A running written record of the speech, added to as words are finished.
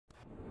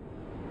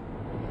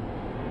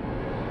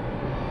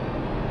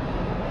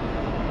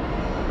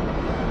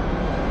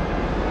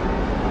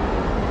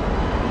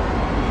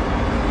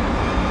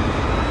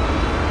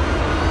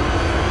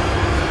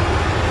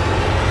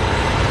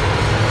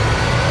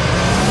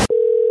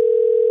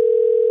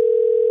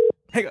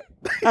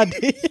I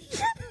did.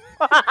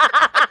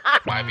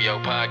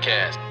 YBO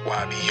Podcast.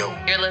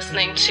 YBO. You're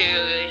listening to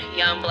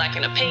Young, Black,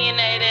 and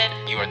Opinionated.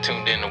 You are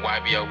tuned in to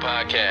YBO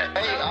Podcast.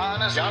 Hey,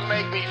 honest, y'all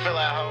make me feel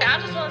at home. I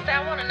just want to say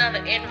I want another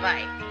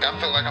invite. I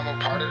feel like I'm a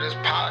part of this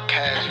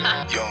podcast, you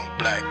know? Young,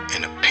 Black,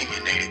 and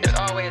Opinionated.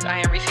 As always, I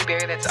am Reese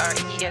Berry. That's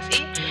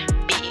RESEBERA.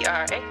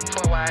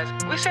 4 Y's.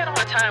 We say it all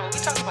the time, but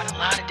we talk about a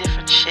lot of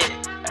different shit.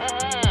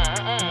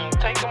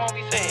 Take them what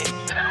we said.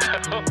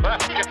 I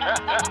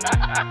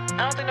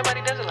don't think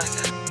nobody does it like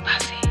us.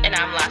 Lassie. And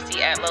I'm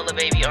Lassie at Lola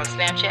Baby on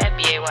Snapchat,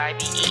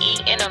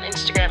 BAYBEE, and on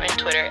Instagram and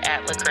Twitter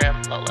at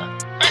LaCreme Lola.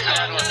 I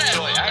got no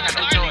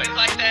choice.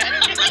 Like that.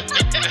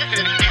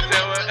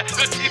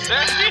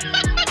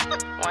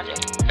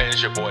 And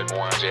it's your boy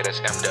Mwanje. That's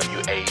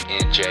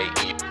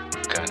MWANJE.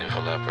 Gunning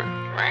for leopard.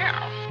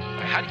 Wow.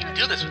 How do you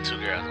do this with two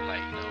girls? I'm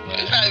like, you know what?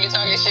 You probably be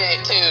talking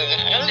shit too.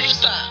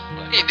 Just stop.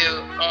 He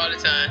do all the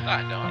time.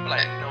 I know. I'm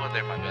like, you know what?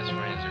 They're my best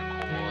friends. They're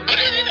cool.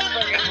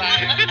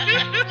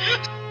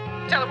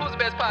 Tell them who's the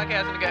best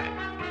podcast in the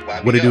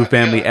game. What it do,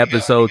 family?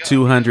 Episode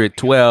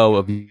 212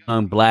 of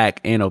Young, Black,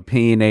 and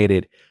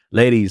Opinionated.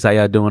 Ladies, how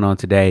y'all doing on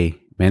today?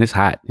 Man, it's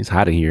hot. It's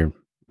hot in here.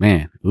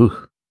 Man,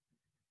 ooh.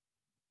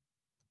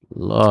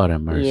 Lord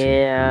have mercy.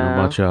 Yeah. I don't know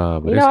about y'all,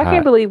 but You it's know, I hot.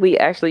 can't believe we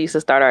actually used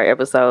to start our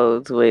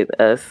episodes with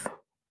us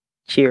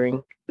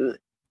cheering.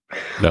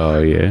 Oh,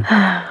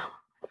 yeah.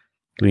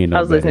 We ain't no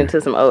I was listening better.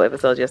 to some old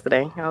episodes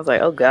yesterday. I was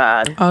like, oh,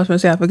 God. I was gonna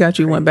say I forgot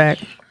you went back.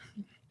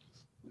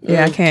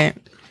 Yeah, I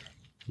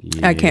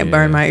can't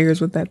burn my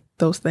ears with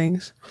those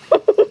things.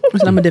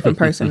 So I'm a different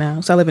person now.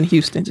 So I live in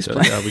Houston. Just So,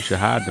 playing. yeah, we should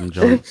hide them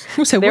joints.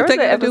 So There what was,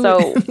 they an gotta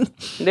do with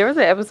it? there was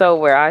an episode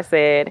where I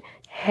said,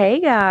 hey,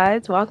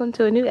 guys, welcome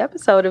to a new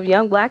episode of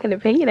Young, Black, and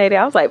Opinionated.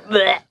 I was like,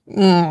 bleh.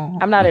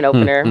 I'm not an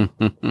opener.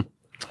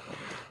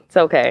 It's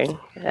okay.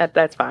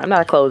 That's fine. I'm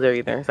not a closer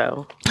either.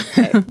 So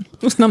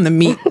It's numb the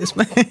meat. Just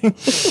playing.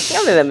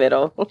 I'm in the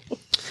middle.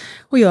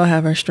 We all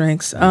have our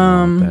strengths.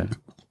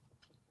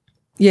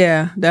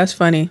 Yeah, that's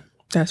funny.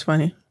 That's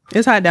funny.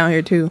 It's hot down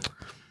here too.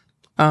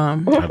 My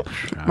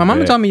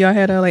mama told me y'all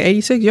had like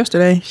 86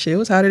 yesterday. Shit, it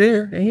was hotter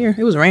there than here.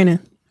 It was raining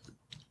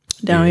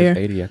down here.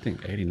 80, I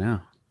think 80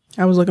 now.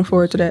 I was looking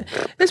forward to that.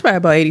 It's probably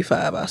about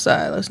 85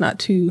 outside. That's not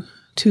too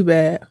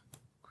bad.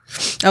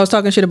 I was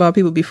talking shit about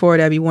people before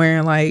that be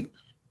wearing like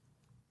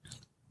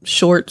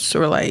shorts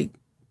or like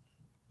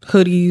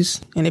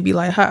hoodies and it'd be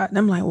like hot. And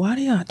I'm like, why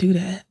do y'all do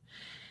that?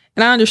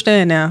 And I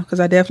understand now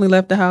because I definitely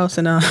left the house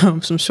in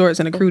some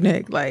shorts and a crew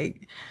neck.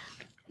 Like,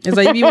 it's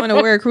like if you want to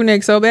wear a crew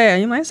neck so bad,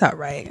 you're like, it's all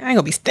right. I ain't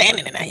gonna be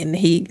standing in the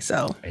heat.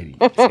 So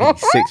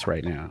 86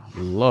 right now.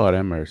 Lord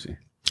have mercy.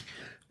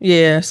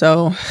 yeah,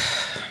 so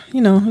you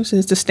know, it's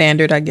the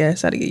standard, I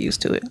guess. I had to get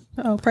used to it.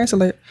 Oh, price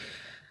alert.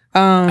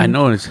 I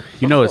know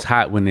it's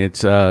hot when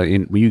it's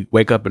when you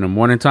wake up in the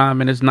morning time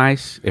and it's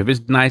nice. If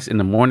it's nice in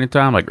the morning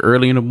time, like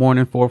early in the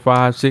morning, 4,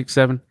 5, 6,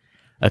 7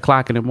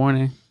 o'clock in the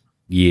morning,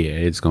 yeah,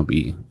 it's gonna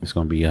be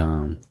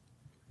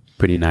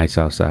pretty nice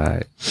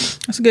outside.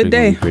 That's a good It's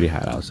gonna day. be pretty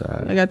hot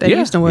outside. I got that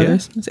Houston weather.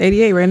 It's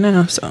 88 right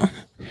now, so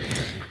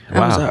I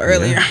was out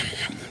earlier.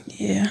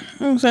 Yeah.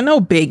 So no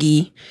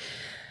biggie.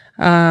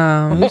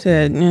 We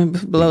said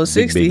below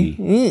 60.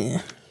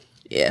 biggie.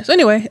 Yeah. So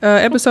anyway,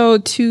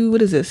 episode 2,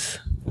 what is this?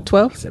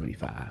 12?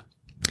 75.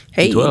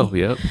 Hey. 12,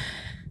 yep.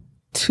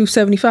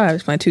 275.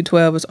 It's my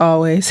 212 as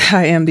always.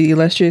 I am the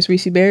illustrious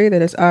Reese Berry.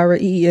 That is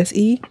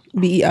RESEBERRA.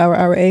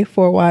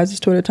 4 Y's is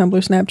Twitter, Tumblr,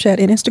 Snapchat,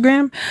 and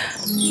Instagram.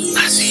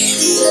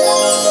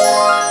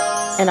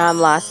 And I'm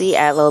Lassie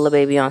at Lola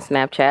Baby on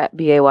Snapchat,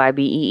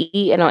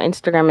 BAYBEE, and on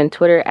Instagram and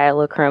Twitter at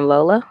LaCreme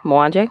Lola.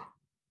 Mwanje.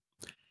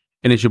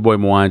 And it's your boy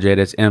Mwanje.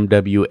 That's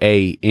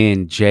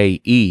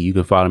MWANJE. You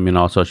can follow me on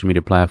all social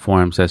media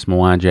platforms. That's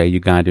Mwanje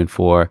Ugandan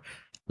for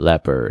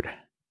Leopard.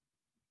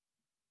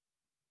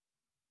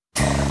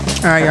 All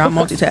right, y'all. I'm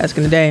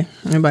multitasking today.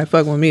 Anybody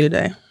fucking with me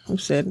today? Who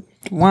said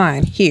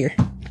wine here?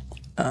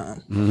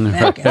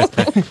 Napkins.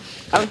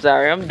 I'm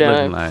sorry, I'm Looking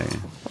done. like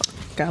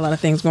Got a lot of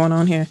things going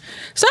on here.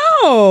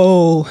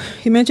 So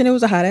he mentioned it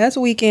was a hot ass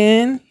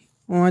weekend.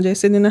 Mwanje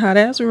sitting in the hot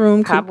ass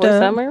room. Hot cooped boy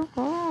up. summer.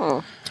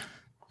 Oh.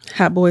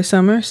 Hot boy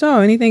summer.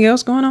 So anything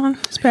else going on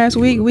this past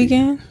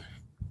weekend?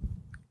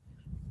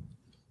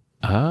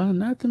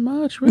 nothing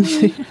much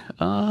really.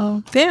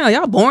 Damn,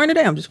 y'all boring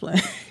today. I'm just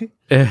playing.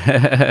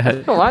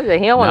 Mwanje,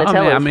 he don't want to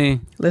tell us. I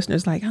mean,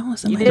 Listeners like, I want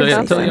somebody did to say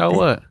tell something.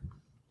 y'all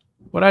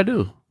what I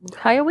do.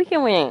 How your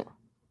weekend went?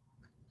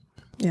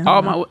 Yeah,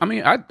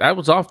 I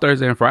was off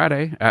Thursday and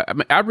Friday.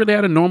 I really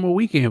had a normal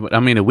weekend, but I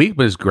mean the week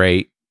was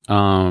great.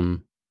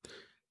 I'm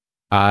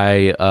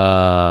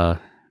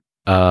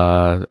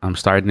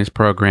starting this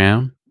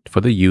program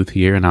for the youth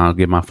here, and I'll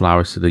give my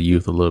flowers to the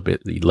youth a little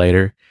bit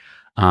later.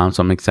 So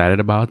I'm excited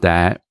about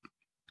that.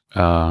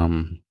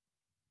 Doing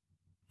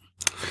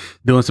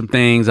some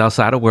things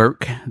outside of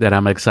work that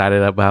I'm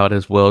excited about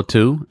as well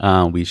too.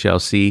 We shall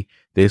see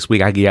this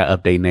week. I get an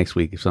update next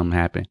week if something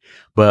happened.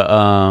 But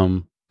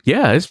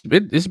yeah, it's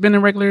been a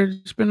regular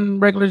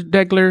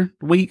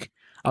week.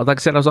 like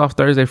I said, I was off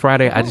Thursday,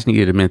 Friday. I just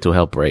needed a mental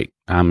health break.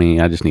 I mean,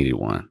 I just needed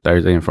one.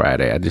 Thursday and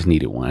Friday, I just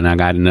needed one. And I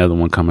got another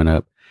one coming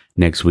up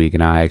next week,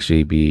 and I'll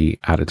actually be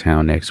out of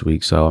town next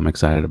week. So I'm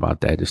excited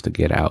about that, just to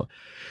get out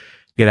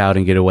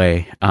and get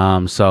away.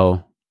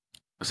 So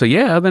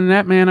yeah, other than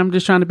that, man, I'm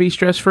just trying to be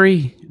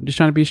stress-free.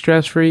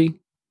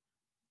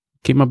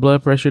 Keep my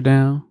blood pressure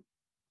down,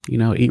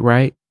 eat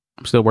right.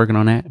 I'm still working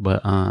on that,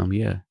 but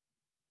yeah.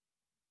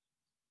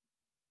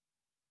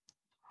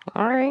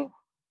 All right.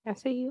 I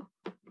see you.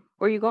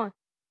 Where are you going?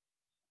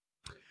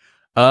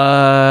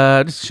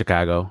 This is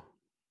Chicago.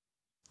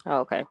 Oh,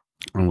 okay.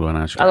 I'm going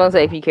out to Chicago. I was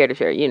gonna say, if you care to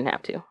share, you didn't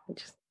have to.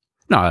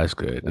 No, that's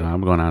good. No,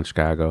 I'm going out to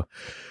Chicago.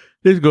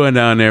 Just going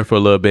down there for a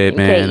little bit,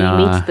 man.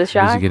 Meets the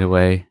Chi? Just to get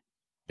away.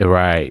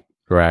 Right.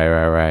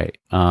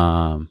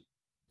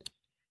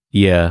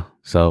 Yeah.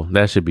 So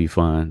that should be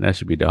fun.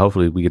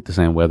 Hopefully we get the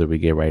same weather we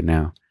get right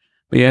now.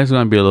 But yeah, it's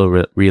going to be a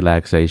little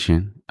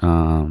relaxation.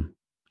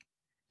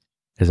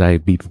 As I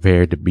be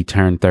prepared to be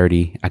turned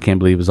 30. I can't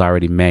believe it's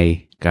already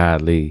May.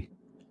 Godly.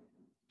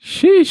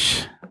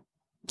 Sheesh.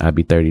 I'll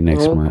be 30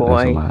 next month. Oh boy.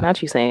 That's a lot.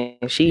 Not you saying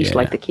sheesh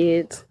like the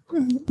kids.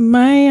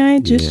 My eye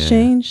just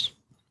changed.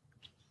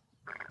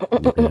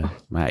 Yeah,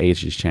 my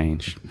age has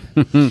changed.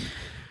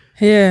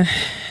 Yeah.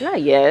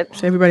 Not yet.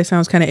 So everybody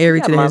sounds kind of airy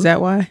today. Mom. Is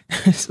that why?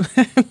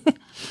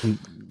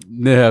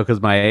 No,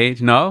 because my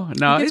age. No.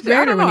 It I gets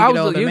better don't when know. you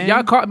get older, man.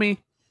 Y'all caught me.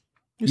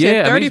 You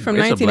said 30 it's from a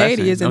 1980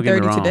 blessing. isn't Don't get me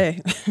 30 wrong.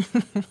 today.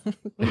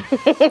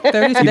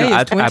 30 today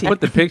is 20. I put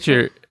the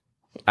picture.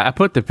 I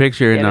put the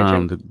picture in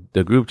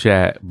the group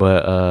chat,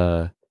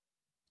 but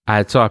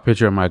I saw a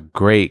picture of my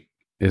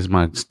is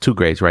my two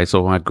greats, right?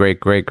 So my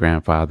great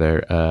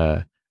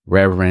grandfather,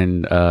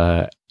 Reverend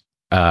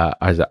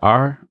is it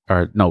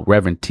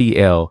Reverend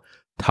T.L.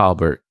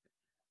 Talbert,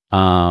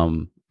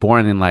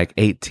 born in like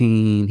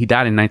 18. He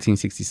died in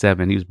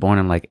 1967. He was born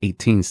in like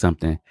 18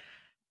 something.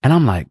 And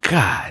I'm like,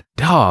 God,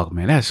 dog,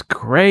 man, that's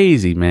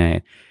crazy,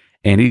 man.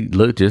 And he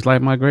looked just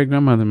like my great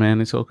grandmother, man.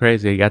 It's so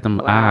crazy. He got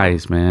them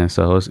eyes, man.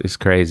 So it's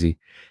crazy.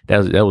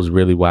 That was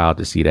really wild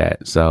to see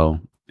that. So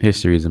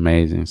history is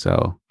amazing.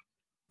 So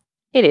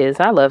it is.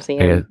 I love seeing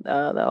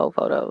the old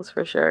photos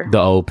for sure. The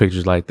old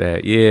pictures like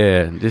that.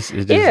 Yeah.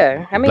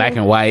 Yeah. I mean, black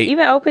and white.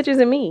 Even old pictures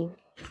of me.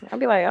 I'd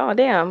be like, oh,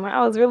 damn,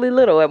 I was really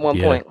little at one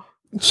point.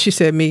 She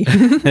said me.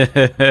 What?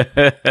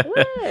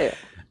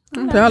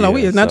 I don't know.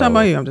 We is not talking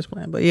about you. I'm just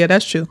playing. But yeah,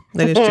 that's true.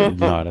 That is true.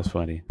 No, that's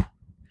funny.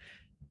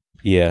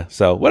 Yeah.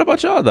 So what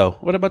about y'all though?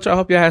 What about y'all? I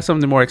hope y'all have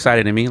something more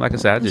exciting than me. Like I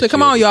said, So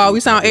come on, y'all. We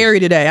sound airy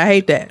today. I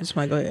hate that. Just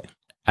go ahead.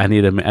 I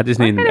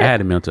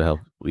had a mental health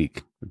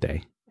week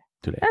today.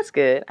 That's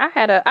good.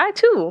 I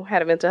too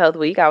had a mental health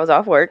week. I was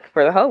off work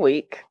for the whole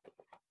week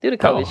due to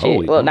COVID shit.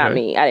 Week. Well, Okay. not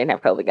me. I didn't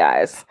have COVID,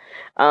 guys.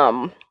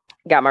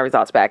 Got my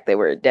results back. They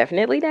were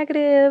definitely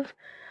negative.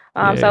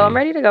 So I'm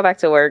ready to go back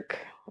to work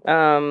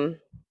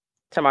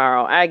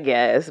tomorrow, I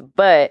guess.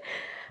 But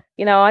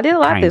I did a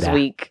lot this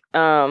week.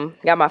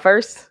 Got my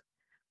first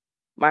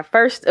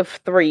of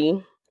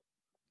 3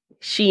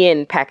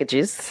 Shein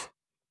packages.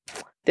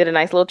 Did a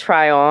nice little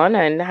try on,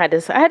 and I had to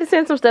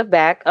send some stuff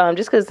back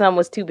just because some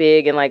was too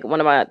big, and like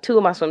two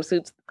of my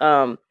swimsuits,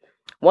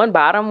 one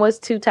bottom was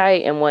too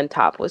tight and one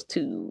top was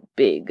too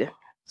big.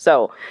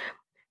 So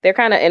they're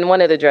kind of in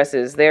one of the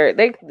dresses.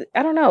 They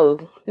I don't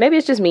know, maybe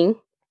it's just me,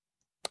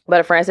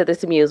 but a friend said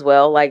this to me as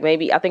well. Like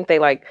maybe I think they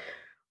like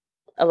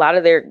a lot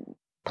of their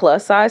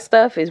plus size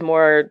stuff is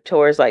more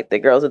towards like the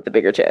girls with the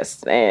bigger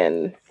chests,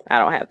 and I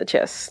don't have the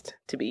chest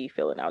to be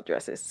filling out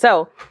dresses.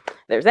 So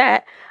there's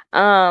that.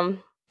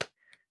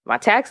 My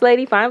tax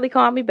lady finally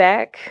called me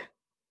back.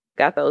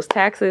 Got those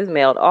taxes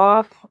mailed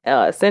off,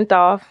 sent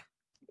off,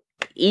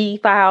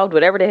 e-filed,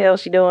 whatever the hell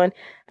she doing.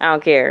 I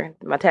don't care.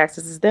 My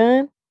taxes is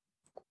done.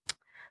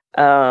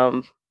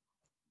 I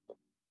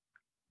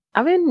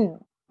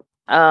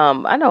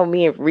know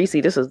me and Reese,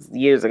 this was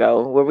years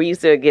ago, where we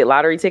used to get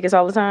lottery tickets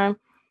all the time.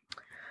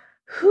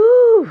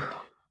 Whew.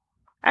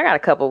 I got a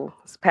couple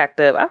packed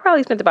up. I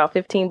probably spent about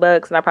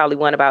 $15 and I probably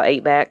won about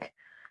 8 back.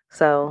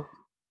 So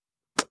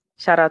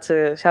shout out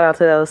to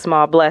those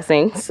small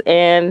blessings.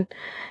 And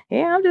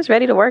yeah, I'm just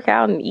ready to work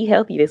out and eat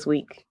healthy this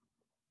week.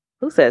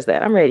 Who says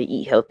that? I'm ready to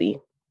eat healthy.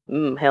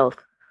 Health.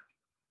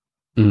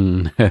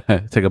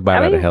 Take a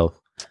bite out of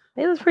health.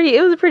 It was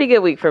a pretty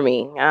good week for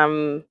me.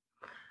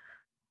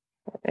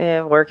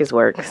 Work is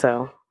work,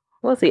 so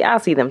we'll see. I'll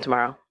see them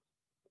tomorrow.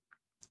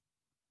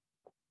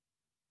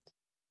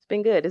 It's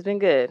been good.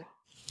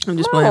 I'm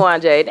just playing. Come on,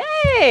 Jay.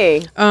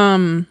 Hey.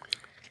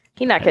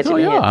 He not catching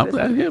me.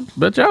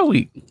 But y'all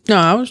week. No,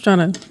 I was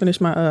trying to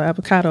finish my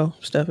avocado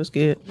stuff. It's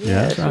good.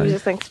 Yeah, she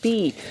just like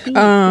speed.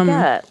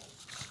 I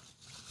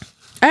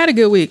had a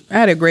good week. I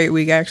had a great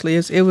week actually.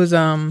 It was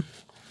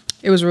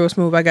real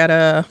smooth. I got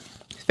a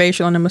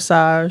facial and a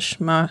massage.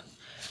 My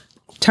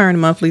turn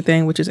monthly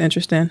thing, which is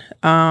interesting.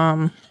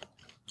 What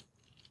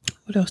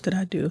else did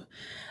I do?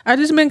 I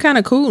just been kind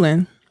of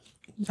cooling.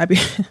 I'm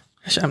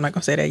not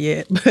gonna say that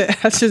yet,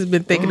 but I just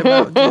been thinking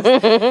about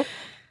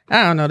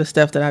I don't know, the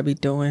stuff that I be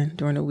doing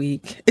during the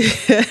week.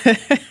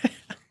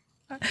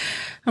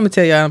 I'm gonna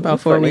tell y'all in about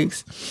 4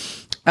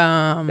 weeks.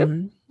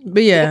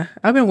 But yeah,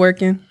 I've been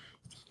working,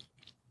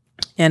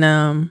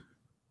 and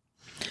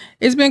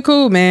it's been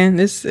cool, man.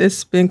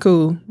 It's been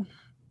cool.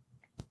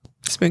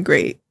 It's been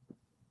great.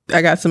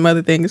 I got some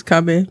other things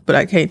coming, but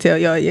I can't tell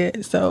y'all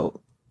yet.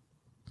 So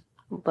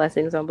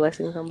blessings on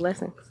blessings on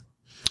blessings.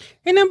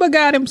 Ain't nothing but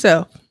God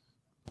Himself.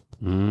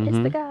 Mm-hmm. It's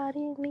the God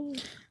in me.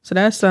 So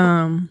that's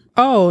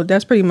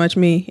that's pretty much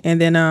me. And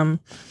then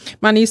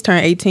my niece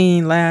turned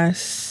 18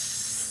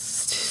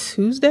 last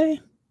Tuesday.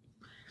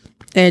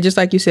 And just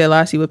like you said,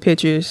 Lassie, with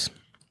pictures,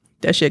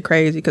 that shit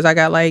crazy. Because I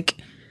got like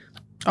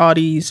all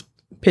these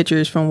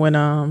pictures from when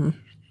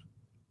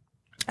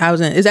I was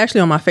in. It's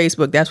actually on my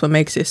Facebook. That's what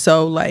makes it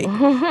so like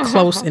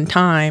close in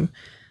time.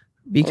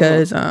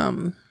 Because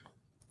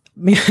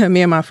me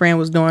and my friend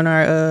was doing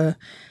our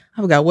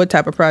I forgot what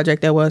type of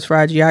project that was for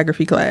our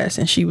geography class,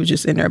 and she was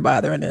just in there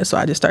bothering us. So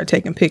I just started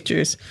taking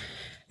pictures,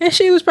 and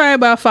she was probably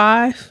about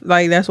 5.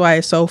 Like that's why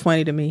it's so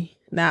funny to me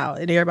now.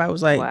 And everybody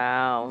was like,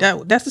 "Wow,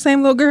 that's the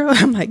same little girl."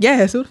 I'm like,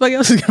 "Yes, who the fuck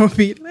else is gonna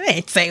be?" That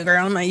ain't the same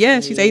girl. I'm like,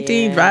 "Yeah, she's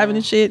 18, driving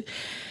and shit."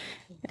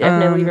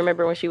 Definitely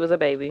remember when she was a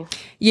baby.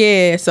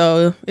 Yeah,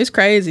 so it's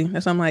crazy.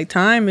 That's why I'm like,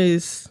 time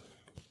is.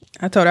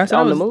 I told her, I said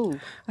on the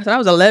move. I said I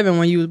was 11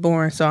 when you was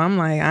born, so I'm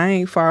like, I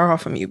ain't far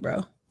off from you,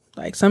 bro.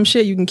 Like some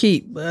shit you can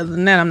keep, but other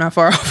than that, I'm not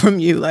far off from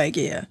you. Like,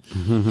 yeah.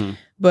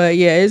 But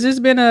yeah, it's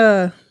just been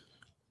an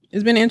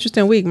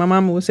interesting week. My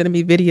mama was sending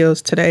me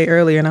videos today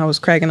earlier, and I was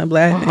cracking up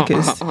laughing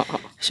because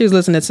she was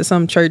listening to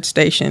some church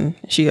station.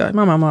 My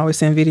mama always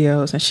send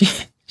videos, and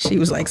she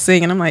was like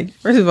singing. I'm like,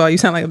 first of all, you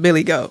sound like a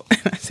Billy Goat.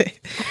 And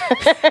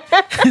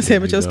I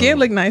said, but your skin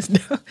look nice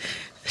though.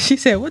 She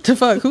said, what the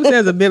fuck? Who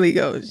says a Billy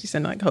Goat? She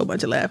sent like a whole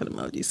bunch of laughing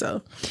emojis.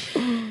 So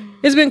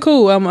it's been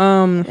cool.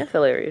 That's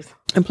hilarious.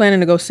 I'm planning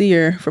to go see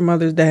her for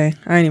Mother's Day.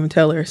 I ain't even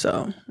tell her,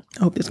 so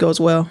I hope this goes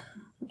well.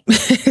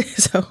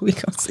 So we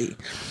gonna see.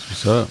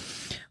 What's up?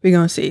 We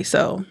gonna see.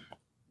 So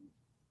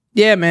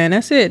yeah, man,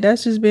 that's it.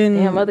 That's just been.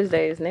 Yeah, Mother's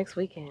Day is next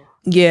weekend.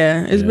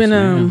 Yeah, it's been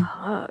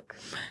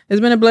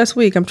it's been a blessed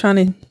week. I'm trying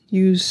to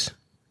use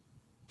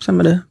some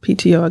of the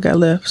PTO I got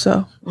left.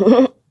 So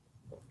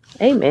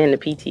amen to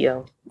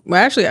PTO.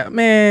 Well, actually,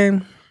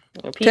 man,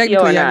 PTO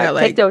technically I got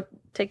like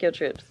take your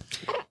trips.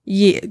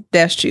 Yeah,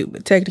 that's true.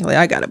 But technically,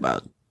 I got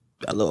about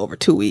a little over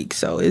 2 weeks,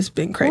 so it's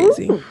been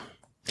crazy. Ooh.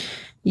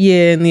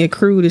 Yeah, and the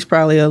accrued is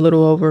probably a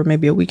little over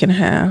maybe a week and a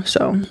half.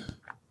 So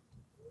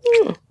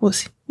we'll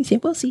see.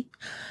 We'll see.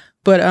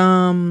 But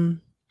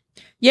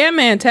yeah,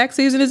 man, tax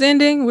season is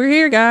ending. We're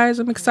here, guys.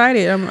 I'm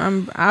excited.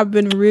 I've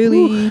been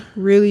really,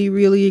 really,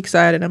 really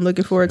excited. I'm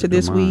looking forward to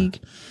this week.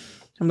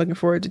 I'm looking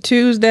forward to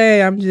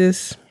Tuesday. I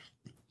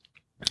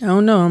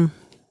don't know.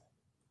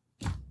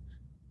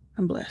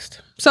 I'm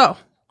blessed. So,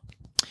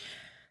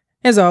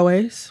 as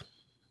always,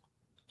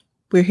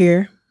 we're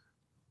here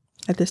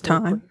at this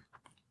time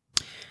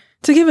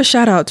to give a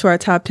shout out to our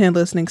top 10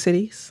 listening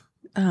cities.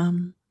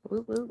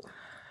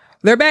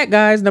 They're back,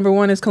 guys. Number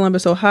 1 is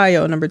Columbus,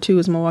 Ohio. Number 2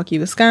 is Milwaukee,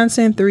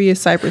 Wisconsin. 3 is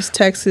Cypress,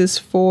 Texas.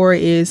 4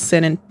 is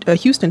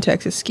Houston,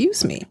 Texas.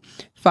 Excuse me.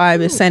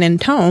 5 is San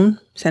Antonio,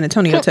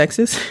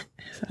 Texas.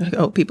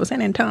 Oh, people,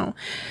 San Antonio.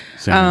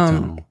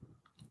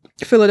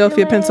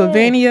 Philadelphia,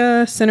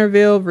 Pennsylvania,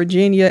 Centerville,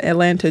 Virginia,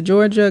 Atlanta,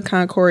 Georgia,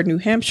 Concord, New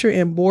Hampshire,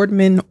 and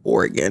Boardman,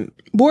 Oregon.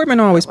 Boardman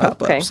always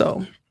pop up,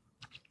 so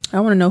I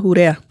want to know who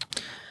they are.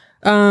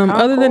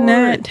 Other than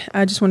that,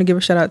 I just want to give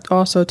a shout out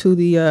also to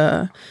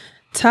the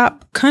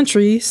top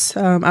countries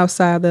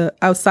outside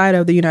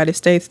of the United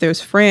States. There's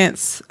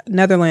France,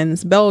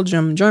 Netherlands,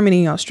 Belgium,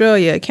 Germany,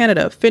 Australia,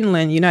 Canada,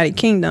 Finland, United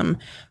Kingdom,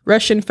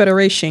 Russian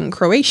Federation,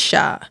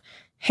 Croatia,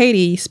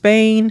 Haiti,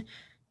 Spain,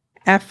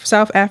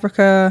 South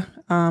Africa,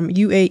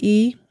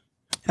 UAE,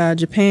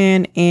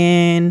 Japan,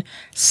 and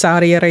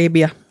Saudi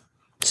Arabia.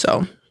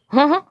 So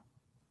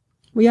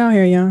we out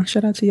here, y'all.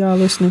 Shout out to y'all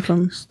listening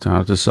from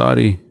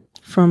Saudi.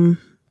 From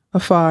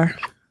afar.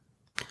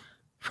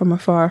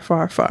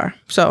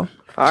 So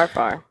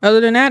far.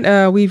 Other than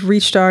that, we've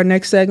reached our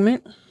next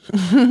segment.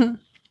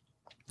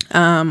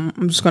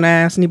 I'm just gonna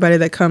ask anybody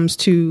that comes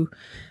to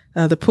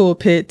the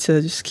pulpit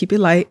to just keep it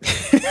light.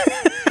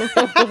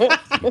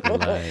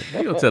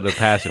 Go to the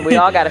passion. We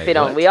all gotta fit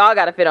on. We all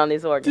gotta fit on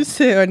this organ. Just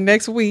say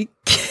next week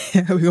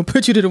we're gonna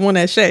put you to the one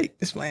that shake.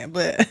 Just playing,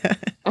 but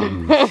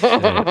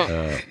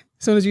as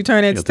soon as you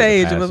turn that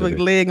stage, it looks like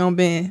leg on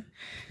bend.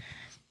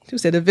 Who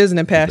said the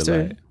visiting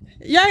pastor?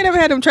 Y'all ain't ever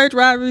had them church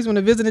rivalries when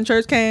the visiting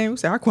church came? We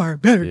said our choir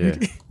better. Yeah.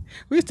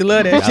 We used to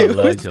love that shit.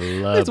 We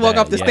used to walk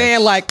off the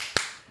stand like.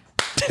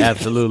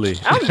 Absolutely.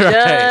 I'm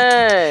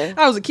done.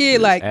 I was a kid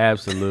like.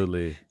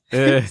 Absolutely.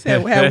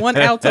 Said we had one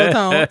alto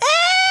tone.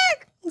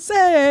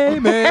 Say,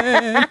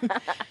 man.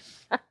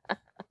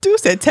 Dude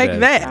said, take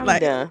that.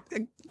 Like,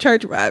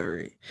 church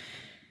rivalry.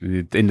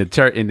 In the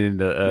church, and then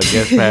the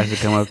guest pastor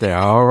come up there.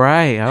 All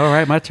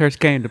right. My church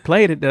came to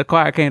play it. The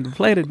choir came to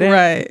play it.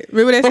 Right.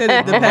 Remember they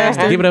said the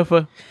pastor. Give it up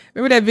for.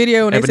 Remember that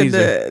video when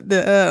Ebenezer.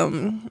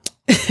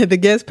 They said the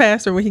guest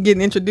pastor when he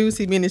getting introduced,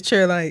 he'd be in his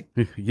chair like.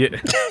 Yeah.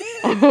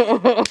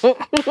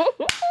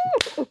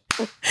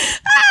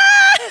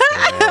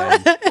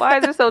 Why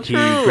is it so He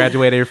true?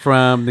 graduated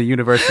from the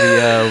University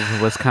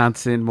of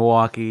Wisconsin,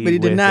 Milwaukee, But he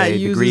did with a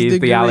use degree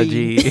in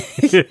theology.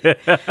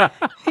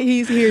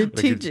 He's here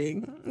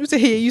teaching. You said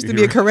he used to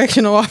be a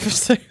correctional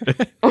officer.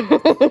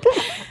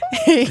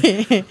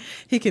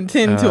 He can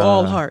tend to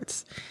all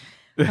hearts.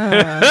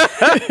 Yeah,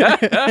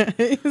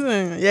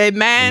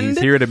 man. He's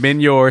here to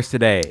mend yours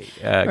today.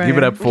 Give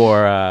it up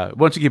for, why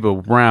don't you give a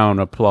warm round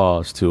of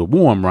applause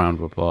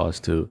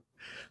to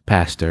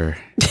Pastor.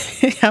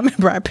 I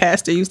remember our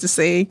pastor used to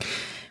sing.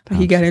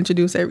 He got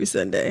introduced every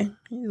Sunday.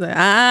 He's like,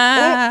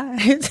 Right.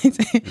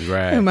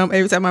 And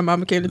every time my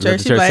mama came to Let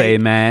church, the church say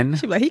amen.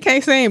 she'd be like, he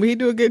can't sing, but he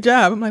do a good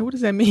job. I'm like, what does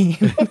that mean?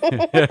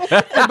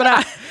 but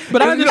I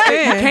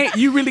understand.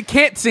 You really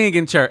can't sing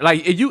in church.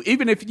 Like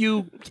even if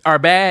you are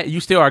bad,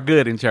 you still are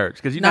good in church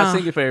because you're not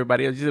singing for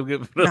everybody else. You're still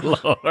good for the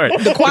Lord.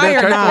 The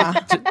choir, nah.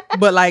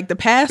 But like the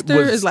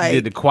pastor is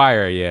like the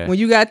choir, yeah. when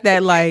you got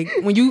that, like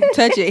when you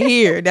touch it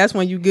here, that's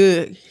when you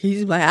good.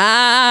 He's like,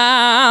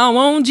 I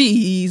want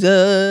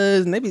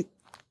Jesus,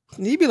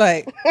 and you'd be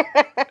like,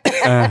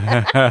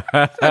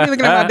 I'd be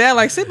looking at my dad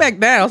like, sit back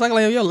down. It's like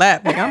laying on your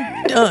lap. Like,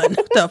 I'm done.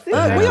 What the fuck?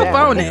 Where your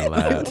phone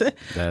at?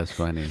 That's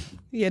funny.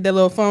 He had that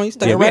little phone. He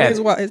stuck it right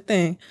in his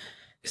thing.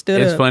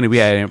 It's funny. We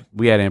had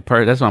in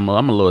person. That's why I'm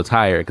a little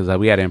tired because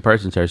we had in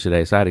person church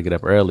today, so I had to get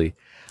up early.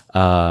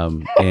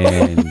 And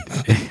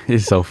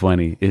it's so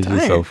funny. It's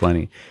just so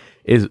funny.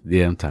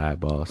 I'm tired,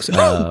 boss.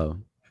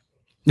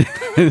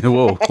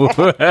 Whoa,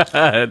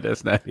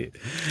 that's not it.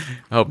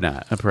 I hope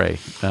not. I pray.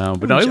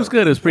 But no, it was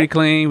good. It was pretty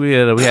clean. We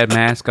had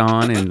masks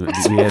on and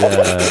we had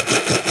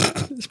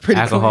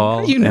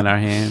alcohol in our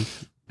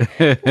hands.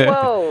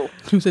 Whoa!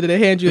 So did they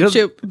hand you a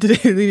chip? Did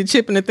they leave a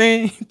chip in the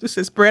thing? Just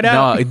to spread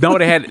out? No,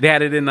 they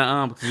had it in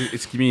the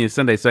it's Communion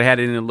Sunday, so they had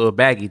it in a little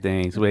baggy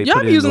thing. So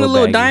y'all be using the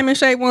little diamond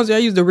shaped ones? Or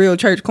y'all use the real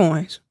church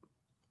coins?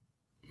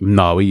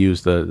 No, we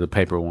used the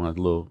paper ones,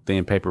 little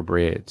thin paper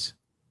breads.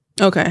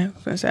 Okay,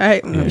 the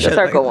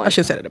circle one. I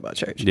should have said it about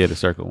church. Yeah, the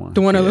circle one.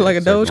 The one that looked like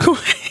a Dogecoin.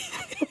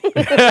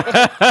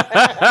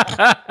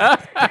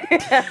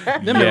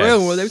 Them the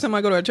real ones. Every time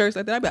I go to a church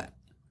like that, I be like,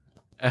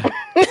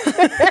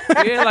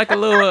 yeah, like a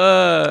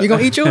little. You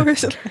gonna eat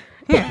yours?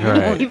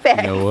 Right. You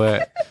fat. You know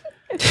what?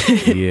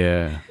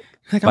 Yeah.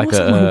 Like, I want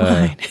some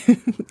wine.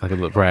 Like a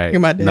little right.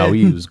 You're my dad. No, we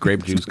use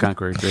grape juice,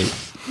 Concord grape.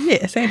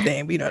 Yeah, same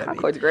thing. But you know what I mean.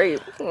 Concord's great.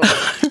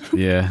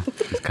 Yeah,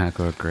 it's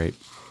Concord grape.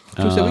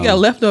 So we got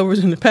leftovers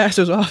in the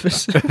pastor's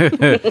office.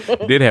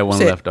 Did have one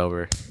left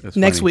over. That's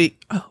next funny.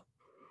 week. Oh.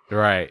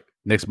 Right.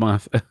 Next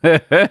month.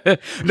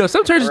 No,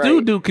 some churches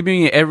do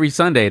communion every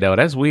Sunday though.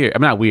 That's weird.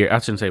 I'm not weird. I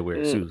shouldn't say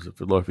weird.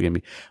 The Lord forgive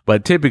me.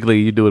 But typically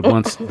you do it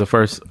once the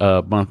first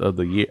month of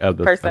the year of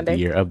the first Sunday.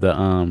 First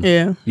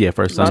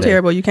It's Sunday.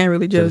 terrible. You can't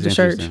really judge the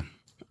church.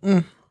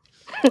 No,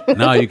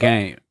 you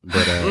can't.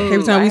 But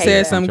every time we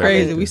said something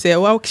crazy, we said,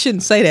 "Well, I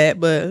shouldn't say that,"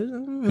 but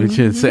we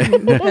should say,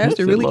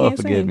 "Pastor really Lord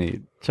can't forgive sing."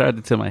 me." Tried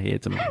to tell my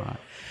head to my heart.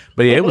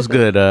 But yeah, it was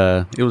good.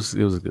 It was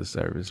a good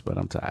service. But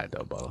I'm tired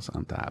though, boss.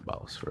 I'm tired,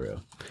 boss, for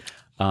real.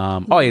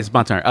 It's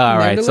my turn. All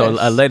right. So,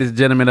 ladies and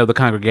gentlemen of the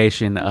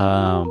congregation,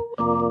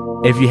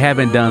 if you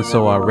haven't done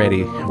so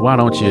already, why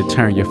don't you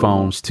turn your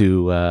phones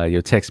to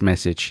your text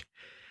message,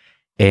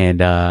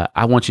 and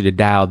I want you to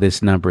dial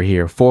this number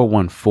here,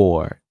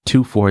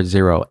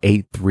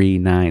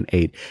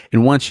 414-240-8398.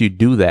 And once you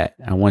do that,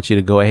 I want you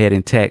to go ahead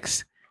and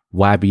text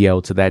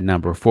YBO to that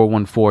number,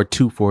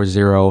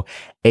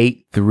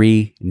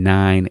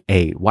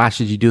 414-240-8398. Why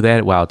should you do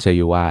that? Well, I'll tell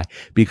you why.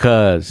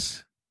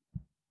 Because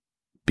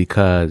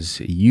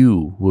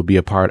you will be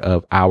a part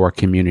of our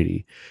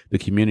community, the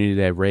community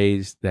that's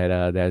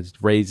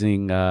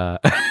raising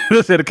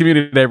the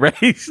community that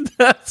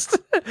raised us,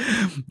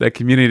 the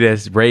community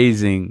that's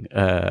raising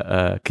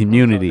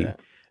community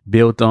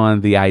built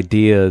on the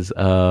ideas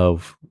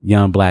of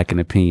Young Black and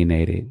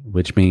Opinionated,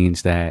 which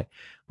means that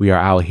we are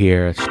out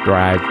here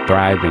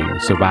thriving,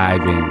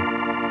 surviving,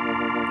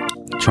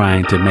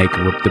 trying to make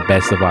the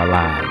best of our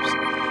lives.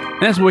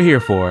 And that's what we're here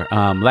for.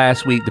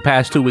 The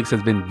past 2 weeks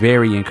has been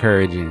very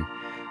encouraging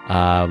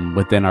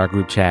within our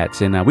group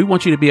chats. And we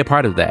want you to be a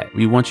part of that.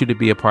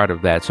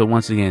 So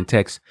once again,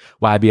 text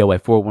YBO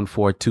at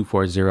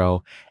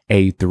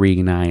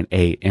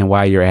 414-240-8398. And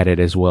while you're at it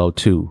as well,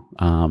 too,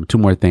 2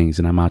 more things,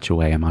 and I'm out your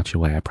way. I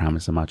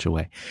promise I'm out your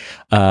way.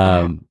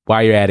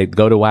 While you're at it,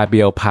 go to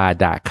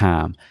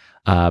ybopod.com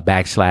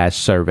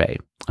 /survey.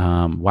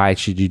 Why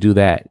should you do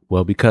that?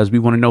 Well, because we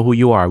want to know who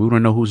you are. We want to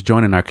know who's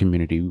joining our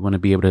community. We want to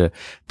be able to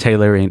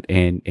tailor and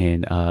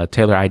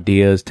tailor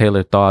ideas,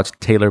 tailor thoughts,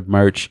 tailor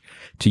merch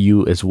to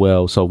you as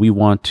well. So we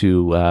want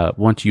you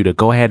to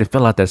go ahead and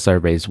fill out that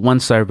survey. It's one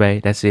survey.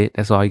 That's it.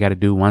 That's all you got to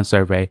do. One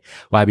survey.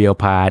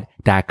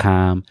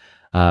 ybopod.com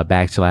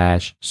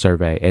 /survey,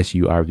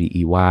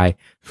 SURVEY.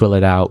 Fill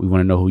it out. We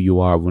want to know who you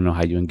are. We want to know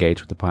how you engage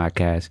with the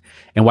podcast.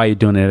 And while you're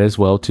doing it as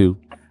well, too,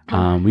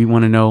 we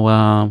want to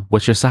know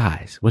what's your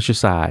size?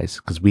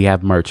 Because we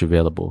have merch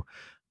available.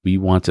 We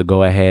want to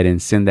go ahead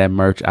and send that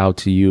merch out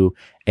to you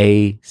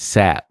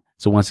ASAP.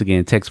 So once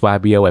again, text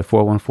YBO at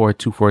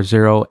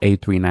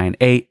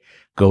 414-240-8398.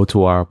 go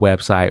to our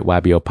website,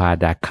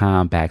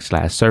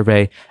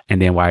 ybopod.com/survey.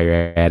 And then while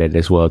you're at it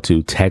as well,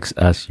 to text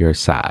us your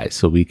size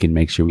so we can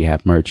make sure we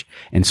have merch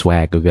and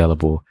swag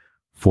available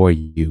for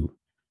you.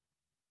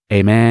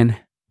 Amen.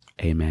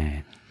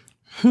 Amen.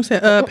 Who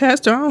said,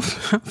 Pastor, I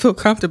feel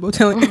comfortable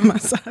telling you my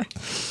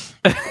size.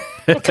 Can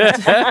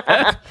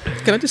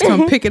I just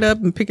come pick it up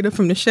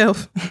from the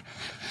shelf?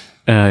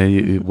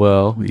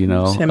 Well, you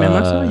know. Say, man,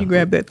 I saw you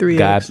grab that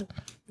 3X.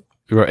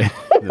 Right.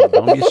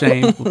 Don't be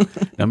ashamed.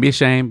 Don't be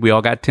ashamed. We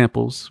all got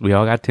temples.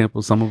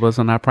 Some of us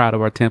are not proud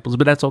of our temples,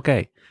 but that's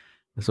okay.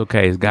 It's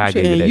okay. It's God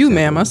gave you that. You, temple.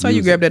 ma'am. I saw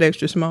you grab that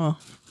extra small.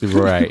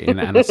 Right. And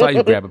I saw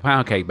you grab a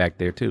pound cake back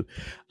there, too.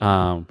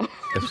 That's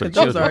for the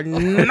Those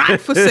children. are not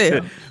for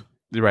sale.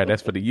 Right.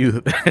 That's for the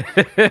youth.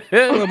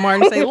 Well,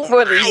 Martin say,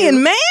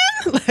 lying, man.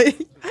 Like, I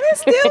didn't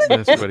steal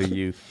it. That's for the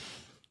youth.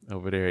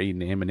 Over there eating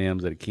the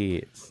M&Ms of the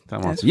kids.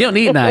 You don't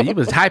need none. You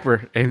was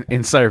hyper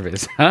in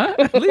service. Huh?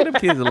 Leave them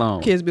kids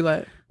alone. Kids be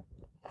like,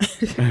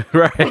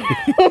 right.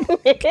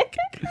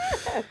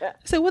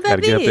 So what that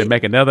Gotta get up there and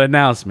make another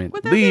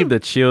announcement. Leave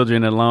the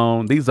children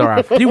alone. These are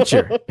our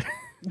future.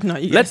 No,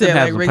 you Let gotta them say have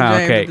like some Rick pound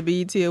James cake. at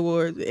the BET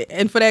Awards.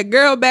 And for that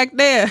girl back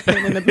there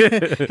in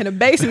the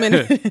basement,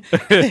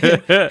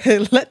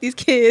 let these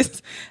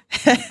kids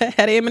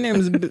have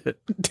M&M's.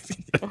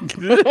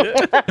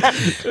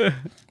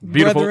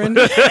 Beautiful. Brethren.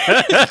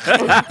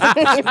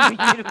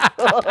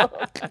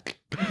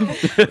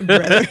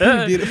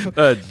 Beautiful.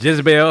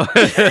 Jezebel.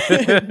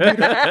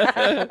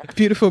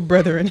 Beautiful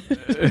brethren.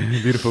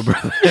 Beautiful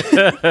brother.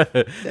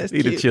 That's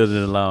Leave the cute.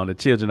 children alone. The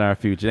children are our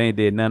future. They ain't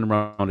did nothing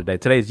wrong today.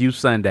 Today's Youth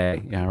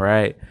Sunday. All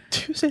right.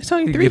 It's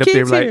only You 3 get up there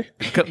kids and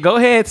here. go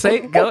ahead,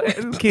 say go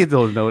ahead. These kids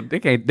don't know. They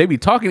can't. They be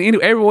talking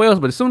everywhere else,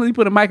 but as soon as you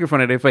put a mic in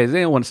front of their face,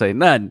 they don't want to say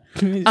nothing.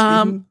 Be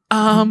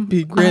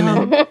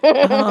grinning.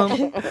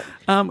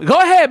 Go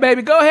ahead,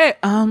 baby. Go ahead.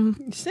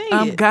 Sing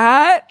it.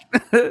 God.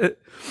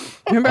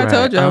 Remember I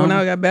told y'all when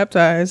I got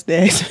baptized,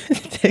 I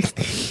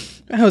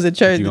was at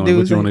church. What The dude you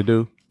was want to like,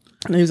 do?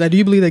 and he was like, "Do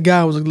you believe that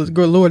God was a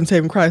good Lord and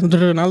Savior Christ?"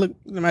 And I looked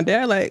at my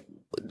dad like,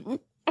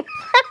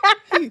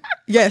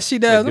 "Yes, she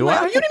does." I'm Do like,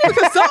 I? "Oh, you didn't even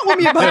consult with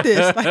me about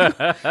this. Like,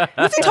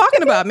 what's he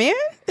talking about, man?"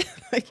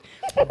 Like,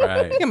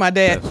 Right. look at my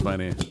dad. That's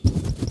funny.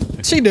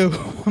 She do.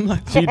 I'm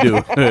like, She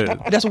do.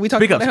 that's what we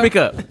talking Speak up. about. Speak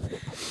up.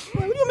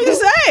 What do you want me to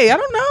say? I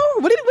don't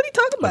know. What did he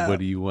talk about? What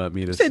do you want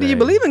me to He say? said, "Do you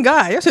believe in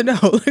God?" I said, "No."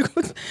 Like,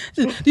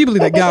 do you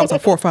believe that God was our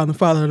forefather,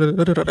 father?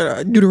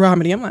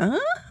 Deuteronomy. I'm like, huh?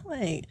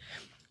 Like,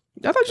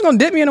 I thought you was gonna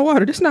dip me in the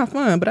water. This is not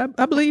fun, but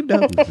I believe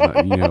though.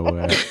 You know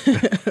what? I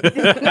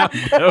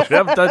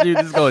thought you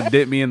were just going to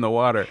dip me in the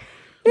water.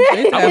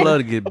 I would love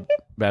to get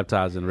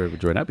baptized in the River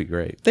Jordan. That'd be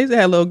great. They used to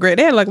have a little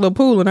they had like a little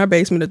pool in our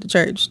basement at the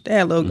church. They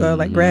had little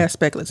like grass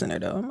specklets in there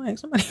though. I'm like,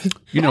 somebody.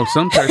 You know,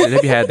 some churches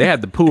they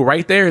had the pool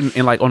right there and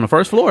like on the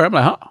first floor. I'm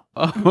like, huh?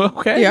 Oh,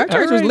 okay. Yeah, our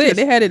church was All right. lit.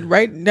 They had it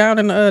right down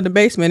in the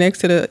basement next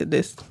to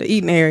the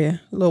eating area,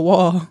 little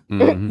wall.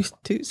 Used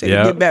to say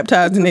Yep. get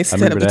baptized and they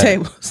set up remember the that.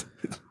 tables.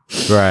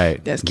 Right.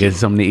 That's Get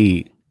something to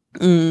eat.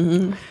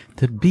 To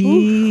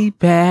be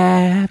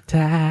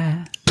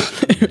baptized.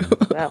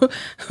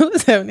 Who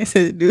was that when they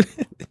said dude?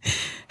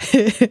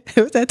 It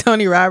was that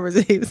Tony Roberts.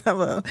 He was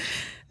talking about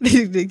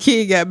the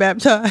kid got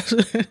baptized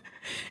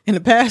and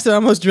the pastor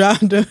almost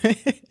drowned him.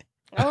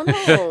 Oh no.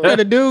 So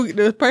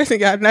the person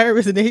got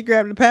nervous and then he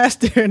grabbed the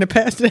pastor and the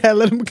pastor had to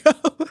let him go.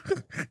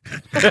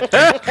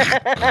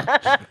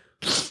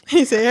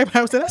 He said,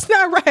 everybody said, "That's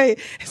not right."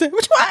 He said,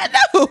 "Which one I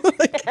know?"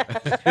 Like,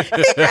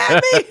 he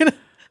grabbed me.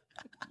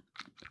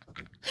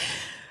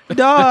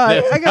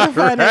 Dog, I gotta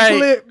find that Right.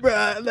 clip,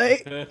 bro.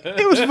 Like,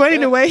 it was funny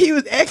the way he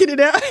was acting it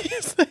out. He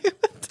was like,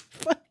 "What the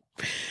fuck?"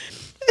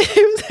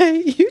 He was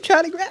like, "You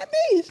trying to grab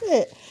me?"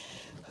 Shit.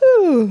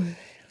 Whew.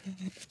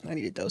 I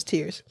needed those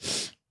tears.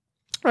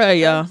 All right,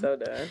 y'all. So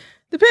done.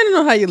 Depending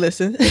on how you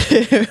listen,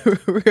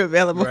 we're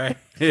available. Right.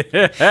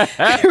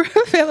 We're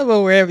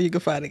available wherever you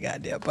can find a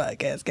goddamn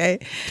podcast, okay?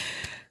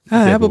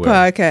 Apple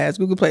Everywhere. Podcasts,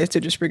 Google Play,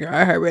 Stitcher, Springer,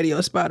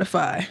 iHeartRadio,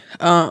 Spotify.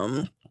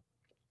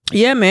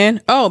 Yeah,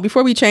 man. Oh,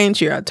 before we change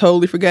here, I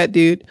totally forgot,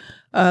 dude.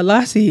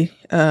 Lassie,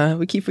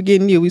 we keep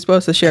forgetting you. We're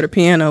supposed to share the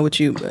piano with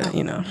you, but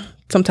you know,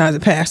 sometimes the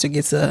pastor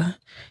gets you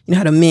know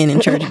how the men in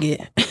church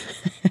get.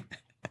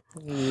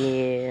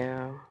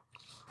 Yeah.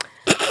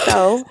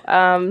 So,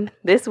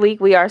 this week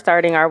we are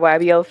starting our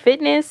YBO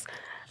Fitness.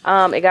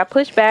 It got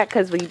pushed back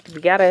because we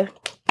gotta,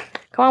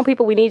 come on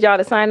people, we need y'all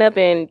to sign up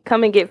and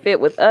come and get fit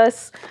with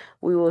us.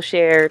 We will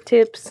share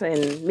tips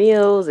and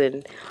meals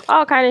and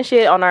all kind of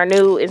shit on our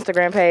new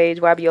Instagram page,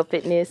 YBO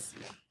Fitness,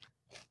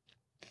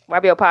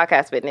 YBO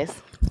Podcast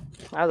Fitness.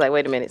 I was like,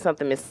 wait a minute,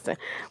 something missing.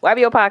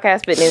 YBO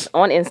Podcast Fitness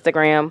on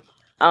Instagram.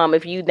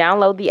 If you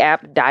download the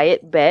app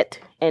Diet Bet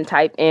and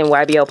type in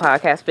YBO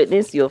Podcast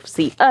Fitness, you'll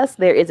see us.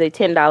 There is a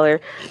 $10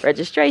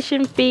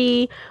 registration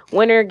fee.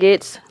 Winner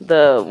gets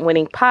the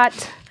winning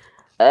pot,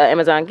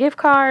 Amazon gift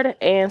card,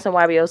 and some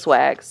YBO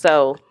swag.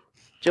 So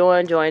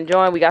join.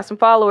 We got some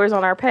followers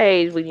on our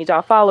page. We need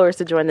y'all followers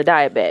to join the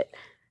Diet Bet.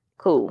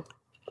 Cool.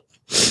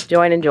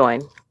 Join and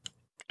join.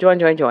 Join.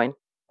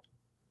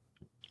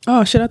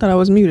 Oh shit! I thought I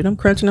was muted. I'm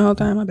crunching the whole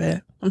time. My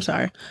bad. I'm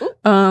sorry.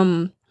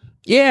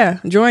 Yeah,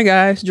 join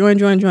guys.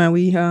 Join.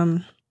 We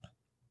I'm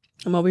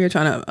over here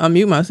trying to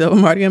unmute myself.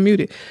 I'm already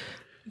unmuted.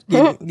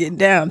 Getting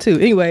down too.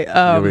 Anyway,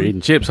 You were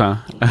eating chips, huh?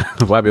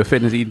 YBO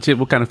Fitness eating chips.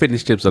 What kind of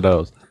fitness chips are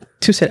those?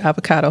 2 set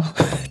avocado.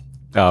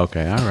 Oh,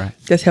 okay, all right.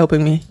 That's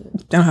helping me. I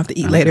don't have to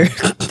eat later.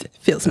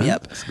 Fills me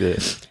up. That's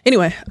good.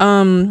 Anyway,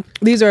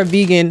 these are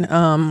vegan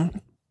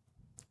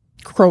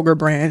Kroger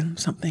brand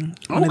something.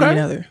 One or the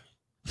other.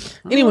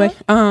 Anyway,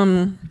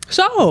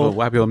 so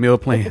YBO meal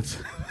plans.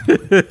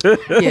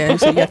 yeah,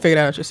 so you gotta figure it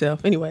out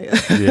yourself. Anyway,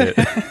 Yeah.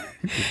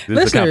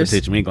 This is a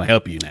competition. We ain't gonna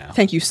help you now.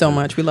 Thank you so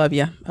much. We love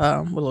you. With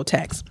a little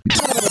tax.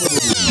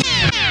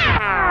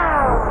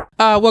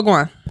 What going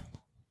on?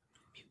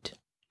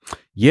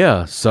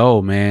 Yeah.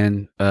 So,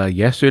 man,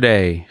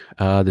 yesterday,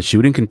 the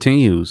shooting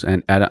continues,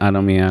 and I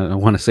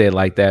don't want to say it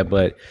like that,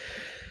 but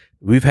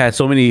we've had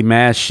so many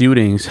mass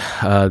shootings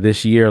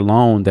this year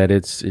alone that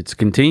it's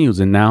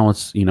continues, and now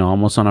it's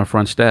almost on our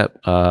front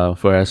step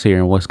for us here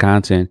in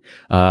Wisconsin.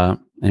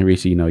 And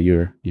Reese,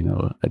 you're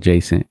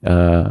adjacent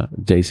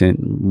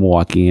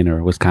Milwaukeean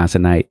or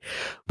Wisconsinite,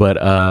 but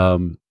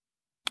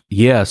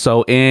yeah.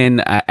 So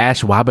in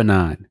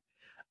Ashwaubenon,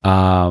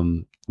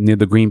 near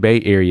the Green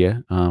Bay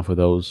area, for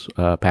those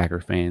Packer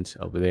fans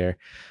over there,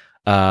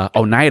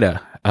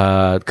 Oneida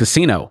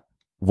Casino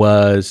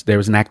there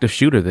was an active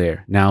shooter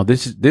there. Now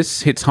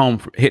this hit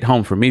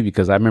home for me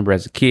because I remember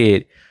as a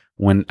kid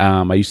when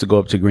I used to go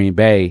up to Green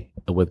Bay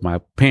with my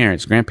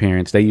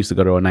grandparents, they used to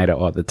go to Oneida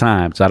all the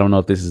time. So I don't know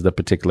if this is the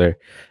particular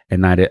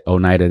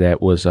Oneida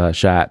that was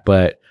shot,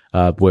 but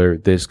where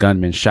this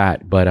gunman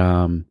shot. But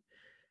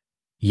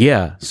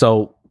yeah,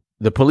 so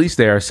the police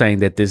there are saying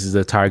that this is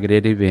a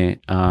targeted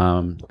event.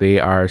 They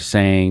are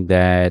saying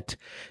that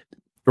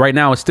right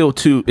now it's still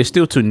too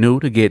new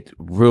to get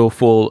real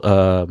full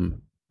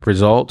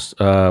results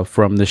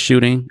from the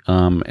shooting.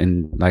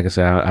 And like I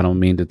said, I don't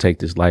mean to take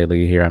this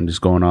lightly here. I'm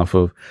just going off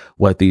of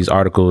what these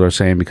articles are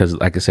saying because,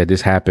 like I said,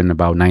 this happened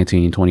about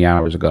 19-20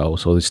 hours ago.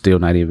 So it's still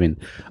not even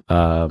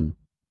a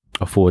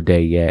full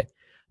day yet.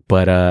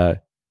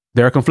 But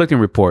there are conflicting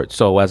reports.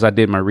 So as I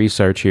did my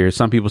research here,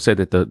 some people said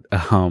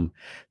that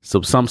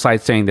some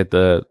sites saying that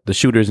the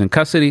shooter is in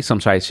custody.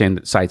 Some sites saying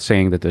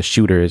that the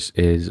shooter is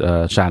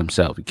shot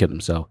himself. He killed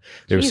himself.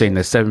 They were saying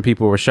that 7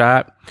 people were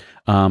shot.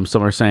 Some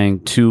are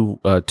saying two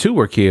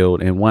were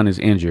killed and 1 is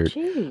injured.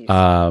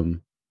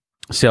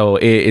 So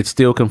it's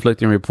still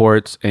conflicting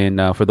reports.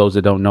 And for those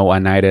that don't know,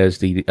 Oneida is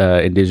the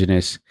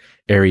indigenous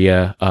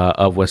area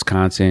of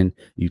Wisconsin.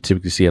 You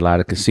typically see a lot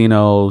of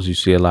casinos. You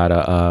see a lot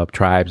of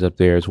tribes up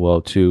there as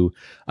well too.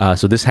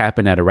 So this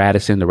happened at a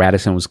Radisson. The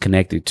Radisson was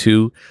connected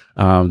to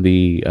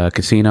the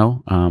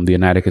casino, the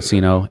Oneida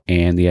Casino,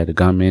 and the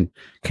gunman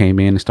came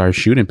in and started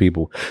shooting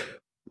people.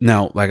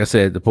 Now, like I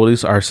said, the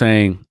police are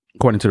saying,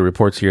 according to the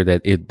reports here,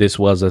 that this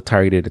was a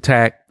targeted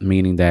attack,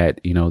 meaning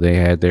that they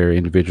had their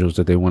individuals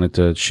that they wanted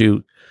to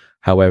shoot.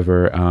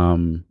 However,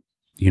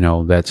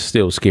 that's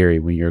still scary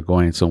when you're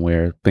going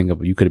somewhere.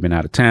 You could have been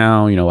out of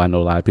town. I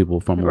know a lot of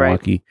people from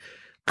Milwaukee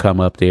come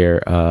up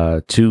there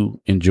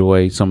to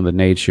enjoy some of the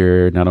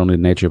nature, not only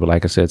the nature, but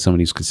like I said, some of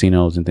these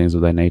casinos and things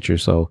of that nature.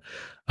 So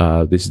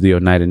this is the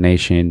Oneida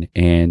Nation.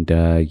 And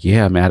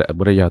yeah, man,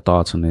 what are your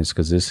thoughts on this?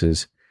 Because this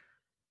is,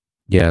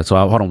 yeah. So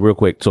hold on real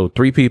quick. So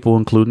 3 people,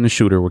 including the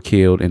shooter, were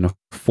killed and a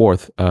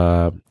 4th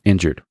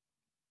injured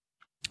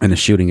in the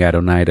shooting at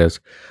Oneida's.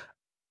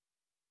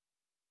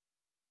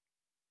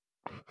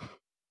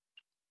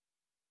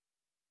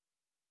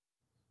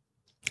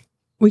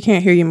 We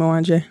can't hear you,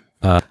 Mwanje.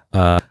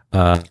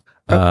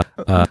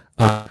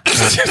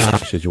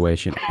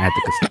 Situation at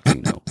the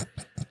casino.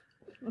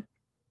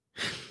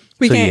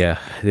 We can't. Yeah,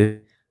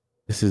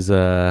 this is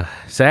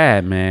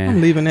sad, man.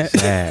 I'm leaving it.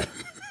 Sad.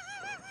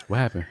 What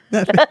happened?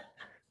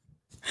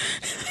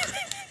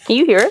 Can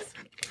you hear us?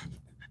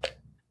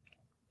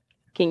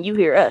 Can you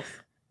hear us?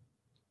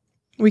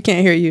 We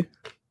can't hear you.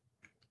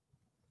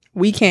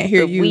 We can't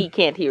hear you. We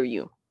can't hear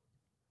you.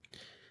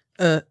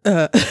 Can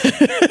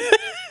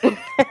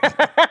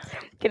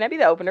I be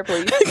the opener,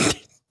 please?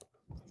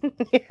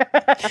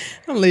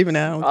 I'm leaving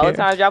now. All the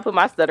times y'all put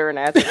my stuttering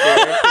ass in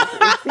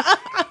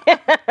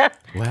there.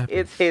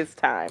 It's his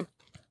time.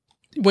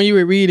 When you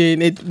were reading,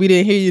 we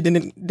didn't hear you.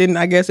 Then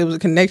I guess it was a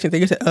connection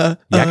thing. You said,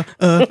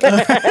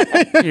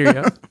 Here you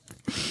go.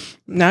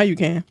 Now you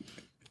can.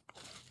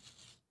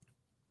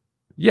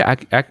 Yeah,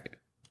 I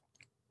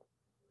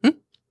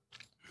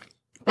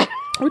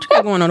What you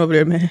got going on over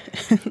there, man?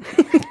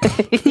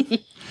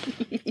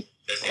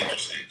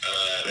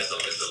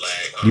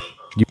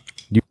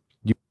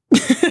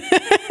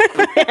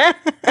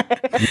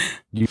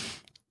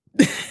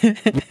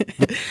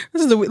 This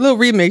is a little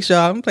remix, y'all.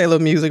 I'm gonna play a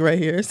little music right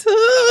here.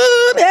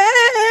 Soon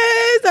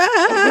as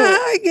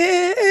I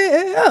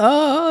get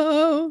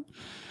home.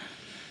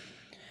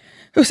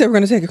 We said we're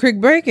gonna take a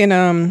quick break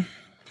and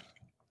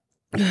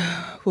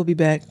we'll be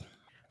back.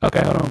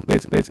 Okay, hold on.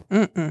 Listen. Listen.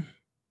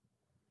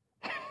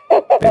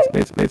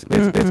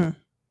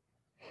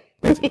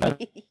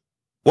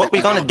 What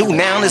we gonna do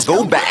now is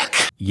go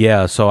back.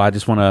 Yeah, so I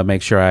just want to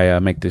make sure I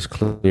make this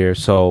clear.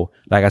 So,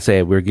 like I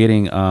said, we're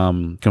getting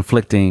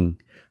conflicting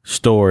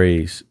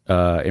stories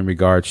in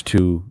regards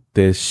to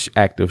this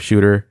active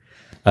shooter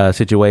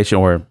situation,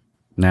 or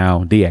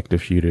now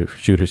deactive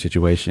shooter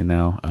situation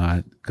now,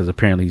 because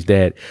apparently he's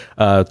dead.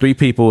 3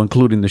 people,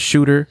 including the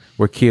shooter,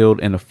 were killed,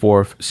 and the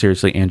 4th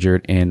seriously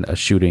injured in a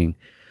shooting.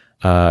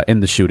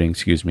 In the shooting,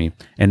 excuse me.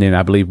 And then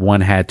I believe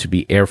one had to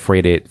be air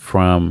freighted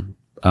from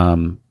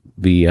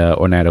the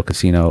Oneida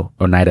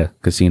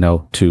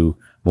Casino to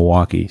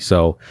Milwaukee.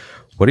 So,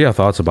 what are your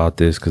thoughts about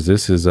this? Because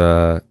this is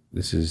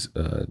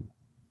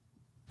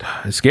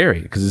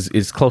scary because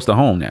it's close to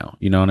home now.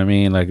 You know what I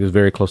mean? Like, it's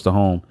very close to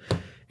home.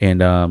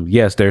 And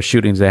yes, there are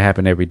shootings that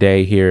happen every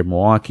day here in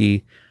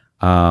Milwaukee.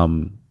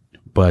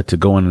 But to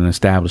go in an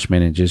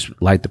establishment and just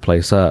light the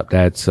place up,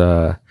 that's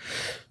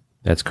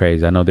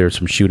crazy. I know there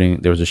was a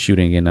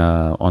shooting in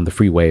on the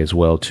freeway as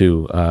well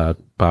too. I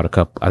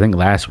think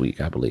last week,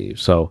 I believe.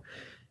 So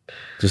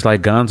just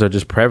like guns are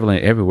just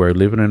prevalent everywhere,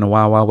 living in the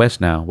wild, wild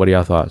west now. What are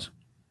y'all thoughts?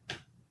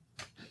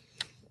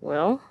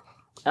 Well,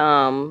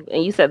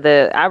 and you said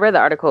I read the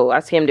article, I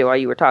skimmed it while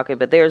you were talking,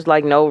 but there's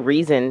like no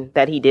reason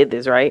that he did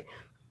this, right?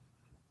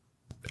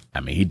 I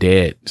mean, he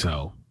did.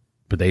 So,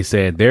 but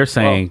they're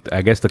saying,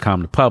 I guess to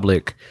calm the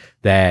public,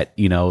 that,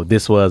 you know,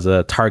 this was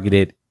a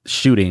targeted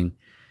shooting,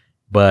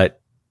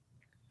 but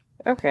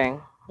okay.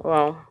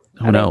 Well,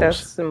 who I knows? think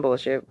that's some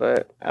bullshit,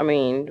 but I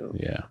mean,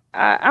 yeah,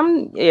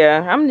 I'm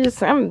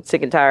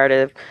sick and tired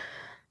of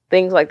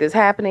things like this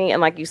happening.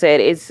 And like you said,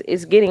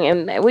 it's getting,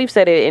 and we've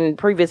said it in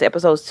previous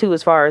episodes too,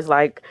 as far as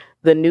like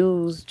the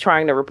news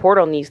trying to report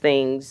on these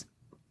things.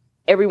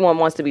 Everyone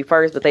wants to be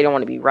first, but they don't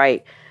want to be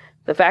right.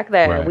 The fact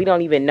that we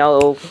don't even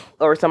know,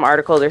 or some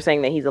articles are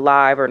saying that he's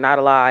alive or not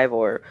alive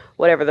or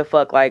whatever the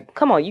fuck, like,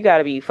 come on, you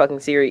gotta be fucking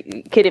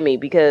kidding me.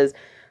 Because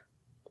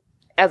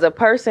as a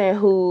person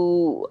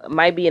who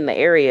might be in the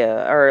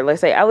area, or let's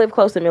say I live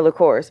close to Miller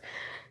Course.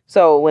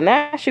 So when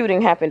that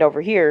shooting happened over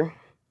here,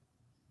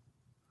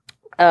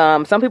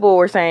 some people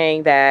were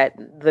saying that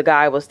the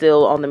guy was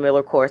still on the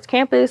Miller Course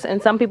campus,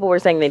 and some people were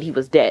saying that he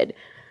was dead.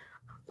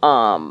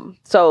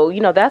 So, you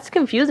know, that's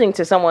confusing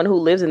to someone who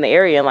lives in the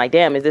area and like,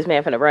 damn, is this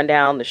man finna run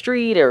down the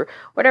street or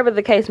whatever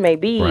the case may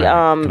be?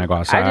 Can I go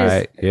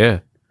outside? Yeah.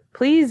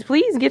 Please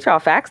get y'all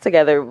facts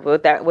together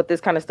with this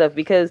kind of stuff,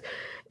 because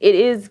it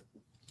is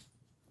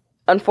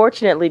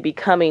unfortunately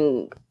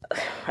becoming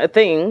a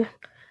thing.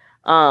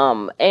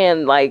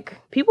 And like,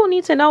 people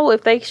need to know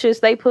if they should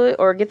stay put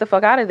or get the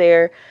fuck out of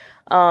there.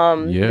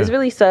 This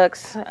really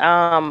sucks.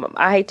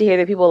 I hate to hear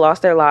that people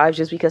lost their lives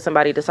just because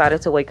somebody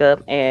decided to wake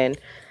up and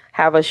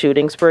have a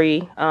shooting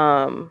spree.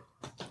 I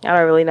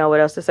don't really know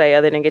what else to say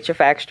other than get your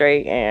facts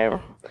straight,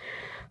 and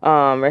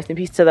rest in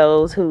peace to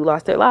those who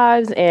lost their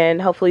lives. And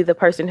hopefully the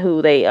person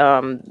who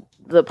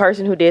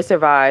did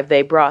survive,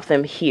 they brought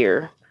them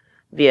here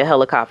via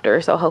helicopter.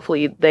 So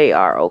hopefully they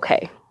are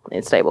okay,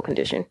 in stable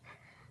condition.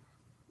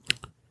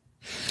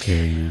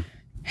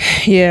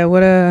 Yeah,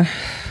 what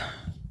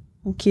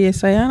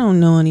kids say, I don't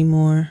know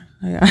anymore.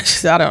 Like,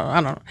 I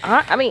don't.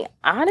 I mean,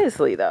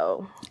 honestly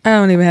though, I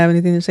don't even have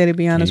anything to say, to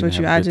be honest with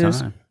you. I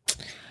just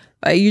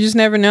like, you just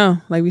never know.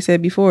 Like we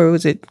said before,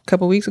 was it a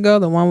couple weeks ago?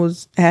 The one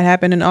had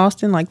happened in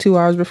Austin like 2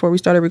 hours before we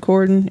started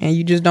recording, and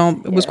you just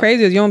don't. It was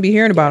crazy. You don't be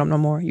hearing about them no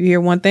more. You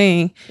hear one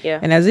thing,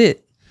 and that's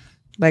it.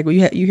 Like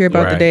you hear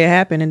about the day it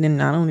happened, and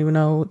then I don't even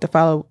know what the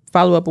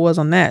follow up was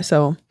on that.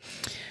 So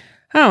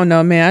I don't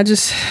know, man.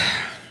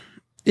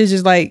 It's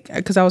just like,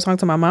 because I was talking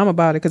to my mom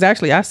about it, because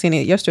actually I seen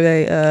it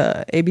yesterday.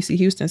 ABC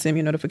Houston sent me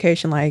a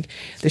notification like,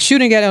 the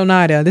shooting at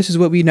Oneida, this is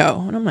what we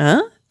know. And I'm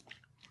like,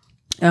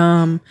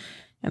 huh?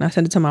 And I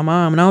sent it to my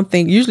mom, and I don't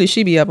think, usually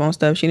she be up on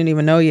stuff she didn't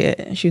even know yet.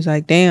 And she was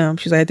like, damn.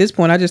 She's like, at this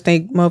point, I just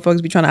think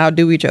motherfuckers be trying to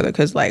outdo each other,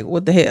 because like,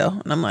 what the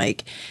hell? And I'm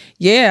like,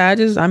 yeah, I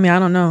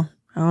don't know.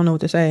 I don't know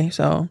what to say.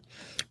 So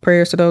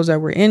prayers to those that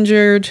were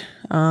injured.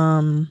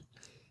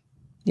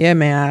 Yeah,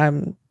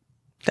 man,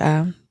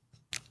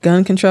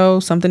 gun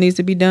control, something needs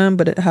to be done.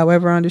 But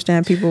however, I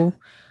understand people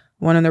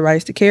wanting the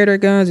rights to carry their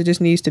guns. It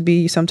just needs to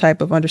be some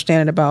type of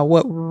understanding about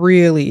what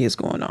really is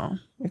going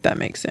on, if that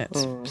makes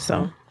sense. Mm-hmm.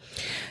 So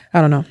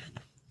I don't know.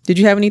 Did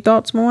you have any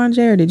thoughts,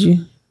 Mwanje, or did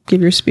you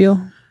give your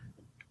spiel?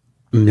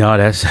 No,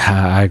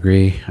 I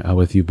agree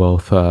with you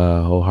both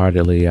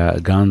wholeheartedly.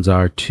 Guns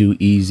are too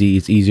easy.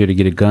 It's easier to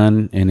get a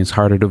gun, and it's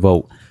harder to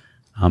vote.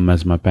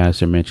 As my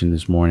pastor mentioned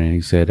this morning, he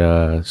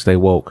said, stay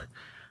woke.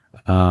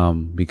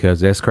 Because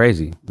that's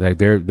crazy. Like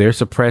they're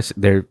suppressed.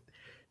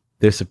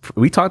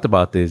 We talked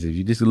about this. If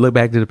you just look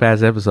back to the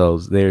past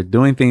episodes, they're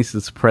doing things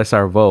to suppress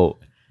our vote.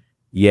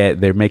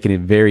 Yet they're making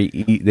it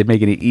they're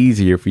making it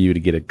easier for you to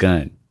get a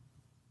gun,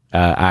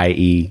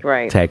 i.e.,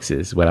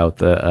 Texas, without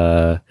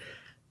the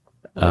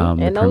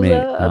permit.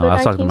 I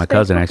was talking to my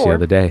cousin actually the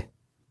other day.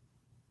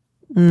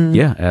 Mm.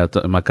 Yeah,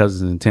 my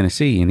cousin's in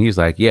Tennessee, and he's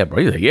like, "Yeah,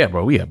 bro." He's like, "Yeah,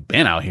 bro. We have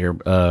been out here.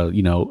 Got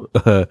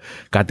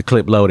the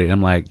clip loaded."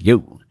 I'm like,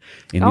 "Yo."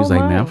 And he's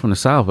like, man, I'm from the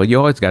South, but you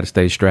always got to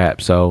stay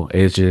strapped. So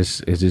it's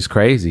just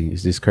crazy.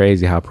 It's just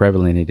crazy how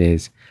prevalent it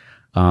is.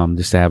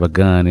 just to have a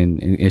gun,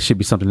 and it should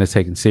be something that's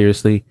taken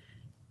seriously.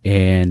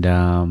 And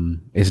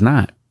it's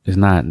not,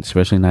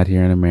 especially not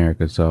here in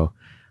America. So,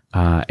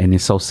 and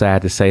it's so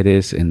sad to say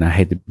this, and I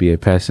hate to be a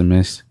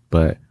pessimist,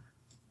 but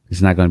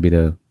it's not going to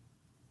be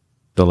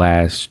the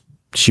last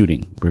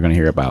shooting we're going to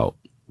hear about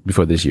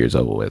before this year's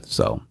over with.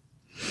 So,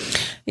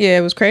 yeah,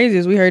 it was crazy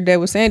as we heard that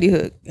with Sandy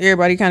Hook.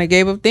 Everybody kind of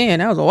gave up then.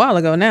 That was a while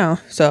ago now.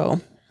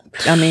 So,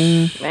 I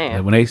mean,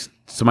 Man. when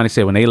somebody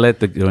said when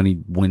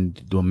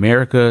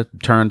America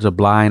turns a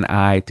blind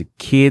eye to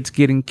kids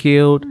getting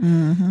killed,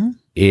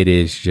 it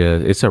is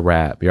just, it's a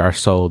wrap.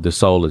 The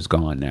soul is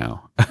gone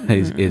now.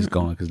 It's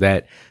gone, because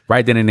that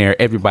right then and there,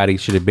 everybody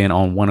should have been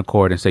on one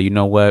accord and say, you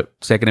know what,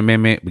 Second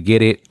Amendment, we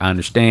get it, I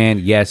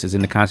understand. Yes, it's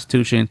in the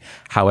Constitution.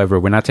 However,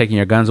 we're not taking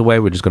your guns away.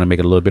 We're just going to make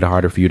it a little bit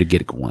harder for you to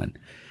get one.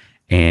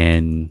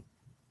 And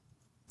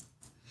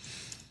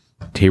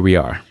here we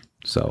are.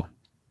 So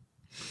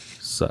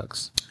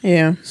sucks.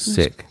 Yeah.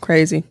 Sick.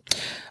 Crazy.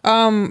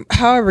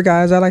 However,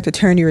 guys, I'd like to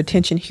turn your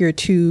attention here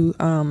to,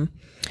 I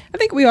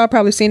think we all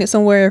probably seen it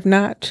somewhere. If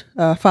not,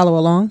 follow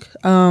along.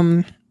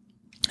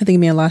 I think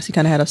me and Lassie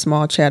kind of had a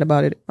small chat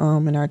about it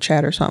in our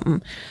chat or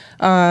something.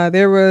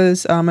 There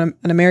was an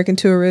American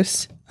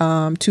tourist,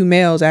 two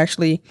males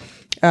actually,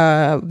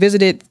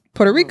 visited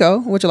Puerto Rico,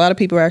 which a lot of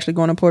people are actually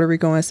going to Puerto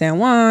Rico and San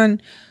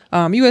Juan.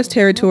 U.S.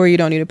 territory, you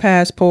don't need a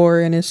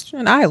passport, and it's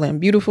an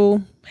island,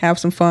 beautiful, have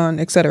some fun,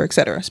 et cetera,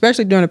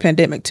 especially during the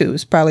pandemic too.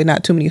 It's probably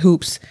not too many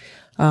hoops,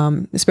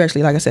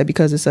 especially, like I said,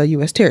 because it's a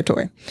U.S.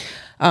 territory.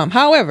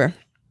 However,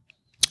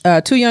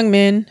 two young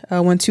men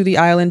went to the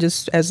island,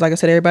 just as, like I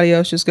said, everybody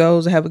else just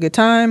goes to have a good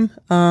time.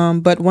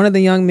 But one of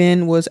the young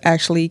men was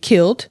actually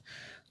killed.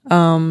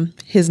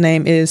 His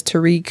name is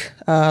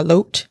Tariq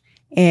Lote,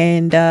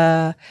 and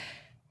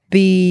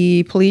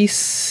the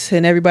police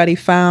and everybody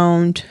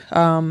found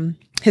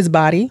his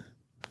body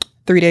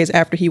 3 days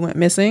after he went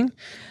missing.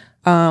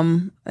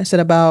 I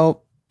said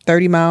about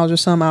 30 miles or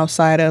some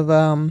outside of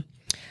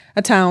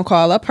a town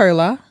called La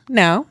Perla.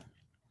 Now,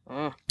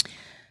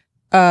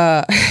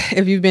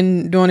 if you've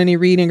been doing any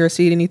reading or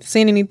seen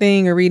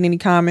anything or reading any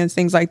comments,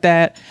 things like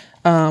that,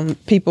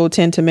 people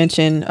tend to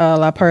mention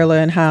La Perla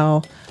and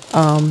how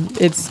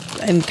it's,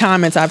 in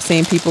comments I've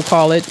seen people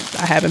call it,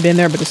 I haven't been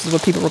there, but this is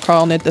what people were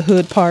calling it, the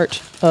hood part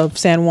of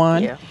San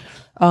Juan. Yeah.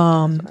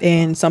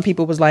 And some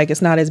people was like,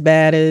 it's not as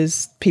bad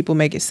as people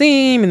make it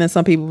seem. And then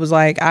some people was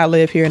like, I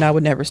live here and I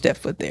would never step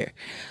foot there.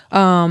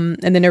 And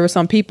then there were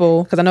some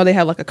people, because I know they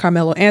had like a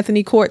Carmelo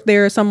Anthony court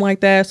there or something like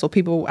that. So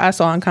I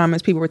saw in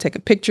comments, people were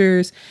taking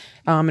pictures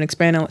and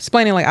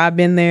explaining like I've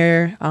been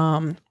there.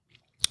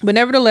 But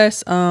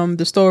nevertheless,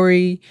 the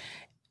story,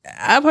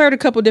 I've heard a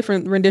couple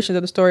different renditions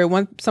of the story.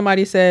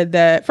 Somebody said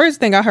that first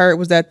thing I heard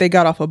was that they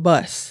got off a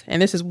bus,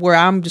 and this is where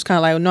I'm just kind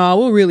of like, no,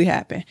 what really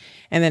happened?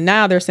 And then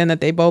now they're saying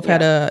that they both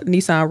had a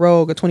Nissan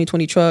Rogue, a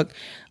 2020 truck.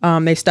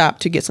 They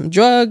stopped to get some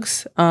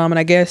drugs, and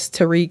I guess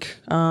Tariq,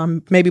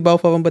 maybe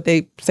both of them, but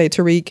they say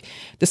Tariq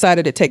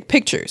decided to take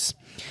pictures.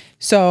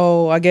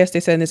 So I guess they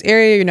said in this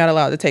area, you're not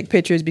allowed to take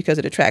pictures because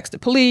it attracts the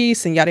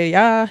police and yada,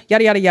 yada,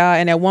 yada, yada, yada.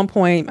 And at one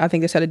point, I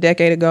think they said a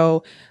decade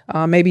ago,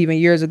 maybe even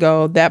years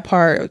ago, that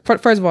part,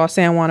 first of all,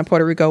 San Juan and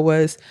Puerto Rico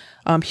was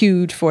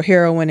huge for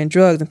heroin and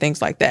drugs and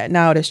things like that.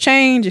 Now it has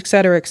changed, et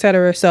cetera, et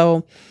cetera.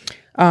 So,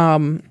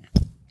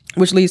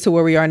 which leads to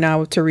where we are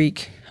now with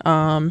Tariq.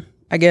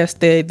 I guess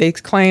they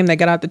claim they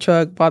got out the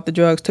truck, bought the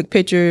drugs, took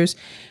pictures.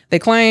 They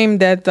claim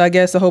that, I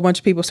guess, a whole bunch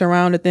of people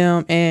surrounded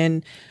them,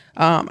 and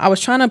I was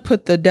trying to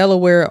put the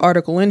Delaware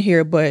article in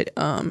here, but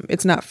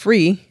it's not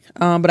free.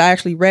 But I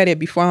actually read it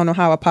before. I don't know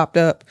how it popped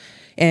up.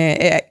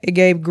 And it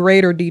gave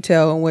greater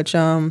detail, which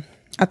I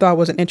thought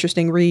was an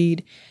interesting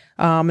read.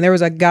 And there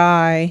was a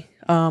guy,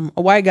 a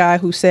white guy,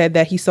 who said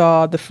that he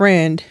saw the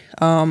friend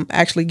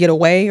actually get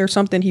away or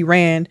something. He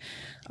ran.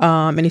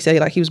 And he said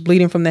like he was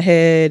bleeding from the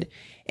head.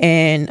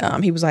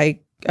 And he was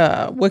like,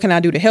 what can I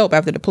do to help?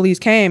 After the police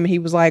came, he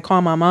was like,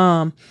 call my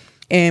mom.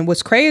 And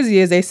what's crazy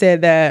is they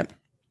said that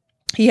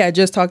he had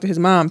just talked to his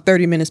mom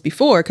 30 minutes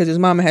before, because his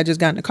mama had just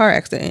gotten in a car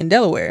accident in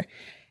Delaware.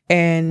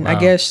 And wow. I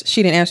guess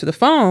she didn't answer the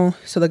phone.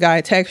 So the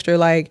guy texted her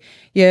like,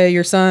 yeah,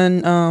 your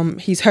son,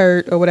 he's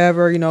hurt or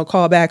whatever,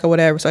 call back or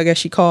whatever. So I guess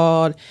she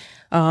called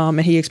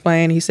and he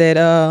explained. He said,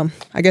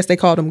 I guess they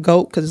called him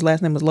Goat because his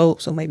last name was Lote.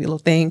 So maybe a little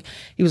thing.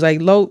 He was like,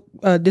 Lote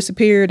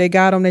disappeared. They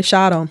got him. They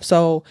shot him.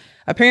 So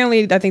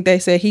apparently, I think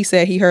he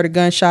said he heard a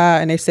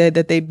gunshot, and they said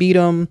that they beat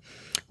him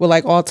with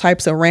like all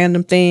types of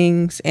random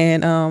things.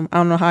 And I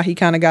don't know how he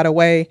kind of got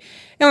away.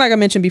 And like I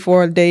mentioned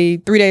before, 3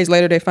 days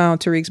later, they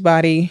found Tariq's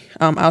body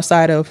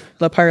outside of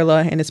La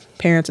Perla and his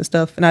parents and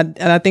stuff. And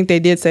I think they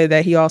did say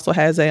that he also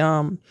has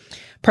a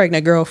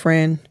pregnant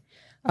girlfriend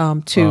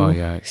too. Oh,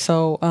 yeah.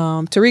 So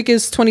Tariq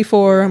is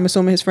 24. I'm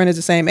assuming his friend is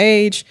the same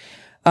age.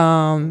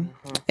 And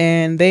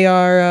they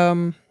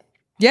are,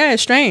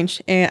 it's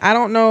strange. And I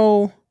don't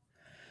know.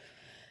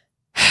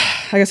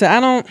 Like I said, I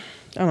don't know.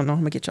 I'm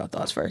gonna get y'all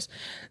thoughts first.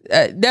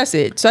 That's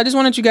it. So I just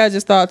wanted you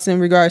guys' thoughts in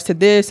regards to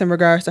this, in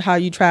regards to how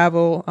you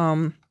travel.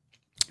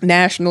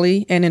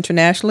 nationally and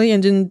internationally,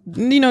 and then,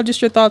 you know,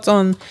 just your thoughts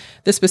on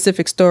the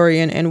specific story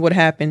and what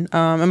happened.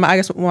 And I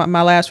guess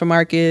my last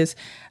remark is,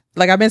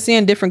 like, I've been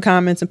seeing different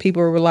comments and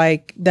people were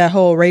like, that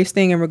whole race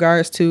thing in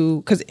regards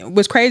to, because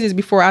what's crazy is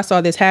before I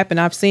saw this happen,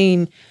 I've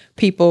seen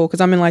people,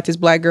 because I'm in like this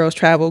Black Girls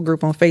Travel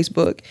group on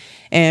Facebook,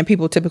 and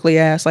people typically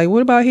ask like,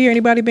 what about here?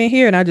 Anybody been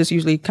here? And I just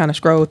usually kind of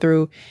scroll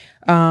through,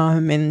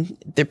 and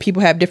the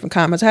people have different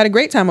comments. I had a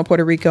great time in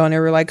Puerto Rico, and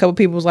there were like a couple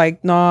people was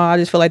like, no, I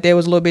just feel like they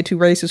was a little bit too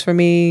racist for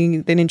me.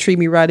 They didn't treat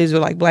me right. These are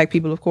like Black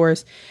people, of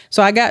course.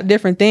 So I got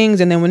different things.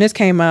 And then when this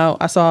came out,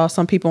 I saw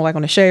some people like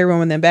on the shade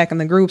room, and then back in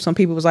the group, some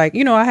people was like,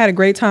 you know, I had a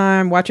great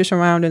time, watch your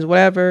surroundings,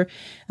 whatever.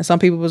 And some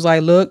people was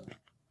like, look,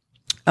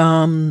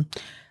 so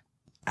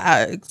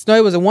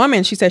it was a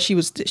woman. She said she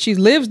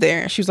lives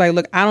there. She was like,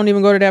 look, I don't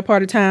even go to that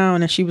part of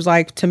town. And she was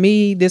like, to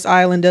me, this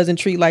island doesn't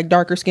treat like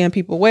darker skinned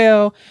people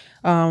well.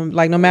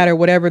 Like no matter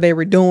whatever they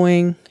were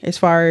doing, as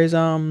far as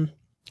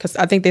because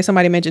I think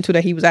somebody mentioned too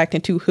that he was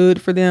acting too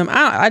hood for them.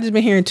 I just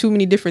been hearing too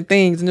many different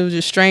things, and it was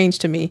just strange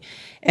to me.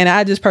 And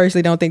I just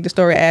personally don't think the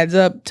story adds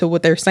up to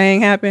what they're saying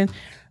happened.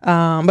 But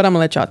I'm gonna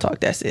let y'all talk.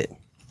 That's it.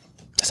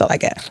 That's all I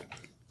got.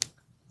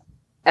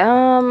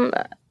 I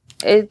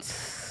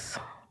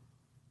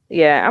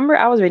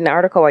was reading an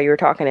article while you were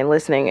talking and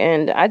listening,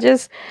 and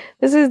this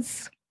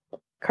is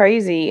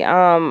crazy.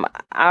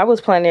 I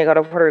was planning to go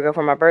to Puerto Rico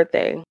for my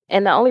birthday,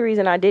 and the only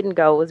reason I didn't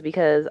go was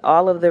because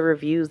all of the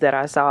reviews that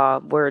I saw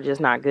were just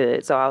not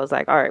good. So I was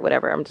like, all right,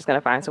 whatever, I'm just gonna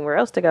find somewhere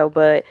else to go.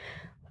 But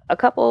a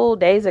couple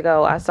days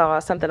ago, I saw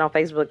something on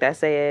Facebook that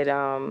said,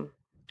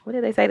 what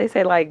did they say? They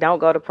said like, don't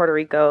go to Puerto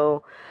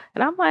Rico.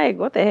 And I'm like,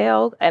 what the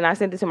hell? And I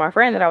sent it to my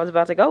friend that I was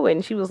about to go with,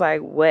 and she was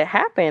like, what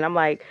happened? I'm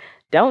like,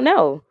 don't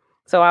know.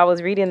 So I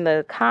was reading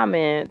the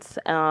comments,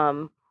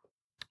 because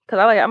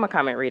I'm a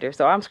comment reader.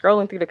 So I'm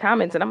scrolling through the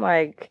comments, and I'm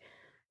like,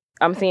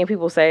 I'm seeing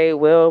people say,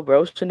 well,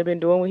 bro shouldn't have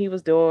been doing what he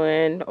was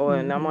doing.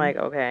 And I'm like,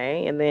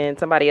 okay. And then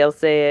somebody else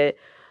said,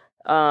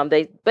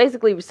 they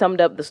basically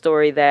summed up the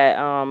story that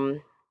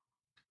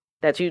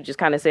that you just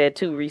kind of said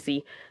too, Reese,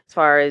 as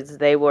far as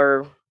they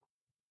were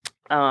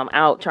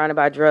out trying to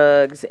buy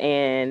drugs,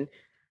 and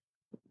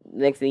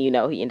next thing you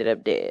know, he ended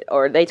up dead.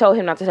 Or they told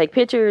him not to take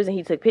pictures, and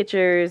he took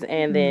pictures,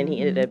 and then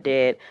he ended up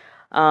dead.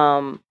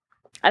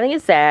 I think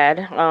it's sad.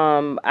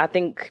 I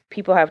think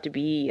people have to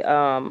be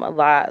a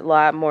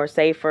lot more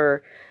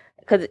safer,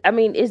 because I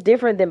mean, it's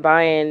different than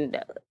buying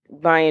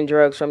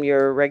drugs from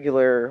your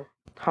regular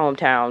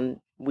hometown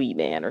weed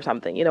man or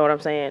something. You know what I'm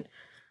saying?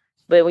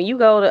 But when you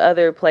go to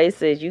other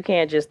places, you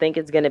can't just think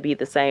it's going to be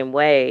the same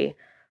way.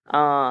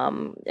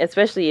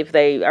 Especially if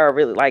they are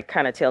really like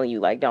kind of telling you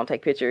like, don't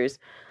take pictures.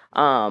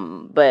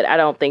 But I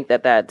don't think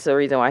that that's the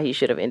reason why he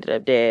should have ended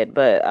up dead.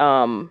 But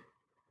I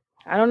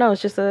don't know.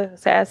 It's just a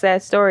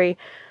sad story.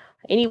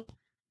 Oh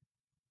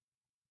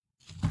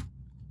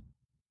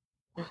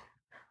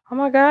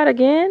my God,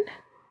 again?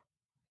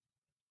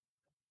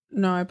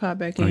 No, I popped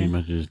back in. Oh, you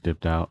must have just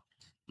dipped out.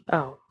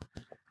 Oh.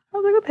 I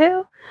was like, what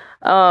the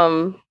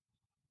hell?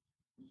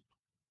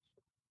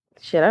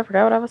 Shit, I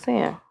forgot what I was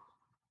saying.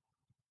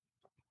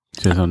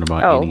 Said something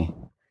about any.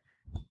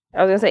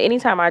 I was gonna say,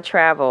 anytime I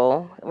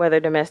travel, whether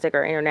domestic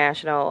or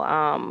international,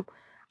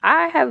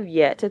 I have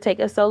yet to take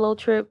a solo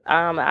trip.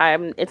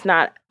 It's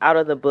not out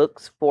of the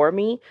books for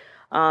me,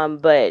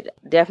 but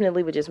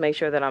definitely would just make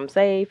sure that I'm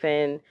safe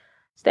and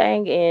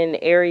staying in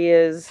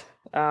areas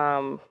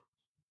that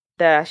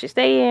I should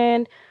stay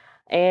in.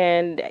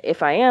 And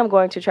if I am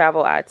going to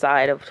travel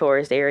outside of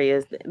tourist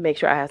areas, make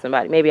sure I have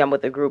somebody. Maybe I'm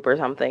with a group or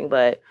something,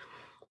 but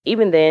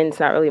even then, it's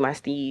not really my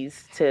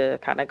steez to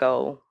kind of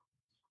go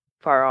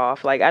far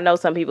off. Like, I know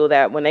some people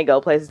that when they go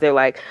places, they're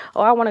like,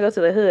 oh, I want to go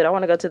to the hood. I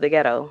want to go to the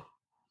ghetto.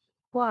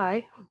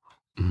 Why?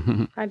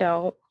 I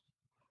don't.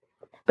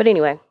 But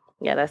anyway,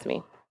 yeah, that's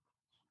me.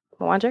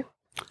 Mwanje?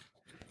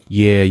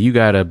 Yeah, you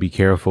got to be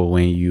careful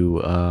when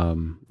you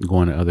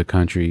going to other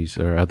countries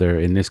or other,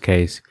 in this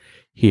case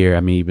here,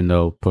 I mean, even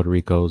though Puerto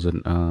Rico's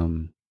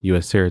an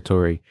U.S.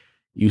 territory,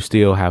 you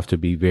still have to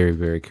be very,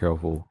 very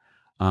careful.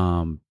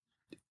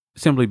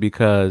 Simply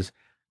because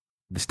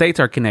the states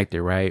are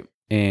connected, right?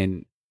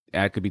 And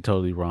I could be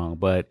totally wrong,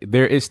 but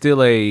there is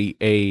still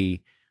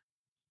a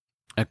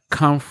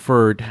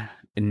comfort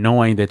in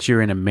knowing that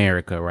you're in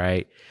America,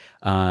 right?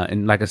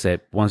 And like I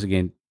said, once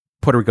again,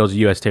 Puerto Rico is a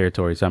U.S.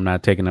 territory, so I'm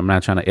not trying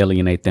to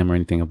alienate them or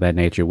anything of that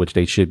nature, which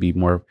they should be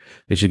more,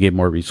 they should get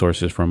more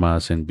resources from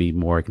us and be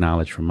more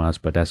acknowledged from us,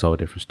 but that's a whole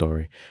different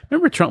story.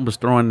 Remember Trump was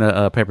throwing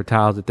the paper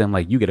towels at them,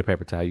 like, you get a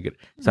paper towel,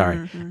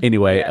 sorry.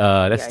 Anyway,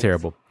 that's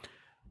terrible.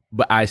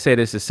 But I say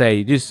this to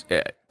say, just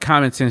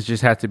common sense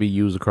just has to be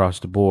used across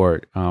the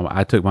board.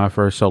 I took my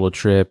first solo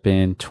trip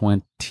in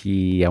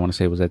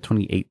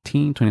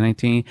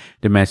 2019,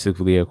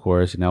 domestically, of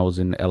course, and I was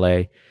in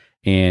LA.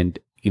 And,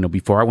 you know,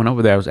 before I went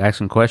over there, I was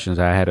asking questions.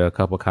 I had a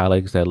couple of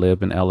colleagues that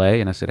live in LA,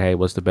 and I said, hey,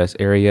 what's the best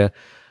area?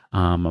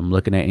 I'm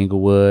looking at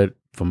Inglewood.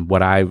 from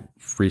what I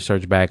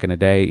researched back in the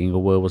day,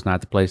 Inglewood was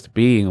not the place to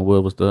be.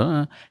 Inglewood was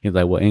he's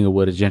like, well,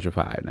 Inglewood is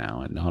gentrified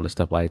now and all this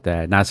stuff like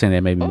that. Not saying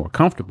that made me more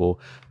comfortable,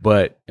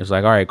 but it's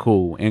like, all right,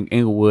 cool.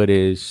 Inglewood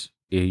is,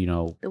 you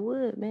know, The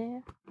wood,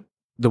 man.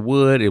 the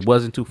wood. It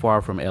wasn't too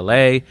far from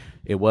LA.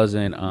 It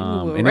wasn't,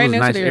 and right it was a next to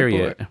nice the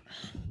area. airport.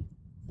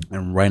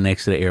 And right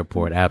next to the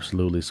airport,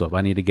 absolutely. So if I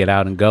need to get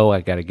out and go,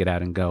 I got to get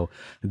out and go.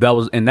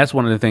 That's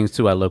one of the things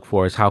too I look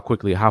for is how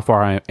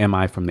far am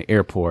I from the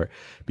airport?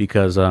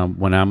 Because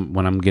when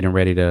I'm getting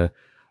ready to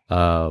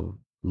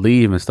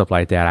leave and stuff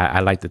like that, I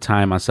like to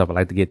time myself. I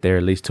like to get there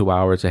at least 2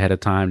 hours ahead of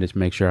time, just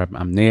make sure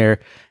I'm there.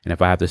 And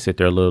if I have to sit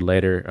there a little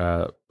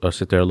later or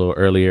sit there a little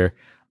earlier,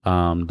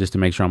 just to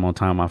make sure I'm on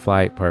time on my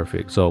flight,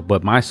 perfect. So,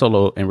 but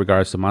in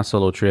regards to my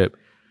solo trip,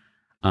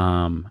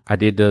 I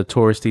did the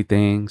touristy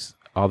things,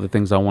 all the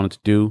things I wanted to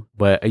do,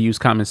 but I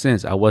used common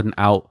sense. I wasn't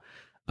out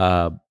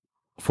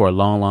for a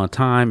long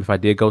time. If I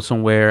did go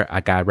somewhere, I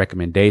got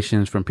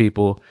recommendations from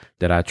people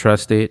that I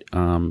trusted,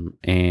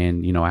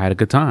 and you know, I had a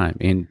good time.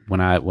 And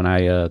when I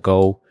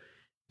go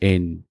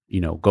and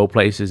go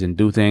places and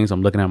do things,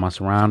 I'm looking at my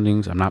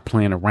surroundings. I'm not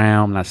playing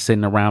around. I'm not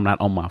sitting around. I'm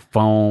not on my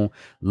phone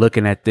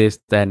looking at this,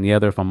 that, and the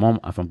other. If I'm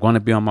going to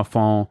be on my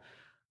phone,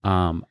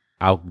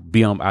 I'll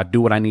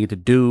do what I need to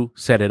do,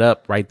 set it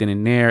up right then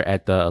and there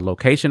at the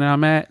location that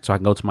I'm at, so I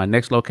can go to my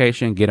next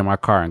location, get in my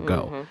car, and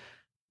go. Mm-hmm.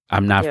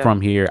 I'm not from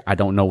here. I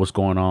don't know what's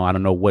going on. I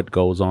don't know what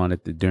goes on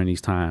during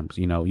these times.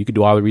 You know, you could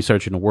do all the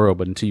research in the world,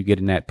 but until you get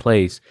in that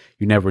place,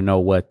 you never know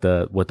what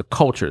the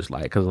culture is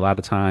like. Because a lot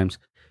of times,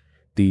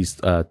 these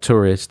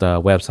tourist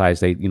websites,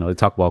 they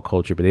talk about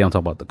culture, but they don't talk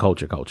about the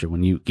culture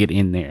when you get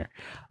in there.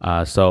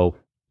 Now to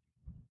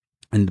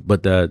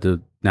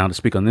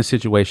speak on this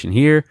situation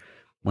here.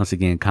 Once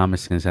again, common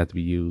sense has to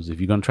be used. If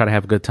you're going to try to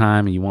have a good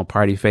time and you want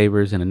party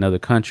favors in another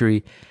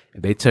country,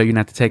 if they tell you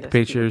not to take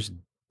pictures,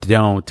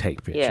 don't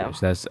take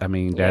pictures. Yeah.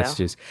 That's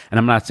just, and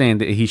I'm not saying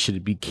that he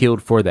should be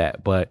killed for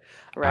that, but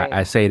Right.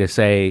 I say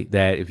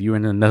that if you're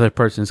in another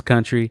person's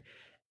country,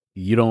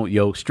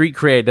 your street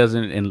cred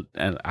doesn't,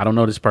 and I don't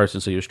know this person,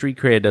 so your street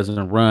cred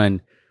doesn't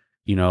run,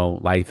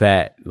 like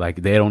that.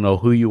 Like they don't know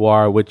who you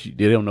are,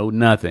 they don't know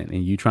nothing,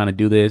 and you trying to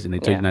do this, and they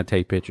tell you not to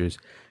take pictures.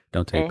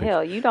 Don't take pictures.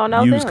 Hell, you don't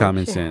know Use them.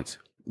 common sense.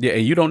 Yeah,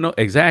 and you don't know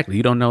exactly.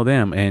 You don't know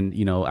them, and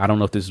I don't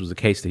know if this was the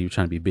case that you were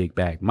trying to be big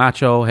bag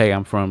macho. Hey,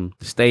 I'm from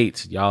the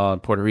States. Y'all in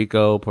Puerto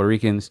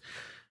Ricans.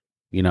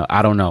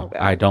 I don't know. Okay.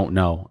 I don't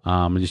know.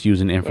 I'm just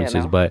using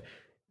inferences, but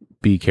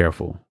be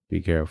careful.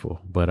 Be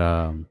careful. But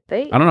I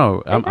don't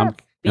know. I'm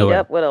beat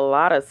up with a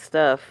lot of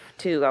stuff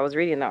too. I was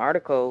reading the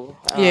article.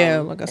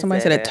 Like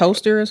somebody said a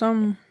toaster or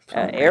something.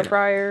 Air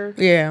fryer.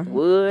 Yeah.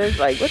 Wood.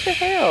 Like what the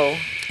hell?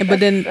 But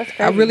then that's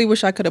I really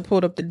wish I could have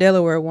pulled up the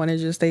Delaware one.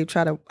 It's just they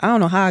try to. I don't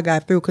know how I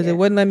got through because it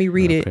wouldn't let me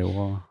read it,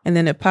 and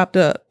then it popped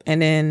up,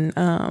 and then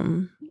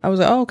I was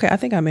like, oh, okay. I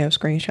think I may have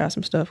screenshot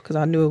some stuff because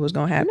I knew it was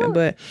gonna happen,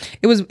 but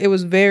it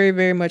was very,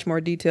 very much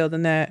more detailed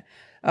than that.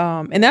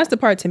 And that's the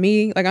part to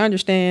me. Like I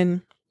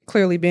understand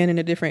clearly being in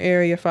a different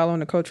area, following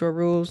the cultural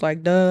rules,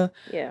 like duh.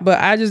 Yeah. But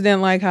I just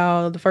didn't like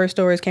how the first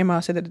stories came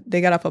out said that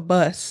they got off a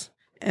bus.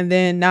 And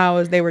then now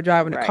as they were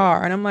driving the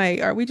car. And I'm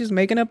like, are we just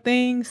making up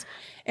things?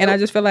 And I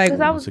just feel like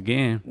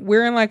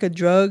we're in like a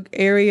drug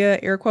area,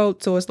 air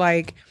quotes. So it's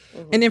like,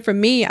 and then for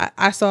me,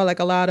 I saw like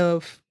a lot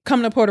of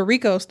coming to Puerto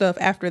Rico stuff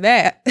after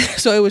that.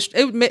 So it was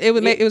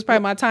probably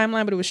my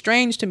timeline, but it was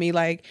strange to me.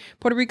 Like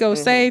Puerto Rico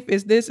is safe,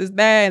 is this, is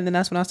that. And then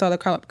that's when I saw the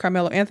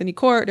Carmelo Anthony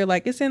court. They're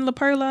like, it's in La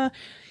Perla.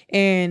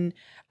 And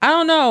I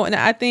don't know. And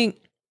I think,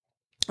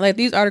 like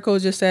these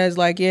articles just says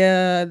like,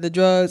 yeah, the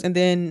drugs. And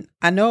then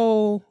I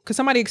know, cause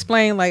somebody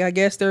explained like, I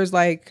guess there's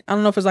like, I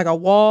don't know if it's like a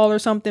wall or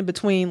something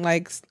between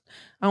like,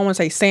 I don't want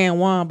to say San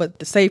Juan, but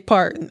the safe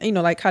part,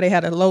 like how they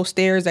had the low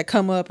stairs that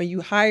come up and you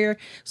higher.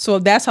 So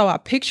that's how I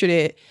pictured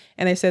it.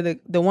 And they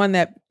said the one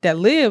that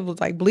lived was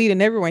like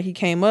bleeding everywhere. He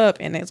came up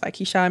and it's like,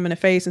 he shot him in the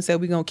face and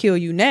said, we're going to kill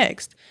you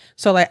next.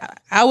 So like,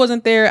 I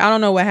wasn't there. I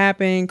don't know what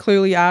happened.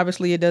 Clearly,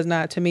 obviously it does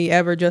not to me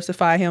ever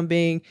justify him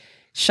being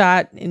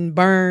shot and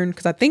burned,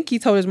 because I think he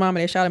told his mama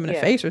they shot him in the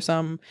face or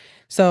something.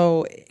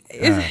 So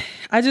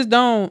I just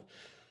don't.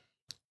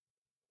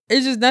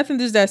 It's just nothing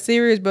just that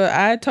serious. But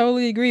I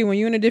totally agree. When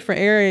you're in a different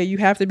area, you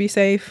have to be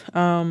safe.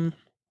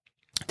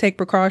 Take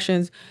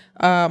precautions.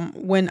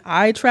 When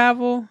I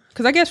travel,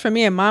 because I guess for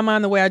me in my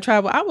mind, the way I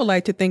travel, I would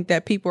like to think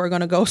that people are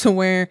going to go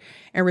somewhere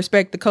and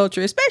respect the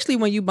culture, especially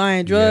when you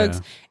buying drugs.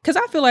 Because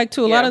I feel like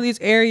too, a lot of these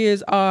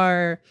areas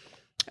are.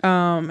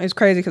 It's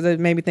crazy because it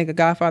made me think of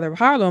Godfather of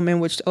Harlem,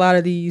 in which a lot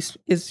of these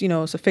is,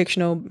 it's a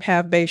fictional,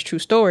 half-based true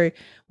story.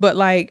 But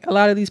like a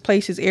lot of these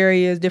places,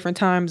 areas, different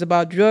times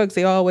about drugs,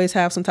 they always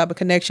have some type of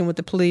connection with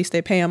the police.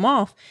 They pay them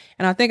off.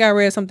 And I think I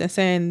read something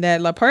saying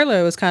that La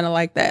Perla was kind of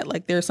like that.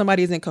 Like there's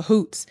somebody's in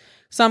cahoots.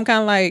 So I'm kind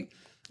of like,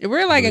 if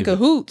we're like in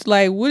cahoots,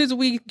 like what is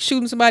we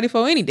shooting somebody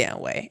for any damn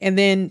way? And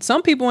then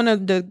some people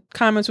in the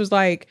comments was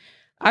like,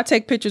 I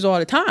take pictures all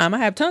the time. I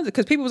have tons of,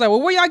 because people was like,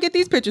 well, where y'all get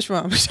these pictures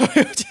from? So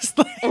it was just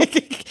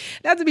like,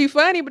 not to be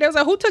funny, but it was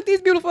like, who took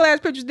these beautiful ass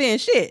pictures then?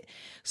 Shit.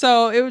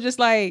 So it was just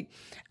like,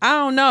 I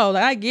don't know.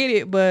 Like, I get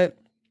it, but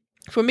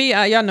For me,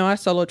 y'all know I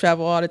solo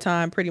travel all the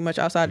time, pretty much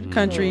outside the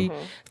country.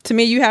 To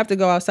me, you have to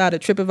go outside of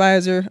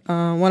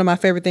TripAdvisor. One of my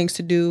favorite things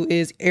to do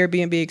is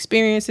Airbnb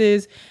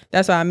experiences.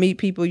 That's how I meet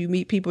people. You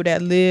meet people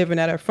that live and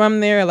that are from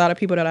there. A lot of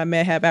people that I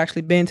met have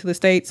actually been to the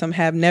States. Some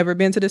have never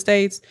been to the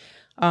States.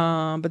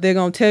 But they're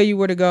going to tell you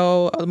where to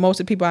go. Most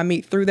of the people I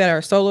meet through that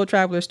are solo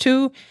travelers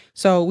too.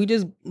 So we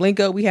just link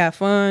up. We have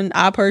fun.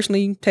 I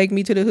personally take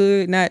me to the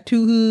hood, not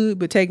too hood,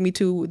 but take me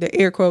to the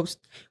air quotes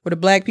where the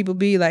black people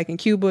be. Like in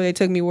Cuba, they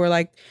took me where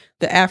like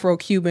the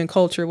Afro-Cuban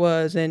culture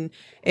was. And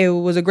it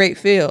was a great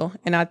feel.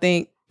 And I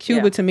think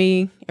Cuba to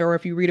me, or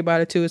if you read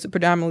about it too, it's a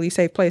predominantly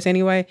safe place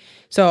anyway.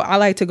 So I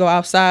like to go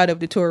outside of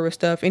the tourist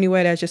stuff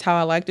anyway. That's just how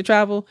I like to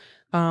travel.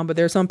 But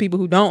there's some people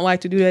who don't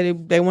like to do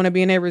that. They want to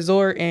be in their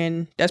resort,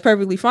 and that's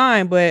perfectly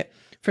fine. But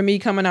for me,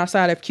 coming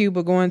outside of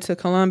Cuba, going to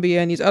Colombia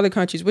and these other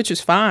countries, which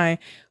is fine,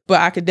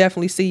 but I could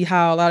definitely see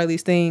how a lot of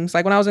these things,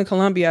 like when I was in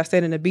Colombia, I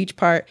stayed in the beach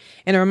part,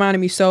 and it reminded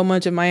me so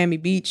much of Miami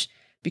Beach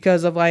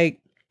because of like,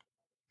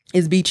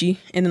 it's beachy.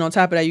 And then on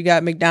top of that, you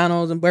got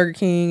McDonald's and Burger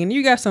King, and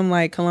you got some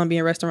like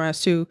Colombian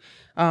restaurants too.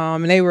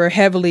 And they were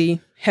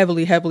heavily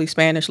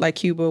Spanish, like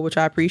Cuba, which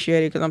I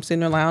appreciated because I'm sitting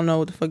there like, I don't know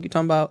what the fuck you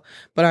talking about,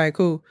 but all right,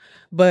 cool.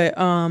 But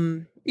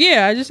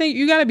yeah, I just think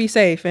you got to be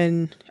safe.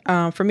 And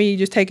for me, you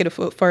just take it a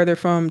foot further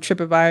from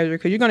TripAdvisor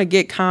because you're going to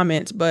get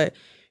comments, but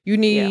you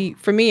need,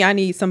 for me, I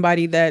need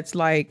somebody that's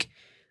like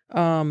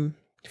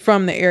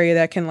from the area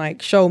that can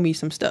like show me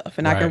some stuff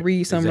and I can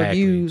read some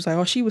reviews like,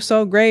 oh, she was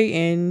so great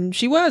and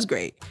she was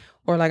great.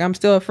 Or like I'm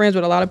still friends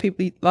with a lot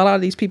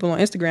of these people on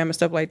Instagram and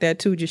stuff like that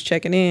too, just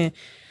checking in.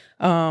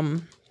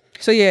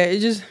 So yeah,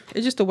 it's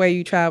just the way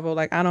you travel.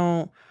 Like I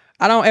don't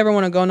ever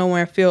want to go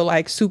nowhere and feel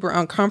like super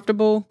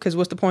uncomfortable because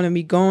what's the point of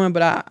me going?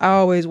 But I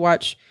always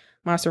watch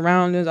my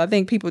surroundings. I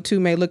think people too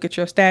may look at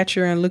your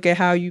stature and look at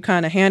how you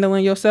kind of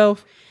handling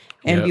yourself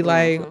and be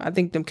like, I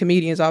think them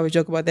comedians always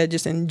joke about that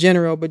just in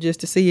general, but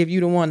just to see if you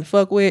the one to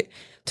fuck with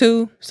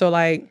too. So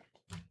like,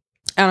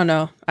 I don't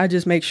know. I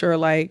just make sure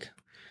like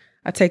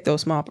I take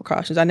those small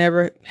precautions. I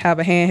never have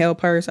a handheld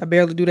purse. I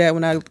barely do that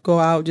when I go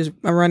out. I'm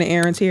running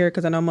errands here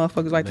because I know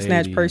motherfuckers like to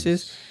snatch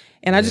purses.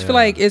 And I just feel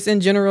like it's in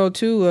general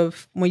too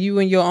of when you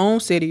in your own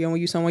city and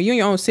when you in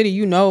your own city,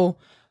 you know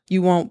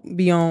you won't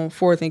be on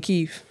 4th and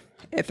Keith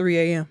at 3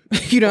 a.m.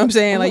 You know what I'm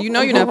saying? Like, you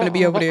know you're not going to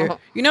be over there.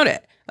 You know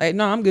that. Like,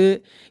 no, I'm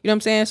good. You know what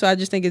I'm saying? So I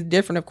just think it's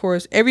different, of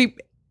course. You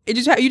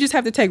just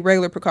have to take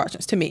regular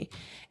precautions to me.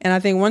 And I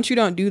think once you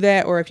don't do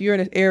that, or if you're in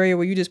an area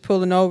where you're just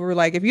pulling over,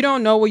 like if you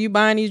don't know where you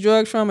buying these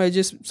drugs from or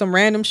just some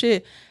random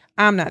shit,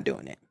 I'm not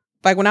doing it.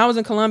 Like when I was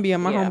in Colombia,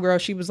 my homegirl,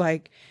 she was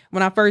like,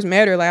 when I first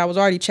met her, like I was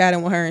already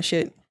chatting with her and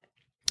shit.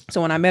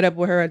 So when I met up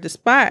with her at the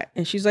spot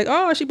and she's like,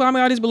 oh, she bought me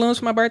all these balloons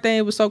for my birthday.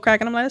 It was so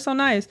cracking. I'm like, that's so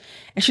nice.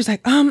 And she's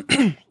like,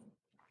 do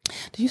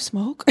you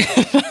smoke?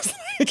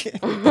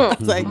 I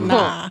was like,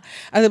 nah.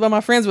 I said, but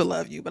my friends would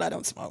love you, but I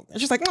don't smoke. And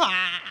she's like, nah.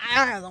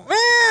 I'm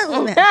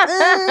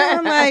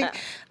like,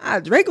 I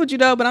drink with you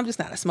though, but I'm just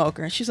not a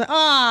smoker. And she's like,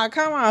 oh,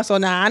 come on. So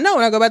now I know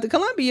when I go back to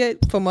Colombia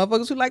for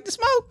motherfuckers who like to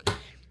smoke,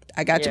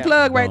 I got your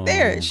plug right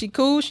there. She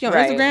cool. She on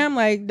Instagram.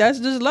 Like that's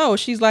just low.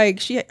 She's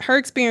like, her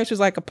experience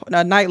was like a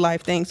nightlife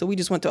thing. So we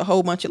just went to a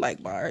whole bunch of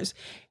like bars.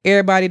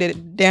 Everybody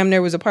that damn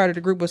near was a part of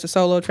the group was a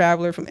solo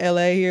traveler from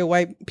LA here.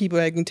 White people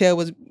that I can tell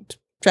was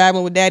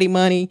traveling with daddy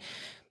money.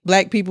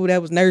 Black people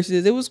that was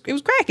nurses. It was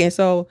cracking.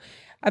 So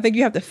I think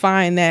you have to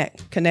find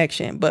that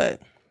connection.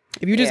 But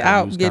if you're just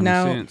out getting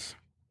out. Sense.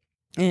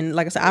 And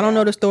like I said, I don't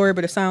know the story,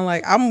 but it sounds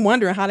like I'm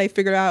wondering how they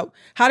figured out.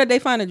 How did they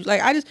find it?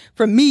 Like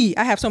for me,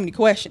 I have so many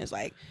questions.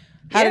 Like,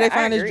 how did they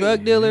find this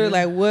drug dealer?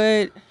 Like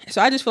what?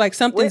 So I just feel like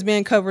something's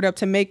being covered up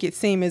to make it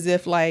seem as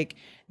if like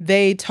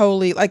they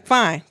totally like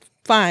fine.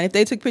 If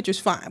they took pictures,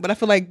 fine. But I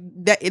feel like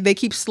that they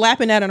keep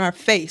slapping that in our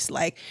face.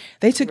 Like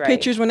they took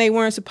pictures when they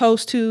weren't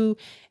supposed to.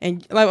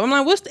 And like, I'm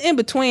like, what's the in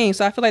between?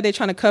 So I feel like they're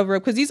trying to cover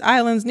up because these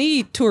islands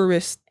need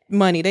tourists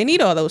money. They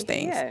need all those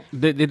things. Yeah.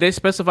 Did they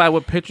specify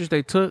what pictures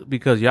they took?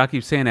 Because y'all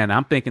keep saying that, and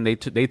I'm thinking they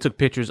took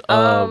pictures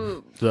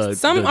of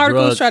some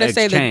articles try to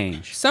say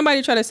that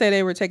somebody tried to say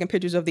they were taking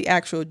pictures of the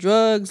actual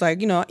drugs.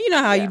 Like you know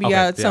how you be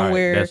out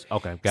somewhere.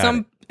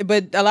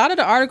 But a lot of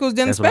the articles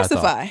didn't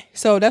specify.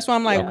 So that's why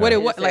I'm like, what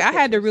it was. Like I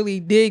had to really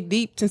dig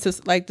deep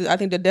since like I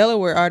think the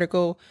Delaware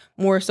article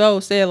more so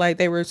said like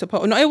they were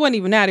supposed. No, it wasn't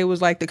even that. It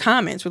was like the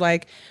comments were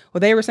like, well,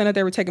 they were saying that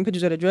they were taking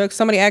pictures of the drugs.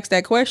 Somebody asked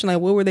that question like,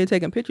 what were they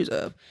taking pictures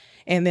of?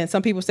 And then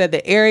some people said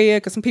the area,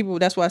 because some people,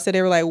 that's why I said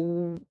they were like,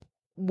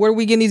 where are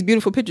we getting these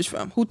beautiful pictures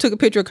from? Who took a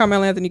picture of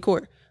Carmelo Anthony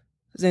Court?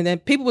 And then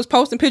people was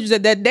posting pictures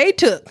that they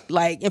took,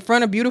 like in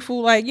front of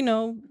beautiful, like, you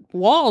know,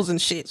 walls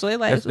and shit. So they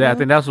like, I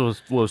think that's what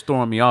was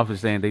throwing me off is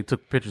saying they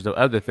took pictures of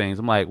other things.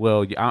 I'm like,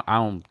 well, I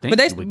don't think.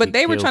 But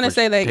they were trying to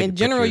say like in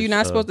general you're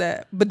not supposed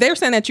to. But they were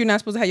saying that you're not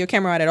supposed to have your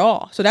camera out at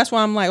all. So that's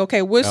why I'm like,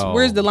 okay, where's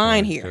the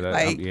line here? So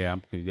like,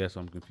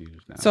 I'm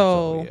confused now.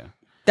 So yeah.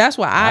 That's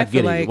why I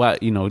feel like why,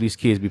 you know, these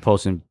kids be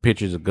posting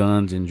pictures of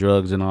guns and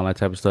drugs and all that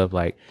type of stuff.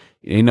 Like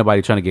ain't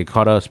nobody trying to get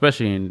caught up,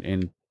 especially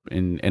in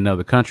in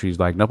other countries.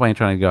 Like nobody ain't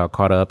trying to get all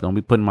caught up. Don't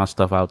be putting my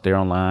stuff out there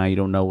online. You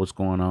don't know what's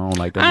going on.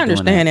 Like don't I be doing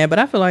understand that, but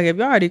I feel like if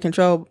you already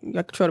control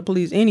the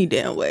police any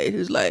damn way,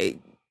 it's like.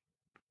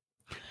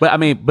 But I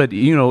mean, but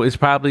you know, it's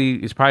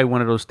probably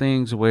one of those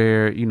things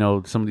where you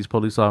know some of these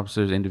police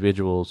officers,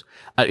 individuals,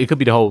 it could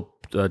be the whole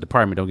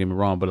department. Don't get me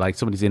wrong, but like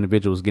some of these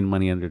individuals getting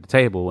money under the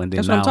table, and then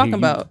That's what I'm talking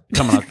about.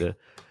 coming out the.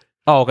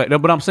 Oh, okay. No,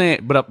 but I'm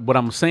saying, what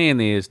I'm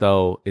saying is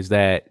though, is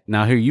that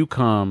now here you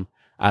come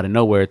out of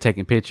nowhere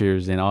taking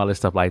pictures and all this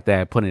stuff like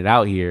that, putting it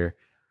out here.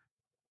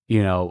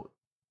 You know,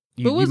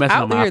 you messing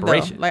up my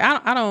operation. Though?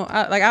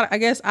 Like I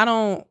guess I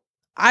don't.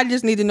 I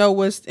just need to know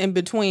what's in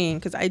between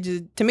because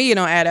to me, it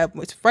don't add up.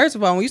 First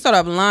of all, when you start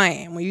off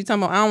lying, when you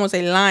talking about, I don't want to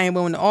say lying,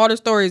 but when all the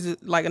stories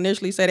like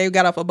initially say they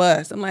got off a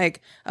bus, I'm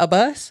like, a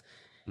bus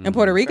in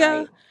Puerto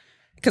Rico?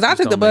 Because I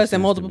took the bus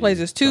in multiple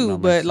places too,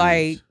 but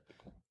like,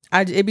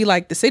 it'd be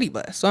like the city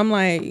bus. So I'm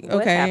like, okay.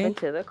 What happened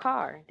to the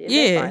car? Did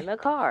they find the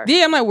car?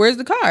 Yeah, I'm like, where's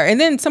the car? And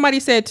then somebody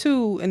said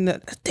too,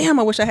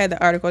 I wish I had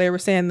the article. They were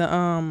saying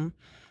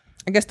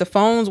I guess the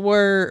phones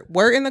were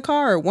in the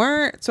car or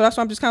weren't. So that's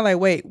why I'm just kind of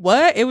like, wait,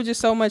 what? It was just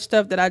so much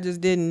stuff that I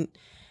just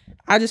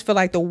feel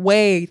like the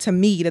way to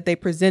me that they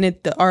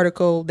presented the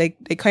article, they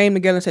came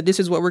together and said, this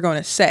is what we're going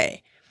to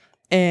say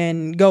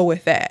and go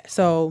with that.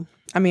 So,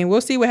 I mean,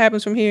 we'll see what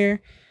happens from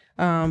here.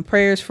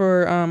 Prayers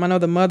for, I know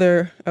the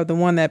mother of the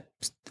one that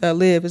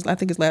lived, I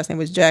think his last name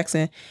was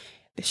Jackson.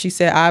 She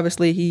said,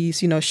 obviously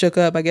he's, shook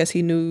up. I guess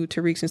he knew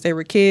Tariq since they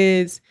were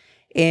kids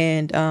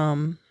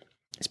and,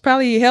 it's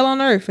probably hell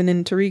on earth. And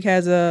then Tariq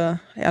has I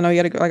know he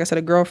had, like I said,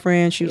 a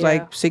girlfriend. She was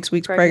like 6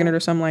 weeks pregnant or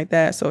something like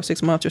that. So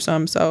 6 months or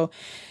something. So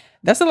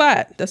that's a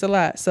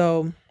lot.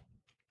 So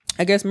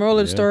I guess moral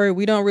of the story,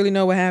 we don't really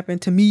know what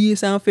happened. To me, it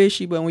sounds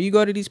fishy. But when you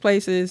go to these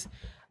places,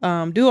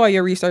 do all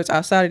your research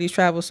outside of these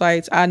travel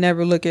sites. I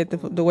never look at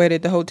the way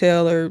that the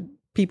hotel or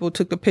people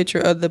took the picture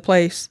of the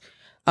place.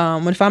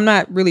 If I'm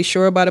not really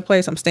sure about a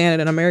place, I'm staying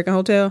at an American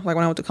hotel. Like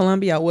when I went to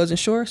Colombia, I wasn't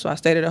sure. So I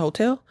stayed at a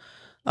hotel.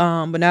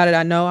 But now that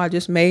I know, I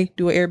just may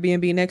do an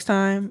Airbnb next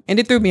time. And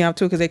it threw me off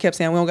too because they kept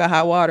saying we don't got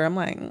hot water. I'm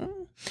like,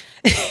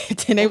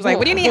 and they was like,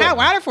 what do you need hot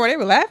water for? They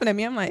were laughing at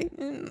me. I'm like,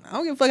 I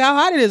don't give a fuck how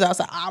hot it is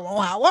outside. I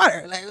want hot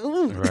water. Like,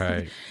 ooh.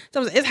 Right.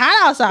 So it's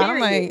hot outside.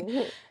 I'm like,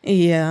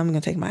 yeah, I'm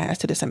gonna take my ass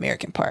to this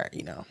American part.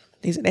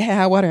 They had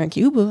hot water in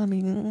Cuba. I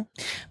mean,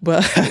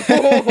 but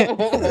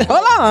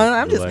hold on,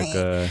 I'm just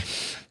saying.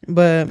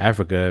 But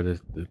Africa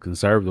to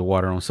conserve the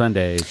water on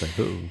Sundays, like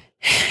ooh.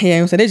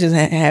 Yeah, so they just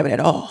have it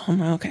at all. I'm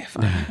like, okay,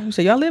 fine.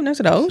 So y'all live next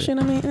to the ocean?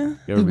 I mean,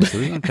 we're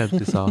gonna cut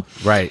this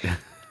off, right?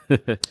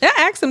 I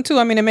asked them too.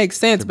 I mean, it makes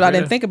sense, but I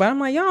didn't think about it. I'm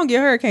like, y'all don't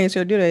get hurricanes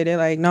here, do they? They're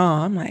like, no.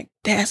 I'm like,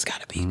 that's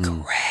gotta be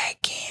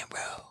cracking,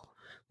 bro.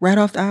 Right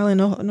off the island,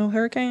 no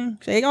hurricane.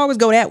 They always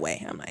go that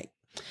way. I'm like,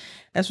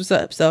 that's what's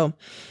up. So,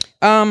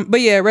 but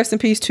yeah, rest in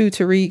peace to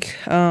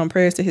Tariq.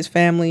 Prayers to his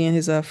family and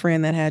his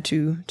friend that had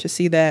to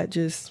see that.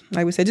 Just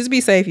like we said, just be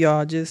safe,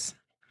 y'all. Just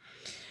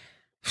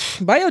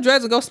buy your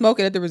drugs and go smoke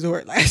it at the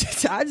resort. Like,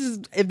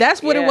 if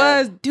that's what it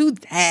was, do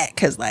that.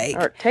 Cause like,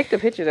 or take the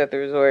pictures at the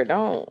resort.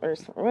 Don't or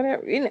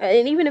whatever.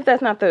 And even if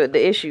that's not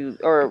the issue,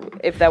 or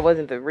if that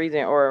wasn't the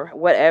reason, or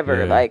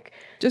whatever, like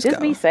just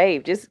be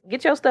safe. Just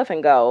get your stuff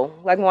and go.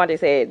 Like Wanda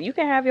said, you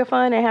can have your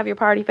fun and have your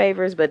party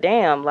favors, but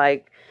damn,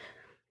 like,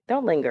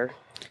 don't linger.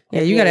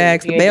 Yeah, you gotta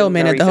ask the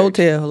bellman at the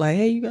hotel. Like,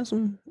 hey, you got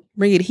some?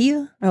 Bring it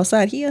here,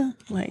 outside here,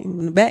 like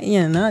in the back,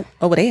 not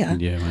over there.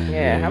 Yeah, man.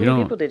 Yeah, how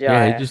many people did y'all?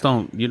 Yeah, you just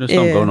don't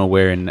go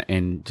nowhere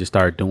and just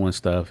start doing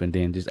stuff and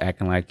then just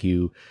acting like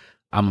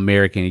I'm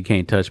American. You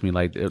can't touch me.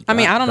 Like, I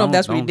mean, I don't know if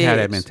that's what he did. Have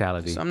that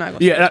mentality. So I'm not.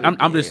 Gonna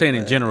I'm just saying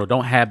in general,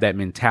 don't have that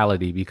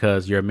mentality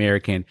because you're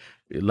American.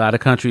 A lot of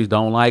countries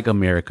don't like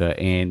America,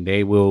 and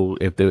they will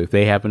if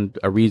they have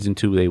a reason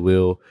to, they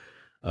will.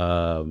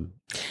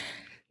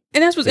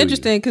 And that's what's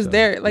interesting because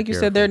they're, like you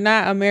said, they're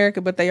not America,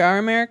 but they are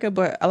America.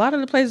 But a lot of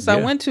the places I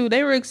went to,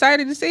 they were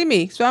excited to see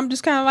me. So I'm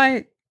just kind of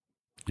like,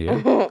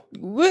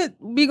 what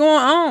be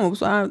going on?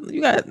 So you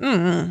got,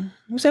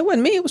 you said, it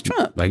wasn't me, it was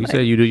Trump. Like you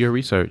said, you do your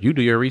research. You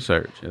do your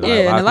research. And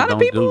a lot of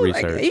people,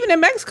 like, even in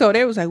Mexico,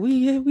 they was like,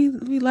 we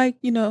like,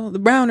 the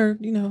browner,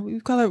 we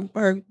call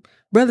our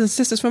brothers and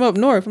sisters from up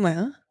north. I'm like,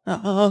 huh?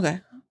 Oh,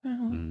 okay.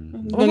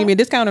 Don't give me a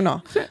discount or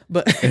no,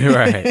 but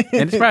right.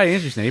 And it's probably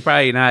interesting. They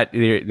probably not.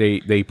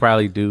 They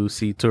probably do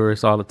see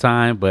tourists all the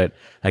time, but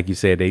like you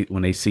said,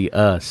 when they see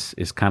us,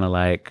 it's kind of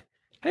like,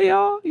 hey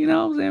y'all, you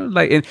know what I'm saying?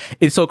 Like, and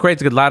it's so crazy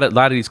because a lot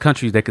of these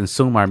countries that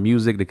consume our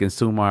music, they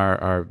consume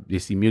our they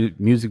see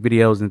music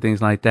videos and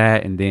things like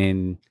that, and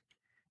then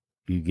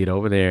you get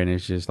over there and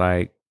it's just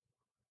like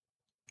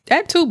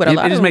that too. But a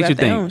lot of them got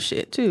their own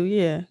shit too.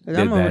 Yeah,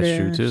 I'm over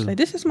there. True too. Like,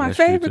 this is my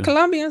favorite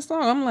Colombian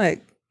song. I'm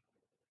like.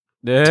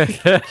 So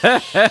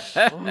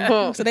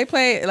they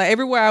play like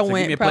everywhere I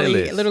went,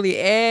 probably literally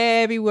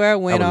everywhere I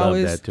went. I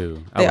would love that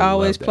too. They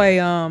always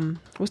play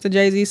what's the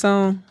Jay-Z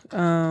song?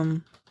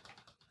 My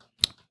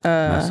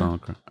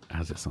song,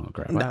 how's that song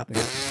cry? No.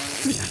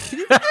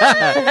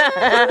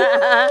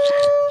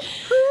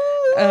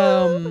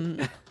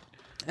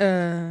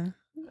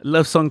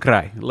 Love song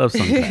cry.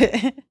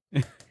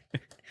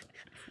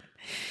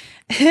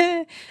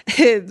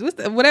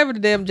 whatever the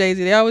damn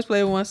Jay-Z, they always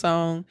play one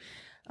song.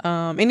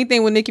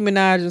 Anything with Nicki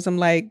Minaj and some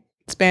like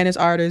Spanish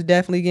artists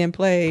definitely getting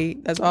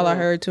played. That's all I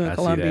heard too in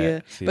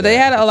Colombia. But they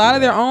had a lot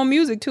of their own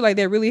music too. Like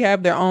they really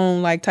have their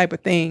own like type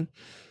of thing.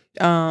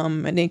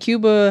 And then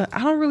Cuba, I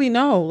don't really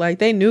know. Like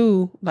they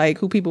knew like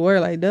who people were.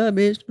 Like, duh,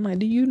 bitch. I'm like,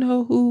 do you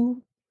know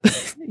who?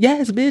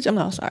 Yes, bitch. I'm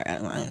not sorry.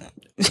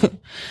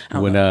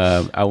 When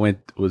I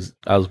was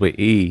with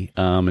E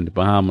in the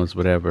Bahamas,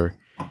 whatever,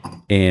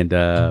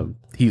 and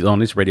he's on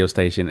this radio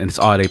station, and it's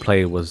all they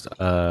played was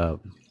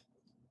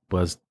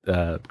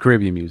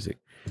Caribbean music.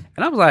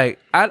 And I was like,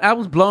 I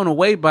was blown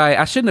away by it.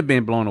 I shouldn't have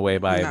been blown away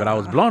by it, but I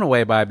was blown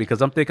away by it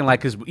because I'm thinking like,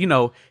 because, you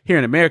know, here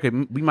in America,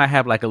 we might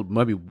have like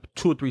maybe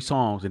 2 or 3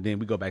 songs and then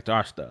we go back to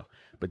our stuff.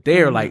 But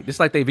they're like, it's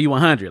like they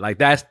V100. Like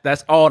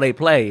that's all they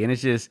play. And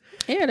it's just,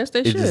 that's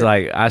their it's shit. just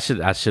like, I should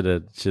have,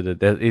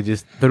 it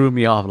just threw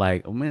me off.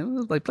 Like, oh man, it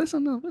was like, play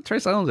something else. What Trey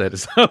Songz at or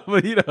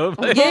something, you know?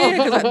 Like,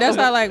 because that's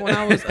how like when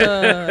I was,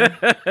 I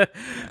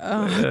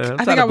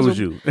think I was,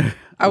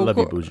 I love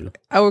you, Buju.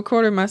 I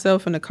recorded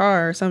myself in the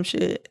car or some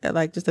shit,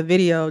 like just a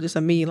video, just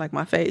of me, like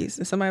my face.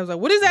 And somebody was like,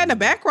 what is that in the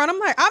background? I'm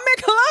like, I'm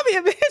in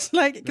Colombia, bitch.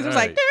 Like, because it was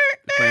like,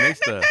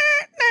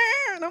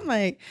 and I'm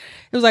like,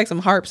 it was like some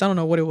harps. I don't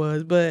know what it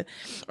was, but,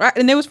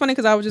 and it was funny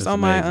because I was just on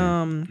my,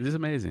 This is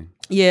amazing.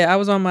 Yeah, I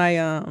was on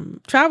my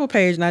travel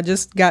page and I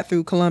just got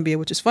through Colombia,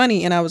 which is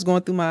funny. And I was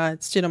going through my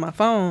shit on my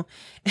phone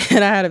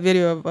and I had a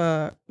video of,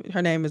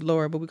 her name is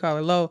Laura, but we call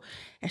her Lo.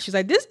 And she's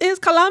like, this is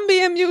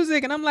Colombian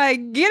music. And I'm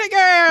like, get it,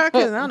 girl.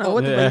 Because I don't know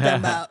what the fuck that's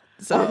about.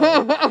 So,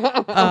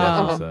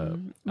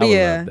 but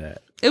yeah, love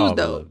that. It was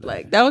dope.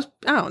 Like, that was,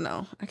 I don't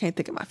know. I can't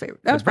think of my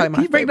favorite. That was probably my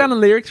favorite. Can you break down the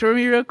lyrics for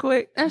me real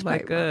quick? That's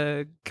like,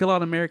 kill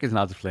all the Americans. And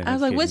I was just playing. I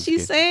was like, what she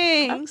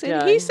saying?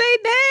 Said, he say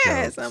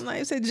dance. I'm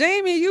like, said,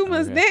 Jamie, you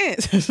must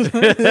dance. Said,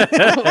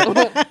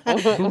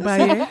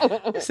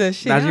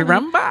 shit. Y'all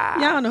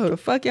know who the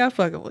fuck y'all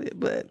fucking with.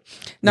 But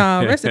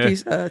no, rest in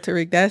peace,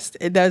 Tariq.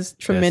 It does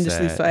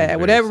tremendously sad.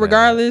 Whatever,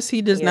 regardless,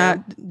 he did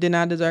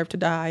not deserve to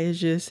die. It's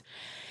just,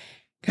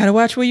 gotta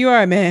watch where you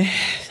are, man.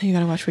 You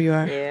gotta watch where you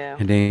are. Yeah.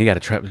 And then you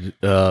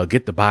gotta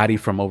get the body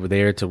from over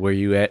there to where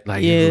you at.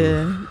 Like,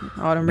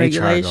 all them regulations.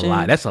 Charge a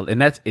lot. That's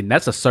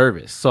a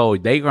service. So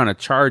they're gonna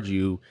charge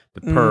you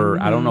per.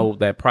 I don't know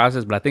that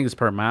process, but I think it's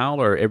per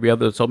mile or every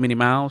other so many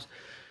miles.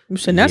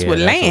 And that's with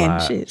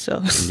land shit.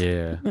 So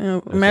yeah.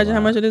 Imagine how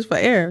much it is for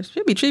air. It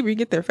should be cheaper. You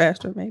get there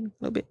faster, maybe a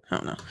little bit. I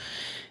don't know.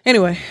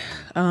 Anyway,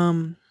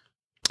 well,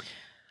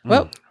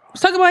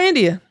 let's talk about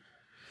India.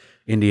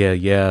 India,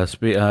 yeah.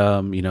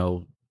 You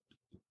know,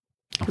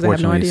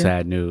 unfortunately,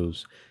 sad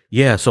news.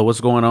 Yeah, so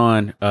what's going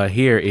on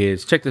here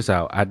is, check this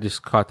out. I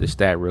just caught this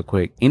stat real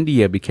quick.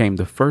 India became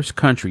the first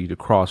country to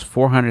cross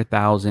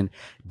 400,000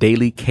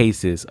 daily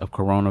cases of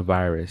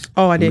coronavirus.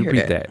 Oh, I did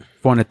hear that.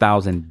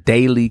 400,000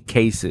 daily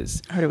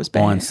cases. I heard it was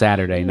bad. On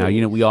Saturday. Now,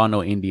 you know, we all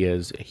know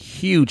India's a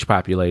huge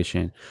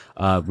population,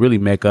 really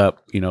make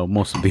up, you know,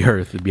 most of the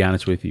earth, to be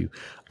honest with you.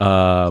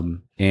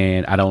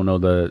 And I don't know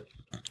the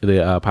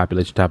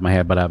population top of my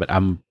head, but I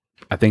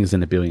think it's in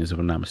the billions, if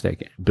I'm not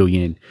mistaken.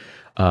 Billion,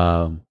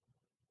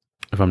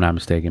 if I'm not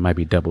mistaken. It might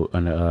be double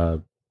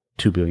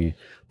 2 billion.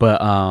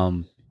 But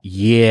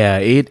yeah,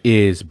 it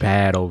is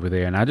bad over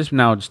there. And I just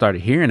now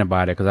started hearing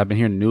about it because I've been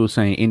hearing the news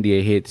saying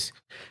India hits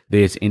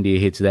this, India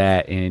hits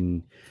that.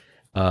 And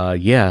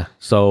yeah,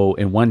 so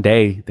in one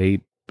day,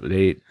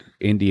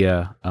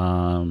 India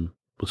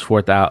was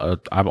 4,000,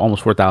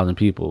 almost 4,000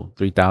 people,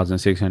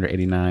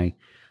 3,689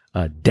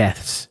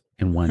 deaths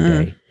in one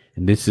day.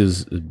 And this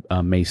is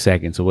May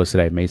 2nd. So what's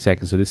today? May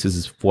 2nd. So this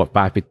is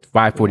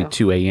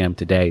 5:42 a.m.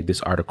 today,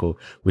 this article,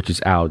 which is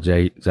Al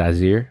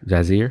Jazeera.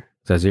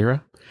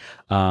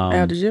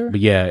 Al Jazeera? But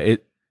yeah,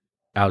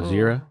 Al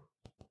Jazeera.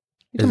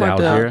 Is it Al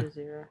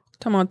Jazeera?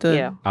 Talking about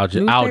the Al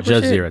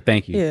Jazeera. Shit?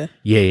 Thank you.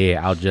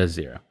 Yeah, Al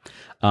Jazeera.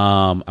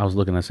 I was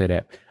looking to say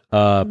that.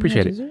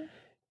 Appreciate it.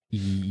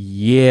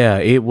 Yeah,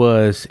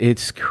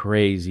 it's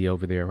crazy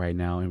over there right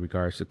now in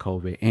regards to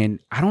COVID. And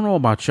I don't know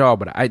about y'all,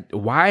 but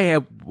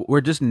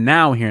we're just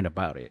now hearing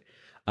about it.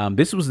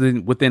 This was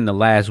within the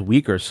last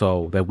week or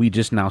so that we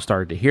just now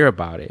started to hear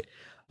about it.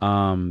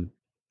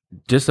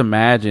 Just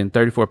imagine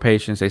 34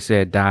 patients, they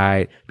said,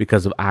 died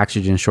because of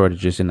oxygen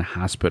shortages in the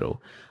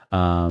hospital,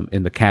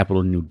 in the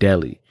capital, New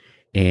Delhi.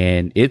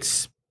 And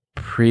it's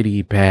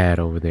pretty bad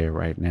over there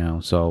right now.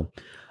 So,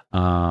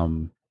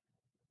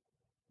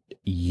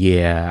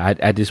 yeah,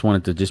 I just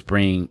wanted to just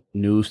bring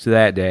news to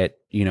that,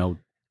 you know,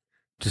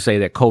 to say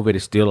that COVID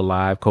is still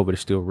alive. COVID is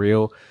still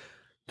real.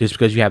 Just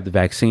because you have the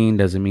vaccine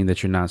doesn't mean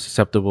that you're not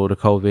susceptible to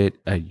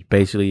COVID.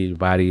 Basically, your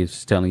body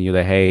is telling you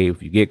that, hey,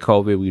 if you get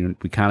COVID,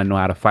 we kind of know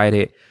how to fight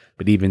it.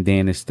 But even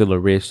then, it's still a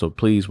risk. So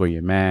please wear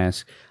your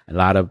mask. A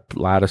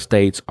lot of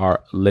states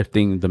are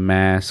lifting the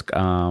mask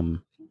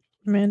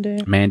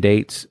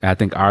mandates. I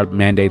think our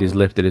mandate is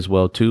lifted as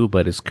well too,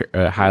 but it's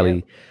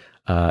highly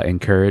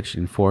encouraged,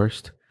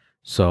 enforced.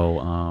 So,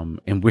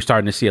 and we're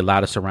starting to see a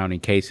lot of surrounding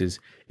cases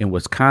in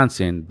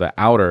Wisconsin, the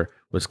outer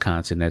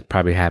Wisconsin, that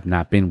probably have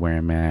not been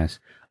wearing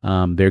masks.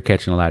 They're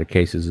catching a lot of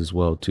cases as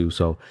well too.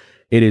 So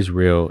it is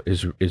real.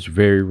 It's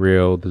very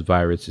real. The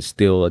virus is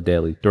still a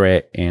deadly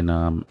threat, and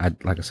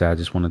like I said, I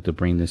just wanted to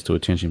bring this to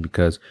attention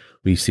because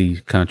we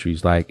see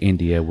countries like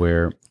India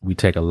where we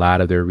take a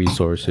lot of their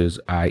resources,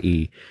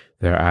 i.e.,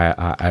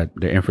 their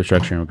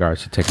infrastructure in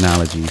regards to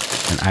technology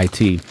and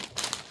IT,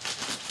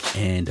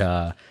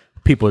 and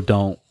people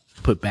don't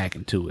put back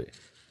into it.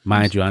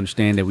 Mind you, I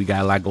understand that we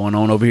got a lot going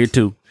on over here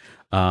too,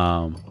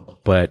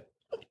 but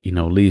at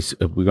least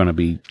if we're going to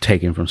be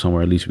taken from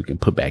somewhere, at least we can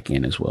put back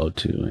in as well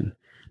too, and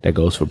that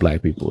goes for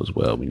Black people as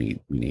well. We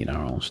need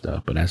our own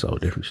stuff, but that's a whole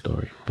different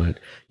story. But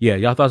yeah,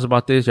 y'all thoughts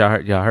about this? Y'all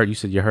heard? You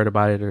said you heard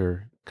about it,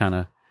 or kind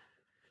of?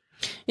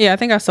 Yeah, I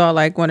think I saw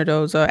like one of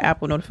those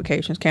Apple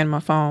notifications came to my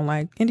phone,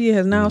 like India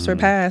has now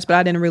surpassed, but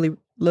I didn't really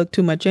look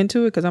too much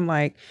into it because I'm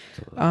like,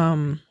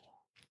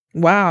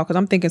 wow, because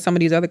I'm thinking some of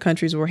these other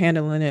countries were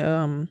handling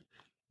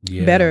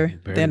it better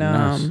than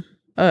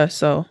us.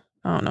 So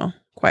I don't know,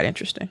 quite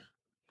interesting.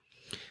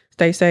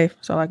 Stay safe.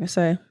 That's all I can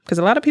say. Because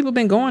a lot of people have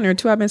been going there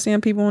too. I've been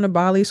seeing people on the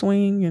Bali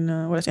swing and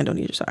that's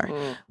Indonesia, sorry.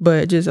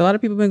 But just a lot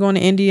of people have been going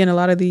to India and a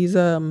lot of these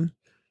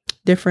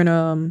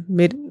different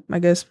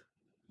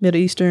Middle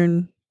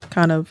Eastern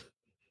kind of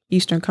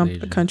Eastern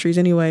countries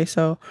anyway.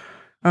 So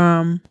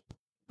I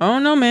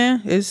don't know,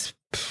 man. It's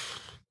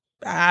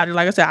like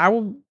I said, I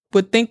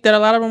would think that a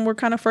lot of them were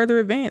kind of further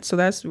advanced. So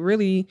that's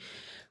really,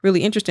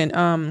 really interesting.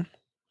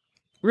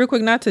 Real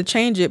quick, not to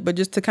change it, but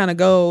just to kind of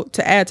go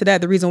to add to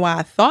that, the reason why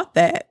I thought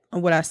that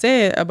what I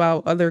said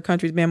about other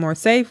countries being more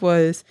safe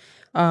was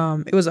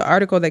it was an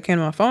article that came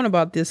to my phone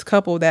about this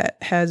couple that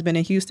has been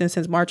in Houston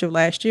since March of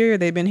last year.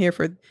 They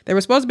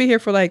were supposed to be here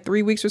for like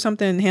 3 weeks or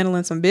something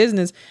handling some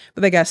business,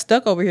 but they got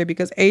stuck over here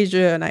because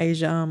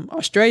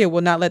Australia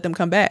will not let them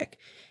come back.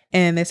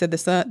 And they said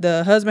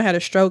the husband had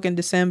a stroke in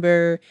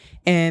December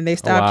and they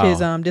stopped his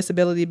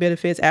disability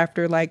benefits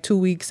after like 2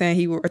 weeks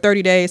or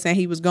 30 days saying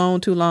he was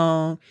gone too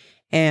long.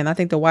 And I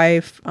think the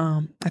wife,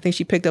 I think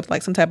she picked up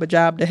like some type of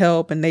job to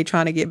help and they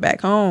trying to get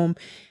back home.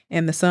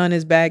 And the son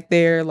is back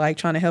there like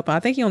trying to help him. I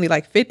think he only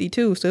like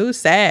 52. So it was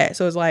sad.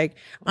 So it's like,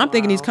 I'm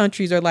thinking these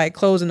countries are like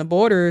closing the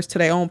borders to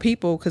their own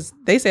people because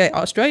they said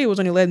Australia was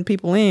only letting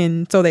people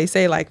in. So they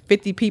say like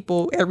 50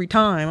 people every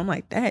time. I'm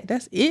like,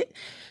 that's it.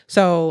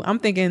 So I'm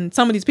thinking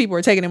some of these people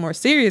are taking it more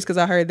serious because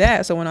I heard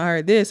that. So when I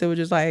heard this, it was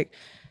just like,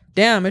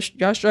 damn,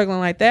 y'all struggling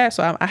like that.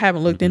 So I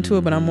haven't looked into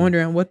it, but I'm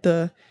wondering what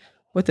the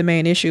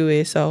main issue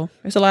is. So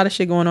there's a lot of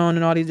shit going on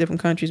in all these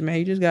different countries, man.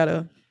 You just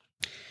gotta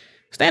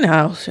stay in the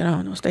house. I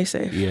don't know, stay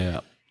safe. Yeah,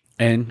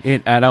 and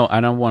I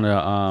don't want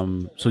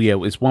to. So yeah,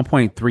 it's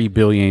 1.3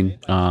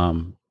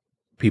 billion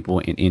people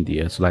in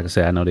India. So like I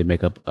said, I know they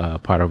make up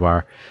part of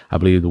our. I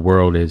believe the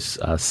world is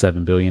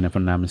 7 billion, if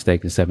I'm not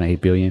mistaken, 7 or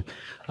 8 billion.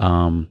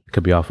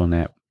 Could be off on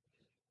that.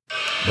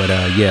 But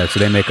yeah, so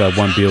they make up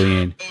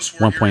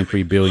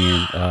 1.3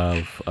 billion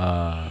of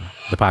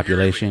the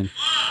population.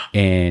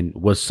 And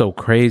what's so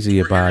crazy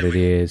about it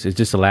is it's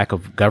just a lack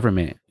of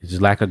government. It's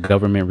just lack of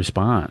government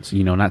response,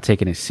 not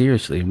taking it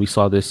seriously. And we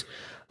saw this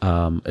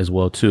as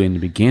well, too, in the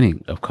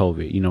beginning of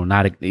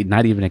COVID,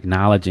 not even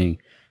acknowledging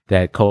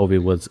that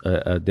COVID was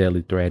a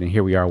deadly threat. And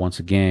here we are once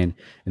again.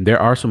 And there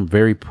are some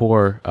very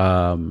poor,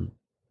 I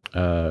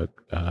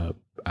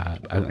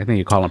think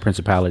you call them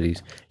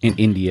principalities in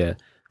India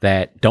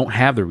that don't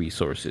have the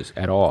resources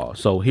at all.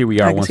 So here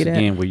we are once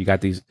again where you got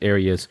these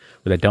areas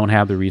where they don't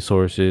have the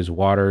resources.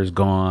 Water is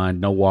gone,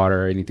 no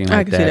water, anything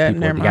like that.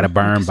 People, you got to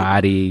burn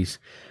bodies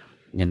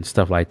and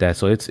stuff like that.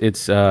 So it's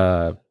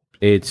so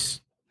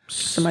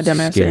my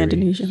dumb ass said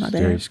Indonesia. My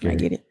bad. Scary. I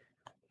get it.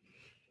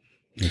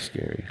 It's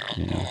scary.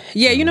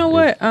 Yeah, you know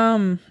what?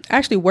 I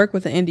actually work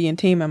with an Indian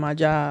team at my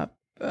job.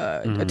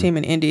 A team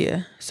in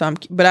India.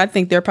 But I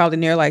think they're probably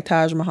near like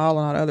Taj Mahal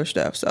and all the other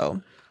stuff.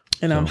 So.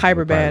 And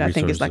Hyderabad, I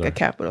think, is like a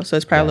capital. So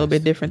it's probably a little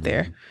bit different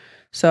there.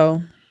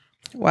 So,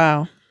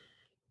 wow.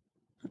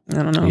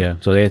 I don't know. Yeah.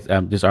 So there's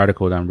this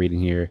article that I'm reading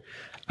here.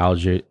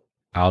 What's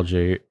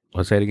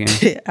that again?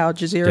 Al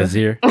Jazeera.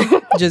 Jazeera.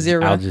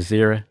 Al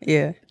Jazeera.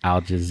 Yeah.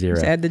 Al Jazeera.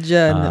 Just add the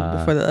J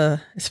before the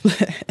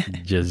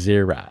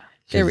Jazeera.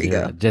 There we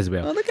go.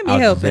 Jezebel. Oh, look at me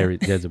helping.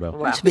 Jezebel.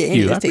 Wow. I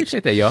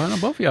appreciate that, y'all. I know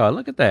both of y'all.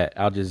 Look at that.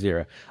 Al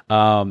Jazeera.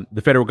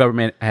 The federal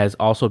government has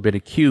also been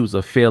accused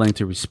of failing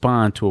to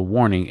respond to a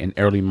warning in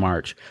early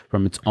March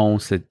from its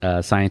own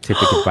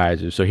scientific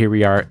advisors. So here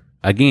we are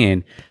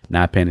again,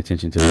 not paying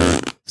attention to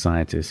the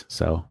scientists.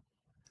 So,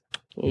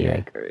 yeah.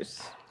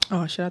 Yikers.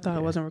 Oh shit! I thought I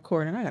wasn't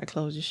recording. I gotta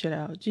close this shit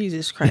out.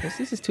 Jesus Christ,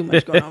 this is too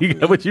much going on. For me.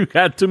 But you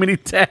got too many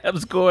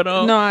tabs going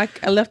on. No, I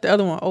left the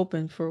other one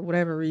open for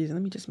whatever reason.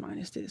 Let me just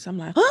minus this. I'm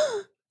like,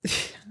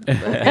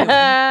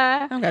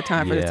 I don't got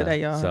time for this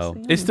today, y'all. So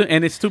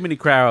it's too many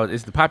crowds.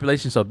 It's the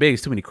population so big.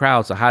 It's too many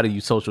crowds. So how do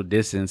you social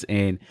distance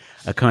in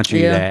a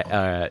country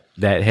that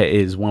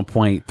is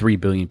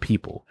 1.3 billion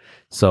people?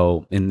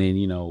 So and then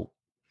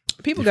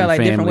people got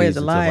like different ways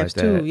of lives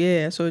like too.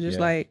 Yeah. So it's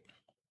just like.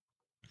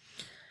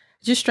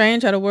 Just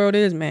strange how the world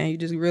is, man.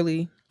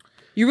 You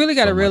really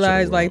got to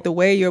realize like the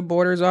way your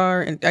borders are,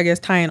 and I guess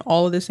tying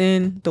all of this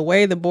in, the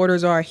way the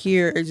borders are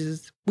here is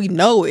just, we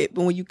know it,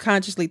 but when you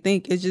consciously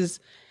think, it's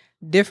just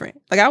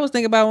different. Like I was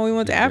thinking about when we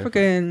went to Africa,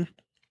 and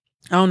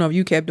I don't know if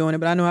you kept doing it,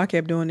 but I know I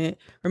kept doing it.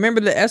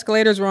 Remember the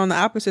escalators were on the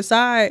opposite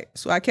side,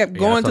 so I kept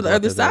going to the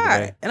other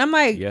side, and I'm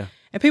like,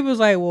 and people was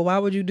like, well, why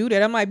would you do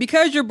that? I'm like,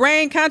 because your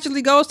brain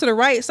consciously goes to the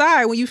right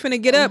side when you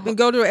finna get up and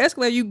go to an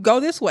escalator, you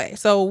go this way.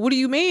 So what do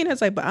you mean? It's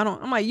like, but I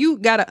don't. I'm like, you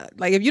gotta,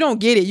 like, if you don't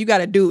get it, you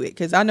gotta do it,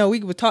 because I know we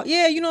would talk.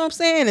 Yeah, you know what I'm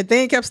saying. And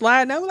thing kept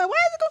sliding. I was like, why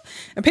is it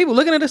going? And people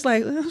looking at us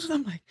like,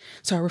 I'm like,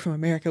 sorry, we're from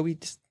America. We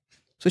just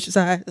switch the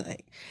side.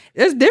 Like,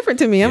 it's different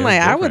to me. I'm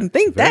like, I wouldn't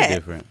think very that.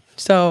 Different.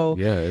 So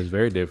yeah, it's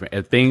very different.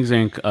 And things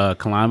in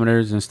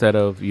kilometers instead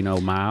of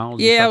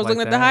miles. Yeah, I was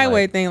looking at the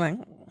highway thing, like,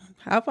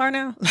 how far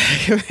now?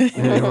 Right.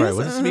 What's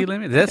the speed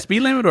limit? Is that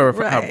speed limit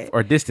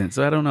or distance?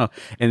 So I don't know.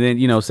 And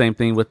then same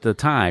thing with the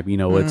time.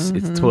 It's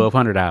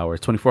 1,200 hours,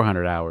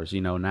 2,400 hours.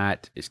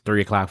 Not it's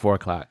 3 o'clock, 4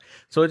 o'clock.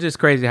 So it's just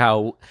crazy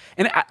how.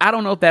 And I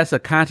don't know if that's a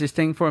conscious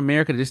thing for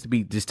America just to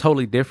be just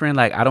totally different.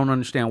 Like I don't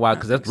understand why,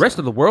 because the rest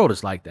of the world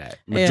is like that.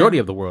 Majority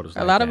of the world is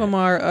like that. A lot of them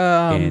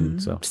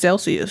are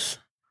Celsius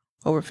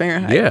over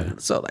Fahrenheit. Yeah.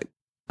 So like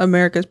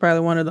America is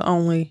probably one of the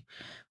only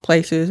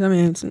places. I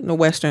mean, it's in the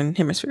Western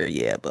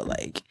Hemisphere, but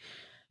like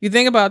you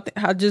think about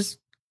how just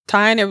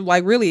tying it,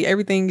 like really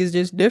everything is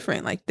just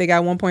different. Like they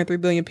got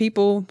 1.3 billion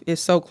people.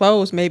 It's so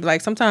close. Maybe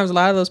like sometimes a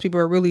lot of those people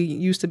are really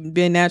used to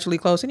being naturally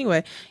close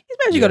anyway.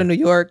 Especially you go to New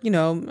York,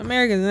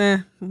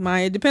 Americans,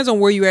 it depends on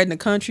where you're at in the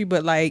country,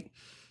 but like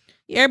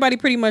everybody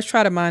pretty much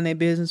try to mind their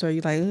business, or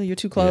you're like, oh, you're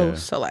too close. Yeah.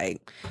 So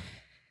like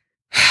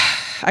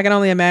I can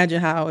only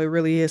imagine how it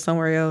really is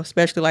somewhere else,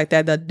 especially like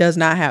that does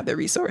not have the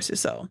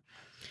resources. So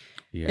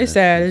it's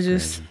sad. It's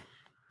just crazy.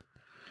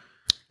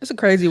 It's a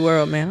crazy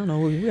world, man. I don't know.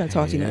 We gotta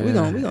talk to you now. We're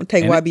gonna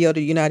take YBO to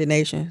the United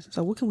Nations.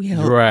 So what can we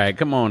help? Right.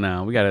 Come on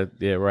now. We gotta.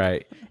 Yeah.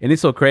 Right. And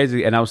it's so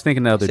crazy. And I was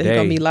thinking the other day,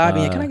 gonna be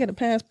lobbying. Can I get a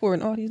passport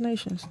in all these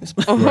nations?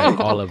 Right.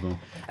 All of them.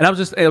 And I was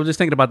just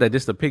thinking about that.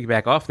 Just to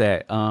piggyback off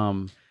that.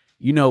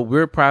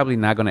 We're probably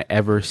not gonna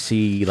ever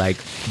see like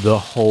the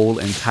whole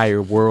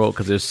entire world,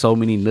 because there's so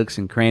many nooks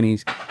and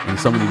crannies in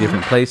so many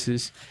different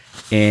places,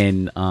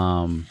 and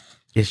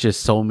it's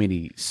just so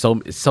many.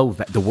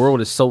 The world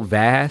is so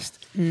vast.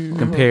 Mm-hmm.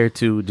 Compared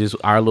to just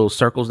our little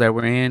circles that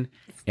we're in,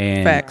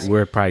 and Facts.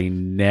 We're probably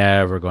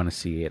never going to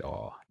see it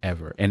all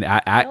ever. And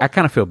I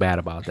kind of feel bad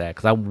about that,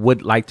 because I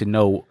would like to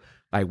know,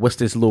 like, what's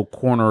this little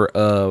corner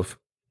of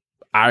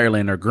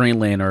Ireland or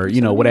Greenland or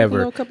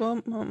whatever. A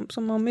couple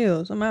some more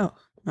meals. I'm out.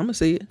 I'm gonna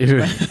see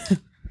it.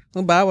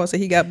 Well, Bob said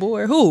he got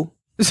bored. Who?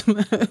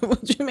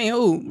 What you mean?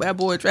 Who? That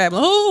boy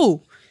traveling?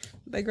 Who?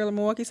 That girl in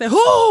Milwaukee said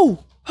who?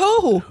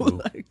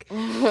 Like,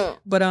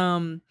 but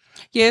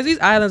it's these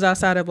islands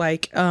outside of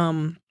like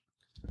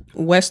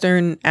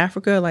Western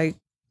Africa, like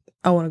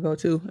I want to go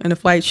to, and the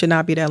flight should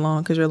not be that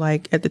long because you're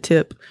like at the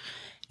tip,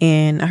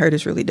 and I heard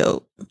it's really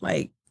dope,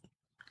 like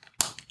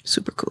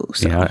super cool.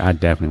 So. Yeah, I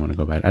definitely want to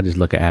go back. I just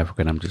look at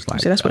Africa and I'm just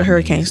like, so that's where the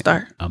hurricanes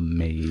start.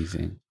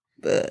 Amazing.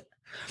 But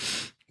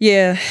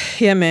yeah,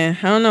 man.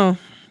 I don't know.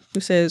 Who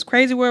says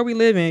crazy world we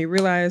live in? You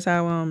realize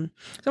how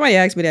somebody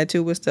asked me that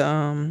too. What's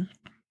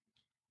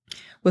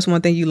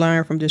one thing you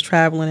learn from just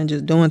traveling and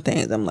just doing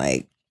things? I'm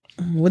like,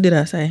 what did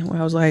I say? Where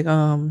I was like,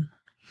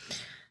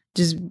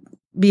 just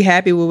be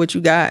happy with what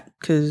you got,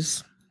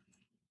 because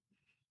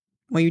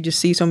when you just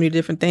see so many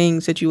different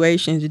things,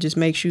 situations, it just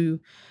makes you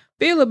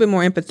be a little bit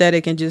more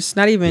empathetic, and just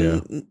not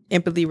even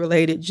empathy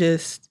related,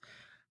 just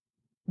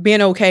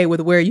being okay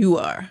with where you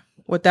are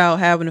without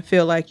having to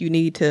feel like you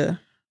need to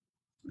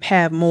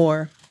have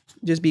more.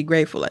 Just be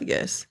grateful, I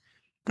guess,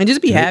 and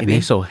just be happy. And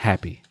they're so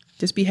happy.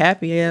 Just be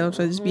happy,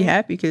 So just be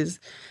happy, because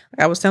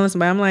like I was telling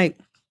somebody, I'm like,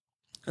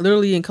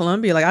 literally in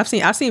Colombia, like I've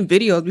seen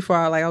videos before.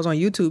 I was on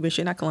YouTube and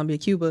shit, not Colombia,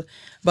 Cuba,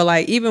 but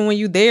like even when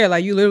you there,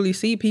 like you literally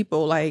see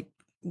people like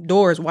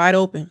doors wide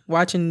open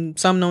watching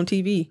something on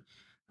TV.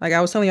 Like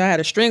I was telling you, I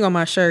had a string on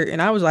my shirt,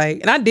 and I was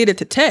like, and I did it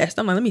to test.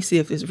 I'm like, let me see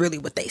if it's really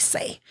what they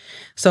say.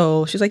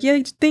 So she's like, yeah,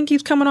 you think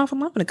keeps coming off. I'm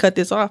gonna cut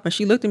this off. And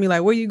she looked at me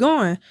like, where you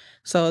going?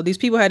 So these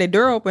people had their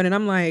door open, and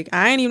I'm like,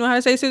 I ain't even know how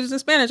to say scissors in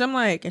Spanish. I'm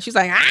like, and she's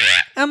like,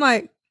 ah! I'm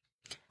like,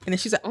 and then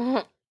she's like,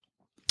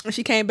 and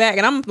she came back,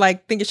 and I'm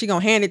like thinking she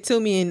gonna hand it to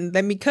me and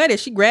let me cut it.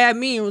 She grabbed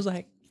me and was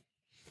like,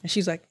 and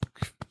she's like,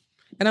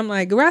 and I'm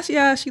like,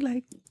 gracias. She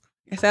like,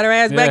 and sat her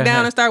ass back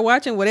down and start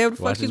watching whatever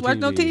the fuck she's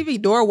watching on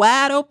TV. Door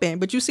wide open.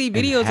 But you see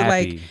videos of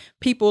like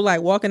people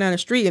like walking down the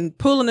street and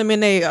pulling them in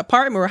their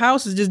apartment or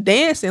houses just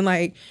dancing.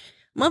 Like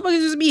motherfuckers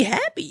just be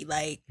happy.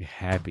 Like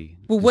happy.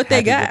 With what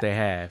they got. What they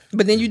have.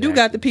 But then you do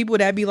got the people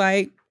that be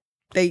like,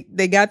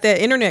 they got that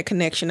internet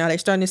connection. Now they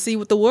starting to see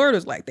what the world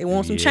is like. They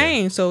want some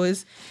change. So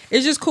it's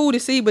just cool to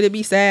see, but it'd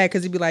be sad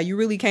because it'd be like, you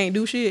really can't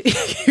do shit.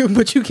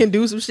 But you can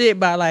do some shit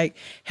by like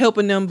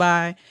helping them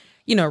by,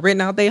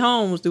 renting out their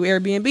homes through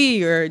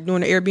Airbnb or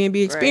doing the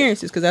Airbnb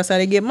experiences, because that's how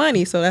they get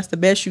money. So that's the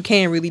best you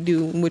can really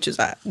do, which is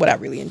what I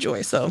really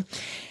enjoy. So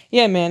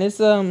yeah, man, it's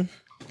I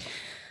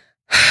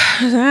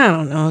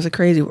don't know, it's a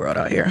crazy world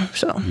out here.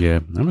 So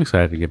yeah, I'm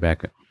excited to get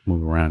back,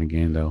 move around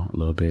again though a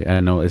little bit. I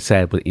know it's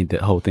sad with the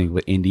whole thing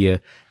with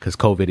India, because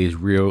COVID is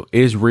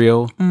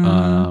real,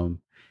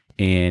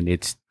 and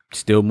it's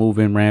still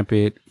moving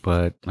rampant,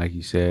 but like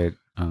you said,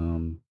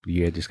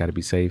 just got to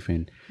be safe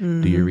and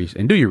do your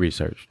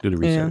research. Do the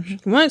research.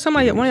 Yeah. One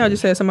of y'all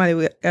just said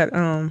somebody got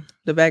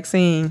the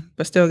vaccine,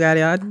 but still got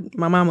it.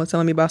 My mom was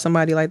telling me about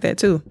somebody like that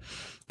too.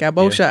 Got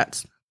both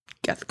shots.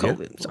 Got the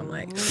COVID. So I'm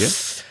like,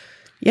 yikes.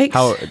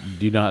 How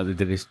do you know?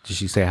 Did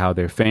she say how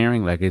they're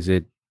faring? Like, is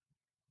it?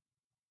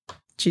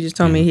 She just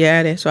told me he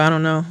had it, so I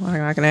don't know.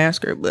 I can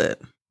ask her,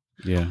 but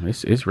yeah,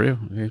 it's real.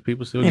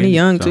 People still and he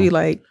young too. He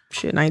like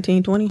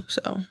 19, 20.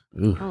 So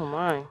oh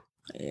my.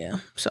 Yeah,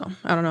 so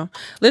I don't know.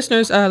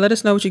 Listeners, let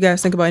us know what you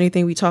guys think about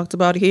anything we talked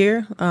about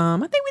here. I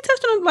think we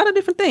touched on a lot of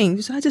different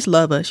things. I just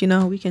love us,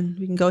 we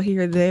can go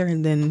here or there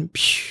and then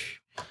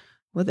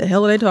what the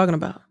hell are they talking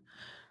about?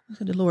 I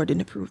said the Lord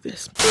didn't approve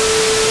this.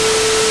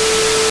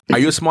 Are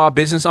you a small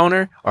business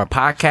owner or a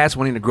podcast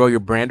wanting to grow your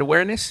brand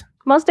awareness?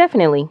 Most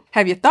definitely.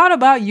 Have you thought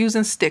about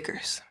using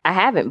stickers? I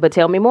haven't, but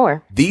tell me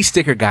more. The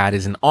Sticker Guide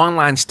is an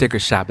online sticker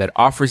shop that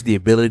offers the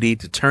ability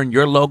to turn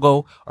your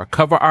logo or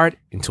cover art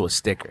into a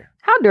sticker.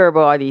 How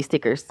durable are these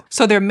stickers?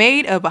 So they're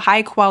made of a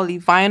high-quality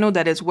vinyl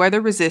that is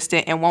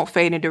weather-resistant and won't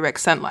fade in direct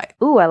sunlight.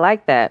 Ooh, I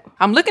like that.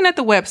 I'm looking at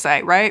the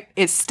website, right?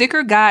 It's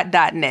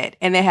stickerguide.net,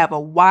 and they have a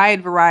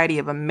wide variety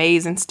of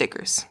amazing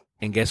stickers.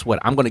 And guess what?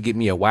 I'm going to get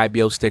me a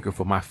YBO sticker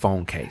for my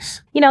phone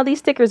case. These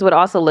stickers would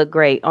also look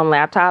great on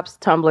laptops,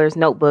 tumblers,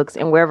 notebooks,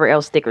 and wherever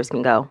else stickers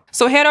can go.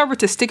 So head over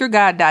to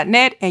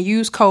stickerguide.net and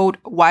use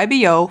code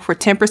YBO for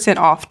 10%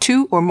 off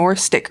 2 or more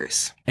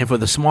stickers. And for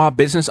the small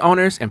business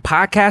owners and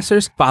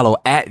podcasters, follow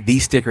at The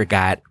Sticker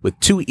Guide with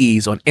 2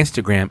 E's on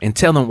Instagram and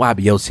tell them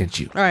YBO sent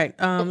you. All right,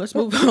 let's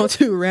move on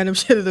to random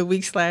shit of the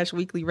week /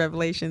 weekly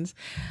revelations.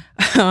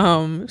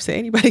 Say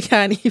anybody got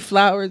any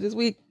flowers this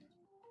week?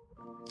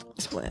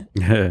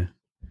 Yeah.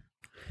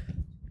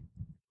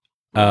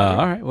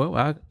 All right.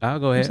 Well, I'll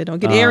go ahead. So don't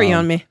get airy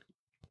on me.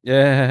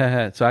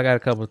 Yeah. So I got a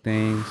couple of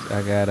things.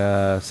 I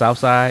got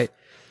Southside.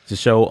 It's a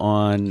show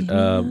on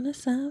the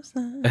South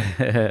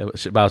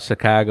Side. about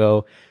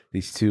Chicago.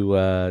 These two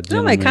Is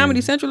that like Comedy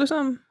Central or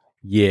something?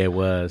 Yeah, it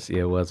was.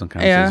 Yeah, it was on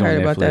Comedy Yeah, I Central.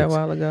 heard about that a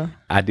while ago.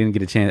 I didn't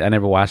get a chance. I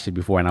never watched it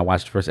before, and I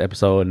watched the first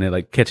episode, and they're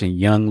like catching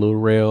young Lil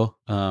Rel.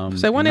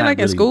 So when they like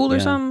in school or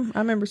something? I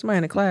remember somebody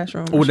in the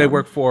classroom. Oh, they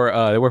work for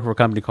a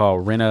company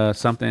called Rena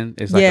something.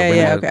 It's like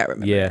okay, I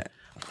remember. Yeah. That.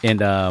 And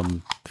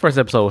the first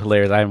episode was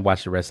hilarious. I haven't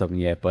watched the rest of them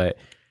yet, but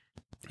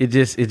it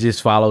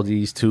just followed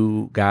these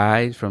two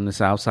guys from the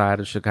South Side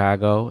of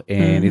Chicago,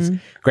 and it's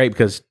great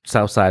because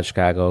South Side of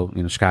Chicago,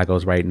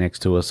 Chicago's right next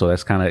to us, so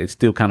that's it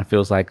still kind of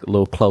feels like a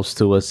little close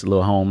to us, a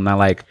little home, not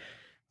like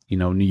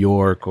New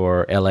York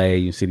or LA.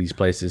 You see these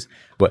places,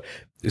 but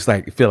it's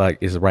like I feel like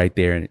it's right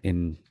there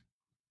in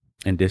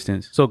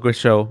distance. So good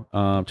show.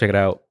 Check it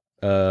out.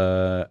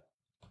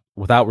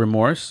 Without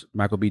Remorse,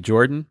 Michael B.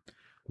 Jordan,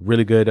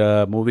 really good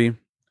movie.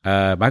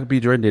 Michael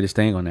B. Jordan did his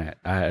thing on that.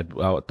 I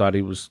thought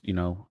he was,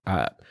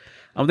 I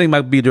don't think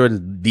Michael B. Jordan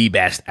is the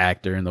best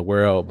actor in the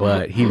world,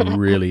 but he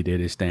really did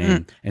his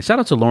thing. And shout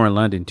out to Lauren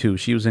London too.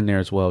 She was in there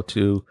as well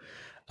too.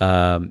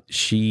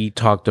 She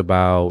talked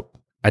about,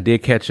 I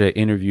did catch an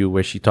interview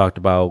where she talked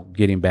about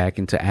getting back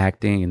into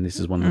acting, and this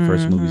is one of the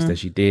first movies that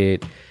she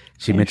did.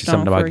 She mentioned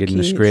something about getting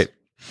the script.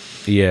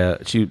 Yeah,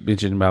 she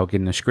mentioned about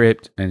getting a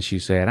script, and she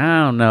said,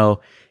 I don't know.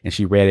 And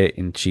she read it,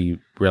 and she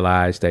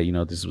realized that,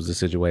 this was a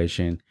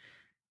situation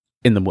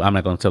in the, I'm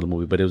not going to tell the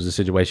movie, but it was a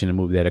situation in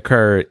the movie that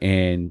occurred,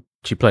 and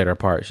she played her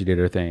part. She did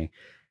her thing.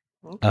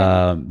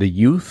 Okay. The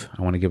youth,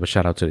 I want to give a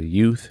shout out to the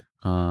youth.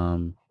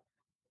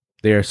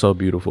 They're so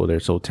beautiful. They're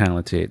so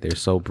talented. They're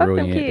so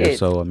brilliant. They're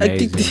so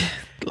amazing.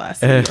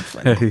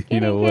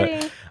 You know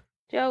what?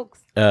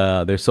 Jokes.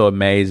 They're so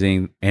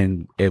amazing,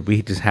 and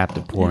we just have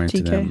to pour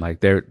into them. Like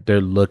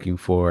they're looking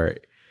for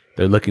it.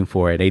 They're looking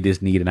for it. They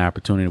just need an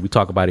opportunity. We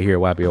talk about it here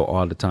at YBO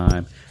all the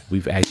time.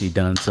 We've actually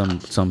done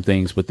some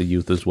things with the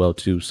youth as well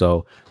too.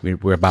 So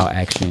we're about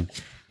action,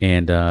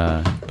 and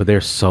but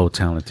they're so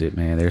talented,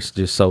 man. They're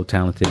just so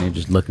talented, and they're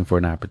just looking for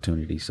an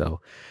opportunity. So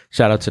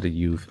shout out to the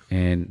youth,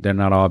 and they're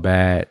not all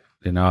bad.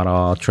 They're not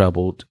all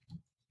troubled.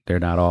 They're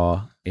not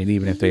all, and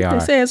even if they are,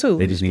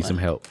 they just need some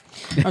help.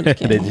 They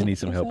just need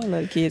some help. I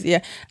love kids.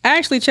 Yeah, I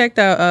actually checked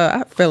out.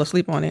 I fell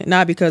asleep on it,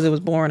 not because it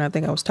was boring. I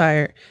think I was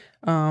tired.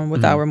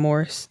 Without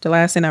Remorse. The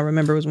last thing I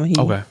remember was when he,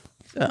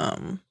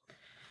 when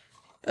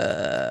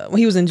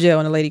he was in jail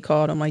and the lady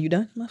called him. Like, you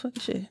done,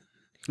 motherfucking shit?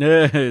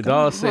 Yeah,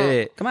 Dawg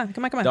said, come on.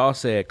 Dawg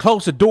said,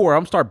 close the door. I'm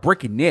gonna start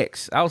breaking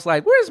necks. I was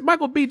like, where's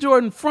Michael B.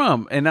 Jordan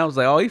from? And I was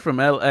like, oh, he's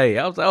from L.A.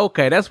 I was like,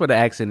 okay, that's where the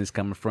accent is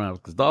coming from.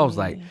 Because Dawg was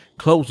like,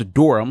 close the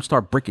door. I'm gonna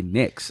start breaking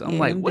necks. I'm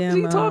like, what is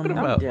he talking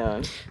about?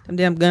 Them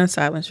damn gun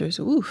silencers.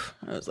 Oof.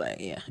 I was like,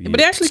 yeah.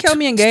 But it actually kept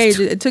me engaged.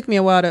 It took me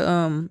a while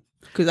to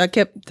because I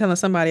kept telling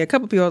somebody, a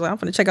couple people, I was like, I'm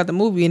going to check out the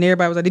movie. And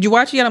everybody was like, did you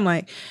watch it yet? I'm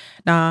like,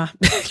 nah,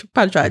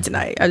 probably try it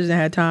tonight. I just didn't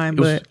have time.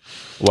 But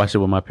watched it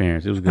with my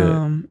parents. It was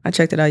good. I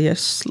checked it out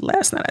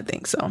last night, I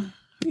think. So,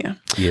 yeah.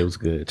 Yeah, it was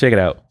good. Check it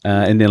out.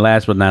 And then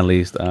last but not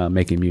least,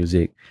 making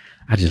music.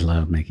 I just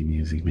love making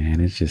music, man.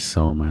 It's just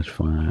so much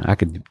fun. I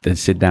could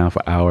sit down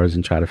for hours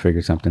and try to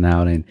figure something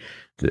out. And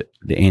the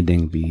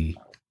ending be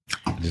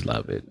I just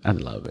love it. I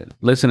love it.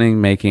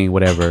 Listening, making,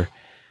 whatever.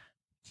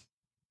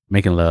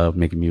 Making love,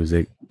 making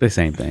music. The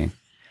same thing.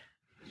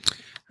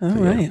 All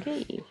right.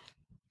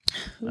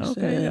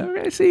 Okay. All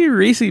right. See,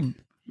 Reese.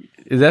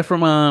 Is that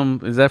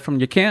from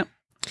your camp?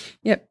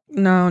 Yep.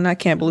 No, not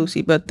Camp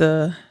Lucy, but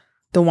the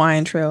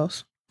wine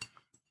trails.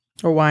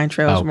 Or wine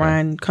trails, Okay.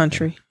 wine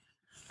country.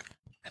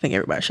 I think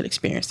everybody should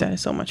experience that.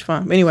 It's so much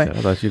fun. But anyway, I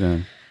thought you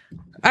done.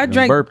 I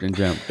drank burped and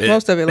jumped.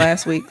 most of it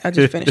last week. I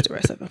just finished the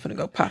rest of it. I'm gonna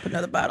go pop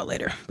another bottle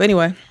later. But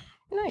anyway,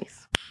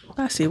 Nice.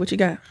 I see what you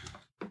got.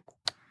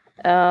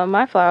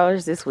 My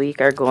flowers this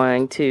week are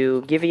going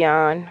to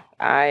Giveon.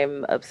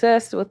 I'm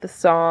obsessed with the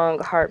song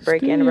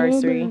Heartbreak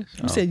Anniversary.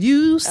 You said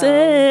you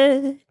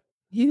said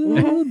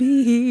you'll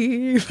be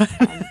here.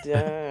 I'm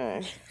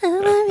done.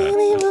 I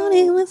really want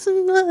it with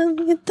some love.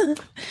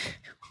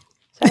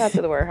 Shout out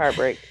to the word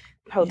Heartbreak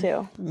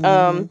Hotel.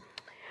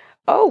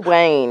 Oh,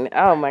 Wayne.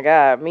 Oh, my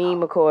God. Me,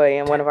 McCoy,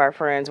 and one of our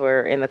friends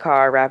were in the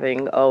car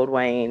rapping Old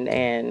Wayne.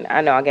 And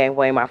I know I gave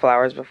Wayne my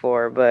flowers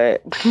before,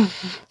 but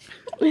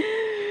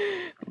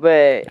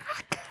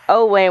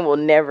Old Wayne will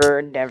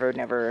never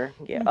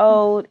get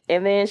old.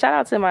 And then shout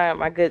out to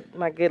my good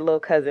little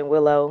cousin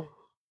Willow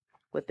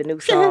with the new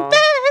song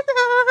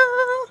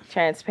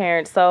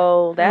Transparent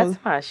Soul. That's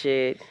my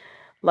shit.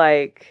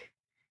 Like,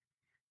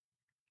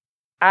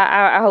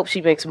 I hope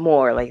she makes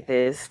more like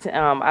this.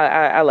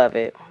 I love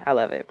it. I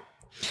love it.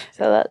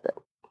 So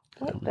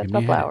that's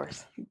my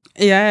flowers.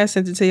 Yeah, I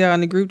sent it to y'all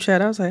in the group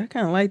chat. I was like, I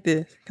kind of like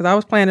this. Because I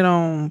was playing it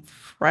on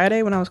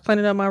Friday when I was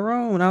cleaning up my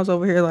room. And I was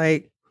over here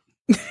like...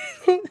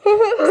 I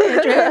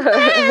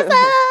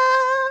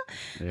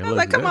was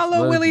like, come on,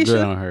 little Willie.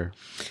 On her.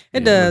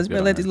 It does,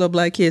 but let these little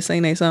black kids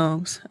sing their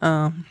songs.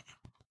 Shout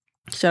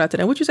out to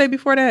them. What you say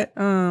before that?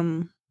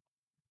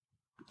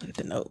 Look at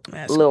the note.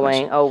 Lil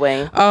Wayne, Old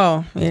Wayne.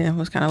 Oh, yeah, it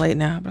was kind of late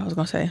now, but I was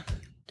gonna say,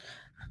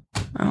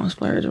 I don't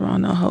splurge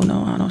around no hoe,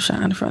 no, I don't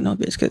shine in front of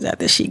no bitch, because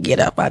after she get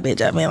up, I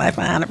bitch up in like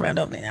behind in front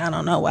of me. I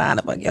don't know why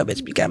the fuck your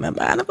bitch be coming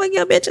by. The fuck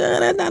your bitch,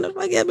 the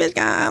fuck your bitch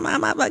come.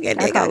 My fucking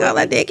dick, I call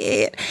her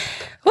dickhead.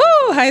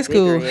 Woo, high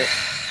school.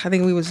 I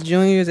think we was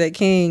juniors at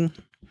King,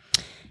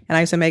 and I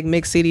used to make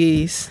mixed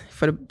CDs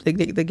for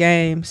the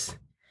games,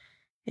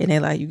 and they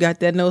like, you got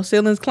that No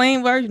Ceilings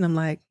Clean version? I'm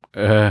like,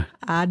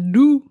 I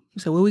do.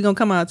 So what we gonna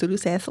come out to? They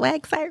said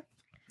swag, sir.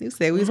 They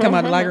said we just come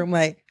out the locker room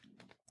like,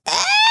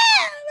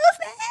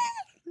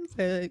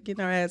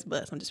 getting our ass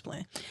bust. I'm just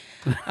playing.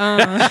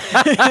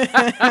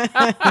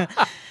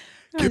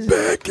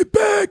 Get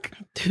back.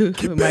 Dude,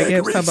 get Mike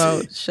Epps talking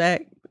about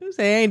Shaq. He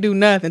say ain't do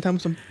nothing. Talking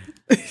some.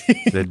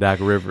 The Doc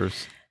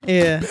Rivers.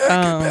 Yeah.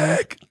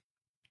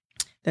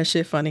 That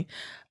shit funny.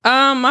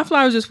 My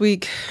flowers this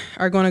week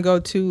are gonna go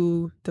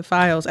to the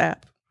Files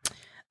app.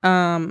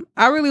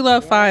 I really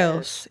love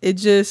Files. It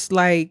just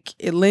like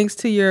it links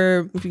to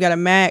if you got a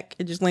Mac,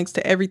 it just links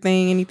to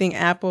everything, anything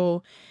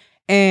Apple.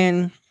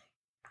 And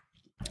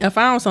I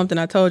found something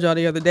I told y'all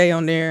the other day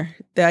on there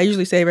that I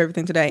usually save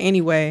everything to that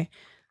anyway.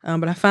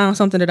 But I found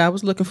something that I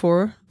was looking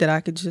for that I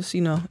could just,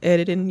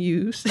 edit and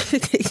use.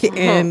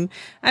 And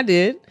I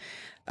did.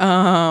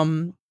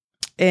 And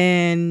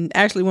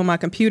actually when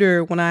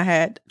I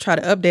had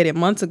tried to update it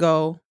months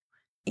ago,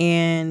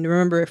 and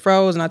remember it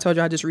froze, and I told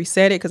you I just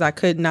reset it because I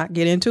could not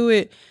get into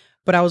it,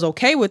 but I was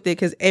okay with it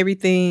because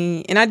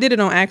everything, and I did it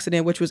on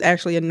accident, which was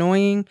actually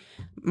annoying.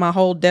 My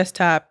whole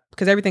desktop,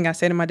 because everything I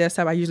saved in my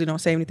desktop, I usually don't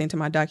save anything to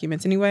my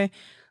documents anyway.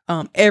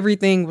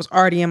 Everything was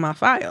already in my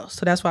files,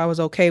 so that's why I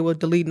was okay with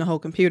deleting the whole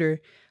computer.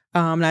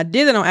 And I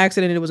did it on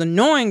accident, and it was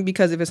annoying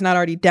because if it's not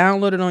already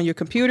downloaded on your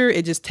computer,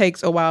 it just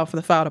takes a while for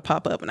the file to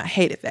pop up, and I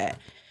hated that.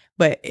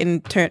 But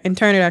in turn,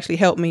 it actually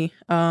helped me.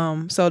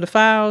 So the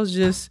files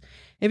just,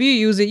 if you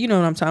use it, you know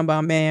what I'm talking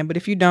about, man. But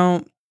if you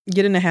don't,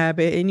 get in the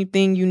habit.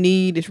 Anything you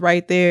need is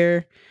right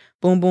there.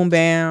 Boom, boom,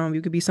 bam.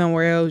 You could be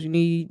somewhere else. You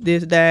need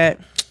this, that.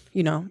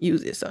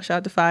 Use it. So shout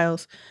out to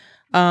Files.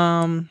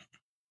 And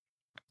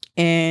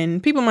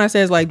people might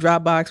say it's like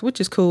Dropbox, which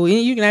is cool.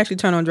 You can actually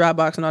turn on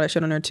Dropbox and all that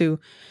shit on there too.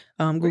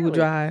 Google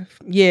Drive.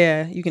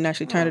 Yeah, you can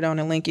actually turn it on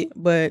and link it.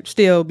 But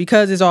still,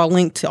 because it's all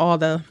linked to all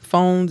the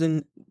phones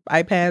and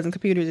iPads and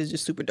computers, it's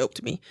just super dope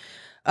to me.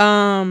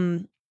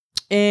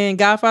 And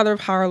Godfather of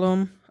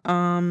Harlem.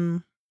 I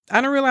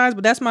didn't realize,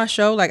 but that's my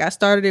show. Like I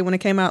started it when it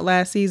came out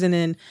last season,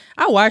 and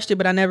I watched it,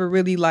 but I never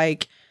really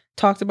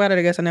talked about it.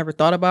 I guess I never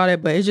thought about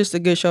it, but it's just a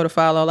good show to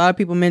follow. A lot of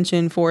people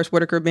mention Forrest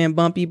Whitaker being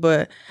bumpy,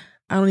 but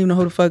I don't even know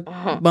who the fuck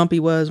Bumpy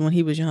was when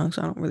he was young,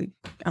 so I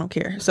don't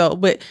care. So,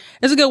 but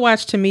it's a good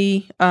watch to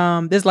me.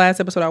 This last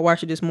episode I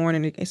watched it this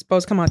morning. It's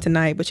supposed to come out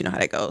tonight, but you know how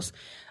that goes.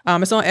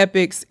 It's on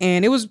Epix,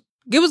 and it was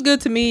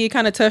good to me. It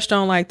kind of touched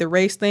on like the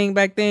race thing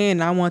back then,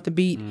 and I wanted to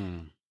beat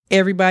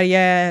everybody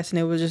ass, and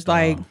it was just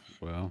like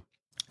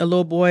a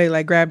little boy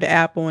like grabbed the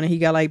apple and he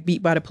got like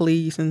beat by the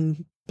police,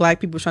 and black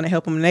people were trying to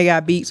help him and they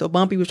got beat. So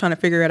Bumpy was trying to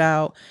figure it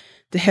out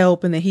to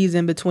help, and then he's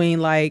in between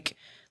like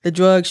the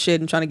drug shit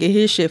and trying to get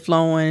his shit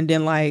flowing. And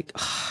then like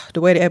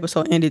the way the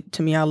episode ended,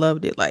 to me, I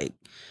loved it. Like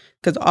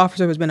because the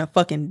officer was been a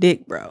fucking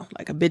dick, bro.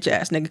 Like a bitch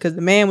ass nigga. Because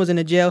the man was in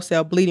a jail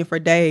cell bleeding for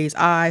days,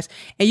 eyes.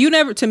 And you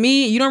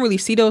don't really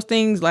see those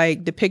things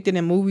like depicted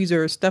in movies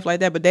or stuff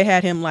like that. But they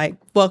had him like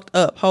fucked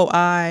up, whole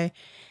eye.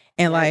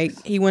 And like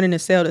he went in the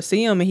cell to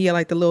see him and he had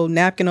like the little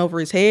napkin over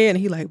his head and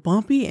he like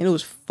bumpy and it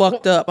was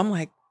fucked up. I'm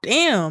like,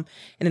 damn.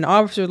 And then the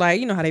officer, like,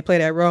 you know how they play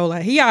that role,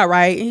 like, he all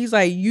right. And he's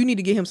like, you need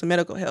to get him some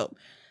medical help.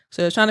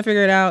 So I was trying to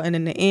figure it out. And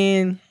in the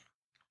end,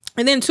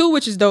 and then too,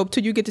 which is dope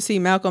too, you get to see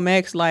Malcolm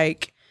X,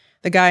 like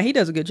the guy, he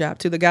does a good job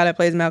too. The guy that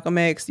plays Malcolm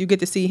X, you get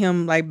to see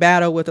him like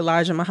battle with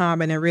Elijah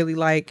Muhammad and really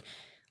like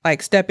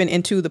stepping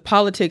into the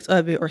politics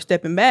of it or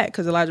stepping back.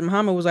 Because Elijah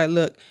Muhammad was like,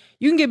 look,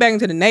 you can get back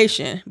into the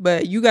nation,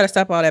 but you got to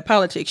stop all that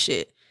politics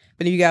shit.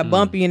 But then you got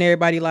Bumpy and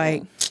everybody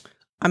like,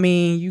 I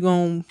mean,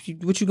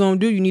 what you gonna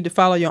do? You need to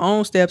follow your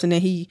own steps. And then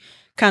he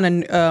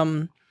kind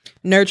of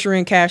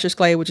nurturing Cassius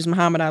Clay, which is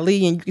Muhammad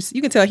Ali. And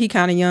you can tell he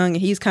kind of young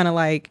and he's kind of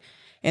like,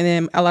 and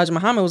then Elijah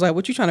Muhammad was like,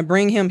 what you trying to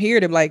bring him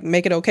here to like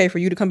make it okay for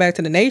you to come back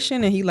to the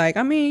nation? And he like,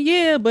 I mean,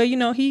 yeah, but you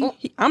know,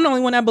 I'm the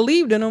only one that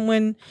believed in him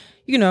when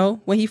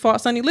he fought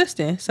Sonny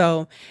Liston.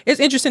 So it's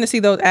interesting to see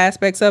those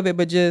aspects of it,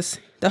 but just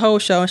the whole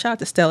show. And shout out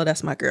to Stella,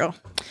 that's my girl.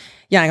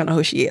 Yeah, I ain't gonna know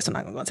who she is, so I'm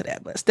not gonna go into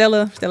that. But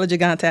Stella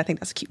Gigante, I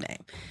think that's a cute name.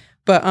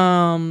 But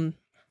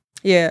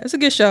yeah, it's a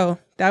good show.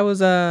 That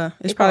was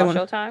it's probably one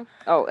Showtime.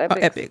 Oh,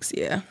 Epics,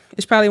 yeah.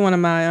 It's probably one of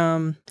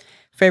my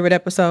favorite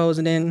episodes.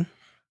 And then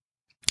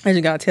I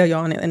just gotta tell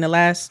y'all in the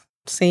last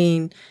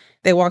scene,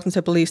 they walked into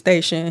a police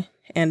station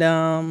and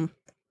I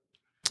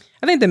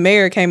think the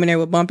mayor came in there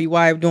with Bumpy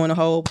wife doing the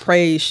whole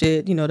praise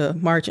shit, you know, the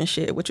marching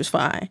shit, which was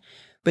fine.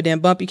 But then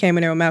Bumpy came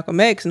in there with Malcolm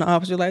X and the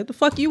officer was like, the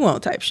fuck you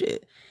want type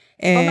shit.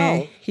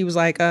 And he was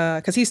like,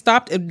 because he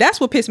stopped. That's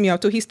what pissed me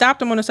off too. He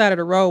stopped him on the side of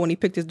the road when he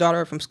picked his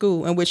daughter up from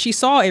school, in which she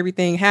saw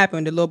everything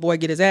happen. The little boy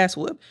get his ass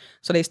whooped.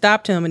 So they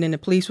stopped him, and then the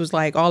police was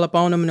like all up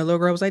on him, and the little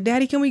girl was like,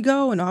 "Daddy, can we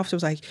go?" And the officer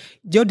was like,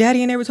 "Your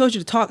daddy ain't never told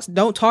you to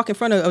don't talk in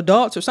front of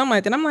adults or something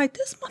like that." I'm like,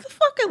 this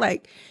motherfucker,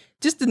 like,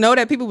 just to know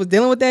that people was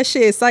dealing with that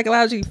shit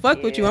psychologically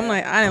fucked with you. I'm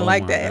like, I didn't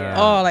like that at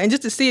all. Like, and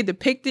just to see it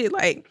depicted,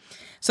 like.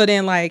 So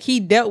then, like, he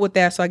dealt with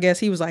that. So I guess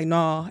he was like,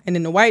 nah. And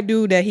then the white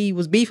dude that he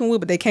was beefing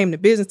with, but they came to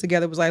business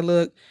together, was like,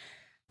 look,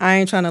 I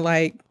ain't trying to,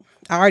 like,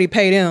 I already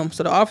paid him.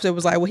 So the officer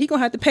was like, well, he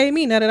gonna have to pay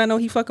me now that I know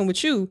he fucking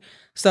with you.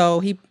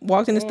 So he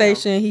walked in the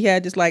station. He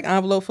had this, like,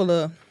 envelope full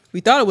of, we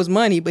thought it was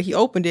money, but he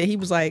opened it. He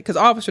was like, because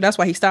officer, that's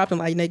why he stopped him.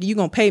 Like, nigga, you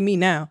gonna pay me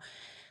now.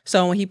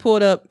 So when he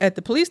pulled up at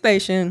the police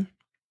station,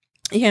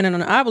 he handed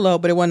on an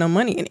envelope, but it wasn't no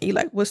money in it. He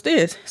like, what's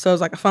this? So it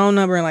was like a phone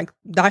number and like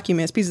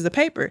documents, pieces of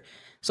paper.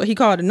 So he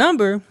called the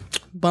number,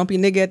 Bumpy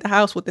nigga at the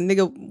house with the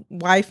nigga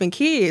wife and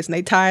kids, and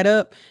they tied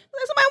up.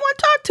 Somebody want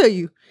to talk to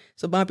you.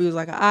 So Bumpy was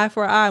like, an eye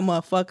for an eye,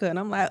 motherfucker. And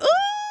I'm like, ooh.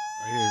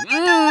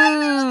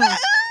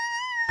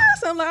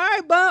 So I'm like, all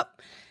right, Bump.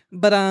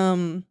 But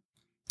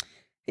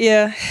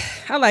yeah,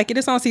 I like it.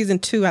 It's on season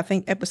 2, I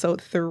think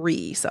episode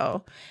 3.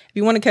 So if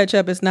you want to catch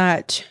up, it's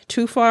not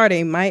too far.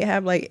 They might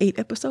have like 8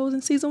 episodes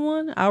in season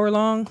 1, hour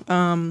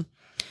long.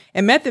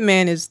 And Method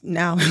Man is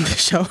now in the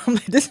show. I'm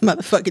like, this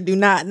motherfucker do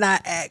not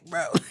act,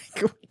 bro.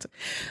 Like,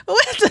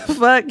 what the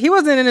fuck? He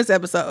wasn't in this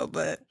episode,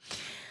 but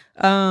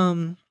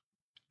I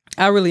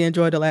really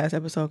enjoyed the last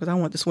episode because I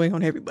want to swing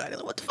on everybody.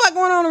 Like, what the fuck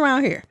going on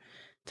around here?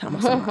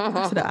 Thomas, so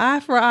the eye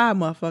for eye,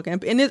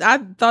 motherfucker. And I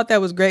thought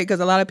that was great because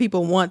a lot of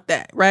people want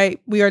that,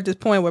 right? We are at this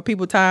point where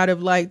people tired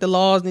of like the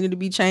laws needed to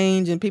be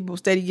changed and people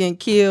steady getting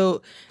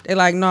killed. They're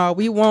like, no,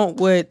 we want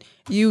what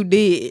you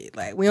did.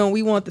 Like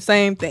we want the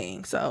same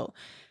thing. So.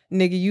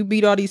 Nigga, you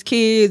beat all these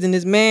kids and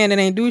this man that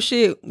ain't do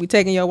shit, we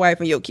taking your wife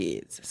and your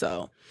kids.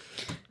 So,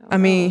 I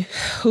mean,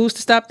 who's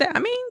to stop that?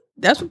 I mean,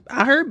 that's what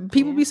I heard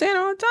people be saying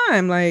all the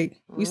time. Like,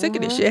 we sick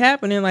of this shit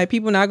happening. Like,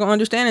 people not gonna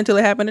understand until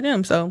it happened to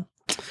them. So,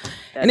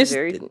 that's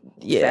very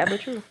sad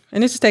but true.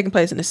 And this is taking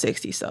place in the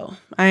 60s. So,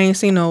 I ain't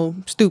seen no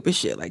stupid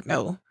shit like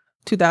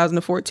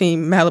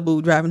 2014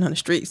 Malibu driving on the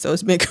street. So,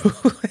 it's been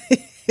cool.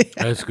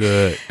 That's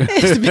good.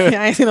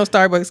 I ain't seen no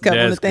Starbucks cup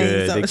on the thing.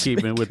 Good. So they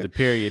keeping with the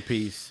period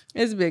piece.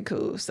 It's been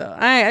cool. So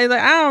I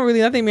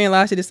think me and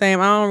Lassie the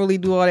same. I don't really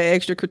do all that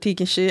extra critique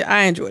and shit.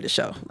 I enjoy the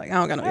show. Like I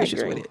don't got no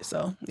issues with it.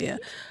 So yeah.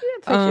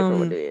 Take shit for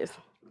what it is.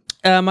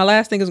 My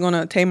last thing is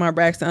gonna Tamar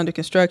Braxton Under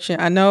Construction.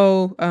 I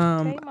know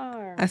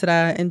Tamar. I said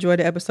I enjoyed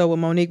the episode with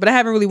Monique, but I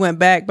haven't really went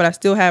back, but I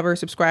still have her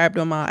subscribed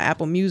on my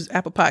Apple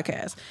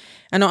Podcast.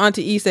 I know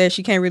Auntie E says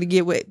she can't really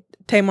get with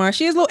Tamar.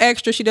 She is a little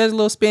extra. She does a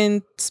little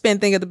spin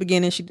thing at the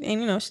beginning.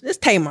 It's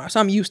Tamar, so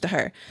I'm used to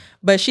her.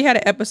 But she had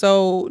an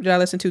episode that I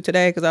listened to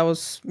today because I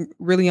was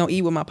really on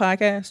E with my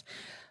podcast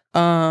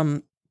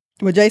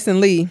with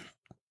Jason Lee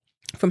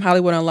from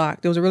Hollywood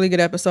Unlocked. It was a really good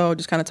episode,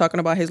 just kind of talking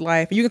about his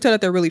life. And you can tell that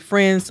they're really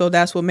friends, so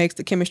that's what makes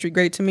the chemistry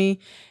great to me.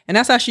 And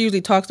that's how she usually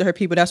talks to her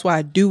people. That's why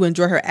I do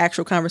enjoy her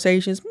actual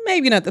conversations.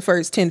 Maybe not the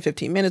first 10,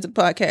 15 minutes of the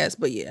podcast,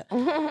 but yeah.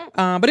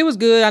 But it was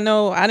good. I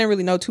know I didn't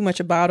really know too much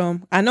about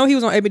him. I know he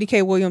was on Ebony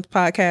K. Williams'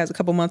 podcast a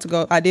couple months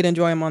ago. I did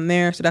enjoy him on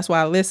there, so that's why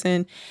I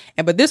listened.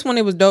 But this one,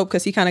 it was dope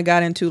because he kind of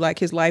got into like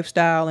his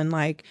lifestyle and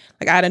like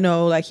I don't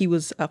know, like he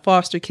was a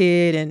foster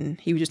kid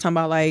and he was just talking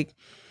about like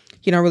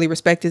he don't really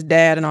respect his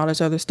dad and all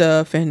this other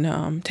stuff.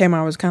 And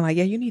Tamar was kind of like,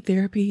 yeah, you need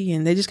therapy.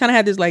 And they just kind of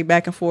had this like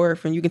back and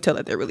forth, and you can tell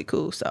that they're really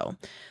cool. So,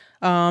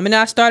 and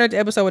I started the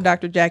episode with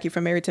Dr. Jackie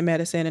from Married to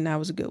Medicine, and that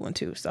was a good one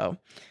too. So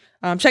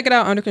check it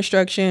out, Under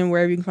Construction,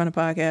 wherever you can find a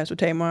podcast with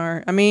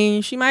Tamar. I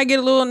mean, she might get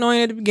a little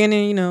annoying at the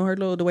beginning, you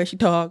know, the way she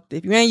talked.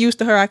 If you ain't used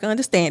to her, I can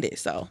understand it.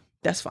 So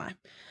that's fine.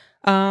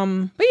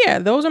 But yeah,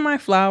 those are my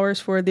flowers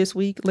for this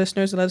week.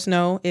 Listeners, let us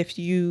know if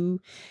you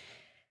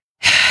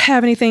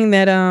have anything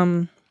that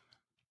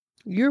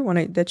you want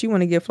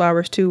to give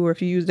flowers to, or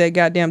if you use that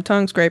goddamn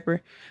tongue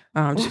scraper.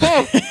 Let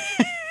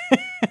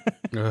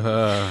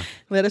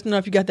us know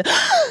if you got the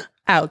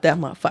out that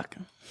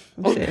motherfucker.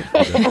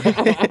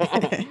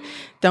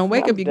 Don't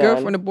wake up your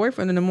girlfriend or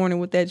boyfriend in the morning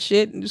with that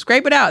shit.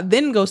 Scrape it out,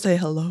 then go say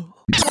hello.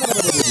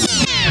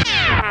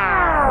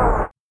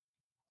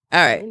 All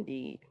right.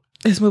 Indeed.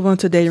 Let's move on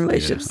to dating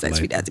relationships. I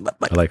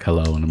like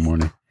hello in the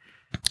morning.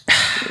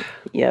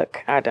 Yuck.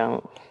 I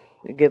don't.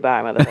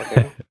 Goodbye,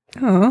 motherfucker.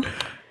 Oh.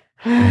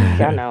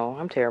 Y'all know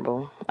I'm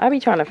terrible. I be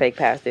trying to fake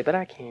past it, but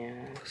I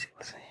can't.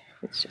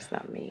 It's just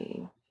not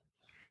me.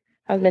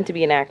 I was meant to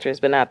be an actress,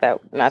 but not that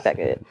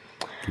good.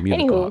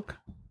 Anywho,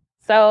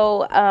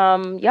 so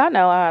y'all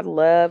know I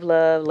love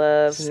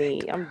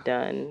me. I'm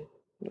done.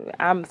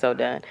 I'm so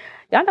done.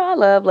 Y'all know I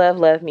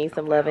love me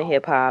some love and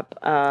hip hop.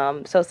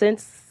 So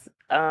since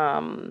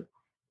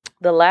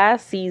the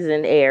last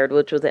season aired,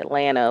 which was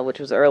Atlanta, which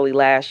was early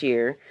last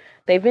year,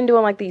 they've been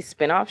doing like these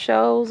spin-off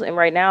shows, and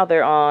right now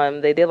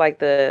they did like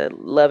the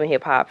Love and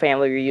Hip Hop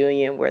family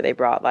reunion where they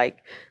brought like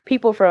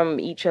people from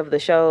each of the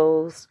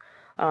shows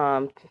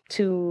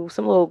to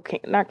some little,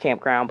 not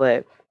campground,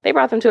 but they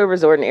brought them to a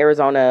resort in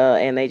Arizona,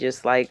 and they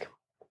just like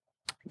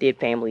did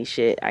family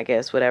shit, I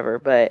guess, whatever.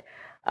 But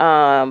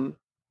now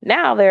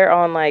they're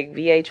on like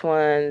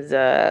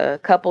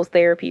VH1's Couples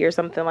Therapy or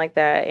something like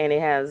that, and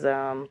it has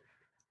I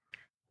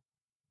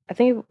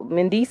think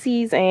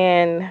Mendeecees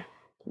and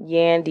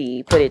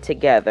Yandy put it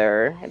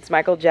together. It's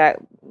Michael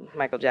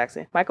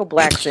Blackson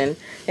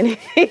and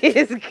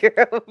his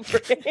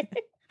girlfriend.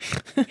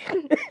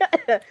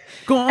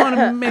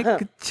 Gonna make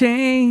a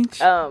change.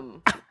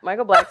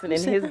 Michael Blackson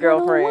and his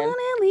girlfriend. I don't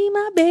wanna leave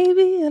my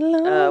baby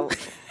alone.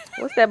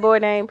 What's that boy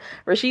name?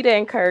 Rashida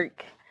and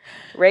Kirk,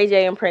 Ray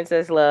J and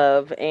Princess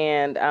Love,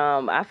 and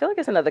I feel like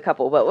it's another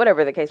couple, but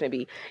whatever the case may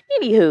be.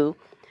 Anywho,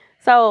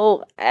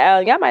 so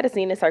y'all might have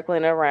seen it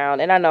circling around,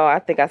 and I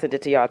think I sent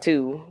it to y'all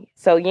too.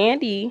 So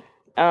Yandy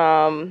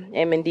and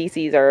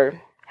Mendeecees are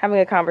having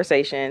a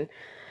conversation,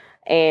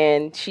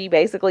 and she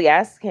basically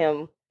asked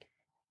him,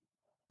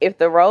 if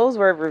the roles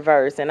were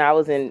reversed and I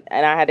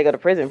had to go to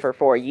prison for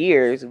 4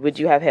 years, would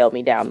you have held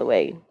me down the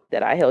way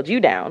that I held you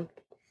down?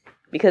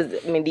 Because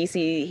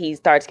Mendeecees, he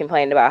starts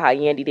complaining about how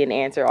Yandy didn't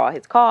answer all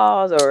his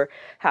calls, or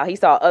how he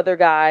saw other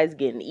guys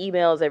getting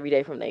emails every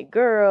day from their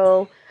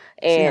girl,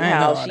 and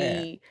how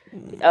she,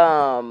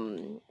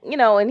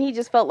 and he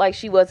just felt like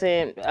she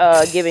wasn't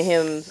giving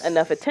him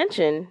enough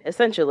attention,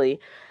 essentially.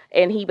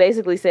 And he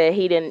basically said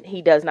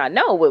he does not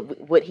know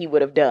what he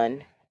would have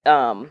done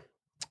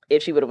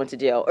if she would have went to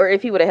jail, or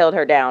if he would have held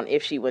her down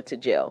if she went to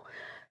jail.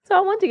 So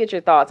I want to get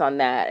your thoughts on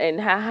that,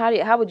 and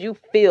how would you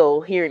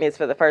feel hearing this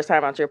for the first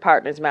time out your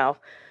partner's mouth?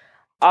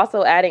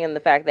 Also adding in the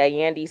fact that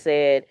Yandy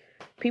said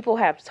people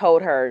have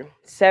told her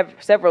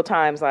several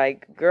times,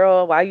 like,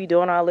 girl, why are you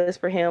doing all this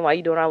for him? Why are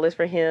you doing all this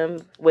for him?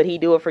 Would he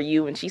do it for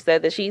you? And she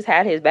said that she's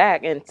had his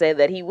back and said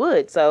that he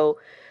would. So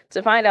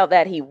to find out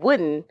that he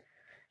wouldn't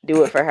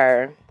do it for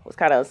her was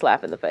kind of a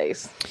slap in the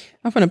face.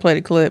 I'm going to play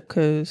the clip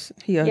because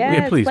he...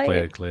 Yeah, please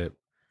play the clip.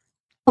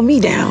 Hold me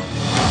down.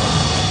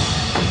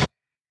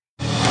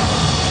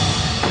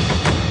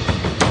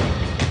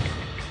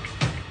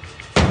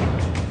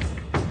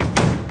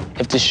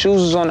 If the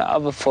shoes was on the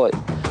other foot,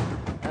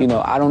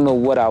 I don't know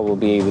what I will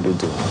be able to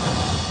do.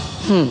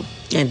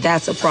 And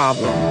that's a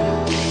problem.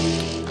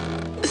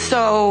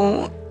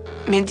 So,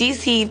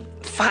 Mendeecees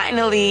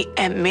finally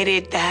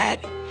admitted that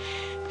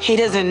he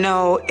doesn't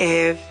know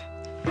if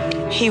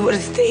he would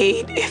have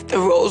stayed if the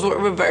roles were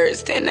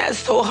reversed, and that's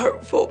so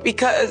hurtful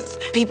because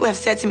people have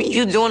said to me,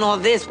 you doing all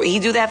this, would he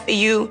do that for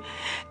you?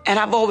 And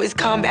I've always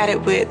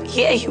combated with,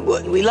 yeah, he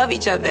would. We love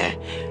each other.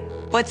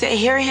 But to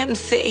hear him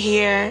sit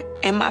here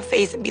in my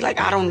face and be like,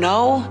 I don't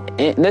know.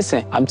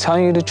 Listen, I'm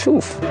telling you the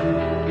truth.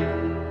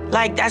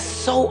 Like, that's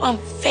so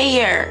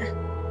unfair.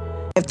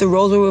 If the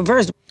roles were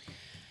reversed.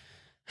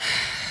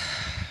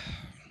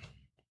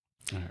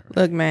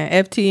 Look,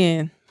 man,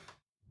 FTN.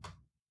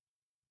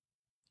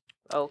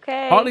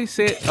 Okay. All he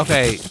said,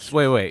 okay,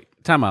 wait,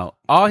 time out.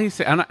 All he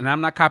said, and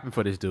I'm not copying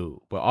for this dude,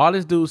 but all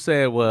this dude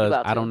said was,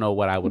 I don't know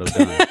what I would have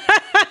done.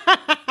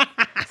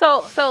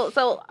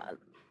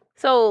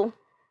 So,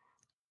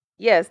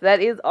 yes, that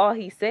is all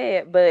he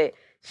said, but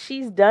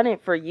she's done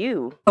it for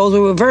you. Roles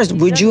were reversed.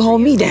 Would you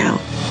hold me down?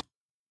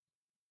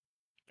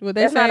 Well,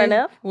 that's not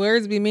enough.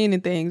 Words be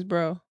meaning things,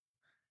 bro.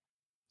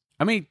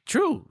 I mean,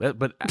 true,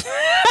 but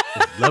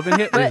love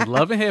and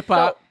hip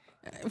hop.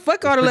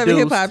 Fuck all the love and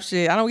hip hop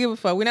shit. I don't give a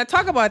fuck. We're not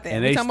talking about that.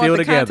 And we're they talking still about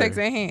the together. context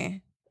at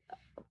hand.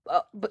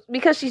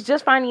 because she's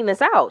just finding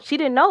this out. She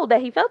didn't know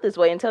that he felt this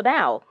way until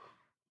now.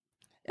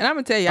 And I'm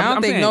gonna tell you, I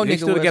don't think no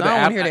nigga was. I don't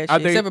want to hear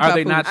that shit. Are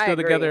they not still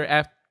together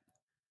after?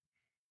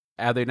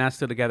 Are they not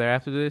still together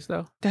after this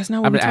though? That's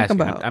not what we're talking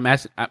about. I'm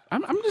asking. I'm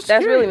just.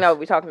 That's curious. really not what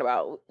we're talking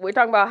about. We're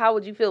talking about how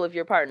would you feel if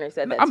your partner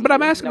said that. But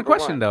I'm asking a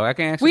question though. I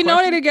can't. We know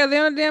they're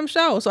together on a damn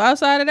show. So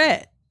outside of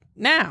that,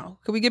 now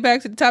can we get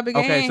back to the topic?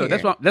 Okay, so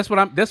that's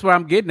what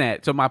I'm getting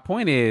at. So my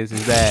point is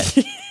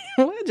that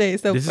what Jay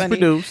is so this funny. is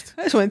produced.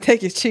 I just want to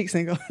take his cheeks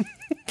and go.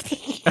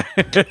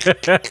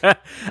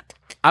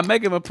 I'm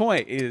making my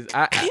point.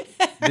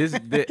 This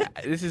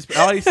is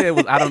all he said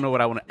was I don't know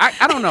what I want to.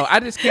 I don't know. I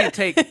just can't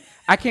take.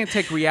 I can't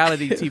take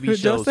reality TV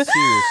shows seriously.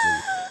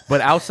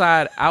 But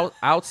outside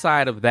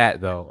of that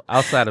though,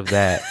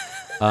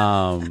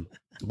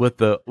 with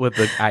the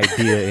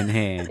idea in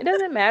hand, it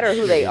doesn't matter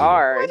who they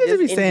are.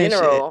 Just in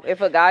general,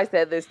 if a guy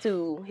said this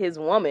to his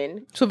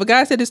woman, so if a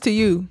guy said this to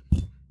you,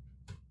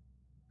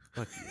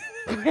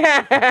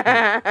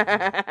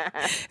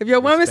 if your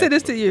woman said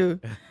this to you,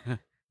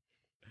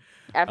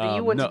 after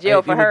you went to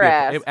jail for her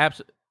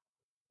ass.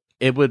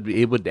 It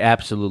would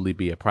absolutely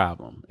be a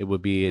problem. It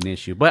would be an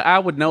issue. But I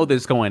would know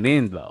this going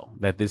in though,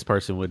 that this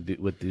person would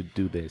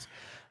do this.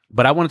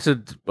 But I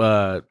wanted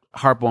to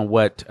harp on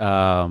what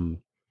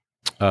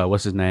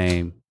what's his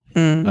name?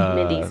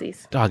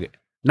 Mendeecees. Dog it.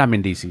 Not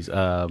Mendeecees.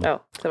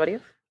 Somebody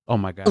else? Oh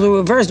my God. The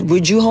reverse,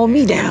 would you hold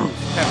me down?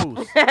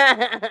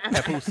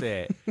 Papoose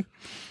said.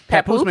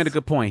 Papoose made a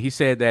good point. He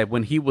said that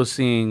when he was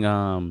seeing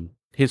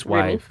his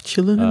wife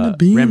chilling in the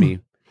beam. Remy,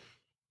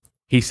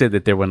 he said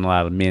that there weren't a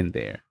lot of men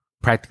there.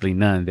 Practically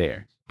none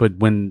there. But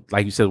when,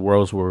 like you said,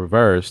 roles were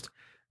reversed,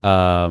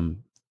 when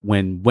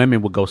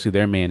women would go see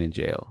their man in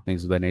jail,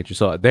 things of that nature.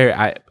 So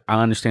I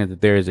understand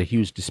that there is a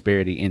huge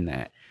disparity in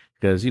that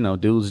because,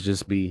 dudes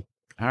just be,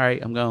 all right,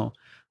 I'm going.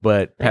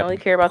 But they only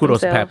care about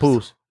kudos themselves. to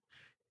Papoose.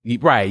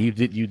 Right. You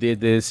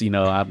did this,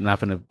 I'm not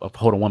going to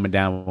hold a woman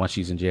down once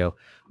she's in jail.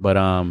 But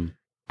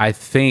I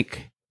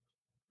think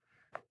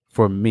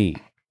for me,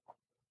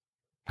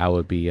 I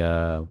would be,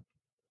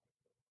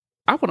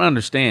 I would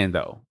understand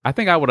though. I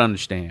think I would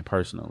understand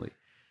personally.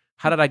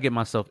 How did I get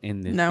myself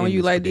in this? Now when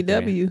you like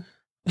DW.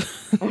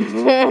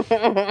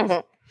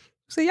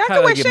 See, y'all how can did I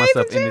wear get shades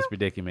myself in in this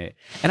predicament?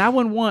 And I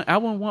wouldn't want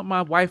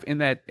my wife in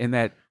that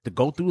to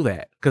go through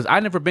that. Because I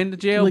never been to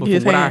jail, but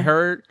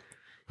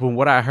from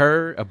what I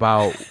heard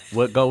about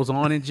what goes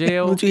on in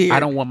jail,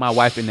 I don't want my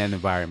wife in that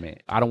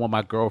environment. I don't want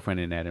my girlfriend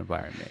in that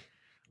environment.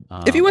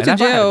 If you went to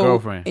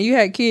jail and you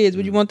had kids,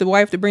 would you want the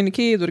wife to bring the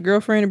kids or the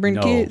girlfriend to bring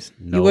the kids?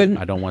 No, you wouldn't?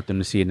 I don't want them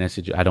to see in that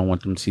situation. I don't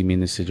want them to see me in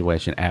this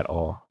situation at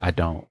all. I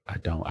don't. I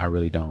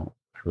really don't.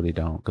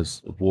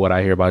 Because what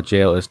I hear about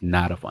jail is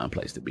not a fun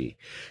place to be.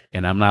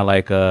 And I'm not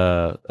like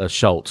a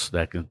Schultz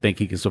that can think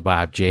he can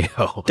survive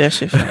jail. That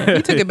shit funny.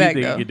 He took it back,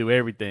 though. He can do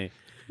everything.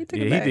 He took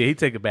it back. He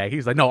took it back. He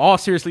was like, no, all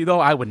seriously,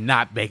 though, I would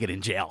not make it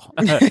in jail.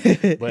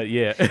 But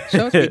yeah.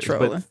 Schultz be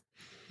trolling.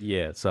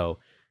 Yeah, so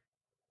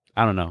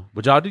I don't know.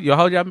 Would y'all do? Y'all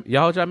hold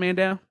y'all man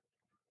down?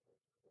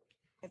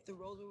 If the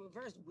roles were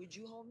reversed, would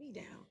you hold me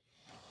down?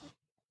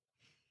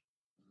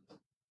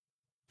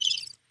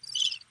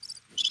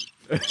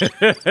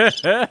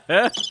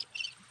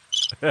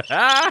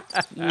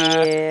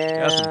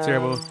 Yeah. That's some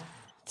terrible.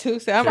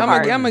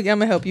 I'm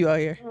gonna help you out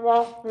here.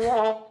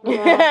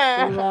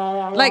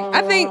 Like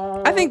I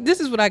think this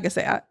is what I can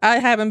say. I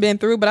haven't been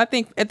through, but I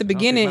think at the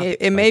beginning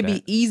it may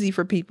be easy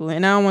for people,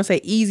 and I don't want to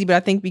say easy, but I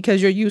think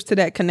because you're used to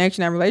that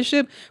connection, that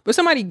relationship. But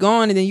somebody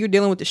gone, and then you're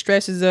dealing with the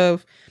stresses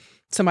of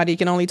somebody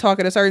can only talk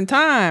at a certain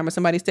time, or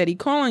somebody steady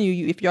calling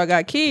you. If y'all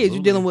got kids,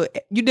 you're dealing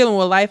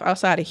with life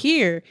outside of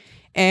here,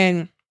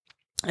 and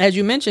as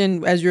you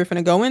mentioned, as you're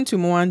finna go into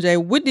Mwanje,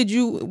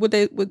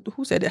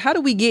 who said it? How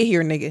did we get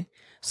here, nigga?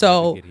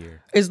 So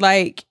it's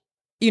like,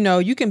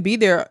 you can be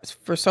there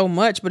for so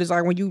much, but it's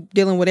like when you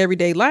dealing with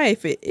everyday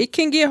life, it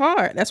can get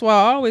hard. That's why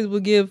I always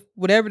would give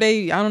whatever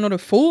I don't know the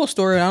full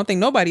story. I don't think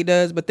nobody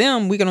does, but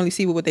we can only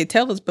see what they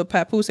tell us. But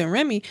Papoose and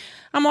Remy,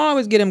 I'm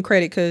always give them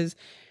credit because,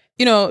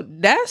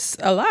 that's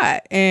a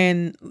lot.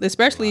 And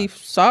especially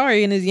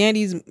sorry in this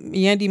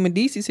Yandy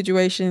Mendeecees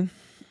situation,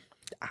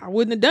 I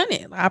wouldn't have done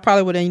it. I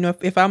probably would have,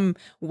 if I'm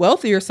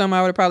wealthy or something,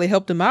 I would have probably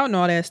helped him out and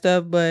all that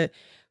stuff. But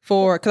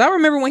because I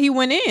remember when he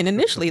went in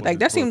initially, like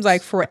that seems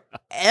like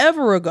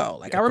forever ago.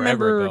 Like I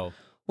remember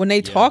when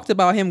they talked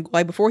about him,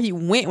 like before he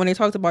went, when they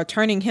talked about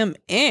turning him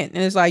in, and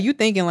it's like you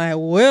thinking like,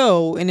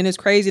 whoa, and then it's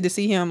crazy to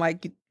see him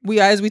like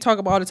as we talk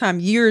about all the time,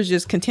 years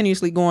just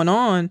continuously going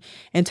on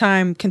and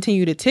time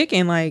continue to tick.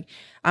 And like,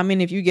 I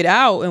mean, if you get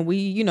out and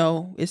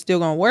it's still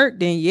gonna work,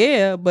 then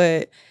yeah.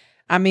 But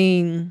I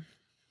mean,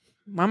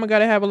 mama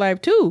gotta have a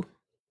life too.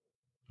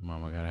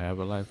 Mama gotta have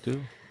a life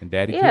too. And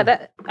daddy yeah, too.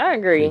 I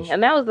agree.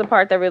 And that was the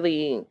part that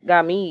really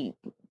got me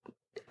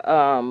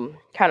kind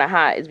of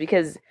hot is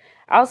because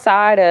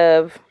outside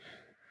of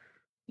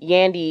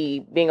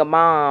Yandy being a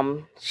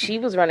mom, she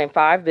was running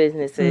 5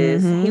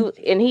 businesses.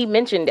 Mm-hmm. He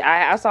mentioned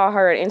I saw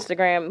her on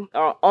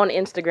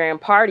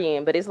Instagram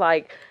partying, but it's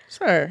like,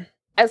 sure.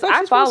 As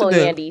I follow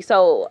Yandy,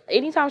 so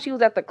anytime she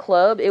was at the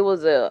club, it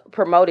was a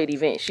promoted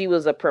event. She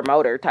was a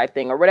promoter type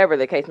thing, or whatever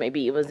the case may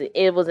be.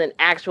 It was an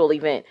actual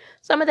event.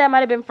 Some of that might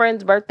have been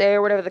friend's birthday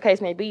or whatever the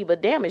case may be.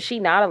 But damn, is she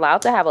not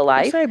allowed to have a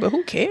life? But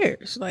who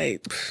cares?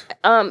 Like,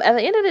 at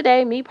the end of the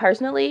day, me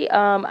personally,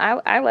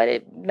 I let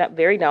it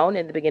very known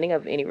in the beginning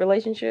of any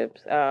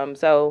relationships.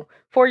 So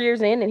 4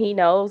 years in, and he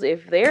knows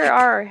if there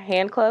are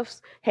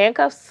handcuffs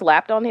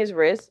slapped on his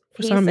wrist,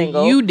 he's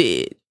single. You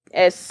did.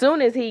 As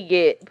soon as he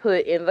get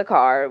put in the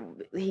car,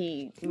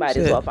 he might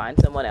as well find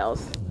someone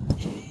else.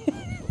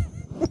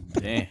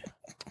 Damn.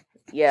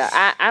 Yeah,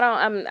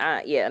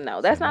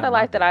 no, that's not a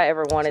life that I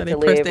ever wanted to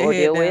live or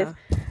deal with.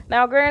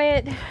 Now,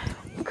 granted,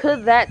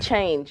 could that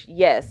change?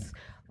 Yes,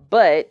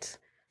 but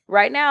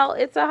right now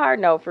it's a hard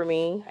no for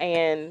me,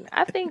 and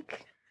I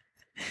think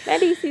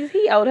Mendeecees,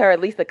 he owed her at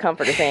least the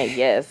comfort of saying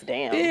yes.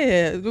 Damn.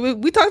 Yeah,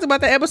 we talked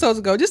about that episodes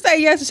ago. Just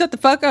say yes and shut the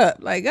fuck up.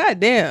 Like,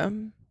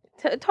 goddamn.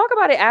 Talk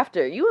about it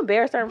after. You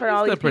embarrassed her in front of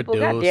all these people.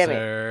 God damn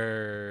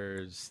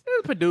it.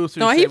 The producers.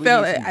 No, he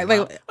felt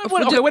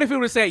what if he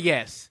would have said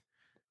yes?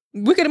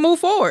 We could have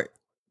moved forward.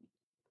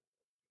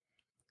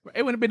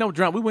 It wouldn't have been no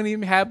drama. We wouldn't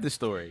even have the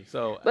story.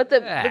 So, but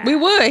we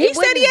would. He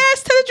said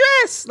yes to the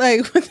dress.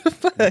 Like, what the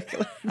fuck?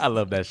 I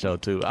love that show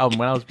too.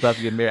 When I was about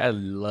to get married, I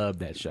love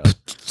that show.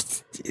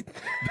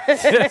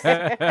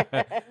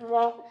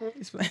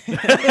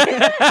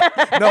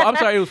 No, I'm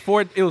sorry.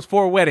 It was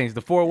four weddings.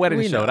 The 4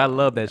 weddings show. I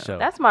love that show.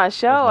 That's my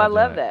show. I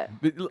love that.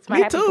 Me too.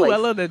 Place. I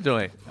love that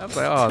joint. I was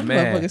like, oh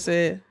man. Motherfucker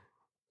said.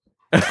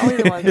 Only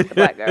the ones with the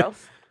black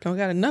girls. Don't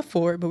got enough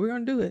for it, but we're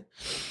gonna do it.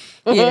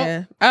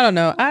 Yeah, I don't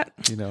know.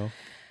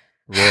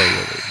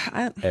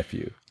 Royally. F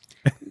you.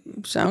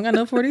 So I don't got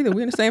enough for it either.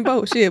 We're in the same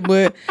boat, shit.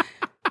 But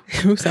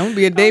so I'm gonna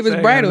be a Davis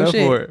bridal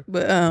shit.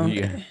 But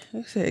I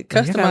said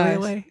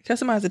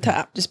customize the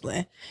top, just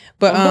playing.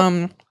 But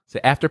is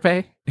it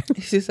Afterpay?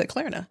 She said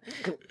Klarna.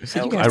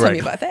 So you gotta tell me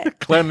about that.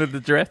 Klarna the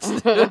dress.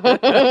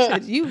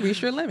 Said, you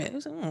reached your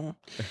limit.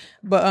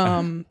 But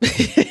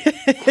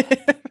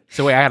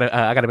So wait,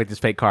 I gotta make this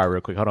fake card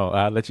real quick. Hold on,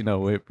 I'll let you know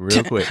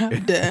real quick.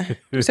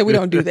 We said we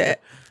don't do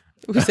that.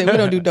 We said we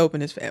don't do dope in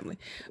this family.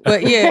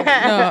 But yeah,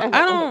 no,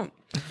 I don't.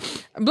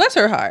 Bless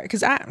her heart,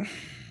 because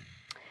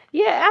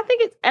Yeah,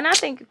 I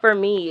think for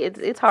me,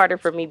 it's harder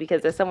for me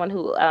because as someone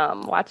who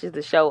watches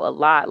the show a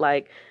lot,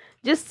 like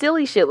just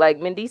silly shit. Like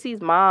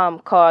Mendeecees' mom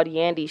called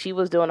Yandy. She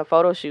was doing a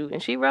photo shoot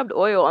and she rubbed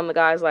oil on the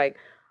guy's like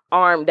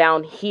arm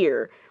down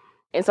here.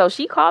 And so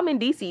she called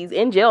Mendeecees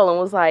in jail and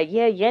was like,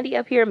 yeah, Yandy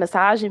up here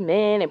massaging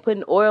men and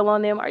putting oil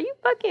on them. Are you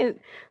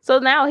fucking... So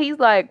now he's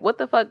like, what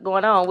the fuck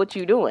going on? What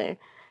you doing?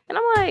 And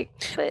I'm like,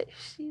 but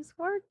she's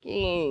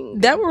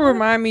working. That would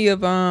remind me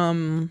of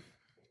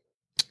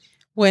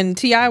when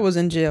T.I. was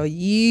in jail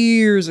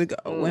years ago.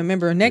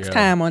 Remember, Next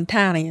Time on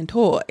Tiny and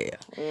Toy.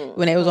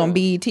 When it was on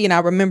BET. And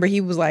I remember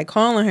he was like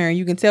calling her and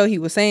you can tell he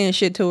was saying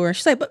shit to her. And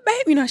she's like, but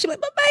baby, she's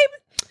like, but baby.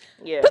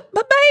 Yeah. But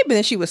baby, and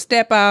then she would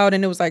step out,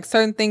 and it was like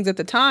certain things at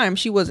the time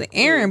she wasn't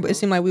airing, but it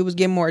seemed like we was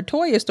getting more a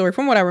Toya story.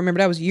 From what I remember,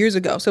 that was years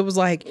ago. So it was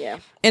like,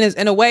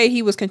 in a way,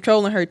 he was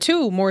controlling her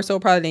too, more so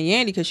probably than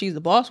Yandy because she's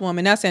the boss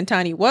woman. Not saying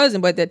Tiny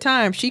wasn't, but at that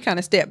time she kind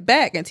of stepped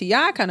back, and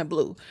T.I. kind of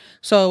blew.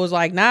 So it was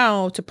like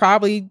now he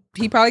probably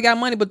got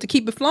money, but to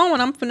keep it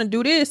flowing, I'm finna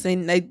do this,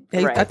 and I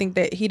think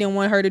that he didn't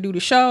want her to do the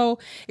show.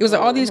 It was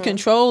like all these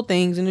control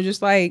things, and it's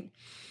just like,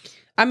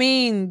 I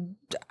mean,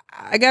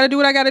 I gotta do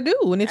what I gotta do.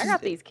 And I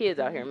got these kids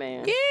out here,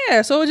 man.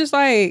 Yeah, so it's just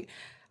like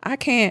I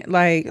can't,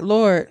 like,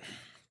 Lord,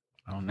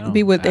 I don't know,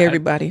 be with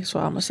everybody. That's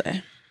what I'm gonna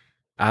say.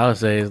 I would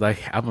say it's like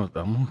I'm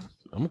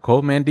a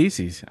cold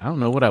Mendeecees. I don't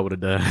know what I would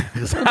have done.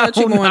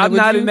 I'm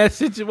not in that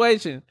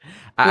situation.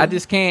 I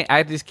just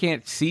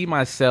can't see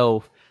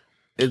myself.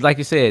 It's like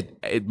you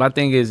said, my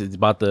thing is it's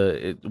about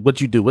what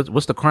you do.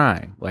 What's the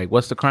crime? Like,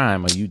 what's the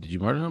crime? Did you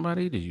murder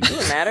somebody? Did you?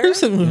 Doesn't matter.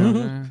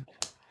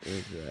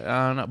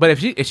 I don't know. But if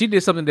she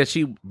did something that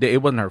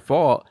it wasn't her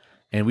fault,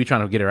 and we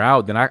trying to get her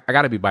out, then I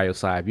got to be by your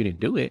side. If you didn't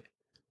do it,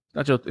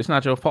 it's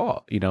not your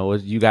fault. You know,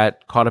 you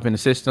got caught up in the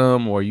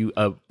system, or you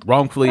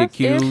wrongfully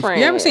accused. Different.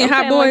 You ever seen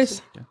Hot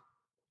Boys?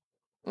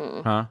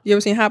 Huh? You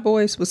ever seen Hot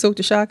Boys with Silk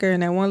the Shocker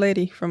and that one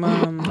lady from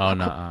Oh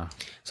no.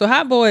 So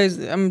Hot Boys,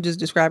 I'm gonna just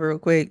describe it real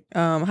quick.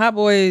 Hot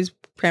Boys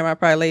came out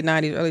probably late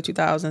 90s, early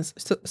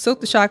 2000s.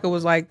 Silk the Shocker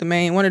was like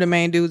one of the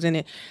main dudes in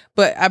it.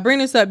 But I bring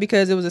this up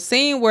because it was a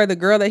scene where the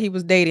girl that he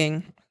was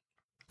dating,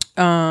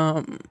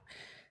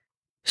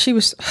 she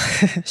was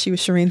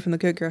Shireen from The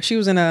Good Girl. She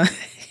was in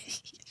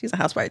she's a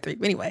Housewife 3.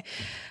 But anyway,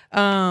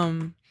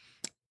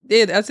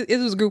 it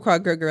was a group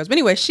called Good Girls. But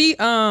anyway, she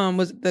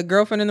was the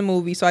girlfriend in the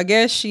movie. So I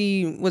guess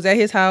she was at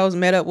his house,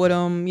 met up with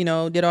him,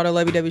 did all the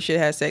lovey-dovey shit,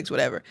 had sex,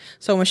 whatever.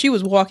 So when she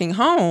was walking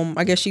home,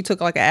 I guess she took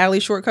like an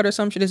alley shortcut or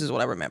some shit. This is what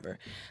I remember.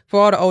 For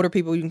all the older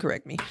people, you can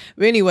correct me.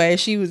 But anyway,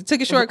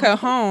 took a shortcut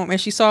home and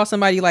she saw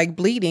somebody like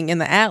bleeding in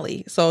the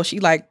alley. So she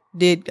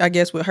did, I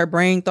guess, with her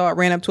brain thought,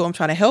 ran up to him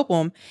trying to help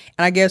him.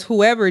 And I guess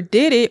whoever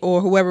did it,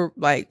 or whoever,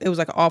 it was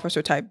like an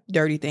officer type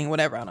dirty thing,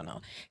 whatever, I don't know.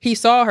 He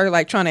saw her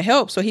trying to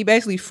help. So he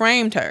basically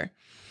framed her.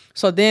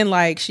 So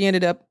then she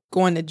ended up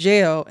going to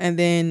jail, and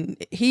then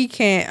he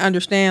can't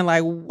understand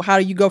like how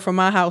do you go from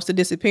my house to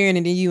disappearing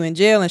and then you in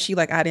jail, and she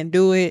like I didn't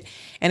do it,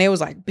 and it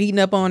was like beating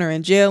up on her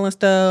in jail and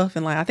stuff,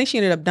 and like I think she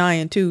ended up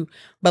dying too,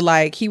 but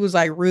like he was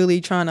like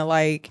really trying to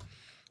like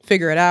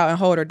figure it out and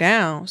hold her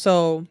down.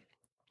 So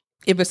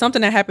if it's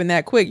something that happened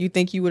that quick, you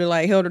think you would have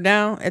like held her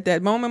down at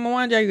that moment,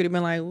 Mwanja? You would have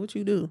been like, what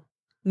you do?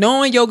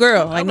 Knowing your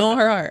girl, like knowing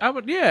her heart. I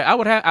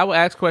would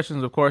ask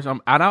questions, of course.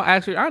 And I'll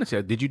ask her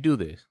honestly, did you do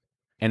this?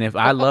 And if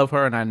I love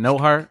her and I know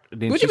her,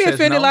 then would you be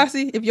offended,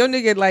 Lassie, if your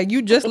nigga like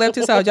you just left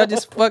his house, y'all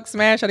just fuck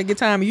smash, had a good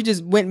time, and you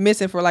just went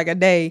missing for like a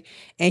day,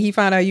 and he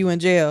found out you in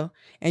jail,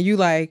 and you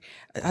like,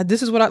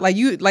 this is what I like.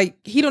 You like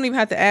he don't even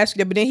have to ask you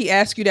that, but then he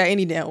asks you that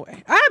any damn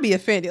way. I'd be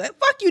offended. Like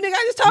fuck you, nigga.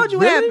 I just told you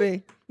what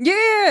happened.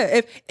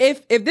 Yeah,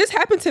 if this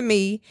happened to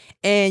me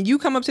and you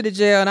come up to the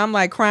jail and I'm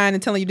like crying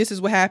and telling you this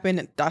is what happened,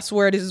 and I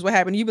swear this is what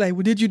happened, you be like,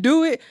 well, did you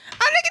do it?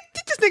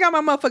 Get this nigga out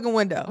my motherfucking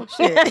window.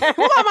 Shit,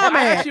 who am I,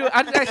 man?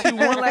 I just asked you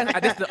one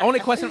last. That's the only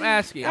question I'm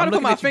asking. I'm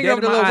put my finger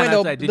over the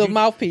little window, the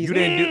mouthpiece. You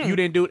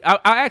didn't do it. I'll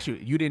ask you.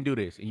 You didn't do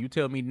this, and you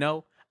tell me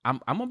no. I'm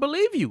gonna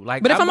believe you.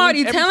 Like, but if I'm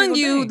already telling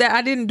you that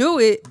I didn't do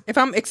it, if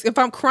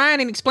I'm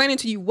crying and explaining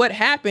to you what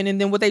happened and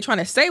then what they trying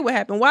to say what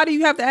happened, why do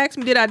you have to ask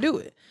me did I do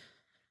it?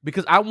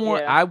 Because I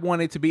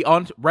want it to be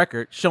on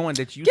record showing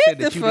that you said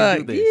that you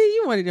didn't do this. Yeah,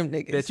 you wanted them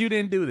niggas. That you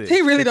didn't do this.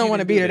 He really don't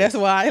want to be there. That's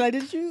why. Like,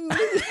 did you?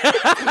 That's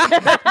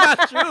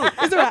not true.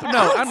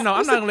 I'm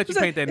not gonna let you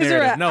paint that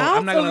narrative. No,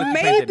 I'm not gonna let you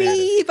paint that narrative.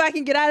 Maybe if I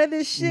can get out of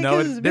this shit,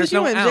 because bitch,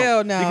 you in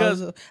jail now.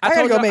 Because I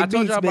gotta go make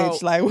beats,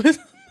 bitch. Like, what?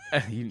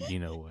 You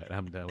know what?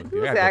 I'm done with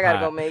you. I gotta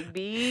go make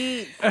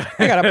beats. I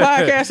got a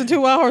podcast in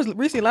 2 hours.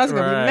 Recently, I was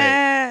gonna be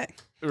mad.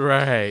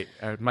 Right.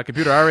 My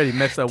computer already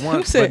messed up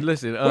once. But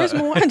listen, where's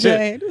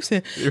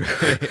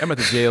Mwanja? I'm at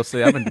the jail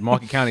cell. I'm in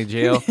Markey County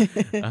Jail. She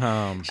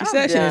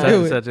said she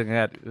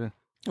didn't do it.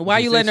 Why are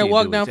you letting her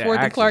walk down 4th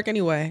and Clark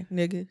anyway,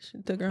 nigga?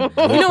 She took her.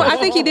 You know, I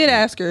think he did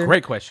ask her.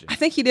 Great question. I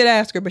think he did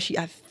ask her, but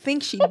I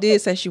think she did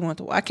say she wanted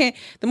to walk. The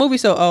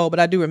movie's so old, but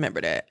I do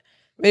remember that.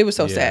 It was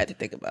so sad to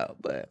think about,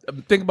 but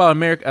think about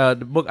America.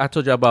 The book I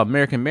told you about,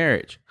 American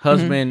Marriage.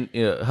 Husband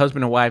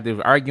and wife. They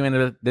were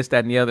arguing this,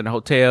 that, and the other in the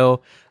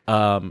hotel.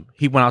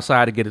 He went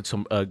outside to get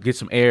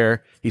some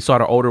air. He saw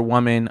the older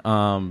woman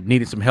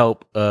needed some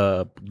help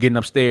getting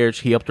upstairs.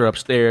 He helped her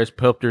upstairs,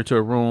 helped her to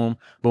a room.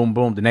 Boom,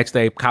 boom. The next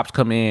day, cops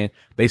come in.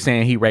 They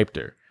saying he raped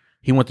her.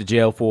 He went to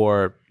jail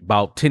for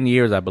about 10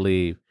 years, I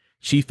believe.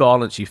 She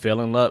fell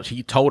in love.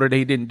 She told her that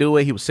he didn't do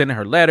it. He was sending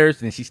her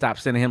letters, and she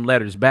stopped sending him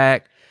letters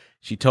back.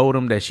 She told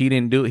him that he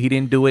didn't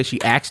do it.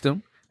 She asked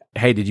him,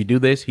 hey, did you do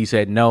this? He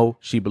said no.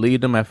 She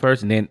believed him at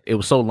first, and then it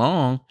was so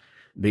long.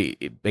 They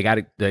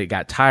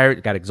got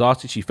tired, got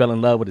exhausted. She fell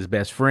in love with his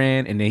best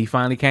friend, and then he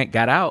finally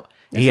got out.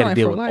 And he had to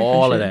deal with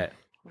all of that.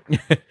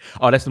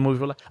 Oh, that's the movie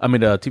for life. I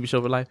mean, the TV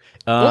show for life.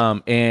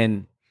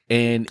 And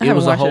it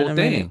was a whole thing.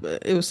 Minute,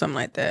 but it was something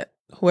like that.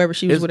 Whoever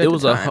she was with at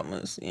the time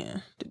was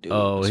to do.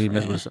 Oh, he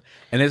messed with.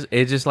 And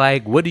it's just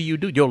like, what do you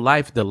do? Your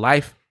life, the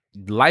life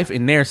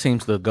in there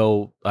seems to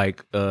go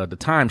like the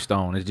time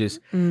stone. It's just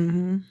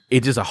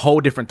it's just a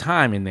whole different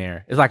time in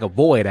there. It's like a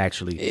void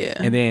actually. Yeah.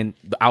 And then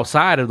the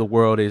outside of the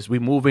world is we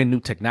move in new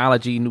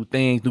technology, new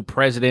things, new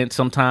presidents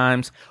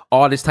sometimes,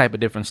 all this type of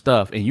different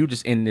stuff. And you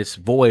just in this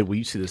void where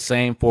you see the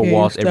same four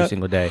walls every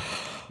single day.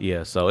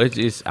 Yeah, so it's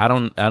just I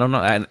don't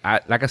know. And I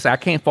like I said, I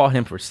can't fault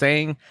him for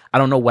saying I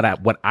don't know what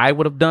I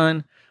would have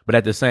done, but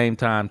at the same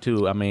time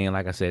too, I mean,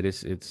 like I said,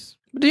 it's.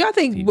 Do y'all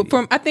think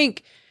TV.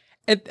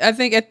 I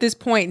think at this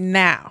point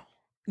now,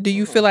 do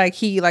you feel like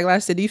he, like I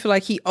said, do you feel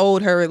like he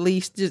owed her at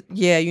least just,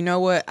 yeah, you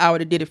know what, I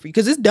would have did it for you?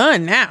 Because it's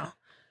done now.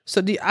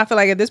 So I feel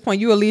like at this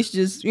point, you at least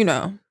just,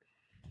 yeah.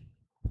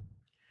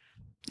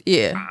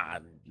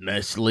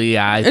 Honestly,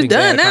 I think they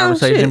had a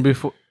conversation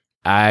before.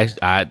 I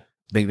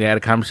think they had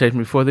a conversation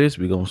before this.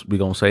 We're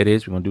gonna say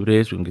this. We're gonna do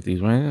this. We're gonna get these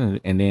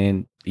rings, and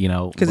then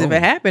because if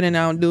it happened and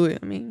I don't do it,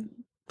 I mean,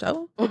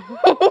 so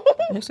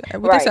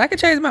right. I could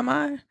change my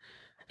mind.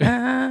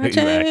 I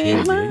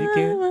changed my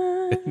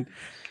mind.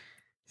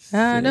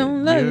 I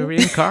don't love you're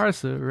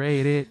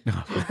incarcerated.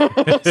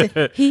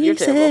 He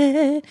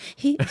said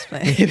he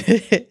explained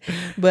it.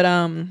 But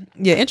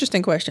yeah,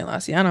 interesting question,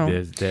 Lassie. I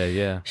don't.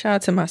 Yeah. Shout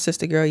out to my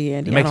sister girl,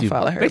 Yandy. I don't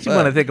follow her. Makes you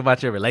want to think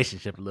about your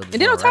relationship a little bit.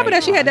 And then on top of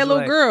that, she had that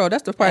little girl.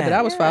 That's the part that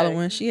I was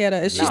following. She had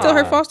is she still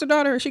her foster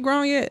daughter? Is she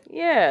grown yet?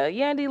 Yeah,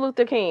 Yandy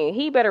Luther King.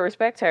 He better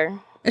respect her.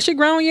 Is she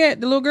grown yet?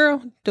 The little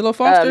girl, the little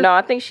foster. No,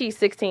 I think she's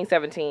 16,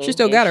 17. She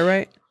still got her,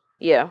 right?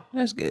 Yeah,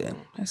 that's good.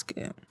 That's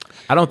good.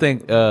 I don't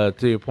think to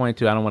your point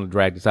too. I don't want to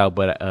drag this out,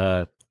 but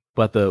the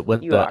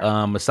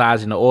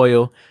massage and the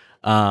oil,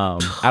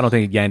 I don't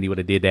think Yandy would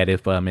have did that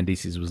if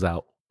Mendices was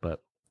out.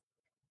 But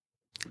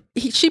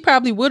she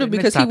probably would have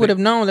because he would have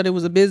known that it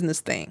was a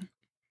business thing.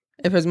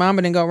 If his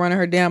mama didn't go running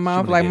her damn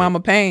mouth like Mama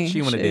Payne,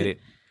 she would have did it.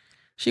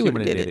 She would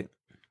have did it.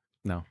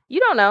 No, you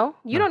don't know.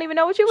 You don't even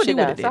know what you would have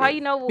done. So how you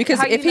know? Because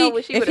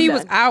if he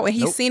was out and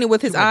he's seen it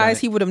with his eyes,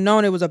 he would have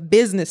known it was a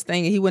business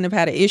thing, and he wouldn't have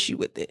had an issue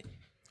with it.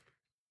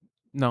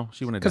 No,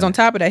 she wouldn't. Because on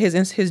top of that,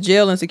 his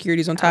jail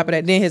insecurities. On top of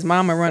that, then his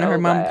mama running her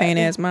mama pain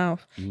ass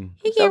mouth. He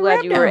So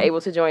glad you were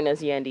able to join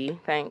us, Yandy.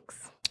 Thanks.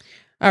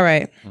 All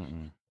right.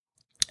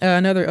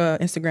 Another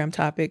Instagram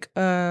topic.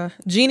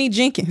 Jeannie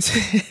Jenkins.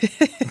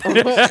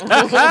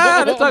 Let's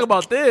talk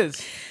about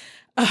this.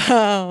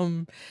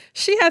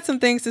 She had some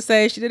things to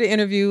say. She did an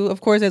interview,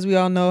 of course, as we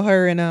all know,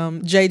 her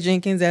and Jay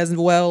Jenkins, as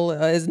well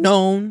as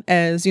known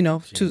as, you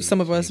know, to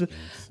some of us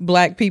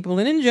black people,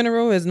 and in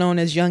general is known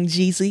as Young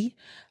Jeezy.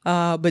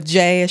 But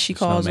Jay, as she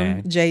calls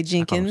him, Jay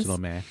Jenkins.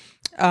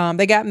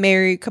 They got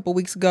married a couple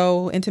weeks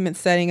ago, intimate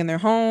setting in their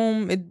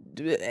home.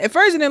 At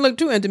first it didn't look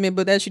too intimate,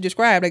 but as she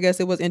described, I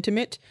guess it was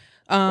intimate.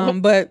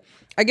 But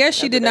I guess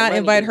she did not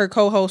invite her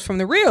co-host from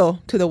The Real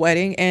to the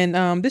wedding,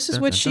 and this is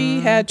what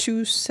she had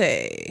to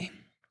say.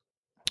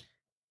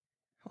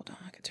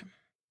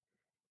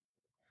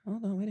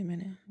 Hold on, wait a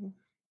minute.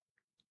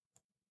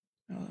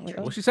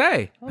 What'd she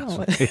say? Hold on,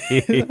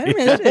 wait a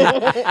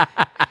minute.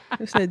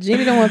 She said,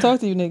 Jeannie don't want to talk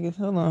to you niggas.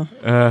 Hold on.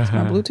 Is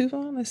my Bluetooth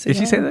on? Let's see. Did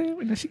she say that?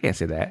 No, she can't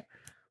say that.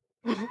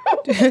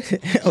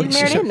 She's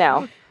married in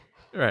now.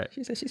 Right.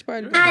 She said she's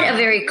part of had a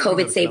very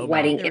COVID-safe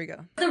wedding. There we go.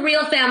 The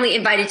Real family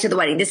invited to the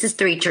wedding. This is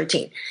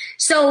 313.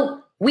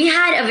 So we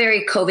had a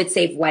very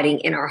COVID-safe wedding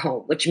in our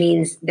home, which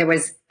means there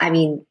was,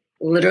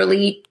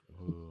 literally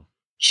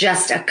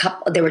just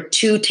there were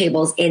 2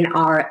 tables in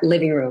our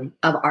living room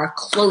of our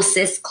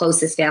closest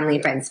family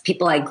and friends,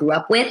 people I grew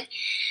up with,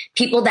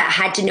 people that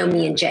had to know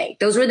me and Jay.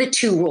 Those were the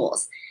 2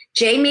 rules.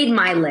 Jay made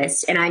my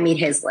list and I made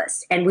his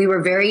list. And we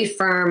were very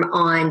firm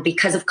on,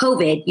 because of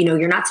COVID,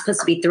 you're not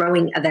supposed to be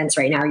throwing events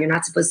right now. You're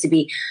not supposed to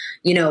be,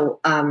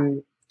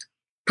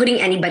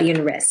 putting anybody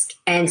in risk.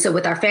 And so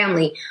with our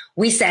family,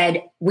 we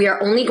said, we are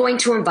only going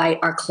to invite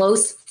our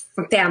close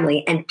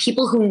family and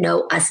people who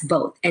know us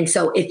both. And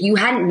so if you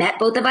hadn't met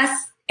both of us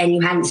and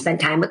you hadn't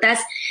spent time with us,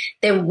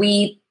 then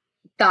we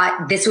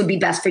thought this would be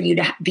best for you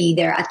to be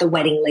there at the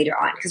wedding later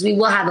on, because we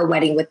will have a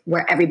wedding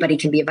where everybody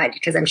can be invited,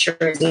 because I'm sure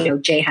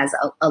Jay has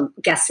a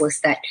guest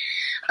list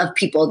of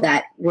people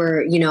that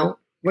were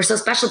so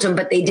special to him,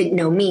 but they didn't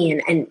know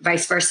me, and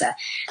vice versa.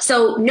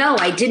 So no,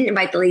 I didn't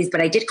invite the ladies,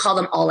 but I did call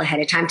them all ahead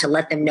of time to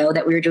let them know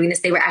that we were doing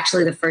this. They were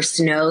actually the first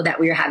to know that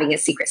we were having a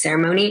secret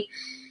ceremony,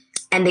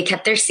 and they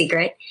kept their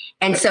secret.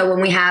 And so when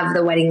we have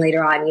the wedding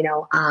later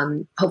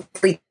on,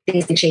 hopefully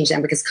things can change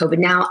then, because COVID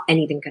now,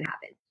 anything can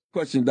happen.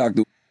 Question,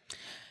 Doctor.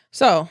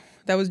 So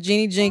that was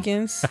Jeannie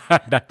Jenkins.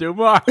 Dr.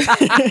 Umar.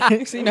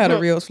 So you know how the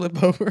reels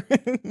flip over.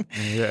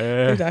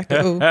 Yeah.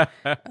 Dr.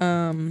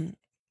 U.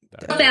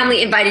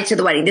 Family invited to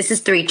the wedding. This is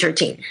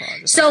 313.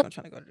 So I'm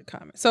trying to go to the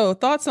comments. So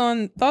thoughts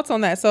on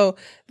that. So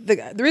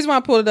the reason why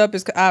I pulled it up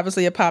is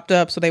obviously it popped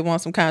up, so they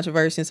want some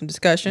controversy and some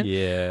discussion.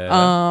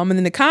 Yeah. And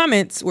then the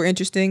comments were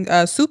interesting.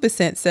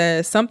 Supercent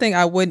says something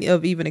I wouldn't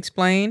have even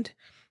explained.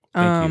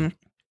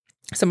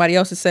 Somebody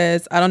else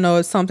says, I don't know,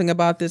 it's something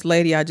about this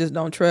lady I just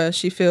don't trust.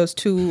 She feels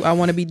too, I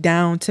want to be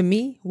down to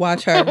me.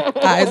 Watch her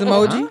eyes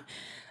emoji.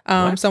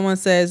 Someone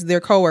says they're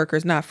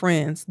coworkers, not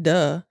friends.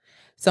 Duh.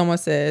 Someone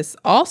says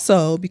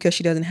also because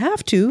she doesn't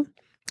have to.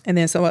 And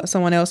then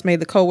someone else made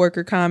the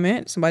coworker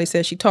comment. Somebody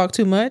said she talked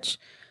too much.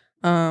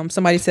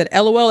 Somebody said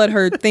LOL at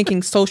her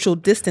thinking social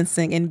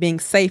distancing and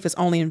being safe is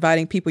only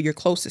inviting people you're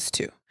closest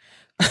to.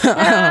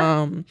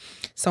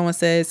 Someone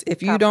says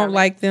if you don't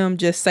like them,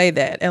 just say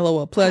that.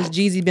 LOL. Plus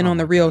Jeezy been on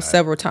the Real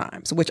several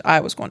times, which I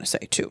was going to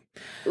say too.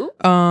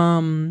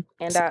 Then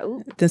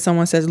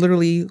someone says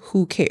literally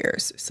who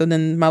cares? So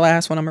then my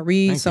last one I'm gonna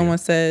read. Someone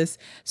says,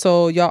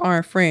 so y'all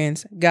aren't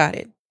friends. Got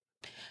it.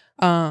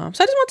 So I just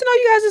want to know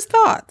you guys'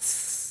 thoughts.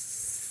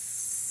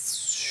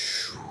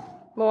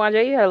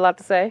 Mwanje, you had a lot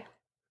to say.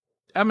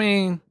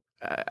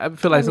 I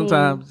feel like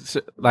sometimes,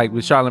 like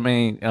with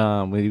Charlemagne,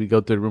 when we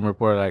go through the room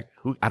report, like,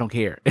 I don't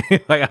care.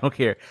 I don't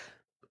care.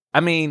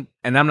 And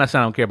I'm not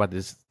saying I don't care about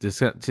this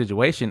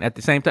situation. At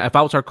the same time, if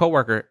I was her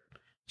coworker,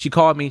 she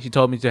called me, she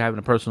told me to have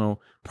a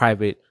personal,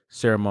 private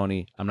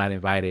ceremony. I'm not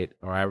invited,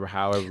 or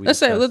however we let's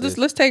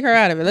take her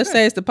out of it. Let's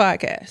say it's the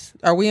podcast.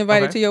 Are we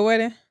invited to your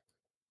wedding?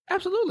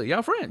 Absolutely.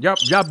 Y'all friends.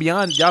 Y'all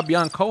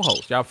beyond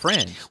co-hosts. Y'all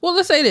friends. Well,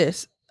 let's say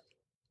this.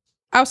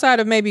 Outside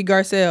of maybe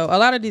Garcelle, a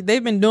lot of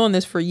they've been doing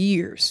this for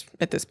years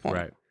at this point.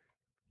 Right.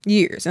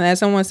 Years. And as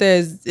someone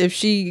says, I'm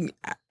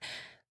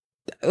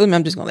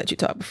just going to let you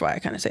talk before I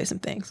kind of say some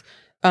things.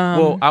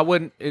 Well, I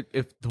wouldn't. Say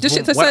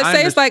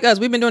it's like us.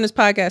 We've been doing this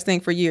podcast thing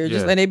for years.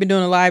 Just like they've been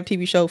doing a live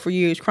TV show for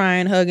years,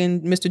 crying,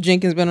 hugging. Mr.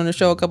 Jenkins been on the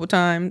show a couple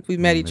times. We've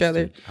met each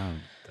other.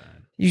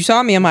 You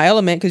saw me in my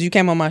element because you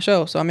came on my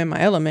show, so I'm in my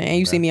element, and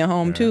you see me at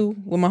home too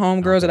with my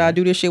homegirls that I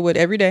do this shit with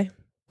every day.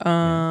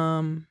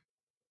 So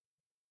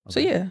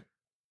yeah.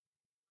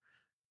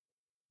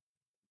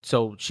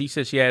 So she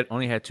said she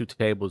only had 2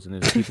 tables, and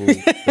there's people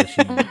that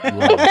she loves,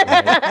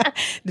 right?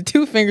 The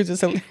 2 fingers is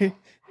hilarious.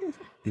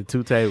 The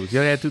 2 tables. You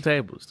only had 2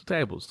 tables. 2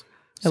 tables.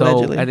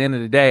 Allegedly. So at the end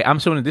of the day, I'm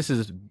assuming this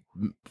is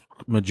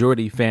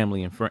majority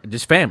family and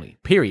just family,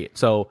 period.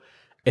 So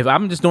if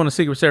I'm just doing a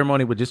secret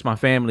ceremony with just my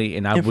family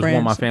and I was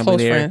want my family close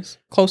there. Friends,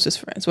 closest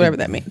friends, whatever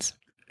that means.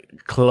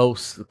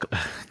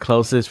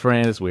 closest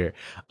friend is weird.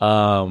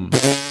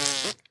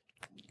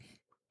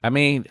 I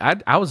mean,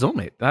 I would Zoom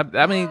it.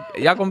 I mean,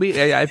 y'all gonna be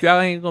if y'all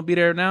ain't gonna be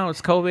there now, it's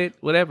COVID,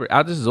 whatever.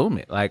 I'll just Zoom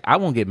it. Like I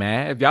won't get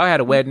mad if y'all had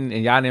a wedding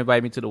and y'all didn't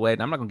invite me to the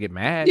wedding. I'm not gonna get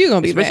mad. You gonna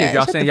be especially mad. if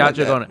y'all saying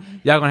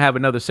y'all gonna have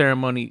another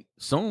ceremony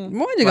soon.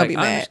 More you gonna be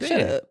mad.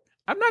 Shut up.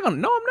 I'm not gonna.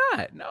 No, I'm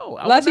not. No.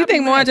 Last, you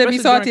think Moanja be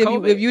salty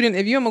if you and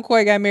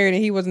McCoy got married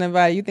and he wasn't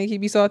invited? You think he'd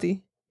be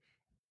salty?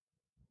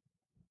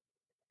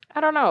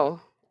 I don't know.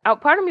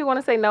 Part of me want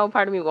to say no.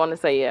 Part of me want to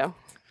say yeah.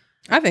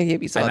 I think he'd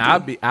be salty.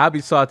 And I'll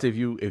be salty if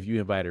you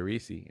invited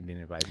Reese and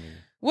didn't invite me.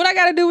 What I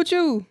got to do with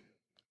you?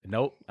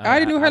 Nope. I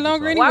already knew her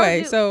longer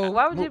anyway.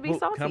 Why would you be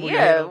salty?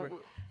 Yeah.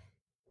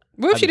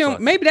 What if she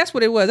didn't? Maybe that's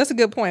what it was. That's a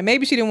good point.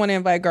 Maybe she didn't want to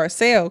invite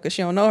Garcelle because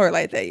she don't know her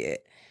like that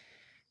yet,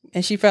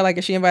 and she felt like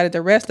if she invited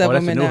the rest of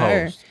them and not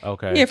her.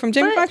 Okay. Yeah, from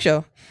Jamie Foxx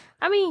show.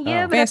 I mean,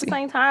 yeah, but fancy. At the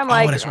same time,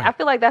 like right. I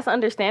feel like that's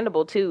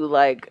understandable too.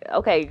 Like,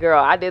 okay,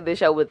 girl, I did this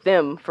show with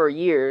them for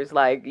years.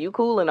 Like, you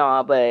cool and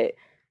all, but.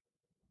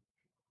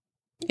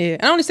 Yeah,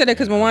 I only said that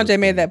because Mwanje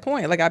made that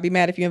point. Like, I'd be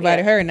mad if you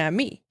invited her and not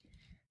me.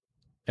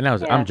 And that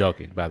was I'm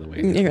joking, by the way.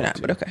 You're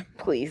not, but okay.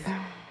 Please,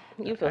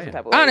 you feel some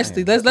type of way.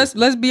 Honestly,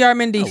 let's be our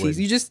Mendices.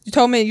 You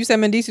told me you said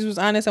Mendices was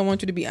honest. I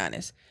want you to be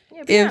honest.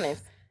 Yeah, be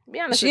honest.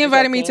 Be honest. She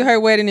invited me to her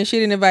wedding and she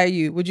didn't invite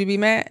you. Would you be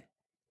mad?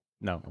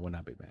 No, I would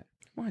not be mad.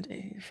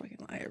 Mwanje, you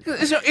fucking liar.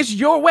 It's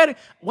your wedding.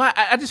 Why?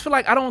 I just feel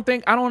like I don't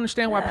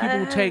understand why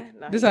people take.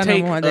 This I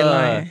know Mwanje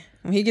lying.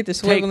 When he get to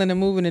swiveling and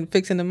moving and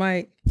fixing the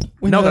mic.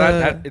 No,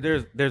 but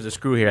there's a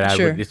screw here that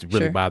it's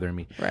really bothering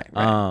me. Right.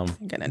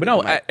 But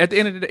no, at the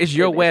end of the day, it's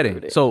your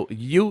wedding. So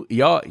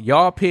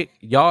y'all pick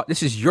y'all.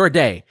 This is your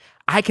day.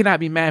 I cannot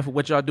be mad for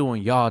what y'all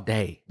doing y'all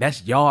day.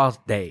 That's y'all's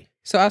day.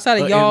 So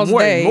outside of y'all's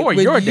day, would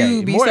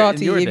you be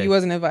salty if you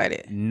wasn't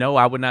invited? No,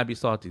 I would not be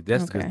salty.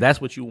 That's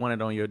what you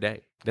wanted on your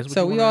day. That's what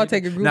so we all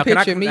take a group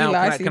picture. Me,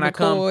 Lassie,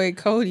 McCoy,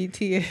 Cody,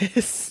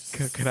 T.S.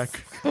 Can I?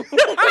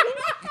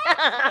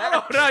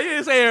 No, you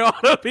didn't say all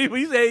the people.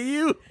 You said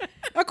you.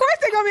 Of course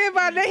they're gonna be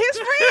invited. They're his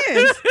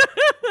friends.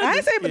 I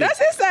didn't say, but that's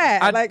his side.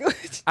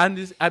 I'm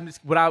just.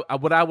 But I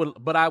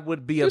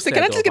would be upset.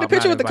 Can I just get a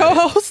picture with the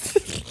co-host?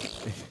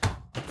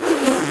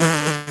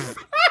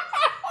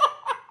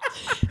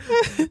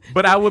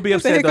 But I would be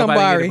upset though if I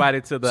didn't get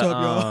invited to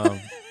the.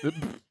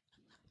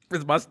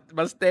 It's my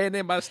stand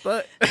in my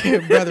stunt.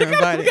 Brother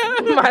invited.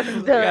 My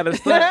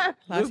stunt.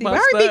 Barry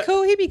be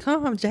cool. He be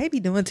calm. Jay be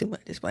doing too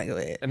much. Just like, go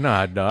ahead. No,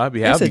 I'll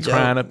be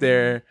crying up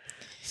there.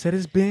 Said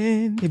it's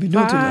been. He be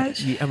doing too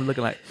much. Yeah, I'm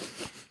looking like.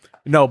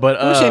 No,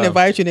 but she didn't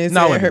invite you. Then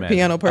say her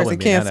piano person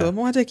canceled.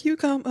 Mwanje, can you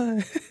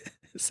come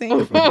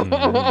sing?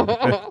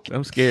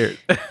 I'm scared.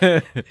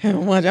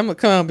 Mwanje, I'm gonna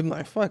come. Be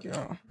like, fuck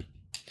y'all.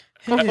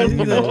 I would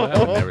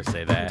never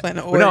say that. But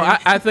no,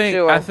 I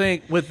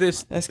think with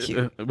this, that's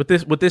cute.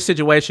 With this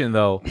situation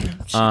though,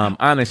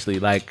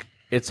 honestly, like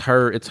it's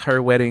her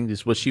wedding.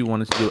 It's what she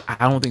wanted to do.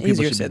 I don't think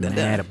people should be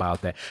mad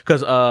about that.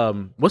 Because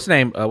what's her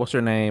name?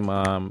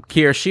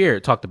 Kiera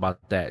Shear talked about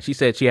that. She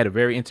said she had a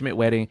very intimate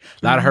wedding.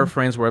 A lot of her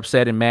friends were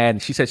upset and mad,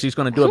 and she said she's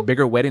going to do a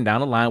bigger wedding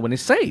down the line when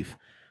it's safe.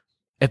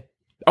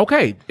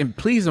 Okay, and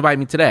please invite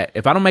me to that.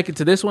 If I don't make it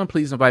to this one,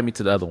 please invite me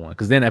to the other one.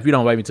 Because then if you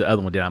don't invite me to the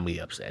other one, then I'm going to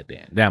be upset.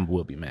 Then I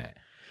will be mad.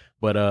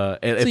 But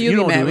if you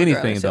don't do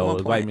anything, though,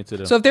 invite me to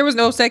the... So if there was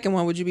no second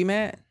one, would you be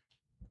mad?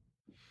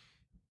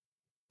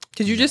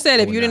 Because you just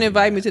said if you didn't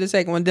invite me to the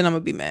second one, then I'm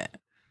going to be mad.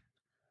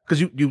 Because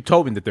you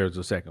told me that there's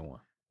a second one.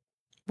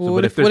 Well,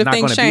 but if there's not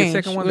going to be a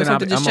second one, then I'm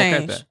okay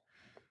with that.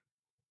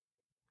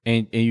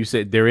 And you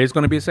said there is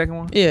going to be a second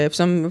one? Yeah,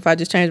 if I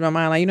just change my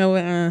mind, like, you know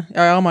what,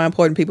 all my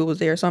important people was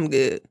there, so I'm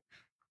good.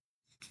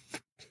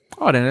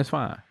 Oh, then that's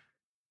fine.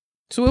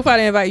 So if I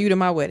didn't invite you to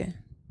my wedding?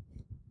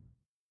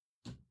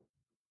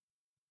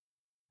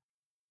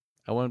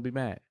 I wouldn't be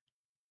mad.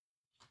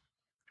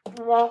 I'm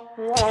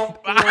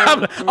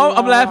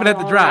laughing at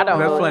the drop. That's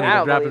funny.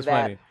 The drop is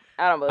funny.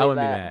 I don't believe that. Be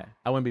mad.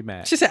 I wouldn't be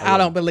mad. She said, I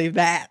don't believe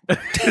that. I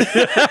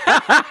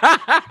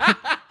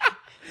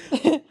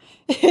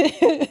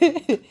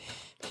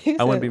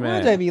wouldn't be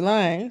mad. Why'd I be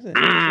lying?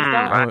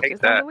 I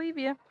don't believe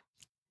you.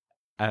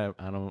 I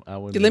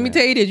wouldn't. Let me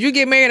tell you this: you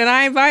get married and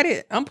I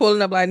invited. I'm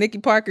pulling up like Nikki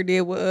Parker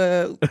did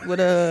with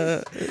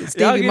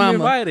Stevie Mama.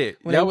 Invited.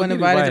 When they weren't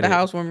invited to the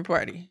housewarming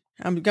party.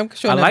 I'm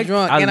showing up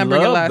drunk and I'm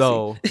bringing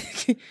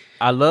Lassie.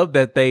 I love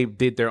that they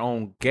did their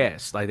own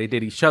guests, like they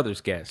did each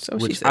other's guests,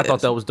 which I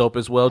thought that was dope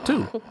as well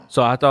too.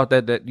 So I thought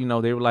that they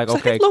were like,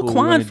 okay, cool. Lil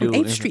Quan from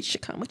 8th Street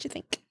should come. What you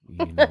think? You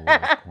know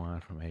what,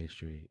 Quan from 8th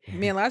Street.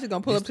 Me and Lassie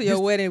gonna pull up to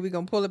your wedding. We're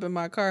gonna pull up in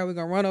my car. We're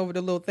gonna run over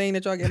the little thing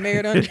that y'all get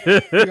married under.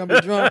 We're gonna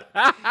be drunk.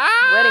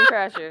 Wedding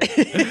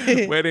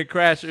crashers. Wedding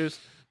crashers.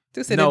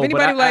 If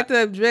anybody like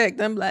to object,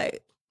 I'm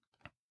like.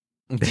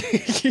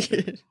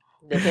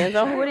 Depends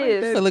on who it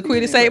is. So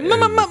Laquita say, me. I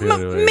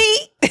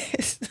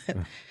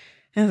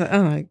was like,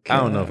 oh my God. I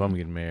don't know if I'm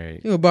getting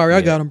married. You Barry,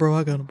 I got him, bro.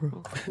 Right.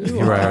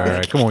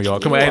 Come on, y'all.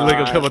 Come on. Hey,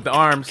 look, come with the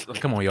arms.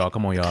 Come on, y'all.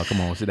 Come on.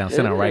 Sit down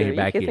right here,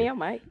 back here. Kissing your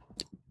mic.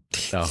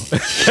 So.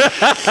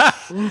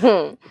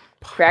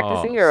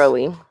 Practicing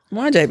early.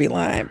 Why'd I be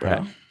lying,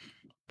 bro?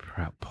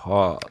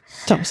 Pause.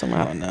 Something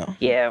I don't know.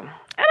 Yeah,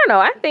 I don't know.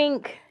 I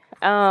think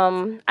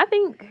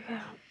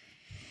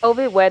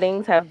COVID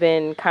weddings have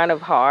been kind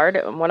of hard.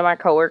 One of my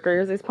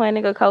coworkers is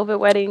planning a COVID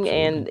wedding,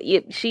 and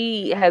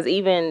she has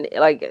even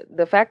like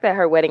the fact that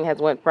her wedding has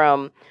went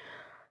from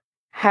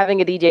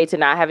having a DJ to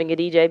not having a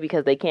DJ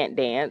because they can't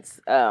dance.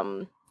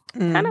 Kind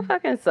of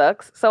fucking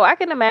sucks. So I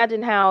can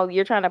imagine how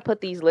you're trying to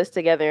put these lists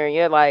together, and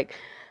you're like,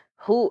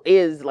 who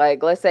is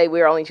like, let's say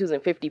we're only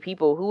choosing 50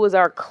 people. Who is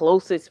our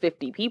closest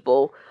 50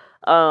 people?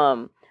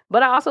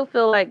 But I also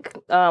feel like,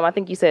 I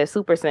think you said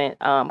Super Scent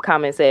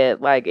comment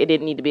said, like, it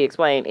didn't need to be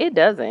explained. It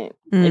doesn't.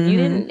 If you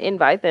didn't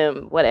invite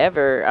them,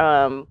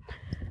 whatever.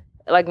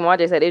 Like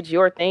Mwanje said, it's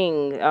your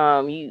thing.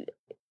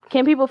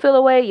 Can people feel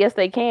away? Yes,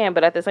 they can.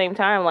 But at the same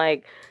time,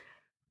 like,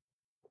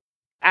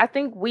 I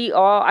think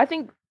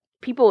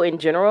people in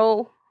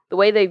general, the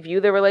way they view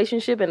their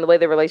relationship and the way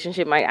their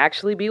relationship might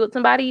actually be with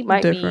somebody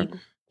might be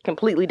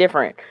completely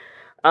different.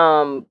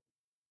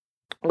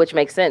 Which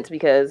makes sense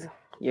because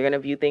you're going to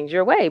view things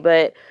your way.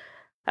 But,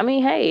 I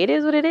mean, hey, it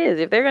is what it is.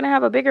 If they're going to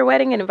have a bigger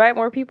wedding and invite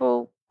more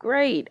people,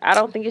 great. I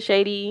don't think it's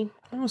shady.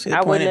 I don't see the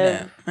point in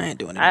that. I ain't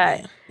doing it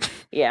again.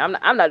 Yeah,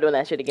 I'm not doing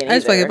that shit again I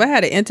just feel like if I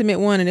had an intimate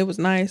one and it was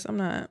nice, I'm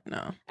not,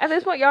 no. At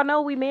this point, y'all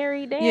know we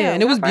married. Damn. Yeah,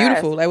 and it was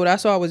beautiful. Like, what I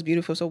saw was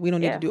beautiful, so we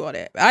don't need to do all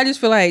that. I just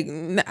feel like,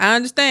 I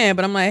understand,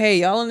 but I'm like, hey,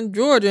 y'all in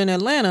Georgia and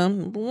Atlanta,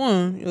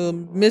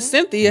 Miss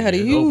Cynthia had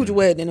a huge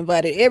wedding and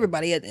invited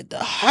everybody at the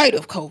height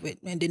of COVID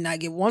and did not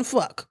give one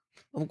fuck.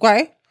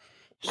 Okay?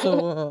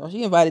 So,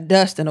 she invited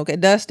Dustin. Okay,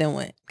 Dustin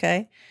went.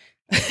 Okay?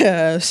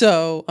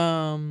 So,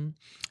 and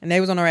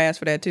they was on her ass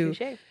for that, too.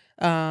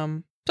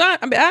 So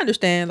I mean, I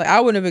understand. Like, I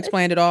wouldn't have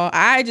explained it all.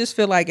 I just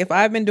feel like if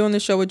I've been doing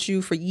this show with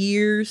you for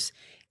years,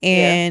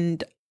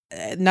 and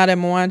now that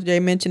Mwanje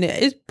mentioned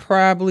it, it's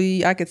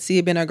probably, I could see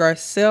it being a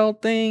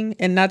Garcelle thing.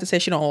 And not to say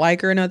she don't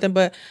like her or nothing,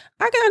 but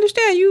I can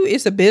understand you.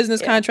 It's a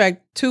business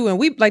contract too, and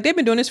they've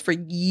been doing this for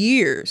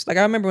years. Like,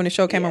 I remember when the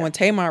show came on when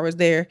Tamar was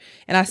there,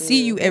 and I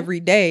see you every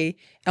day,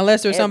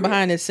 unless there's something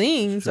behind the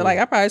scenes. So, like,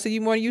 I probably see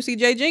you more than you see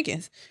Jay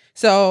Jenkins.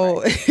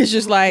 So it's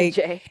just like,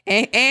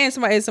 and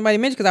somebody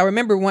mentioned, because I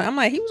remember one, I'm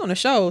like, he was on the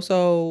show,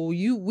 so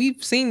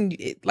we've seen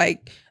it,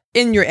 like,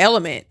 in your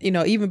element, you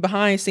know, even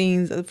behind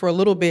scenes for a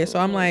little bit. So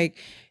I'm like,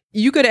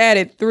 you could have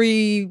added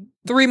three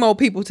more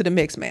people to the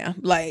mix, man.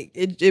 Like,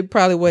 it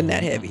probably wasn't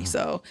that heavy.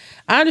 So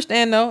I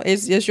understand though,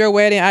 it's your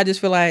wedding. I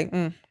just feel like,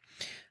 and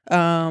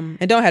don't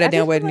have that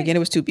damn wedding again. It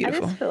was too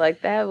beautiful. I just feel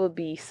like that would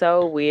be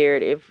so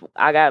weird if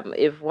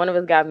one of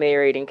us got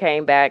married and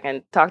came back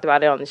and talked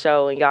about it on the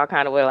show, and y'all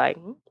kind of were like,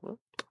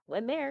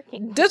 wasn't there.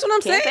 That's what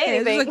I'm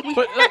saying.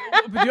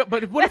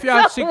 But what if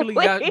y'all secretly,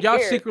 y'all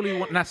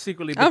secretly, not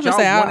secretly, but y'all wanted to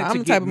get married? I'm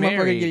the type of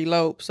motherfucker get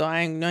eloped, so I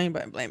ain't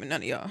blaming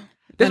none of y'all.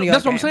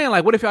 That's what I'm saying.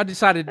 Like, what if y'all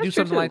decided to do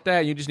something like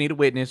that? You just need a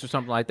witness or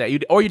something like that.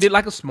 Or you did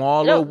like a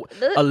small little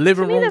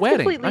living room wedding.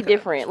 Completely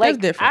different.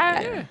 Like, that's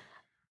different.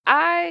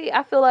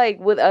 I feel like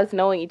with us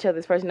knowing each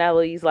other's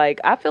personalities,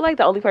 like, I feel like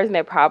the only person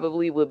that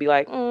probably would be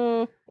like,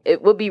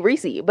 it would be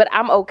Reese. But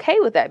I'm okay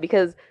with that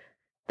because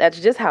that's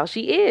just how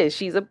she is.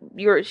 She's a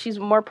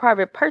more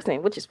private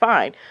person, which is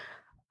fine.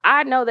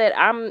 I know that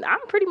I'm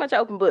pretty much an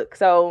open book,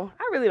 so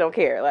I really don't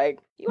care. Like,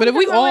 but if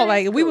we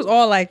was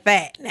all like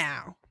that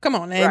now, come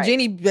on, man. Right.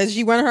 Jenny,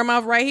 she running her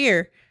mouth right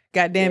here.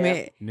 God damn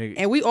it. Nigga,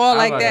 and we all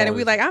like that. And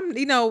we like,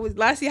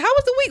 last year, how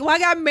was the week? Well, I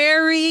got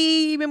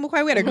married. Remember,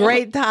 we had a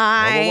great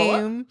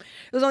time.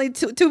 It was only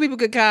two people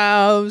could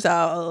come.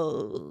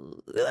 So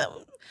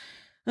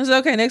I said,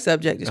 okay, next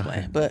subject, just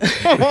playing. But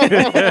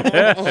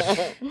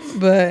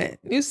but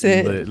you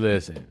said,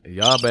 listen,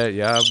 y'all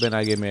better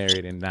not get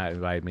married and not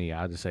invite me.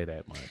 I'll just say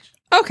that much.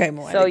 Okay,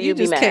 more. So you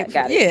be mad?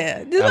 Got it.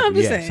 Yeah, that's what I'm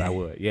just saying. Yes, I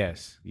would.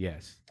 Yes.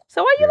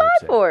 So what you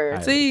lied for?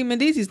 See,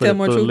 Medicis tell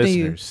more truth than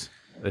you.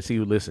 Let's see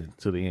who listen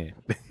to the end.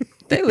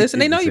 They listen.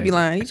 They know you be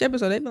lying. Each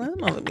episode, they be like,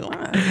 I be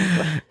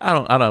lying.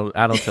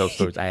 I don't tell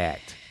stories. I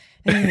act.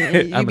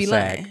 You be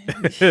lying.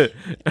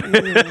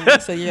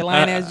 So you're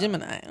lying as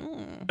Gemini.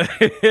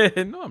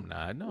 No, I'm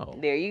not. No.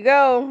 There you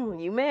go.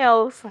 You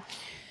males.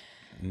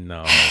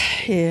 No.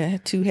 Yeah,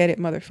 two-headed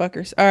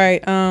motherfuckers. All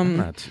right.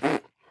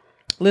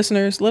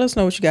 Listeners, let us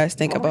know what you guys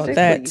think about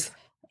that. Please.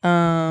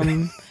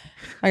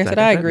 Like I said,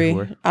 I agree.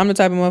 I'm the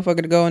type of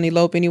motherfucker to go and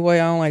elope anyway.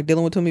 I don't like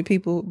dealing with too many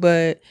people,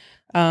 but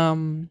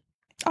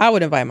I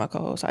would invite my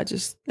co-host.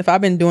 If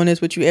I've been doing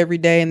this with you every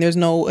day and there's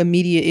no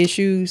immediate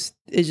issues,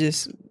 it's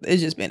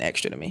just been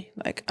extra to me.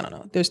 Like, I don't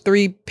know. There's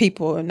 3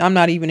 people and I'm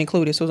not even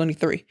included, so it's only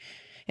 3.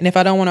 And if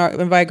I don't want to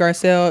invite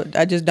Garcelle,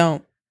 I just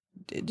don't.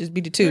 It just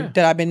be the 2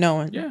 that I've been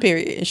knowing,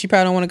 period. And she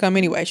probably don't want to come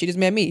anyway. She just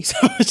met me. So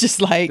it's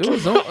just like... Do a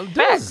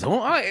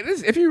Zoom.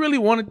 If you really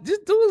want to,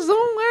 just do a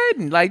Zoom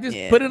wedding. Like, just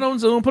put it on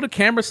Zoom, put a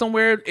camera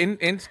somewhere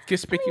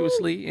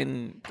inconspicuously.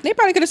 And they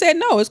probably could have said,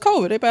 no, it's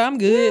COVID. They probably, I'm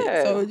good.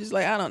 Yeah. So it's just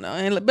like, I don't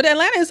know. But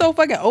Atlanta is so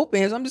fucking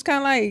open. So I'm just kind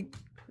of like...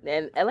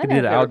 And They Atlanta did has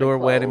an never outdoor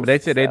been wedding, but they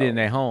closed, said they did it so- in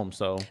their home.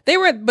 So They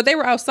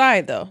were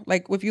outside though.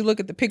 Like if you look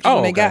at the pictures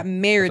when they got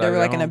married, they were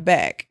like in the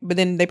back. But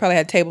then they probably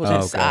had tables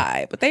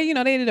inside. But they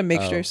did a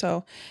mixture. So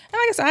and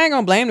I guess I ain't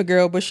gonna blame the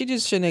girl, but she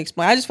just shouldn't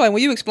explain. I just feel like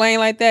when you explain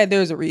like that,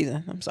 there's a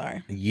reason. I'm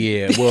sorry.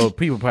 yeah, well,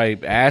 people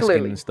probably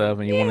asking and stuff,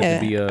 and you want it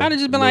to be. I'd have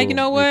just been like, you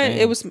know what?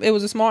 It was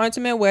a small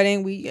intimate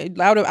wedding.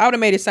 I would have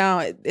made it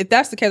sound. If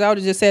that's the case, I would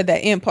have just said that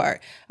end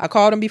part. I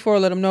called them before,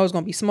 let them know it's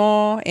gonna be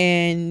small,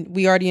 and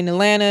we already in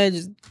Atlanta.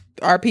 Just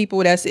our people.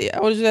 That's it. I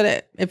would have said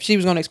that. If she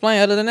was gonna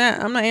explain, other than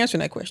that, I'm not answering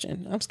that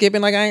question. I'm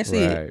skipping like I ain't see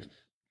it.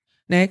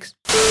 Next.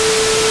 All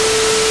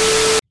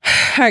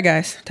right,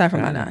 guys. Time for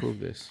my 9.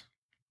 This.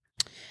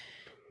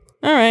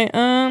 All right.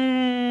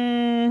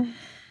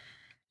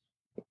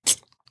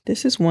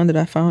 This is one that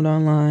I found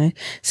online.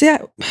 See,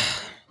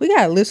 we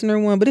got a listener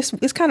one, but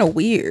it's kind of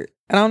weird.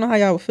 I don't know how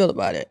y'all would feel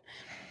about it.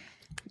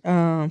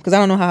 Because I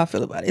don't know how I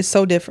feel about it. It's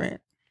so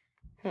different.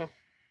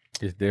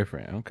 It's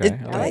different. Okay.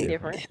 I like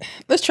different.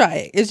 Let's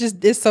try it.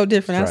 It's so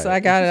different. I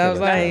got it. I was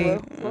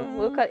like,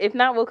 we'll cut. If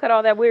not, we'll cut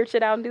all that weird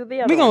shit out and do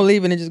the other. we're gonna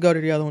leave it and just go to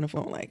the other one if we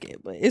don't like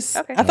it. But it's.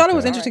 Okay. I thought it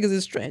was interesting because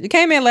it's strange. It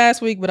came in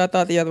last week, but I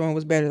thought the other one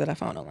was better that I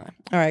found online.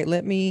 All right,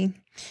 let me.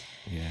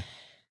 Yeah.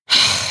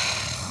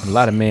 A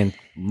lot of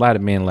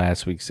men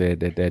last week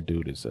said that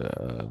dude is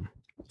a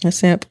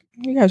simp.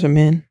 You guys are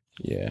men.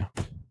 Yeah.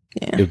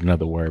 Yeah. It's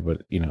another word,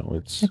 but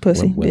it's a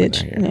pussy,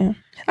 bitch. Yeah.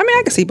 I mean,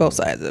 I can see both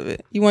sides of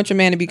it. You want your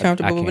man to be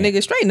comfortable with a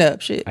nigga, straighten up,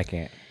 shit. I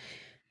can't.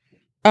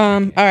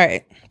 All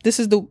right. This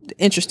is the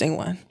interesting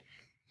one.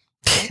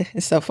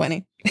 It's so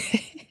funny.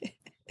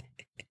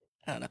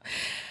 I don't know.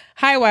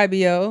 Hi,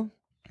 YBO.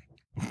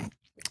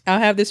 I'll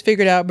have this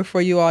figured out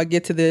before you all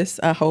get to this,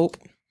 I hope.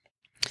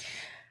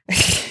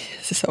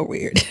 This is so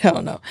weird. I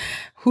don't know.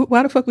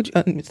 Why the fuck would you...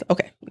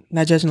 okay,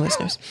 not judging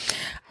listeners.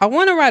 I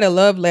want to write a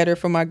love letter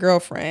for my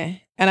girlfriend,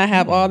 and I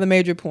have all the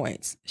major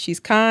points. She's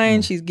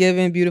kind, she's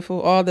giving,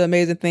 beautiful, all the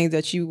amazing things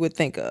that you would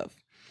think of.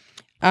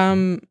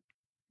 I'm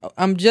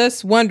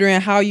just wondering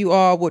how you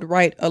all would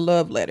write a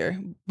love letter,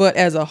 but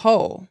as a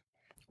whole,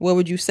 what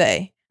would you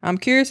say? I'm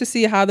curious to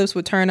see how this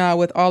would turn out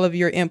with all of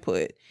your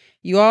input.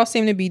 You all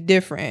seem to be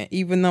different,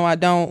 even though I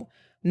don't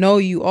know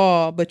you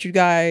all, but you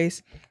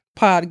guys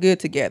pod good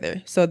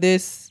together. So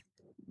this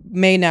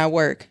may not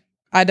work.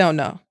 I don't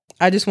know.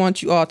 I just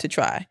want you all to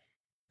try.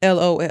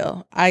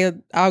 LOL.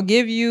 I'll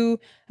give you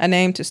a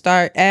name to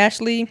start.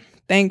 Ashley.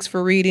 Thanks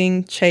for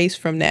reading. Chase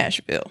from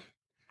Nashville.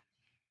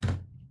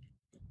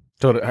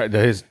 So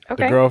the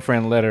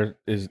girlfriend letter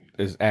is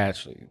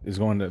Ashley.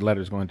 The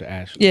letter's going to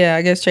Ashley. Yeah,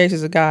 I guess Chase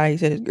is a guy. He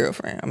said his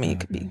girlfriend. I mean,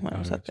 it could be one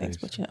of those other things,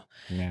 but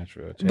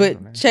natural.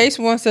 But Chase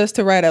wants us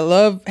to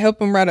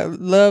help him write a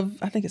love.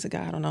 I think it's a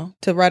guy. I don't know.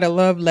 To write a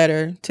love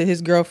letter to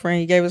his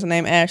girlfriend. He gave us a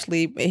name,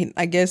 Ashley.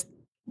 I guess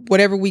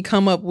whatever we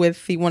come up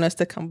with, he want us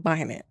to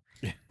combine it.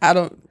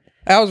 I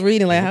was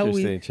reading like how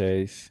we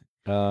Chase.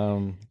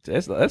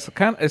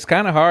 It's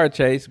kind of hard,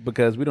 Chase,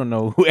 because we don't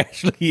know who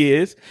Ashley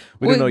is.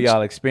 We don't know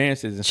y'all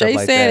experiences and Chase stuff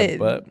like said that.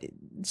 But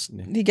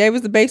he gave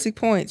us the basic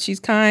points. She's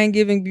kind,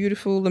 giving,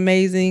 beautiful,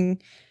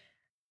 amazing.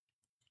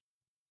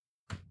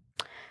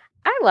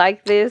 I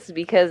like this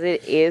because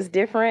it is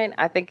different.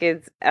 I think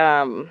it's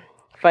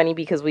funny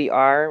because we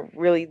are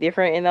really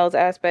different in those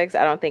aspects.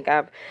 I don't think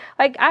I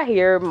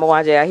hear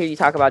Mwanje, I hear you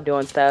talk about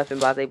doing stuff and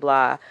blah, blah,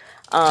 blah.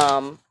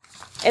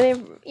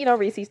 And then,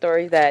 Reese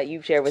stories that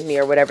you've shared with me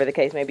or whatever the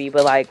case may be.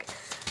 But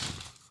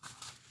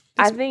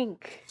I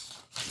think,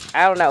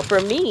 I don't know. For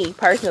me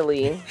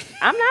personally,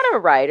 I'm not a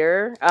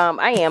writer.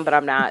 I am, but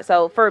I'm not.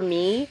 So for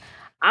me,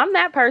 I'm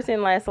that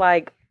person that's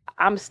like,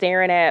 I'm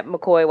staring at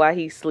McCoy while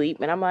he's asleep.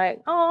 And I'm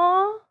like,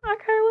 oh, I kind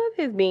of love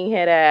his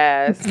bean-head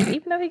ass,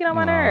 even though he get on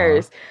my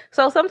nerves.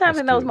 So sometimes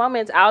in those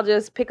moments, I'll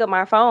just pick up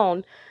my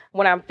phone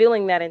when I'm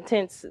feeling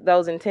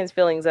those intense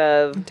feelings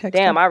of,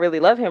 damn, I really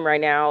love him right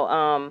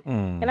now.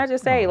 And I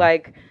just say,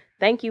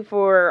 thank you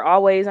for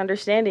always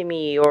understanding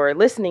me or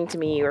listening to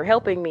me or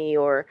helping me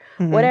or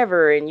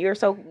whatever. And you're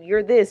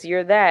this,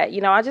 you're that.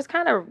 I just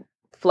kind of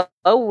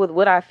flow with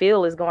what I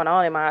feel is going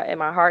on in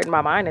my heart and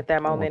my mind at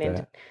that moment.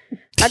 And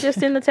I just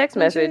send the text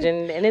message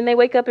and then they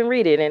wake up and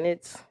read it and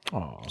it's...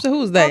 So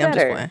who's they? I'm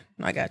just playing.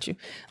 I got you.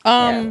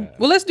 Well,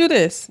 let's do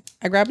this.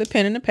 I grabbed a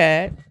pen and a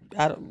pad.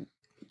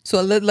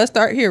 So let's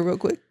start here real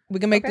quick. We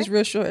can make this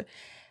real short.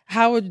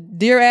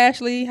 Dear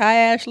Ashley, hi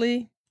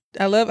Ashley.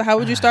 I love it. How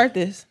would you start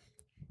this?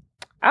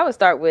 I would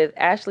start with,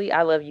 Ashley,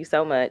 I love you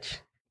so much.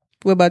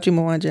 What about you,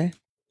 Mwanje?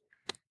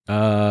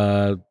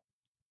 Have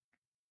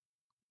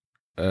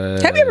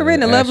you ever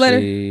written a love letter?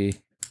 Yeah.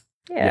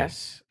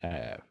 Yes, I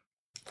have.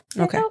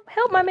 Okay.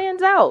 Help my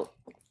mans out.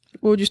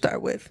 What would you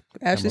start with?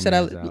 Ashley said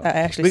I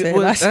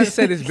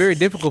said it's very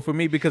difficult for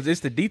me because it's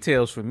the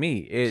details for me.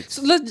 It's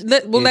so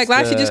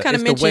Lassie just kind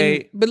of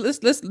mentioned, but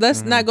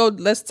let's not go.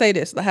 Let's say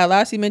this: how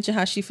Lassie mentioned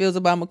how she feels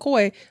about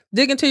McCoy.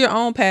 Dig into your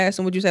own past,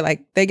 and would you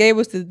say they gave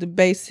us the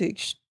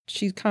basics?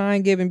 She's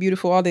kind, giving,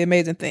 beautiful, all the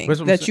amazing things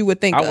that you would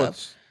think of.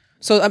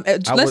 So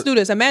let's do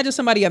this. Imagine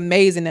somebody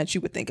amazing that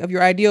you would think of,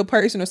 your ideal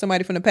person or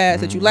somebody from the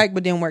past that you like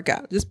but didn't work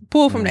out. Just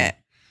pull from that.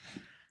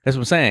 That's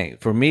what I'm saying.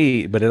 For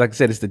me, but like I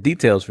said, it's the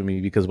details for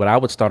me, because what I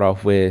would start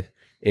off with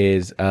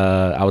is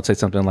I would say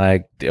something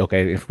like,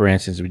 okay, if, for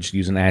instance, we're just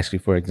using Ashley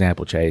for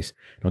example, Chase.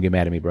 Don't get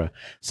mad at me, bro.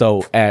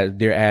 So,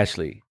 dear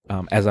Ashley,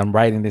 as I'm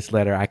writing this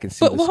letter, I can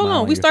see. But hold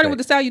on, we started with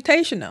the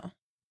salutation though.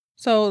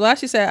 So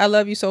last you said, "I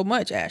love you so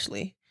much,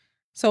 Ashley."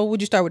 So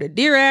would you start with a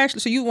dear Ashley?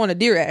 So you want a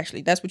dear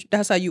Ashley? That's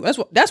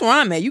where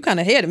I'm at. You kind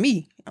of ahead of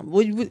me.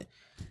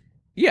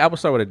 Yeah, I would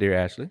start with a dear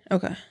Ashley.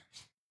 Okay.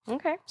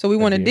 Okay. So we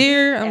want a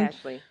dear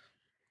Ashley.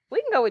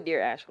 We can go with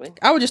dear Ashley.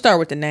 I would just start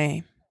with the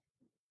name.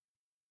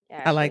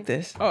 Ashley. I like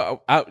this.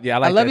 Oh, I like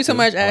I love you so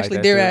much, Ashley.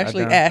 Dear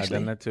Ashley. Ashley. I've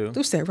done that too.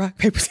 Who said rock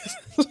paper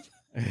scissors?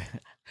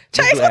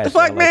 Chase, what the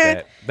fuck,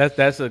 man?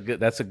 That's a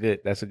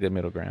good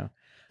middle ground.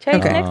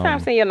 Chase, next time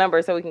send your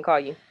number so we can call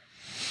you.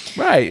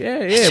 Right.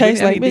 Yeah.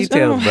 Chase, like,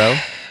 details, bro.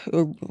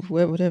 Or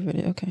whatever it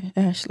is. Okay,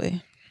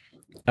 Ashley.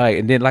 All right,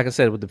 and then like I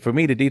said, for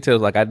me, the details,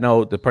 like I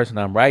know the person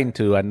I'm writing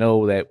to, I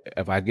know that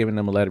if I've given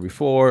them a letter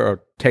before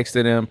or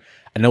texted them,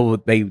 I know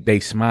they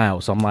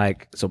smile. So I'm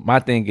like, so my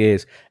thing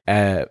is,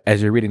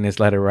 as you're reading this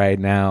letter right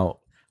now,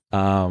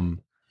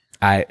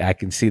 I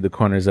can see the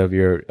corners of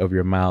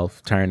your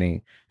mouth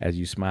turning as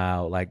you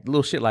smile, like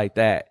little shit like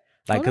that.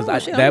 Like,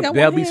 because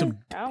there'll be some.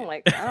 I don't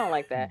like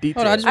that. Hold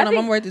on, I just want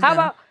to write this down.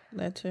 How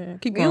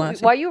about keep going?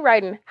 While you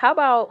writing, how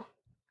about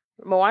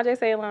Mwanje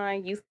say a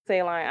line, you say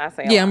a line, I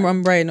say a line. Yeah,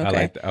 I'm writing. Okay. I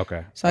like that.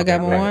 Okay. So I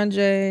got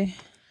Mwanje.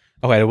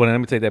 Okay, well, let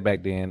me take that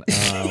back then.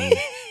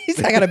 He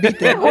said I gotta beat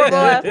that horrible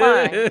ass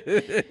line.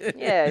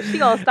 Yeah, she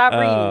gonna stop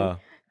reading.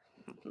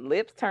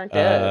 Lips turned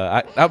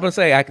up. I'm gonna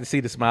say I can see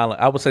the smile.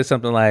 I would say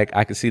something like,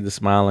 I can see the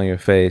smile on your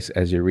face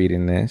as you're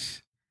reading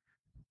this.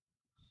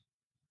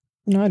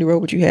 No, I already wrote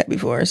what you had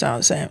before, so I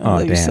was saying, I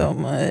love you so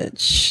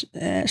much,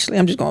 Ashley.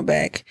 I'm just going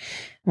back.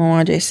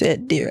 Mwanje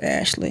said, dear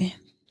Ashley.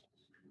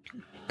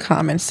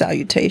 Common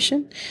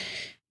salutation.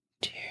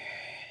 Dear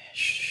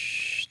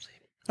Ashley.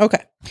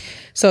 Okay.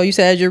 So you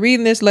said, as you're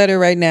reading this letter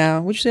right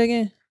now, what'd you say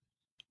again?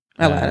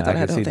 I lied. I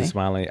can see the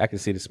smile. I can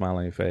see the smile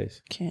on your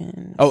face.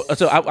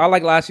 So I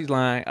like Lassie's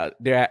line.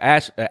 Dear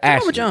Ashley,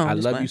 I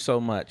love you so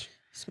much.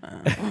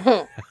 Smile.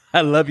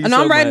 I love you so much.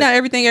 I'm writing down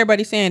everything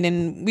everybody's saying,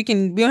 and we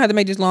don't have to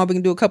make this long. We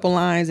can do a couple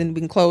lines, and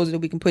we can close it,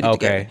 and we can put it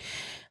together.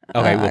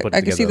 Okay, we'll put it together.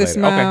 I can see the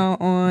smile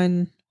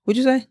on. What'd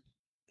you say?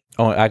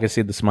 Oh, I can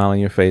see the smile on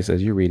your face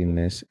as you're reading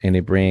this, and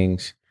it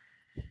brings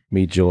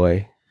me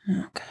joy.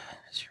 Oh God,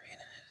 as you're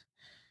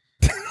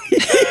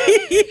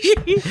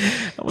reading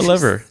this. I'm a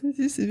lover.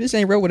 This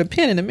ain't wrote with a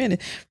pen in a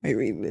minute. Wait,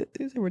 read it.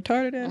 Is it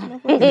retarded ass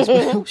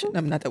motherfucker?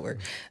 I'm not that word.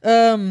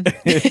 You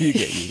can't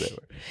use that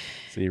word.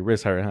 So your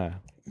wrist hurt, huh?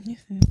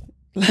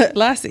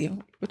 Lassie,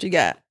 what you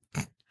got?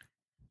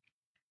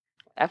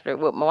 After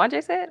what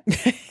Mwanje said?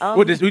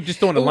 We're just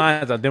throwing the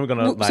lines out. Then we're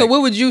gonna. So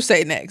what would you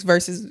say next?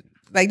 Versus,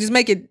 like, just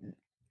make it.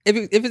 If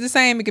it's the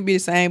same, it could be the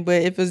same.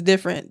 But if it's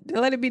different,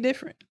 let it be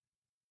different.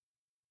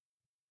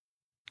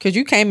 Cause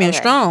you came in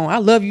strong. I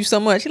love you so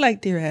much. You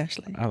like, dear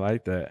Ashley. I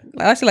like that.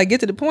 I said, like,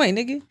 get to the point,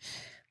 nigga.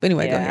 But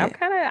anyway, go ahead.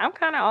 I'm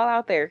kind of all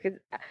out there. Cause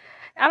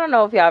I don't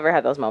know if y'all ever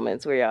had those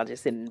moments where y'all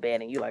just sit in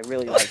bed and you like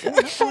really like, I love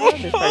this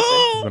person.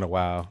 It's been a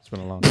while. It's been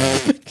a long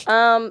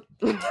time.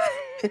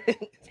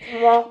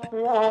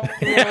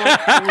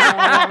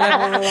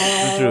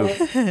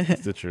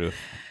 It's the truth.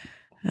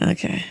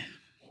 Okay.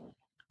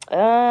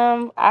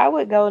 I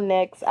would go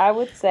next. I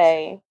would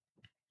say,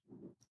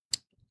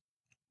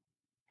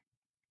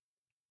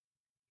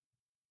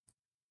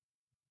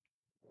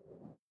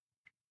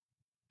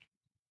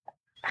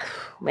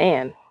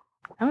 man,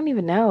 I don't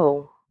even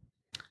know.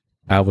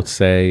 I would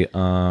say,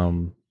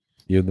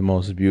 you're the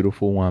most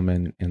beautiful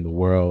woman in the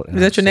world. Is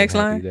that your next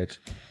line?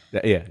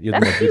 Yeah, you're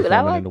the most beautiful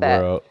woman in the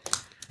world.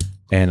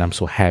 And I'm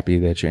so happy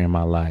that you're in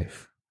my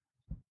life.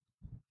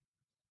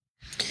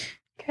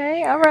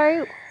 Okay, all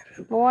right.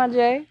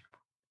 Mwanje.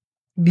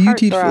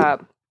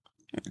 Beautiful.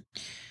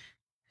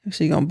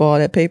 She gonna ball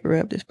that paper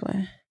up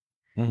display.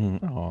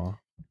 Mm-hmm. Aw.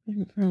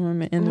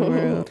 Woman in the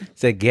world.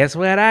 Say, guess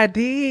what I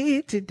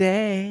did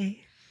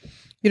today?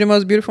 You're the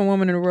most beautiful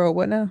woman in the world.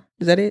 What now?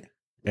 Is that it?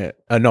 Yeah.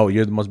 No,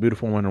 you're the most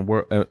beautiful woman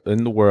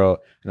in the world,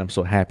 and I'm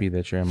so happy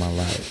that you're in my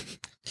life.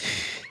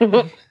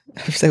 I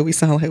said we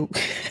sound like.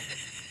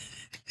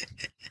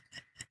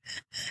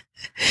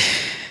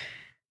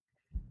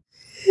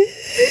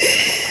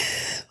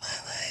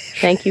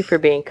 Thank you for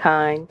being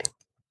kind,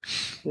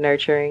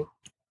 nurturing.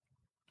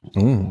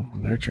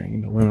 Nurturing. You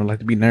know, women like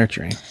to be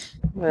nurturing.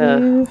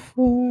 For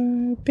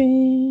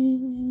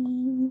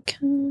being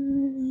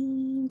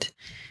kind.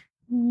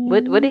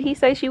 What did he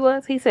say she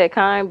was? He said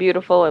kind,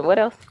 beautiful, and what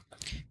else?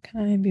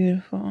 Kind,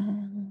 beautiful.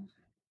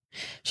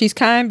 She's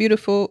kind,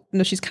 beautiful.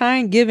 No, she's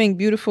kind, giving,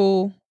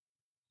 beautiful.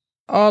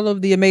 All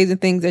of the amazing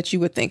things that you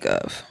would think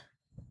of.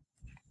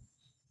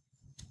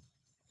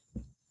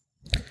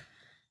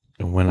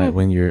 And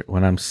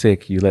when I'm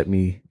sick, you let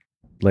me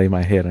lay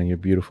my head on your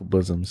beautiful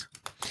bosoms.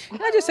 Can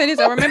I just say this?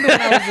 I remember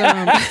when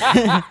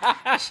I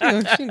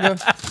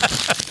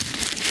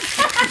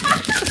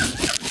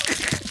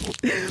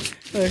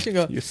was she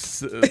go. You're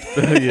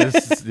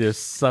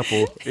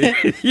supple.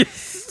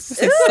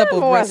 It's like supple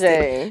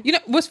breasted. You know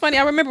what's funny?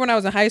 I remember when I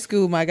was in high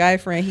school, my guy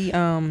friend, he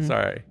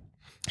Sorry.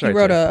 He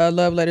wrote a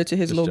love letter to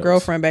his little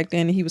girlfriend back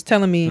then, and he was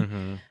telling me,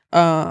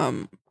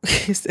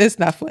 it's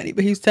not funny,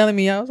 but he was telling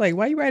me, I was like,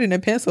 why you writing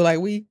in pencil? Like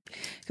we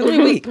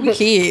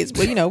kids,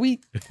 but you know,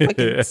 we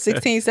fucking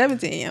 16,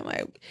 17. I'm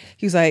like,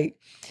 he's like,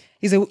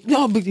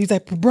 no, but he's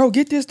like, bro,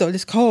 get this though.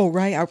 It's cold,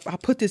 right? I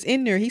put this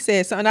in there. He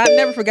said something. I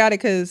never forgot it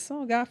because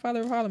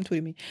Godfather of Harlem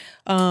tweeted me.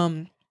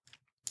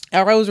 I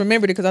always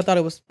remembered it because I thought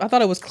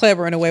it was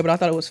clever in a way, but I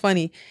thought it was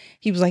funny.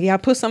 He was like, yeah, I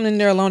put something in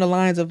there along the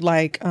lines of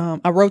like,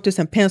 I wrote this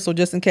in pencil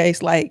just in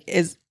case, like,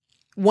 is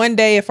one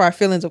day if our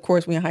feelings, of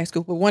course we in high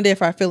school, but one day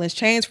if our feelings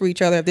change for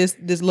each other, if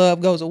this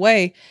love goes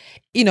away,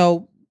 you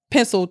know,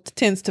 pencil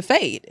tends to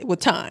fade with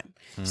time.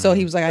 So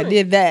he was like, I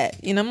did that.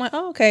 And I'm like,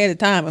 oh, okay. At the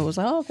time, it was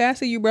like, oh, okay, I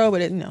see you, bro.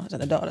 But, as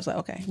an adult, it's like,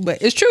 okay.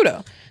 But it's true,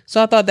 though.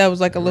 So I thought that was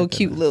like a little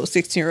cute little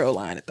 16-year-old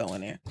line to throw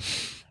in there.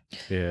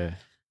 Yeah.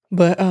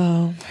 But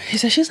he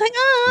said, she's like,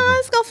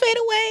 it's going to fade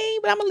away.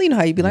 But I'm going to leave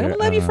how you be like, I'm going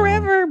to love you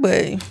forever.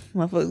 But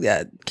motherfuckers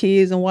got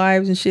kids and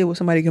wives and shit with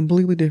somebody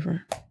completely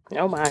different.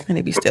 Oh, my. And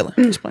they be stealing.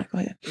 Just like, go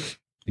ahead.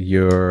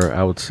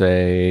 I would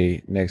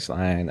say, next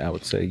line, we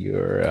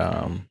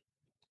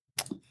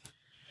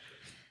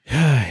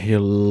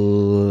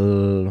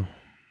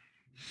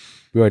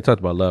already talked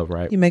about love,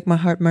 right? You make my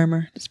heart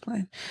murmur. Just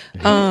playing.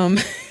 Your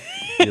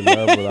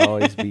love will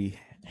always be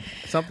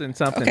something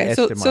okay, etched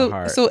in my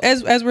heart. So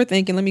as we're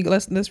thinking,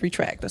 let's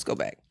retract. Let's go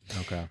back.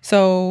 Okay.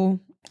 So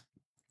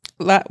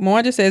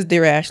Mwanja says,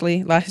 "Dear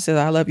Ashley." Lassie says,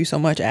 "I love you so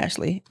much,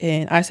 Ashley."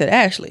 And I said,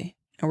 "Ashley,"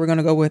 and we're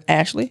gonna go with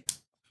Ashley.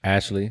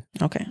 Ashley.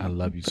 Okay. I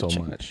love you so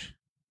much,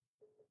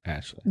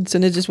 Ashley. So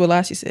that's just what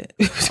Lassie said.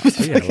 That's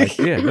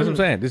what I'm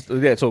saying. That's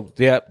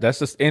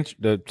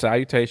the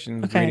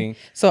salutation. Okay. Greeting.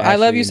 So Ashley, I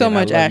love you so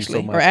much,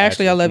 Ashley. So or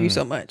Ashley, I love you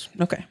so much.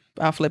 Okay.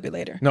 I'll flip it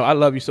later. No, I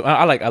love you so.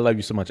 I love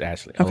you so much,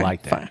 Ashley. Okay, I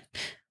like that. Fine.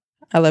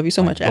 I love you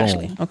so much, boom.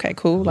 Ashley. Okay,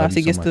 cool.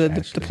 Lassie gets so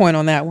the point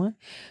on that one.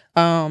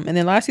 And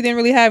then Lassie didn't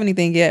really have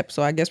anything yet,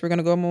 so I guess we're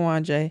gonna go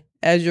Mwanje.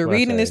 As you're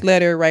reading this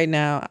letter right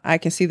now, I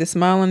can see the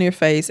smile on your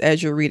face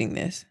as you're reading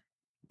this.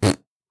 That's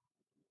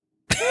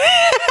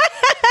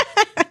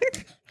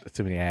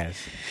too many ass.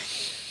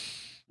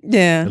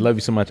 Yeah. I love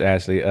you so much,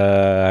 Ashley.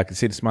 I can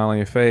see the smile on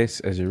your face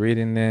as you're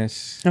reading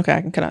this. Okay,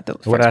 I can cut out the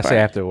What did I say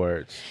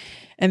afterwards?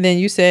 And then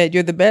you said,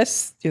 you're the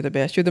best. You're the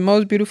best. You're the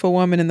most beautiful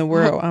woman in the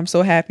world. I'm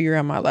so happy you're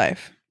in my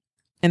life.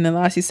 And then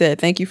Lassie said,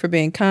 thank you for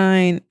being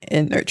kind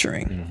and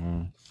nurturing.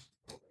 Mm-hmm.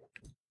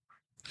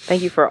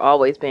 Thank you for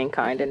always being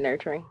kind and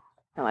nurturing.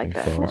 I like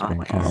that.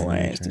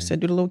 Always. They said,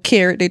 do the little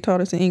carrot they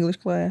taught us in English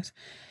class.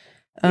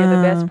 You're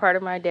the best part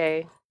of my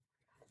day.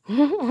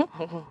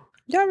 Y'all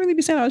really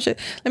be saying all this shit.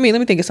 Let me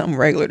think of something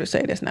regular to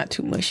say that's not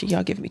too mushy.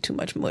 Y'all giving me too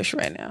much mush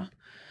right now.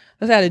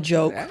 Let's add a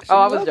joke.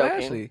 I was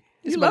joking. Ashley.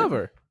 You love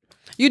her.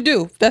 You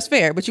do. That's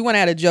fair. But you want to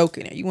add a joke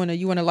in it. You want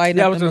to lighten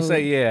up. I was gonna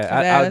say,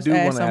 I do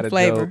want to add a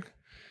joke.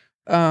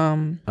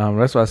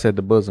 That's why I said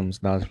the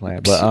bosoms. Not just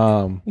playing,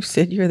 but you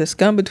said you're the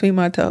scum between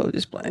my toes.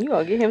 Just playing. You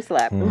gonna get him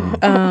slapped.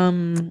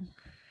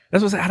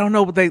 That's what I don't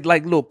know, but they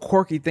like little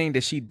quirky thing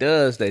that she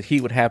does that he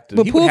would have to.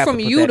 But pull from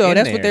you though.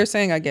 That's what they're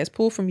saying, I guess.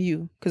 Pull from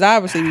you, because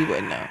obviously we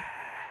wouldn't know.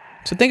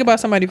 So think about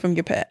somebody from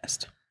your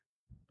past.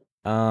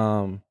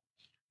 I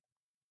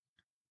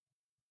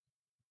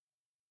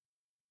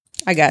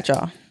got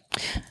y'all.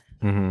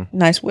 Mm-hmm.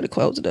 Nice way to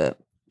close it up.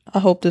 I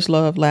hope this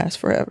love lasts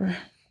forever.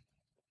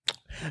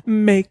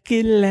 Make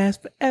it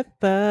last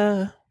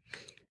forever.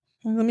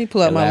 Let me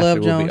pull out my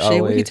Love Jones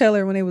shit. What he tell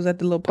her when they was at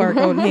the little park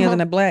holding hands in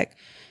the black?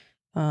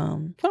 I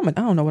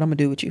don't know what I'm gonna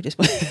do with you. I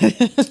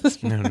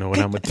don't know what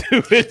I'm gonna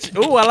do with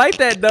you. Oh, I like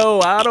that though.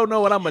 I don't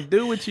know what I'm gonna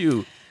do with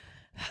you.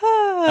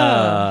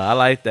 I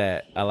like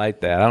that. I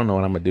don't know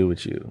what I'm gonna do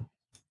with you.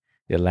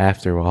 Your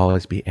laughter will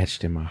always be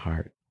etched in my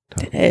heart.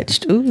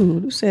 Etched.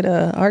 Ooh, you said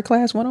art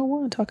class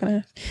 101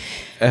 talking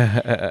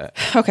to.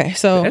 Okay,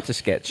 so that's a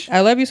sketch. I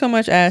love you so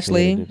much,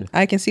 Ashley.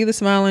 I can see the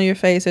smile on your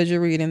face as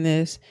you're reading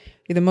this.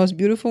 You're the most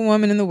beautiful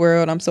woman in the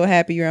world. I'm so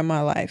happy you're in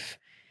my life.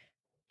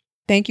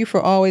 Thank you for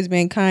always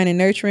being kind and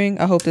nurturing.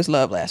 I hope this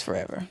love lasts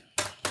forever.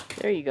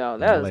 There you go.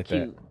 That was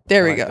cute.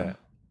 There we go.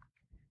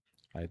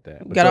 Like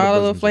that. Got all a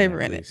little flavor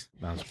in it.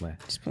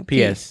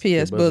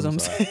 P.S.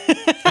 bosoms.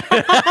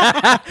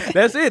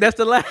 That's it. That's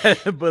the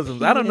last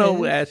bosoms. I don't know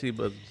what Ashley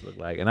bosoms look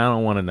like, and I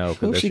don't want to know.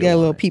 Ooh, she got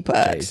little pea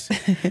pods.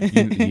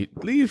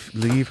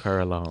 Leave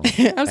her alone.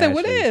 I'm saying,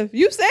 what if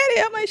you said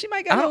it? I'm like, she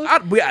might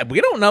got. We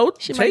don't know.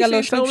 She might got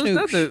a little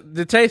snoop.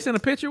 The Chase in a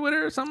picture with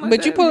her or something.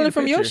 But you pulling it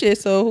from your shit,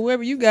 so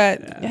whoever you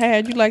got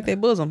had you like their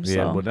bosoms.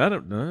 Yeah, but a lot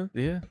of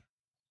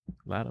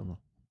them,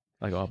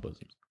 like all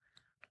bosoms.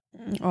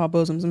 All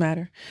bosoms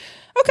matter.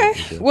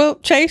 Okay. Well,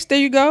 Chase, there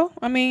you go.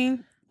 I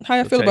mean, how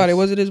you feel about it?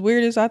 Was it as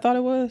weird as I thought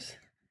it was?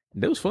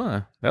 It was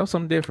fun. That was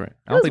something different.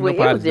 I don't think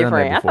nobody's done that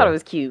before. I thought it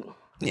was cute.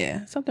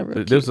 Yeah, something real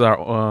cute. This is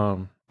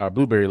our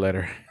blueberry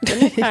letter.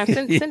 Next time,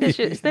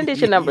 send us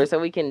your number so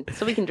we can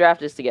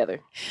draft this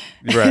together.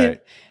 Right.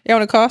 You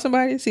want to call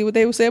somebody, see what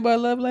they would say about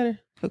a love letter?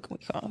 Who can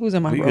we call? Who's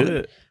in my We roller?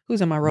 good.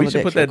 Who's in my Rolodex? We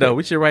should put that though.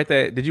 We should write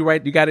that. Did you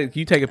write? You got it.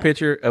 You take a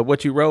picture of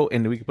what you wrote,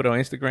 and we can put it on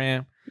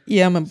Instagram.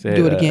 Yeah, I'm gonna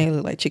do it again. It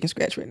look like chicken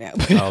scratch right now.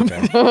 Oh,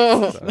 okay.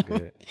 That's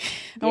good.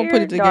 I'm gonna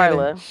put it together.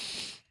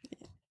 Darla.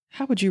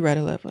 How would you write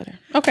a love letter?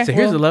 Okay. So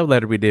here's a love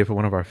letter we did for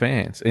one of our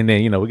fans, and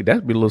then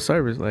that'd be a little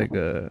service like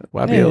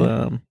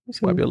YBL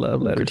YBL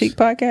love letters critique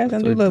podcast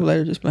and do love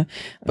letters just playing.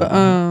 But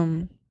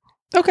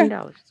okay.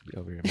 $10. We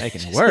over here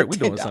making it work. We're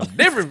doing something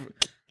different.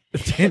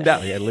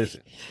 $10. Yeah,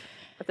 listen.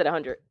 I said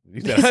 100.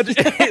 You said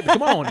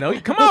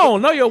 100. Come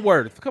on, know your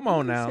worth. Come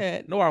on now,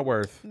 know our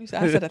worth. I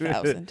said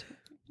 1,000.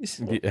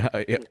 Yeah.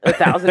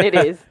 1,000 it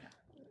is.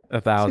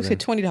 1,000. You said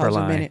 $20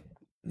 a minute.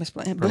 Let's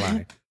play. Per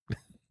line.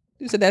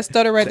 You said that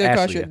stutter right there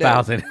cost you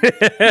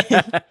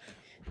 $1,000.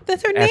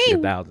 That's her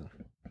name. 1,000.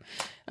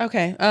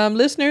 Okay,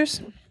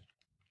 listeners.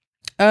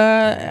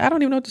 I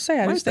don't even know what to say.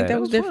 I just think that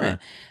was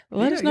different.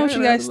 Let us know what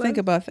you guys think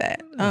about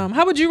that.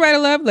 How would you write a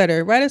love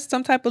letter? Write us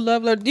some type of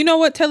love letter. You know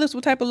what? Tell us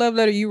what type of love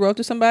letter you wrote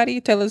to somebody.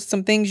 Tell us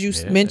some things you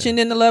mentioned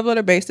in the love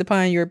letter based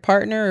upon your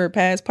partner or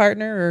past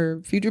partner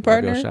or future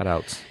partner. Shout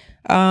outs.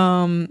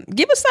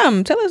 Give us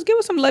some. Give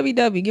us some lovey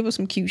dovey. Give us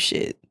some cute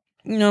shit.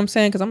 You know what I'm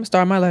saying? Because I'm gonna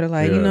start my letter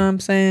like, you know what I'm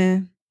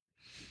saying?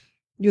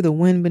 You're the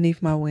wind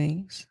beneath my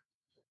wings.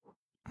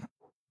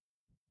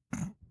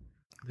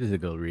 This is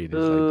go read this.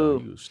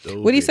 Like, you stupid.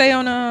 What do you say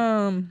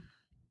on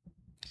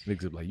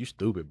Niggas like, you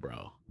stupid,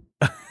 bro.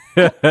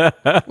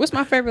 What's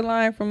my favorite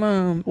line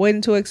from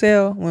Waiting to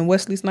Exhale when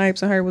Wesley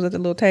Snipes and her was at the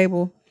little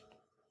table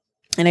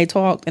and they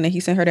talked and then he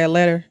sent her that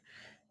letter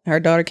and her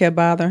daughter kept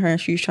bothering her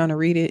and she was trying to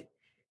read it.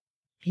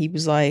 He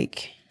was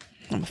like,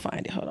 I'm gonna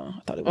find it. Hold on.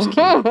 I thought it was cute.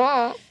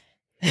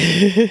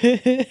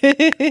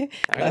 I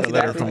got a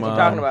letter from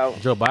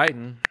Joe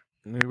Biden.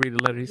 Let me read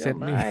the letter he sent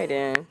me.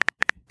 Biden.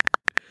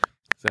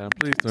 So I'm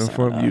pleased to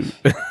inform you.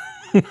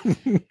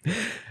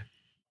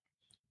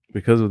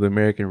 Because of the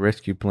American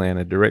Rescue Plan,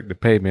 a direct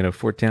payment of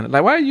 $14.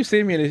 Like, why are you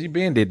sending me this? You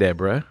been did that,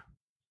 bruh.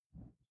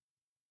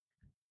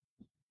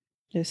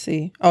 Let's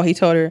see. Oh, he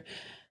told her,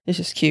 this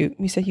is cute.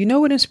 He said, you know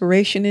what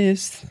inspiration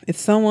is? It's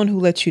someone who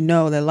lets you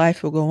know that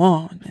life will go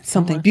on and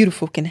something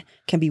beautiful can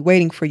be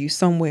waiting for you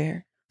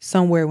somewhere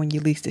when you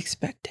least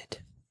expect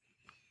it.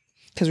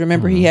 Because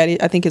remember,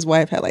 I think his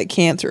wife had like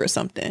cancer or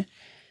something.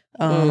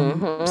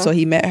 So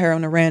he met her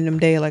on a random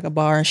day, like a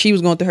bar, and she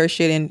was going through her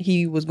shit, and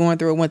he was going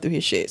through or went through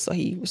his shit. So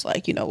he was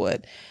like, you know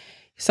what?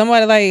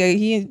 Somebody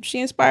like she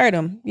inspired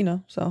him, you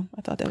know. So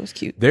I thought that was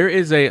cute. There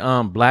is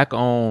a black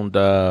owned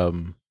a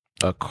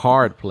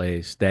card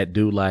place that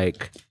do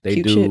like they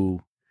cute do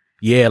shit.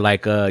 Yeah,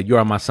 like You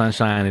Are My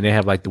Sunshine, and they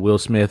have like the Will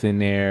Smith in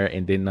there,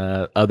 and then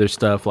other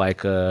stuff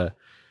like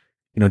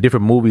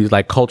different movies,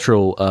 like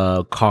cultural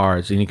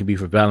cards, and it could be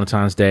for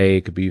Valentine's Day,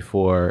 it could be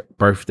for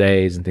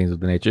birthdays and things of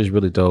the nature. It's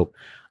really dope.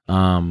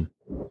 I'm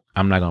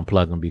not gonna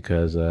plug them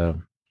because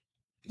you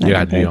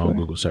got to do your own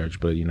Google search,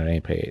 but they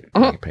ain't paid.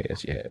 They ain't pay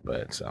us yet,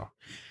 but so.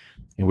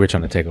 And we're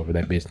trying to take over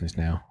that business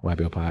now.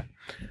 YBO Pod,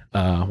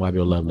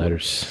 YBO Love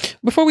Letters.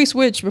 Before we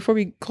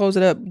close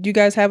it up, do you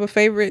guys have a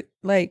favorite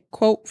like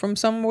quote from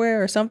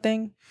somewhere or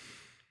something?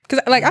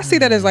 Because like I see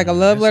that as like a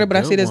love letter, but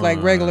I see it as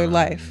like regular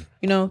life.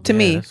 To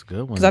me,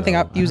 because I think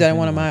I use that in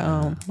one of my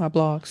my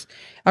blogs.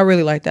 I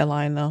really like that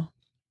line though.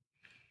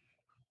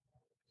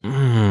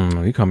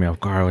 You caught me off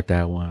guard with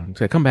that one.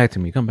 Say, come back to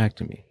me.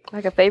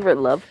 Like a favorite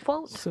love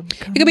quote?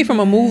 It could be from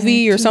a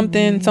movie or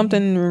something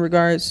in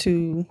regards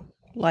to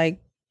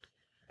like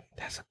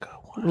that's a good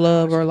one.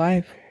 Love or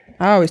life.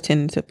 I always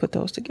tend to put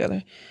those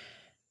together.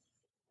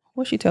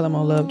 What's she telling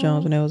on Love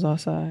Jones when they was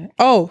outside?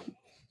 Oh,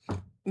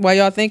 while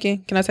y'all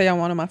thinking, can I tell y'all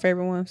one of my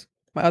favorite ones?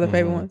 My other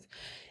favorite ones?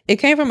 It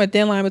came from a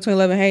thin line between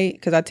love and hate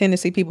because I tend to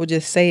see people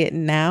just say it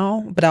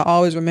now, but I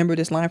always remember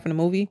this line from the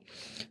movie.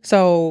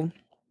 So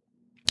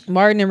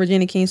Martin and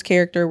Regina King's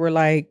character were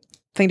like, I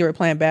think they were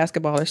playing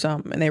basketball or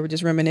something, and they were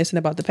just reminiscing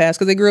about the past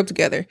because they grew up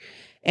together.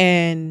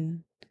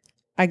 And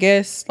I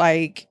guess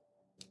like,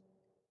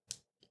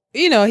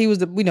 he was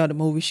the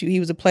movie shoot. He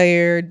was a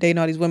player dating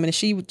all these women, and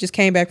she just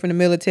came back from the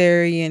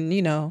military, and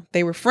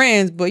they were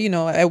friends. But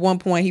at one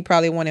point he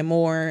probably wanted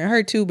more, and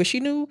her too. But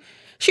she knew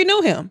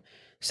him.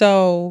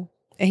 So,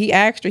 and he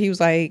asked her. He was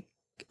like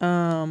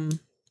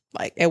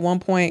at one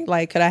point,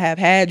 like, could I have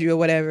had you or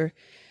whatever?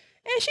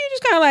 And she was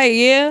just kind of like,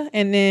 yeah.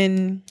 And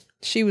then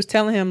she was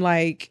telling him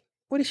like,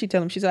 what did she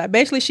tell him? She's like,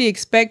 basically she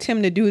expects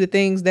him to do the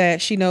things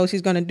that she knows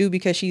he's gonna do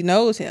because she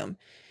knows him,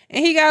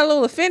 and he got a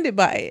little offended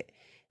by it.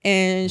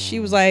 And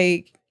she was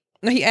like,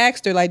 no, he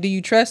asked her, like, do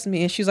you trust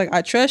me? And she's like,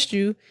 I trust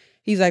you.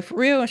 He's like, for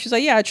real? And she's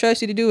like, yeah, I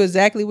trust you to do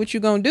exactly what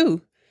you're going to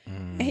do.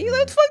 And he like,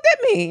 what the fuck that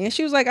mean? And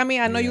she was like, I mean,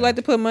 I know you like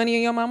to put money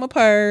in your mama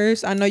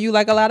purse. I know you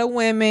like a lot of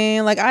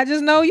women. Like, I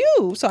just know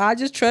you. So I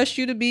just trust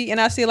you to be. And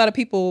I see a lot of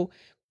people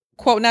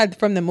quote, not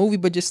from the movie,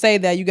 but just say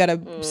that you got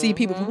to see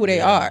people for who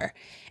they are.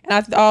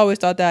 And I always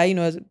thought that,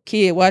 as a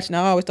kid watching,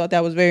 I always thought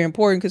that was very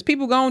important because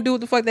people going to do what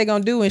the fuck they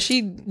going to do. And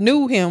she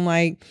knew him,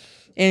 like,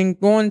 and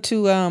going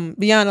to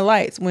Beyond the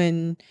Lights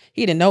when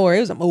he didn't know her. It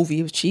was a movie.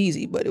 It was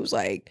cheesy, but it was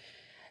like,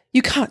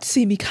 you can't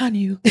see me, can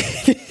you?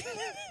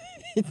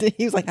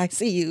 He was like, I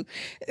see you.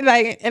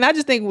 Like, and I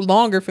just think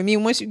longer for me.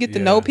 Once you get to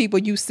know people,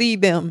 you see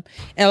them.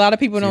 And a lot of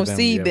people don't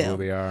see them. Who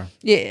they are.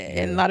 Yeah.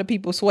 And a lot of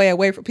people sway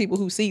away from people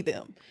who see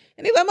them.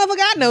 And he's like, motherfucker,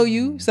 I know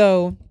you.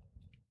 So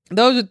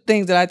those are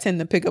things that I tend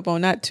to pick up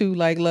on. Not too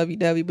like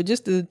lovey-dovey, but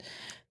just the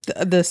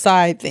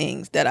side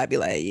things that I'd be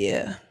like,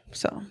 yeah.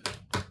 So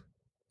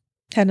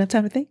had enough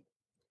time to think?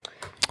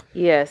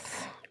 Yes.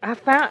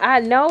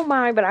 I know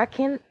mine, but I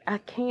can't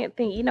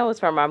think. You know, it's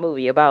from my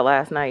movie about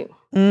last night.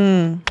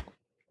 This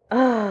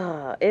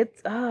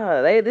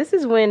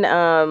is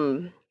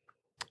when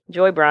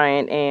Joy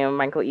Bryant and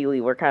Michael Ealy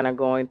were kind of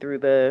going through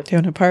the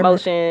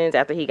motions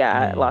after he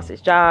got lost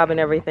his job and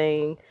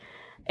everything.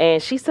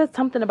 And she said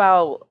something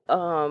about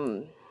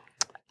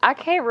I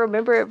can't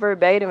remember it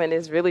verbatim, and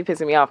it's really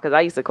pissing me off because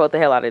I used to quote the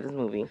hell out of this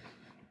movie. This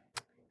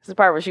is the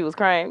part where she was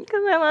crying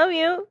because I love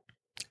you.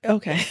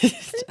 Okay.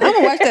 I'm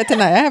gonna watch that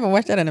tonight. I haven't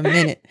watched that in a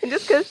minute.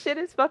 Just because shit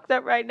is fucked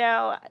up right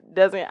now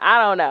I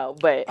don't know,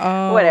 but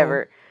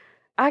whatever.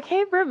 I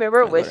can't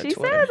remember what she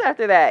says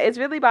after that. It's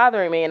really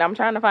bothering me, and I'm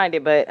trying to find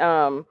it, but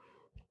find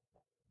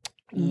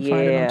it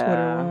on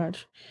Twitter.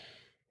 Watch.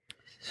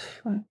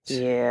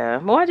 Yeah.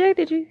 Moaj,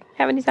 did you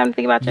have any time to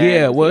think about that?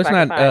 Yeah, well, it's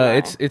not.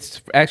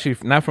 It's actually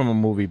not from a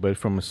movie, but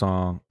from a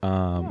song.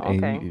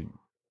 Okay.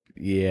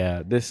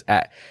 It's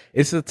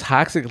a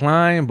toxic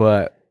line,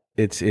 but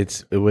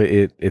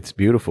it's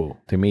beautiful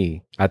to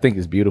me. I think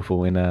it's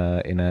beautiful in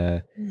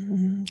a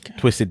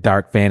twisted,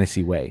 dark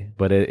fantasy way.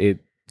 But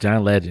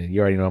John Legend,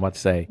 you already know what I'm about to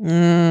say.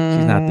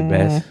 She's not the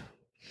best,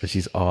 but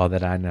she's all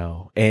that I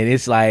know. And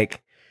it's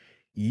like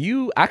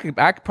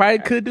I probably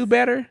could do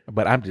better,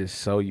 but I'm just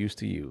so used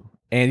to you.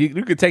 And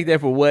you could take that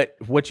for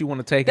what you want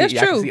to take. That's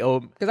true.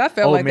 Because I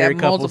felt like that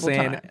multiple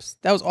times.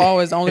 That was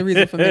always the only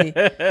reason for me.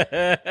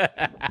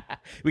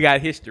 We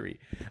got history.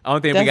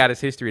 Only thing we got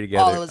is history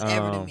together. All it was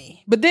ever to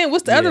me. But then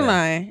what's the other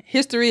line?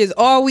 History is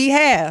all we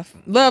have.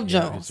 Love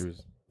Jones.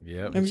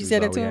 Yeah. Remember she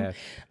said that to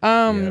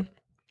him?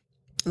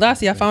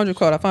 Lassie, I found your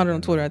quote. I found it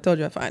on Twitter. I told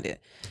you I find it.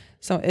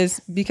 So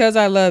it's because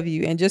I love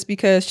you, and just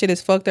because shit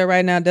is fucked up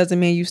right now doesn't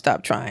mean you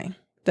stop trying.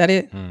 That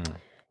it?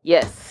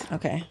 Yes.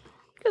 Okay.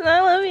 Because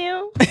I love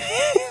you.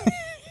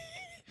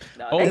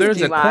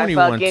 There's a corny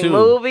one too.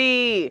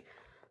 Movie.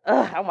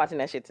 I'm watching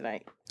that shit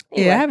tonight.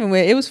 Anyway. Yeah, I haven't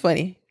wait. It was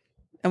funny.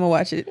 I'm gonna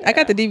watch it. I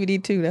got the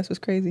DVD too. That's what's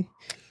crazy.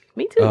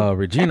 Me too.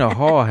 Regina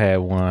Hall had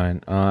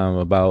one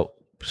about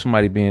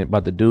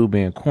about the dude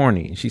being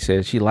corny. She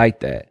said she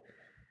liked that.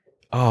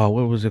 Oh,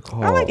 what was it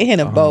called? I like a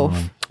hint of both.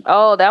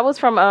 Oh, that was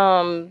from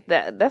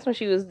that's when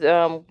she was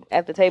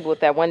at the table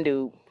with that one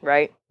dude,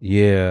 right?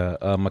 Yeah,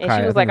 and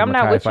she was like, "I'm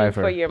not with you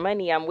for your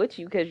money. I'm with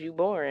you because you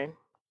boring."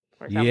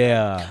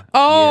 Yeah.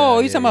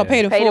 Oh, you talking about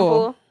Paid in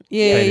Full?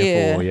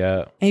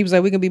 Yeah. And he was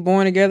like, "We can be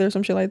born together," or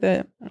some shit like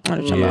that.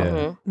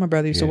 My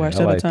brother used to watch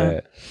that all the time.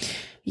 That.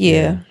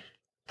 Yeah.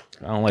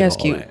 I don't like all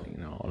that,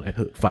 all that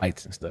hook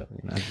fights and stuff.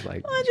 I just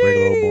like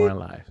regular boring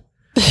life.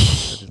 I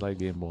just like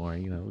being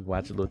boring. We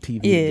watch a little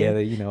TV together.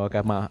 I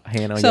got my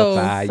hand on your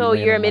thigh. So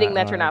you're admitting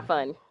that you're not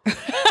fun.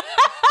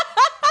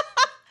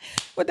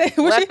 What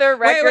the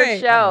record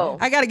show.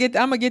 I'm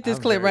gonna get this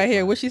clip right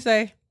here. What she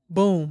say?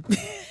 Boom.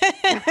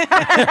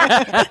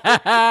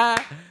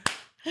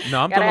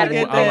 No, I'm talking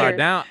about on our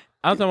down.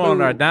 I'm talking about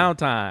on our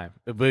downtime.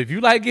 But if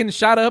you like getting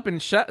shot up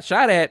and shot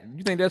at,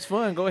 you think that's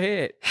fun? Go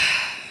ahead.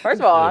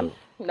 First of all,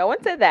 no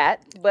one said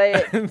that,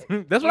 but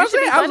that's what I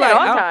said. I was like,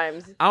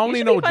 I don't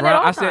need no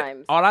drama.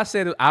 All I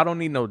said is I don't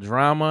need no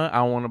drama. I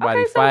don't want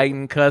nobody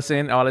fighting,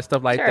 cussing, all that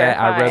stuff like that.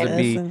 I'd rather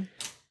be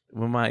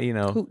with my,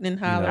 hooting and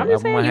hollering. I'm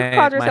just saying, you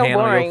called yourself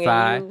boring,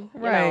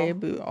 right?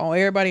 But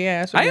everybody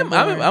ass.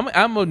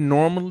 I'm a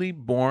normally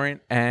boring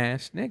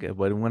ass nigga,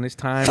 but when it's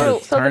time to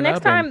turn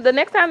up, the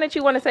next time that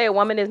you want to say a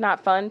woman is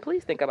not fun,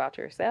 please think about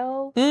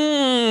yourself. But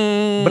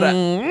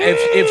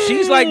if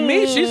she's like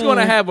me, she's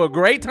gonna have a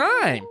great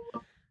time.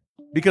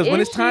 Because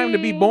when it's time to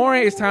be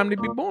boring, it's time to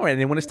be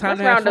boring. And when it's time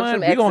to have fun,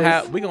 we're gonna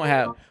have fun. We're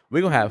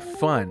gonna have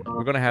fun.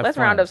 Let's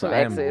round up some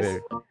exes.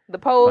 The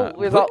poll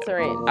results are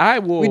in. I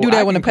will. We do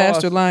that when the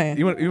pastor lying.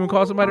 You want to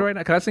call somebody right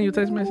now? Can I send you a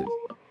text message?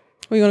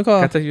 Who you gonna call?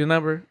 Can I text you a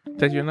number?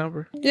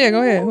 Yeah,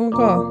 go ahead. Who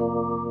gonna call?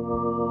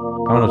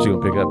 I don't know if she's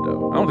gonna pick up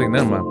though. I don't think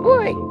none of my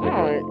boy. All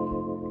right.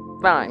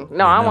 Fine.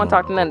 No, I don't want to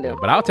talk to none of them.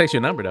 But I'll text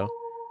your number though.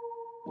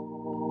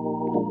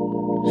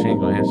 She ain't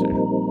gonna answer.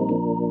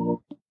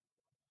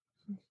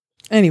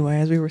 Anyway,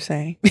 as we were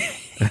saying,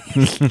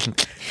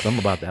 something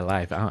about that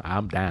life.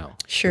 I'm down.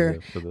 Sure.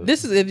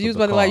 This is if you was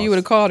about to lie, you would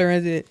have called her.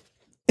 Is it?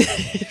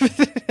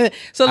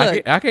 So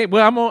look, I can't.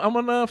 Well, I'm on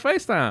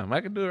FaceTime.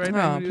 I can do it right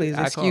now. Oh, please,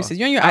 excuses.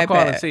 You're on your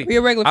iPad.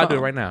 Your regular phone. I'll do it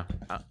right now.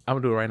 I'm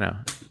gonna do it right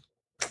now.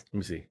 Let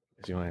me see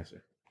if she won't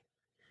answer.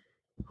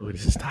 Oh,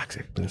 this is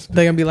toxic.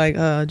 They're gonna be like,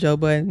 Joe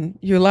Budden,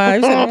 you're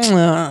live.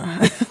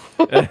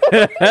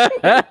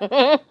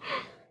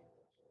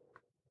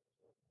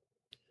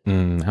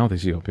 I don't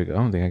think she's gonna pick up. I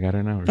don't think I got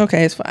her number.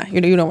 Okay, it's fine.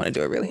 You don't want to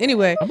do it really.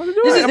 Anyway,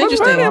 this is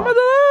interesting. I'm gonna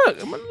look.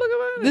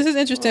 This is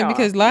interesting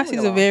because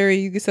Lassie's a very,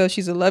 you can tell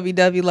she's a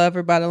lovey-dovey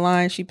lover by the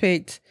line she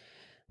picked.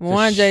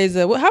 Mwanje is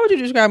how would you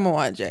describe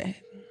Mwanje?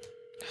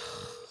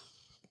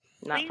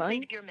 Not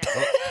fun.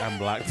 I'm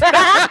blocked.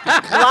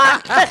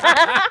 Blocked.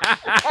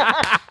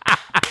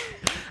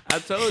 I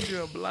told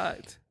you I'm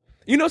blocked.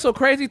 You know, so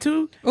crazy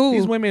too. Ooh,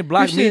 these women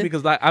block you me should-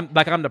 because I'm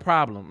the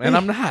problem, and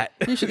I'm not.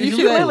 You should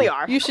really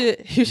are. You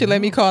should let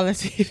me call and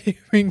see if it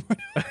ring.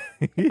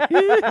 I'm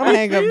gonna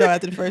hang up though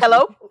after the first.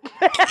 Hello.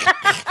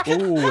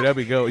 Ooh, there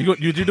we go. You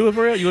do it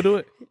for real? You gonna do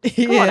it?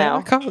 Yeah, on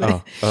now. call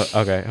it. Oh,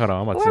 okay. Hold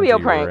on. I'm about to Where send are it your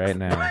to you pranks? right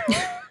now.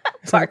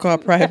 I'm gonna call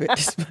private.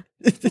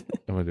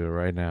 I'm gonna do it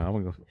right now.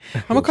 I'm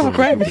gonna call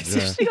private.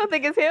 She gonna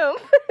think it's him.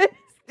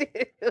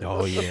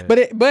 Oh yeah. But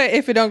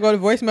if it don't go to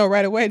voicemail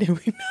right away, then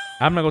we know.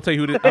 I'm not gonna tell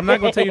you who. I'm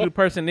not gonna tell you who the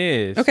person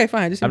is. Okay,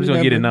 fine. I'm just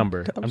gonna get a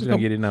number. I'm just gonna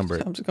get a number.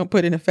 I'm just gonna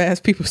put in a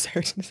fast people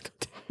search.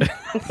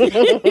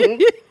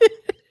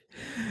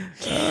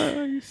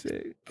 You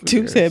said,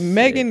 Two said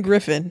Megan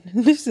Griffin.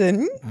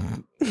 Listen.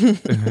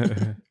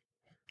 Come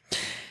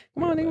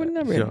on, nigga, what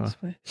number Sure. is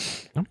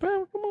it? I'm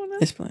fine. Come on now.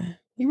 It's fine.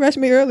 You rushed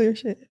me earlier,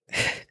 shit.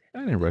 I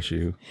didn't rush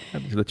you. I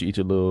just let you eat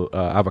your little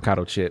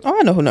avocado chip. Oh,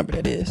 I know who number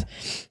that is.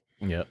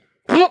 Yep.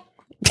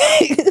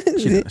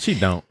 She She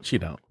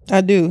don't.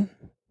 I do.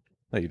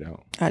 No, you don't.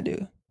 I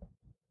do.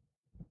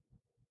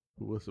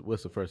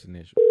 What's the first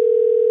initial?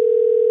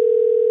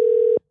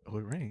 Oh,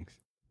 it rings.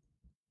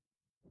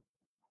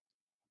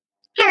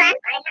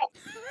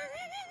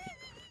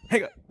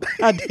 Hang on.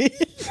 I did.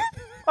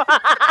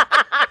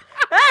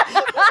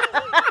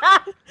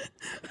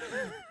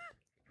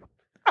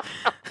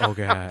 Oh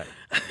God.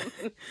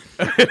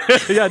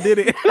 Y'all did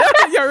it.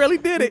 Y'all really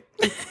did it.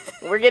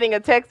 We're getting a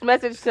text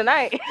message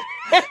tonight.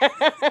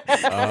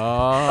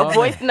 A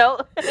voice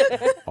note.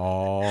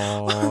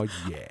 Oh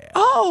yeah.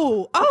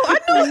 Oh, I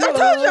knew. I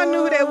told you I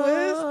knew who that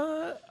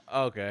was.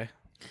 Okay.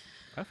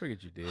 I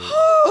figured you did.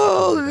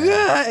 Oh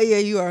God, yeah,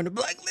 you are on the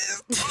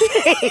blacklist.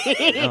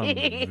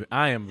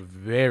 I am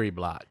very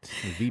blocked.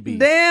 VB.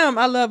 Damn,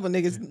 I love when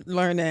niggas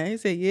learn that. He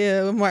said,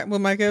 "Yeah."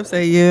 When Mike F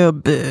say, "Yeah,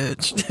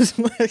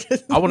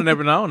 bitch." I would have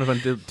never known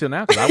until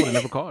now because I would have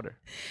never called her.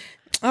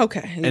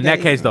 Okay. In that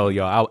case, though,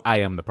 y'all,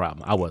 I am the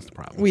problem. I was the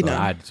problem. We so know.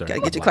 I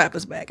Gotta get your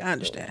clappers back. I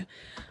understand.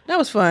 That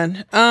was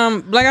fun.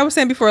 Like I was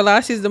saying before,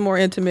 Lassie's the more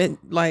intimate,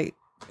 like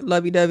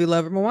lovey-dovey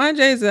lover. Mwan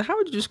Jay's how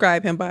would you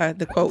describe him by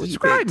the quote?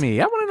 Describe me.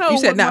 I want to know. You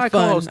said what not my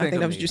fun. co-hosts I think of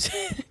that was me.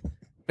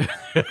 what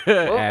you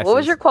said. What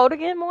was your quote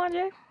again,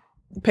 Mwanje?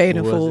 Paid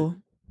in What was full.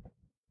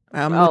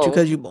 I'm with you Oh.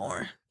 because you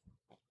born.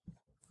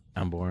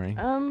 I'm boring.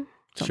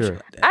 Sure.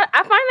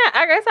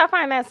 I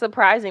find that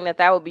surprising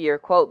that would be your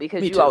quote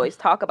because Me you too. always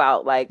talk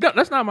about like No,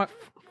 that's not my.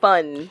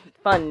 fun.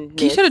 Can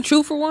you say the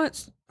truth for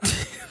once?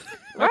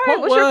 All right,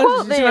 what's your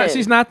quote then?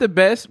 She's not the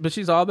best, but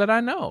she's all that I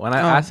know. And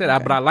I said,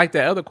 okay. but I like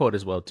that other quote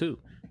as well too.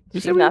 You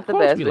She's said what not your the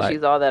quotes best, be but like.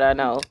 she's all that I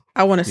know.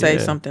 I want to say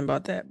Yeah. something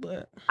about that,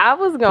 but I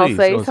was gonna Please,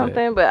 say go say it.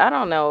 something, but I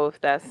don't know if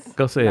that's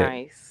Go say it.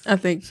 nice. I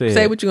think Say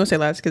say it. what you're gonna say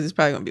last because it's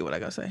probably gonna be what I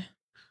gotta say.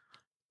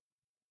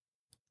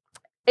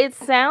 It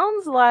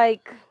sounds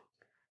like,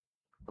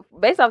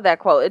 based off that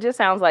quote, it just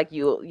sounds like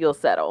you'll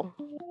settle.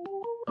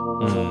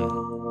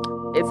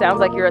 It sounds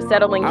like you're a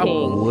settling I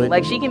king. wouldn't.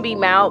 Like she can be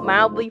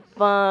mildly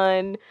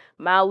fun,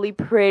 mildly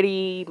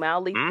pretty,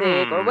 mildly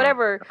thick, or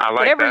whatever, I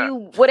like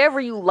that. whatever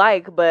you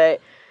like,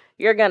 but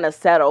you're gonna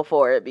settle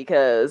for it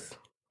because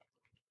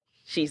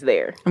she's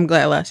there. I'm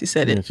glad Lassie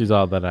said Yeah, it. she's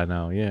all that I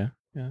know. Yeah.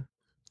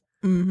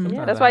 Mm-hmm. Yeah,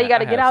 Sometimes that's why you got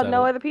to I get have out and know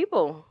settled. other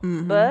people.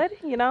 Mhm. But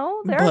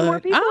there are more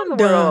people I'm in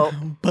the world.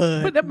 done.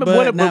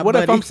 But What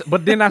if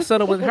but then I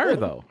settle with her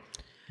though?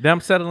 Then I'm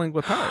settling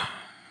with her.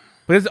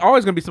 But it's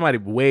always gonna be somebody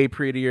way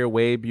prettier,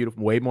 way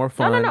beautiful, way more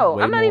fun. No.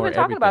 way I'm not more even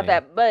talking about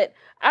everything. that. But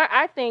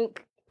I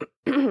think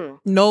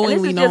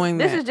knowingly knowing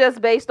this that is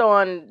just based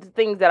on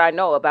things that I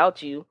know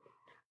about you.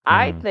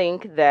 I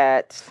think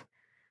that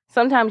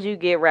sometimes you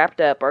get wrapped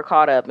up or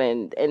caught up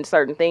in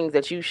certain things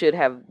that you should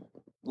have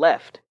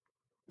left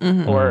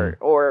Mhm.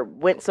 or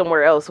went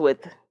somewhere else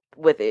with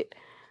it.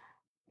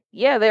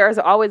 Yeah, there's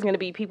always going to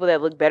be people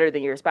that look better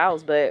than your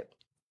spouse, but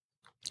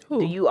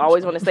do you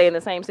always want to stay in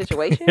the same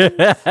situation?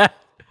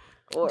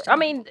 Or I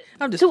mean,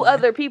 I'm just two playing.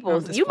 other people.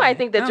 I'm just You might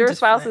think that I'm your just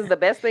spouse playing. is the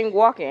best thing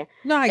walking,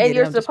 No, I get and it.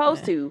 you're I'm just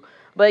supposed playing. to.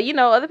 But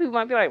other people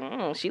might be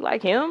like, she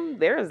like him.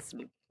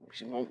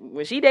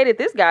 When she dated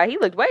this guy, he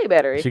looked way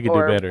better. She could do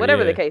or better,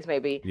 whatever yeah. the case may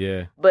be.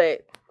 Yeah.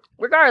 But Oh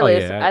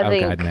regardless, yeah, I I've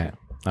think gotten that.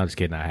 I'm just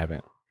kidding. I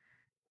haven't.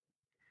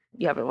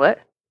 you haven't what?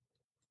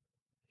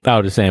 I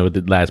was just saying with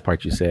the last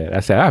part you said.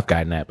 I said I've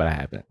gotten that, but I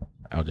haven't.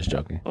 I was just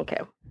joking. Okay.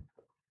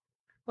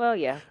 Well,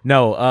 yeah.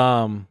 No.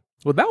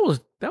 Well, that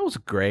was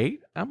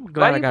great. I'm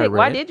glad I got it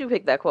Why read. did you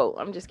pick that quote?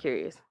 I'm just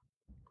curious.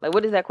 Like,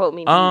 what does that quote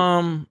mean to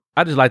you?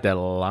 I just like that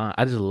line.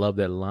 I just love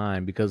that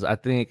line because I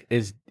think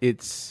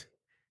it's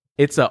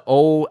a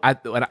old.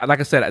 Like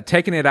I said,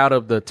 taking it out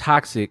of the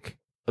toxic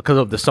because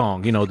of the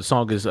song. The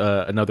song is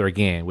Another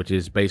Again, which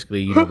is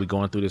basically we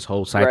going through this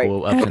whole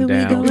cycle of ups and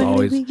downs.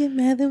 Always,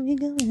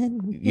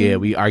 yeah,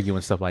 we argue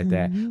and stuff like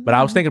that. But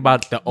I was thinking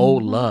about the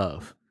old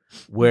love.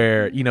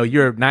 Where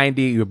you're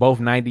both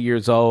 90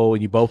 years old,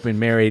 and you both been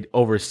married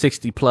over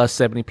 60 plus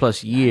 70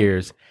 plus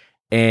years,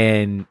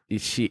 and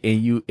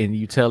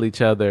you tell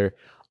each other,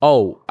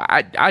 oh,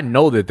 I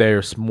know that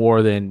there's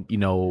more than, you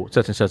know,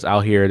 such and such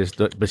out here.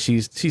 But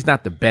she's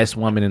not the best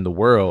woman in the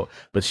world,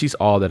 but she's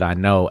all that I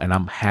know, and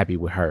I'm happy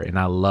with her, and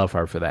I love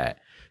her for that.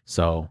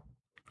 So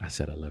I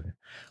said I love it.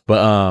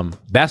 But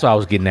that's what I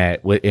was getting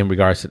at in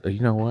regards to,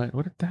 you know what?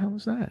 What the hell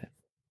was that?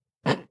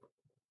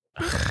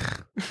 Well,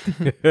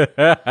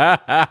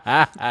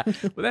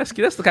 that's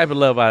the type of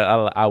love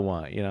I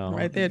want, you know.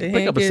 Right there, the pick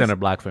hand up kiss. A center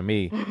block for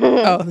me.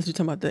 Oh, you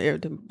talking about the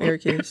air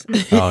kiss?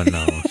 Oh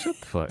no, shut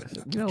the fuck.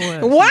 You know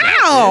what?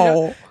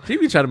 Wow, she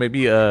be trying to make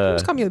me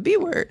just call me a B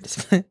word.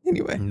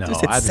 Anyway, no,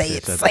 just I say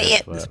it. Say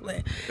it.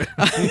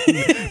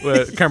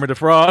 Well, Kermit the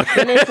Frog.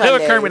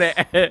 Kermit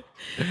Miss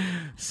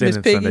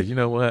Sinning Piggy. Sundays. You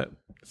know what?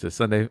 It's a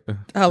Sunday.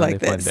 I like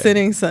Sunday that.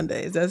 Sitting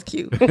Sundays. That's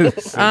cute.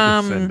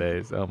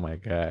 Sundays. Oh my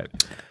god.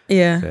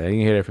 Yeah. So you can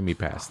hear that from me,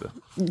 Pastor.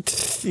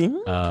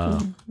 You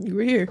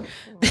were here.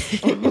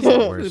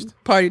 Worst.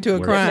 Party to a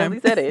crime. We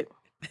said it.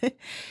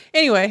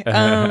 Anyway,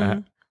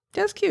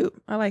 that's cute.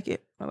 I like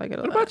it. I like it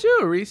a lot. What about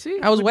you, Reese?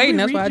 I was waiting.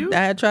 That's why I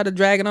had tried to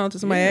drag it on to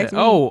somebody asked me.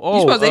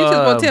 You supposed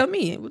to tell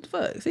me. What the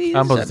fuck? See,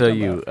 I'm supposed to tell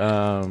you.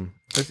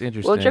 That's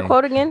interesting. What's your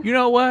quote again? You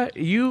know what?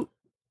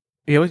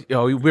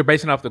 We're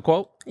basing off the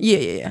quote?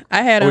 Yeah.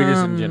 I had or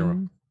just in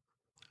general?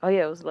 Oh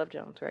yeah, it was Love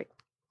Jones, right?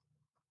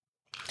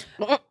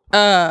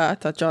 I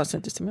thought y'all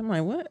sent this to me. I'm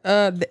like, what?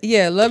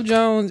 Yeah, Love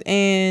Jones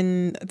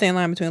and Thin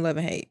Line Between Love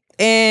and Hate,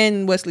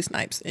 and Wesley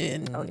Snipes.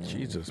 And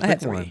Jesus, I had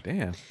pick one. 3.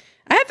 Damn,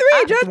 I had 3.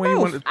 I judged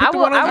both. I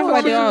feel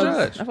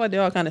like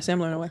they're all kind of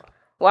similar in a way.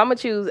 Well, I'm gonna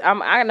choose.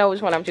 I know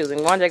which one I'm choosing.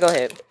 Wanja, go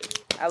ahead.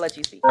 I'll let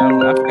you speak. I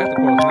forgot the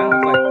quotes. Now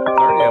it's like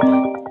 30 of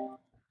them.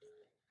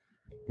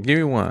 Give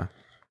me one.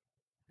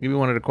 Give me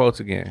one of the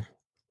quotes again.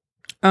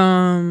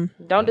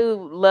 Don't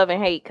do love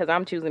and hate because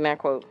I'm choosing that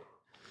quote.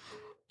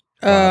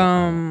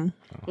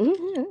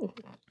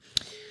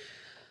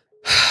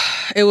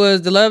 It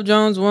was the Love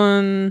Jones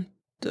one.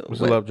 What's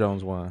the Love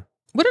Jones one?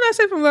 What did I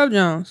say from Love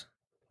Jones?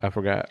 I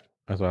forgot.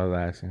 That's what I was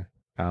asking.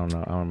 I don't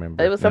know. I don't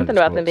remember. It was something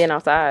about them being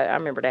outside. I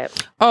remember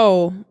that.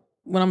 Oh,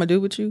 what I'm gonna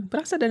do with you?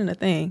 But I said that in the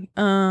thing.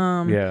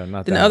 Yeah, not then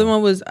that the other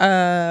one was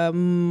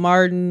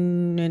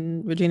Martin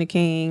and Regina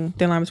King.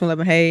 Thin Line Between Love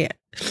and Hate.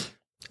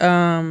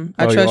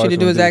 I trust you to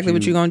do exactly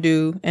what you're gonna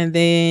do. And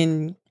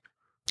then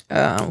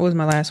what was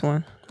my last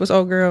one? What's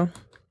old girl?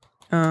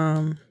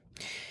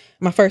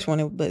 My first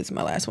one, but it's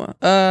my last one.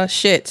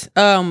 Shit.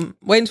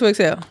 Waiting to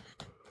Exhale.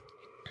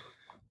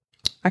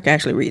 I can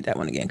actually read that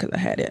one again because I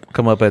had it.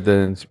 Come up at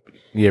the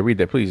read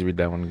that. Please read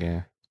that one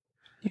again.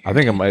 I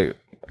think I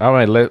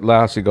might let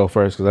Lassie go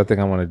first because I think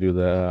I want to do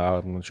the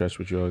I'm gonna trust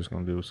what you're always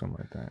gonna do, something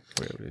like that.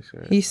 Whatever they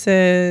said. He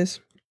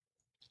says,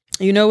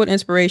 "You know what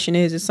inspiration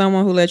is? It's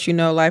someone who lets you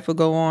know life will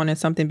go on and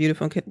something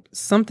beautiful can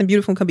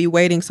be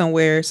waiting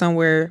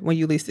somewhere when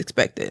you least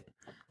expect it."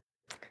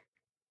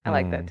 I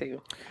like that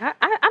too. I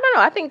don't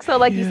know. I think so.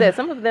 Like you said,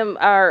 some of them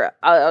are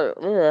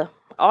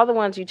all the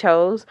ones you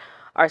chose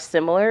are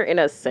similar in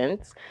a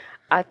sense.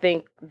 I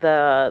think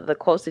the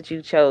quotes that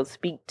you chose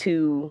speak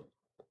to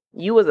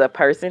you as a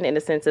person in the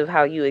sense of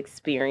how you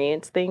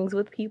experience things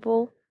with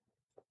people.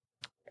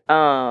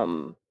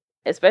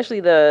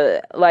 Especially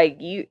to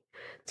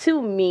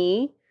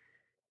me,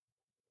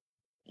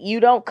 you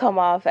don't come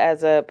off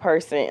as a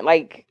person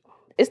like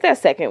it's that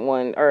second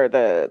one or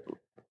the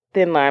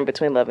Thin Line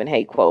Between Love and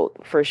Hate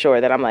quote for sure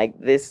that I'm like,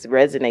 this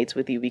resonates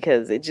with you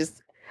because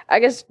I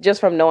guess just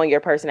from knowing your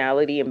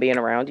personality and being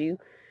around you,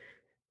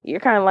 you're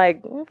kind of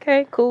like,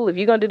 okay, cool. If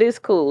you're going to do this,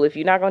 cool. If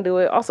you're not going to do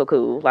it, also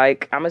cool.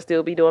 Like, I'm going to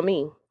still be doing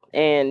me.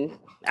 And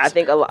I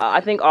think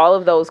all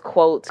of those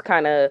quotes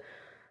kind of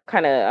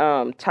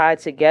tied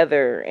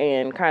together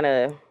and kind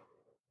of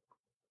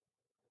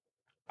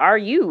are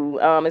you,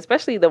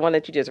 especially the one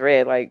that you just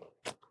read. Like,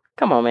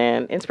 come on,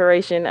 man.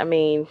 Inspiration. I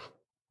mean,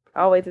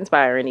 always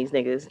inspiring these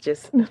niggas.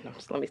 Just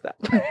let me stop.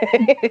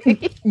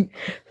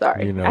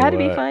 Sorry. I had to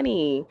be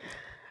funny.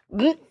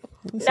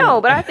 No,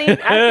 but I think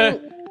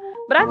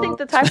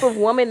the type of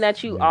woman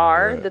that you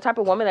are,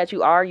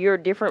 you're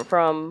different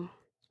from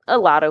a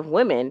lot of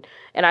women.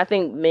 And I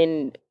think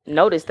men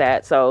notice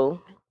that.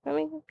 So, I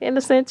mean, in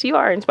a sense, you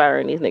are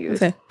inspiring these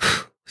niggas. Okay.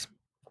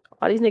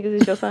 All these niggas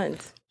is your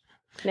sons.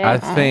 Now, I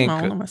think.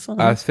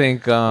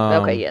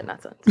 Okay, yeah,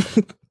 not sons.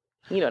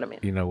 You know what I mean?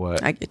 You know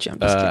what? I get you. I'm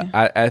just kidding.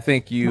 I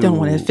think you don't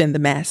want to offend the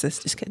masses.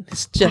 Just kidding.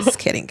 Just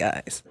kidding,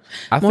 guys.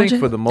 I think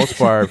for the most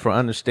part, for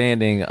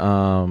understanding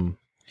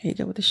here you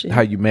go with the shit.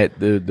 How you met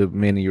the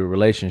men in your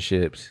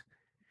relationships,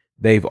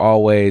 they've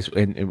always,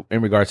 in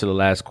regards to the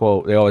last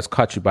quote, they always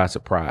caught you by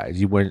surprise.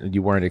 You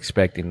weren't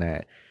expecting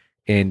that.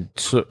 And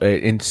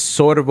in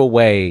sort of a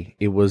way,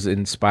 it was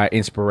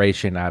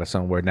inspiration out of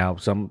somewhere. Now,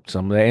 some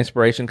of that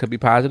inspiration could be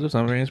positive,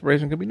 some of the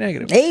inspiration could be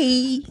negative.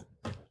 Hey.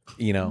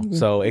 You know,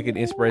 so it could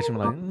inspiration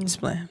like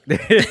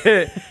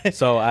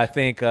So I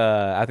think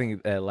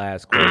that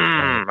last quote,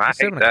 I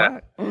hate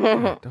that.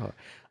 It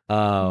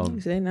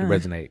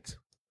resonates.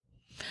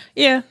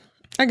 Yeah,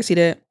 I can see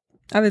that.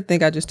 I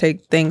think I just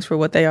take things for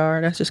what they are.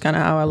 That's just kind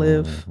of how I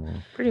live.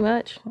 Pretty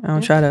much. I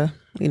don't try to,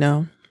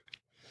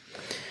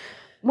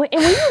 when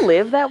you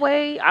live that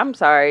way, I'm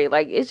sorry,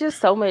 like it's just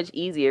so much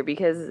easier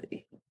because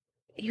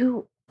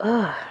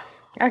I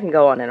can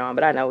go on and on,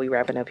 but I know we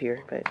wrapping up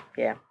here. But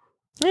yeah.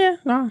 Yeah,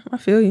 no, I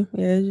feel you.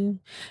 Yeah,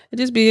 it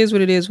just is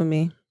what it is with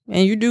me.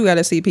 And you do got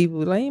to see people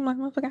like,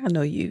 motherfucker, I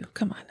know you.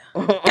 Come on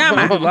now.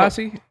 Come on.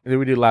 Lassie? Did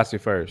we do Lassie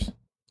first?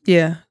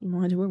 Yeah.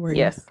 Where were you?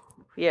 Yes.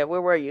 Yeah,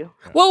 where were you?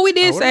 Well, we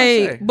did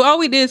say, but all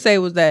we did say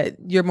was that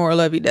you're more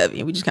lovey-dovey,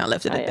 and we just kind of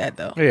left it at that,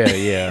 though.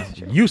 Yeah.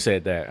 You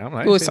said that. I'm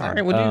like, oh,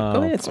 sorry. Go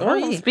ahead.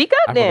 Sorry. Speak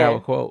up, then. I forgot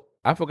what quote.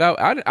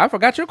 I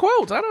forgot your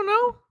quotes. I don't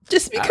know.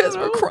 Just because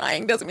we're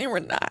crying doesn't mean we're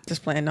not.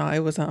 Just playing. No, it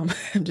was I'm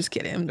just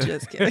kidding. I'm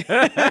just kidding.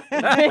 What the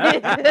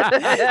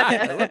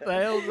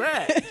hell's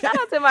that? Shout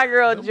out to my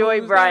girl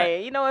Joy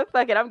Bryant. You know what?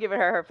 Fuck it. I'm giving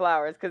her her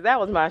flowers because that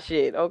was my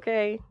shit.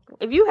 Okay.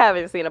 If you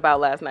haven't seen About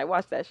Last Night,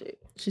 watch that shit.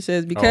 She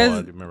says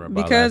because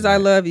I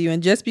love you,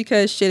 and just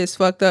because shit is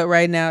fucked up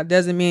right now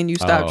doesn't mean you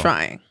stop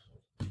trying.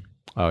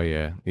 Oh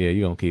yeah.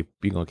 You gonna keep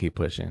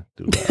pushing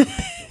through love.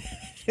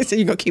 So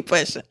you gonna keep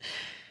pushing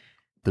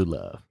through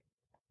love.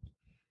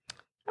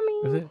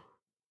 I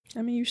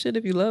mean, you should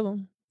if you love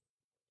them.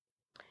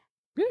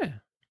 Yeah.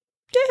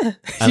 Yeah.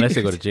 Unless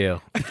they go to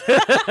jail. No,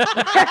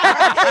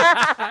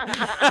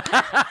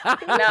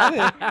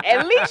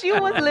 at least you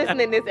was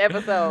listening this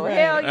episode. Right.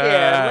 Hell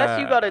yeah.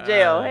 Unless you go to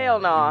jail. Hell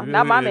no.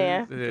 Not my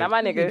man. Not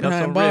my nigga.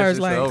 Some bars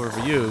like over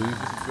for you.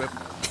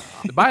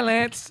 Bye,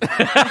 Lance.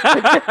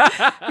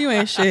 You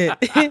ain't shit.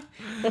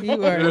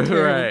 You are a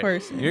terrible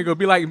person. You ain't gonna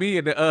be like me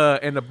in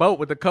the boat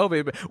with the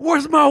COVID.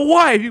 Where's my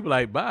wife? You be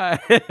like, bye.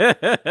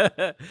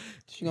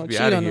 She gonna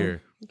cheat on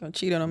him. You gonna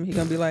cheat on him. He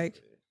gonna be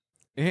like,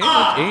 he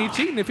ain't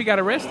cheating if he got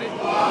arrested.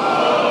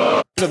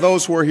 To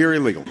those who are here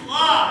illegal.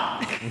 I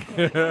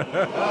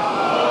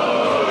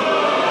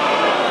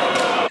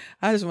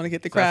just want to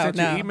get the crowd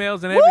now.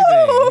 Emails and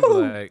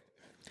everything. Like,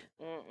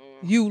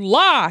 you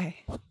lie.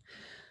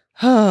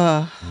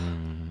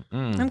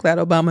 I'm glad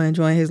Obama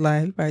enjoying his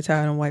life. He's probably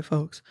tired of white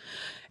folks.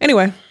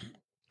 Anyway,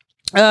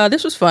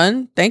 this was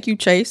fun. Thank you,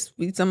 Chase.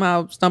 We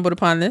somehow stumbled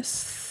upon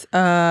this.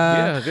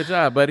 Yeah, good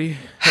job, buddy.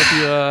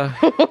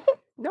 Hope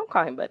you don't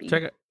call him buddy.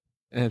 Check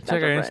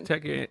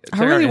it.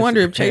 I really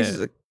wonder if Chase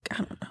is I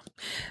don't know.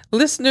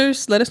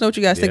 Listeners, let us know what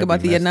you guys think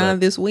about the Anon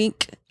this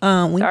week.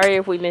 Sorry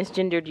if we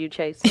misgendered you,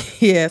 Chase.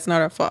 Yeah, it's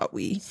not our fault.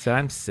 So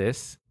I'm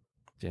cis.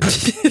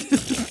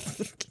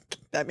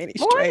 That means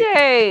he's straight.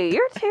 Morjay,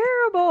 you're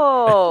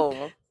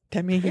terrible.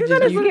 That means you're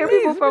gonna scare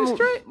people from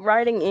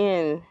writing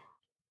in.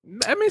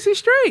 That means he's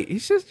straight.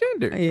 He's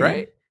cisgender,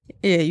 right?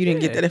 Yeah, you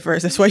didn't get that at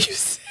first. That's why you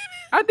said.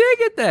 I did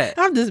get that.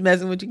 I'm just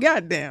messing with you.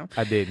 Goddamn.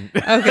 I didn't.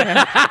 Okay.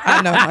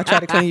 I know. I tried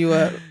to clean you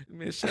up.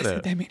 Man, shut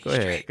up. Go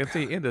ahead.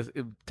 Continue.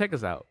 Take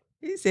us out.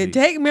 He said,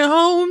 "Take me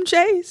home,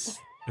 Chase."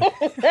 I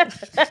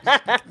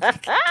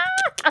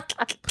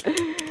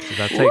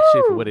take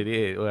shit for what it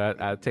is. Or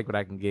I take what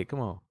I can get. Come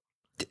on.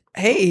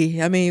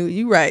 Hey, I mean,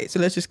 you right. So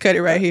let's just cut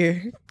it right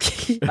here.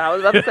 I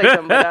was about to say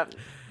something, but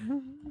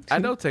I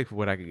don't take for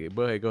what I can get.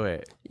 But hey, go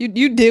ahead.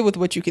 You deal with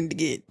what you can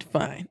get.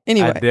 Fine.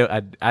 Anyway,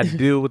 I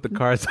deal with the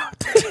cards.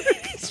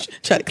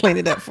 Try to clean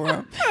it up for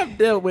him. I've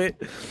dealt with.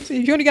 See,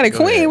 if you only got a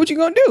queen, what you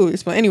gonna do?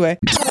 It's fun. Anyway,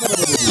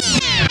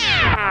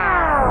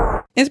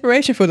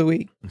 inspiration for the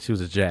week. She was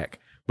a jack,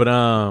 but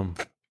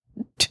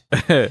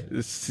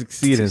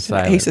succeed in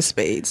silence. Ace of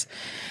spades.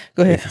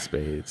 Go ahead. Ace of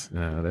spades.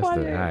 No, that's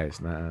the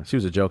highest. Nah, she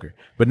was a joker.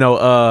 But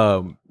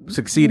no,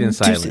 succeed in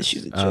silence.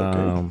 She's a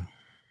joker.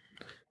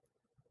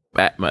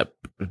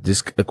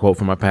 This a quote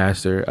from my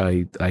pastor.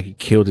 He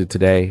killed it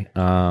today.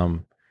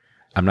 I'm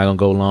not gonna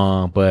go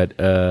long, but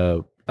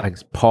like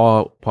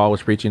Paul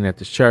was preaching at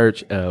this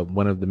church.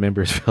 One of the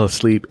members fell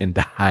asleep and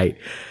died.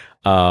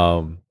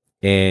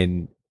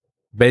 And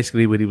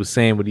basically what he was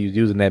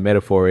using that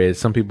metaphor is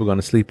some people are going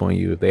to sleep on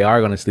you. If they are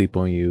going to sleep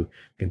on you,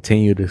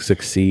 continue to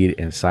succeed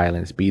in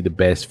silence. Be the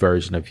best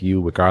version of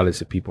you, regardless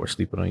if people are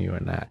sleeping on you or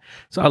not.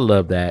 So I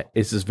love that.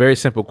 It's this very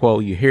simple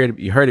quote. You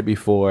heard it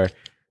before,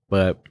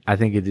 but I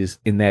think it is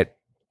in that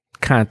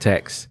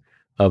context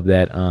of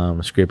that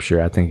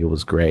scripture. I think it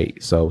was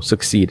great. So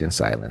succeed in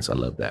silence. I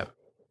love that.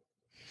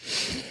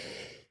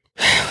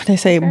 They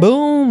say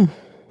boom.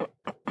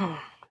 All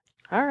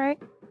right.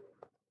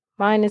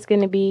 Mine is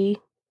going to be,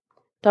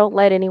 don't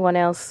let anyone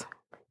else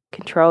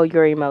control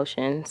your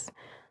emotions.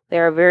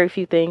 There are very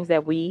few things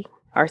that we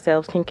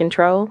ourselves can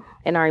control,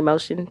 and our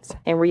emotions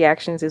and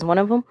reactions is one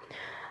of them.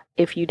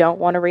 If you don't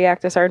want to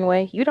react a certain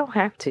way, you don't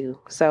have to.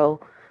 So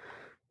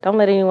don't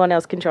let anyone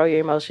else control your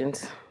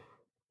emotions.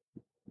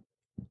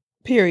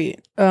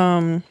 Period.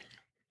 I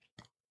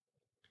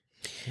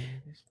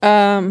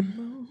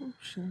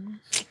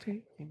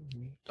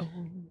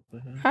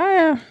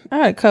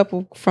had a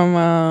couple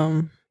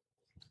from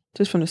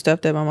just from the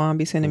stuff that my mom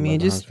be sending me,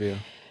 and just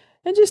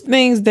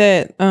things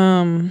that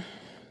I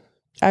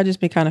just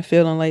been kind of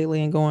feeling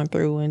lately and going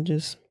through, and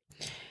just,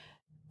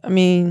 I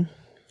mean,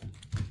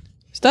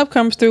 stuff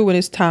comes through when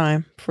it's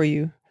time for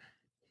you.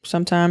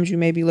 Sometimes you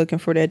may be looking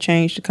for that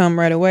change to come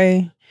right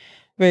away.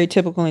 Very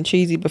typical and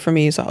cheesy, but for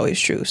me, it's always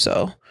true.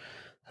 So,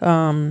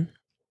 when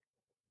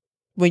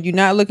you're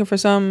not looking for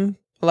something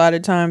a lot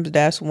of times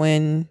that's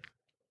when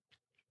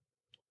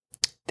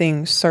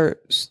things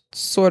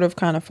sort of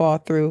kind of fall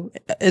through,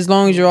 as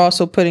long as you're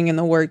also putting in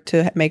the work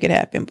to make it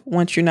happen. But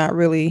once you're not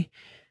really,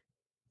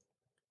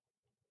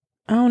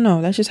 I don't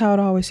know, that's just how it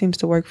always seems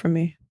to work for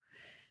me.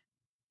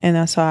 And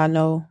that's how I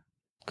know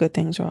good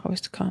things are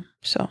always to come.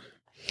 So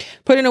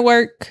put in the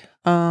work,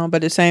 but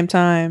at the same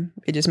time,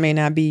 it just may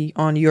not be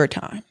on your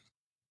time.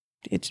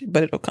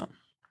 But it'll come.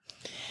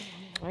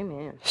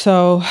 Amen.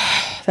 So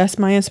that's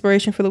my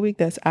inspiration for the week.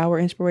 That's our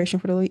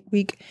inspiration for the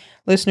week.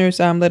 Listeners,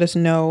 let us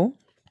know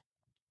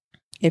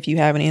if you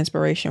have any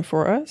inspiration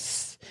for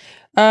us.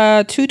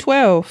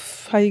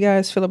 212. How you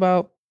guys feel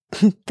about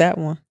that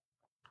one?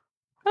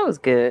 That was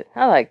good.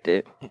 I liked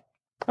it. That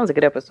was a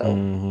good episode.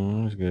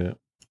 It was good.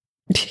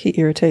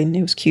 Irritating.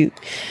 It was cute.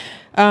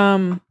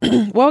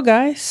 Well,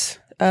 guys,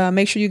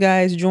 make sure you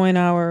guys join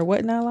our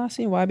what now,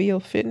 Lassie?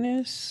 YBO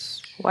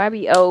Fitness.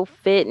 YBO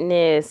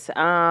Fitness.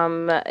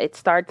 It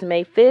starts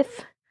May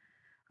 5th.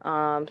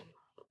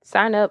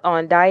 Sign up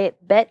on Diet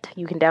Bet.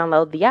 You can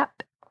download the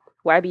app.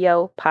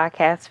 YBO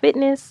Podcast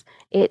Fitness.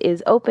 It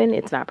is open.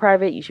 It's not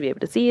private. You should be able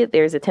to see it.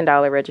 There's a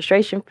 $10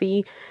 registration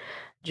fee.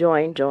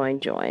 Join.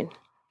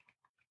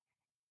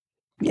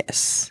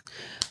 Yes.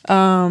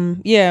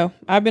 Yeah,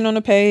 I've been on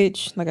the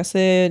page, like I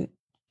said,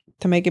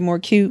 to make it more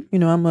cute. You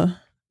know, I'm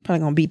probably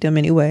gonna beat them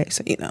anyway.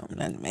 So, you know,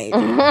 nothing major.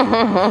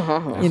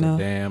 That's a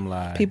damn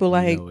lie. People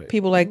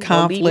like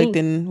conflict,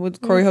 and what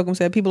Corey Holcomb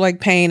said, people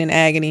like pain and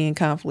agony and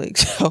conflict.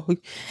 So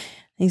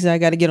he said I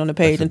gotta get on the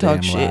page and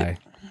talk shit. Lie.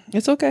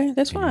 It's okay.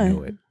 That's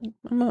fine.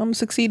 I'm gonna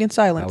succeed in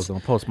silence. I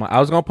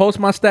was gonna post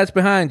my stats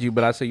behind you,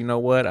 but I said, you know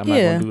what? I'm not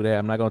gonna do that.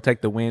 I'm not gonna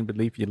take the win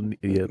beneath your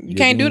you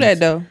can't do that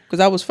though, because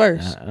I was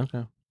first.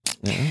 Okay.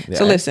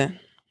 So listen.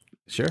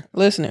 Sure.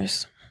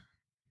 Listeners,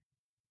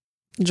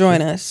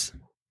 join us.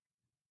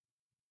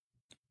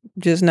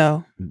 Just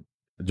know.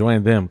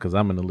 Join them, because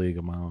I'm in the league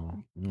of my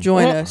own.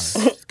 Join us,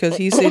 because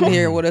he's sitting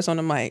here with us on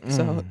the mic.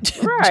 So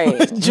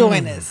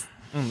join us.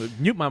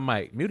 Mute my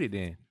mic. Mute it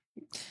then.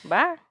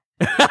 Bye.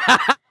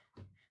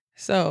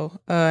 So,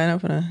 and I'm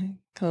gonna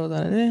close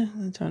out of there.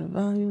 Turn the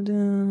volume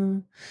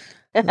down.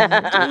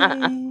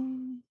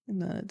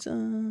 Another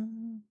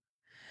time.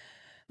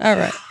 All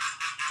right.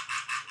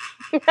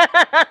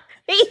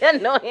 He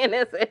annoying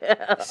as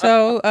hell.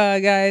 So,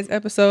 guys,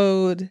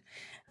 episode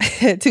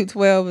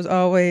 212 as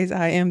always.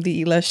 I am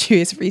the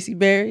illustrious Reese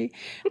Berry.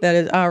 That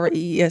is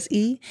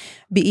REESE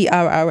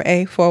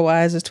BERRA.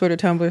 4 Ys is Twitter,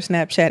 Tumblr,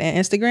 Snapchat, and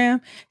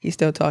Instagram. He's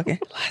still talking.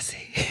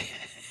 Lassie.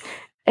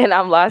 And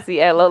I'm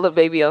Lassie at Lola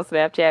Baby on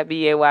Snapchat,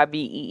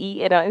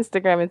 BAYBEE, and on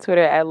Instagram and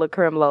Twitter at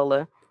LaCreme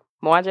Lola.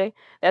 Mwanje,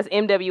 that's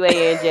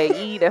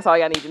MWANJE. That's all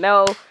y'all need to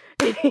know.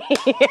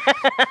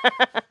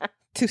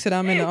 Two said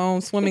I'm in the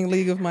own swimming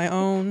league of my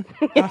own.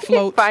 I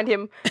float. Find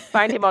him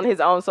on his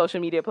own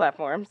social media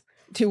platforms.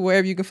 To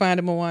wherever you can find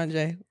him,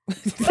 Mwanje.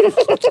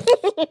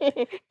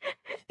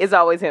 It's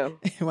always him.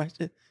 Watch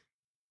this.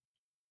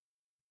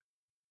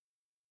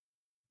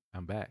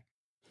 I'm back.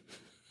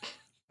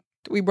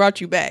 We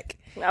brought you back.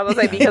 I was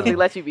gonna say, because we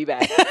let you be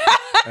back.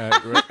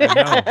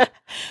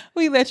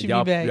 We let you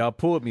be back. Y'all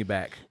pulled me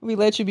back. We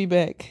let you be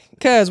back.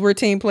 Because we're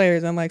team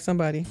players, unlike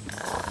somebody.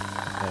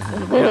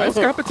 It's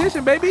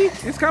competition, baby.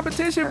 It's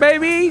competition,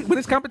 baby. When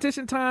it's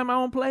competition time, I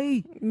don't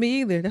play. Me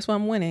either. That's why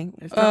I'm winning.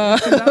 Are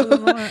you?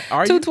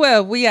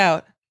 212, we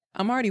out.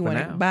 I'm already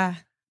winning. Now. Bye.